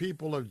that the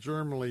people of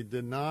Germany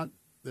did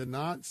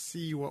not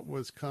see what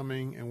was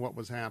coming and what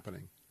was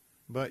happening.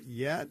 But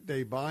yet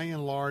they by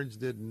and large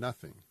did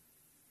nothing.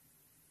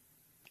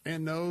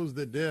 And those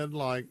that did,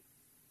 like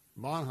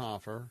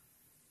Bonhoeffer,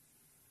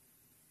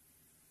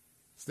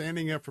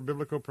 standing up for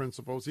biblical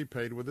principles, he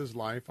paid with his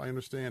life. I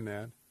understand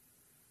that.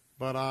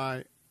 But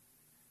I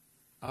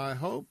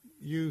hope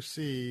you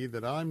see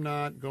that I'm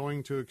not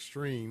going to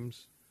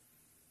extremes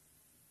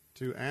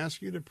to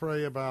ask you to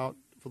pray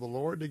for the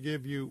Lord to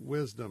give you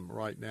wisdom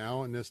right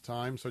now in this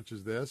time such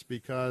as this,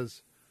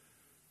 because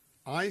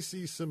I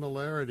see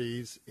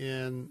similarities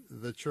in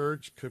the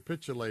church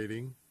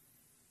capitulating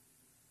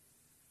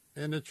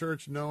and the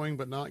church knowing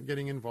but not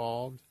getting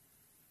involved.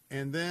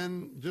 And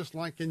then, just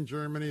like in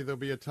Germany, there'll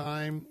be a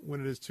time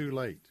when it is too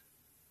late.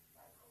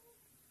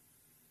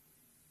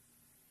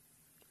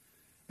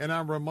 And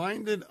I'm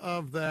reminded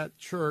of that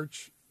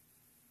church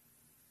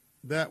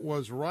that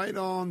was right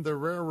on the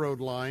railroad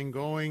line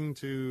going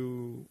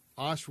to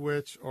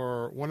Auschwitz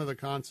or one of the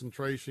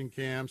concentration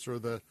camps or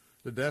the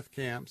death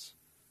camps.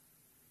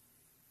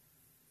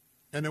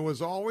 And there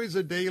was always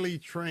a daily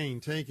train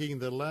taking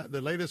the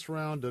latest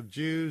round of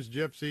Jews,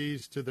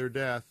 gypsies to their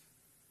death.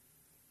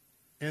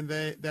 And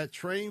that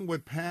train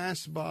would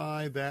pass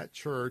by that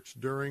church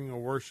during a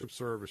worship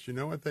service. You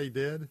know what they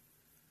did?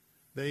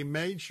 They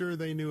made sure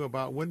they knew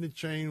about when the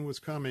train was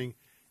coming,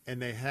 and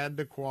they had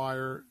the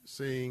choir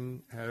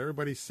sing, had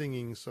everybody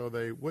singing, so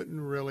they wouldn't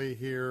really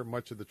hear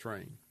much of the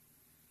train.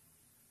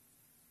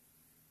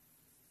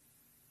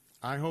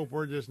 I hope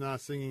we're just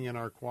not singing in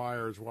our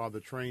choirs while the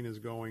train is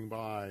going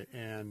by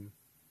and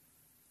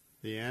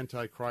the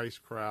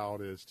Antichrist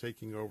crowd is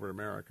taking over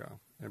America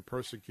and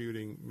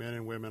persecuting men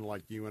and women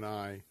like you and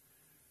I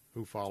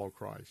who follow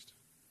Christ.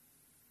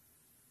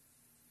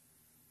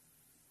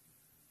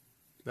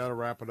 That'll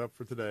wrap it up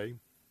for today.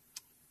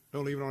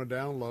 Don't leave it on a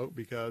down low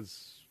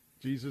because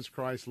Jesus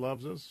Christ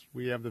loves us.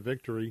 We have the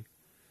victory.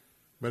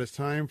 But it's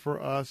time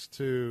for us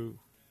to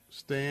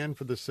stand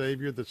for the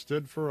Savior that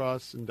stood for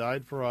us and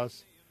died for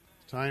us.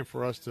 It's time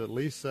for us to at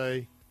least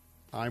say,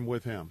 I'm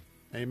with him.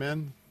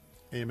 Amen?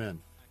 Amen.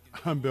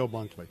 I'm Bill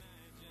Bunkley.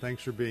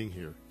 Thanks for being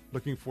here.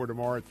 Looking forward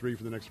tomorrow at 3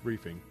 for the next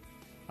briefing.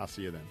 I'll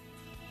see you then.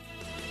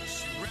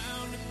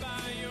 Surrounded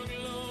by your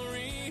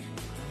glory,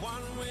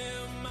 one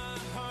will my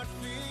heart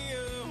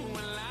feel. Will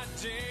I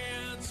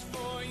dance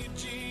for you,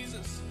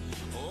 Jesus,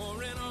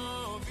 or in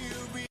all of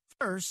you be?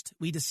 First,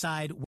 we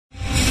decide.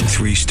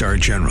 3-star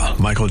General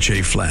Michael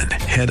J. Flynn,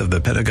 head of the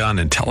Pentagon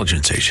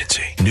Intelligence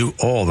Agency, knew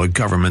all the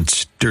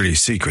government's dirty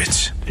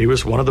secrets. He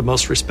was one of the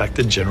most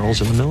respected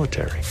generals in the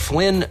military.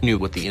 Flynn knew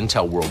what the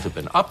intel world had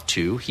been up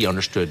to. He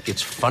understood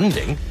its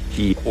funding.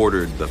 He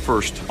ordered the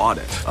first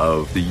audit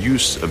of the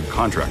use of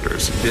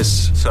contractors.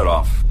 This set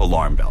off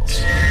alarm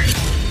bells.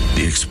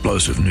 The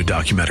explosive new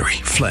documentary,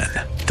 Flynn,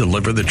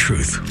 Deliver the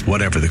Truth,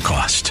 Whatever the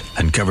Cost,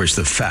 uncovers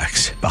the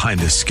facts behind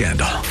this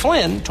scandal.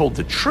 Flynn told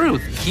the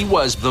truth. He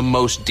was the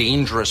most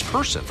dangerous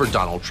person for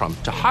Donald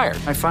Trump to hire.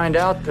 I find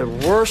out the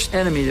worst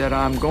enemy that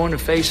I'm going to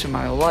face in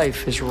my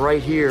life is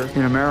right here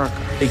in America.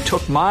 They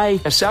took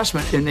my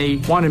assessment and they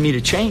wanted me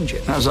to change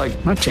it. And I was like,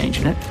 I'm not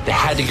changing it. They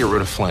had to get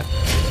rid of Flynn.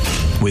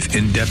 With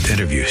in-depth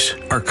interviews,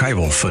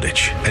 archival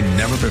footage, and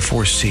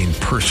never-before-seen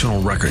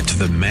personal records of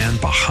the man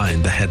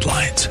behind the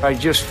headlines. I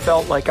just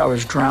felt like I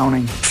was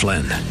drowning.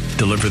 Flynn,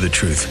 Deliver the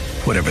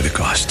Truth, Whatever the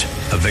Cost.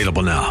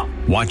 Available now.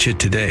 Watch it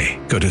today.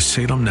 Go to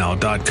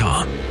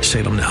salemnow.com.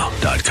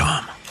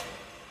 salemnow.com.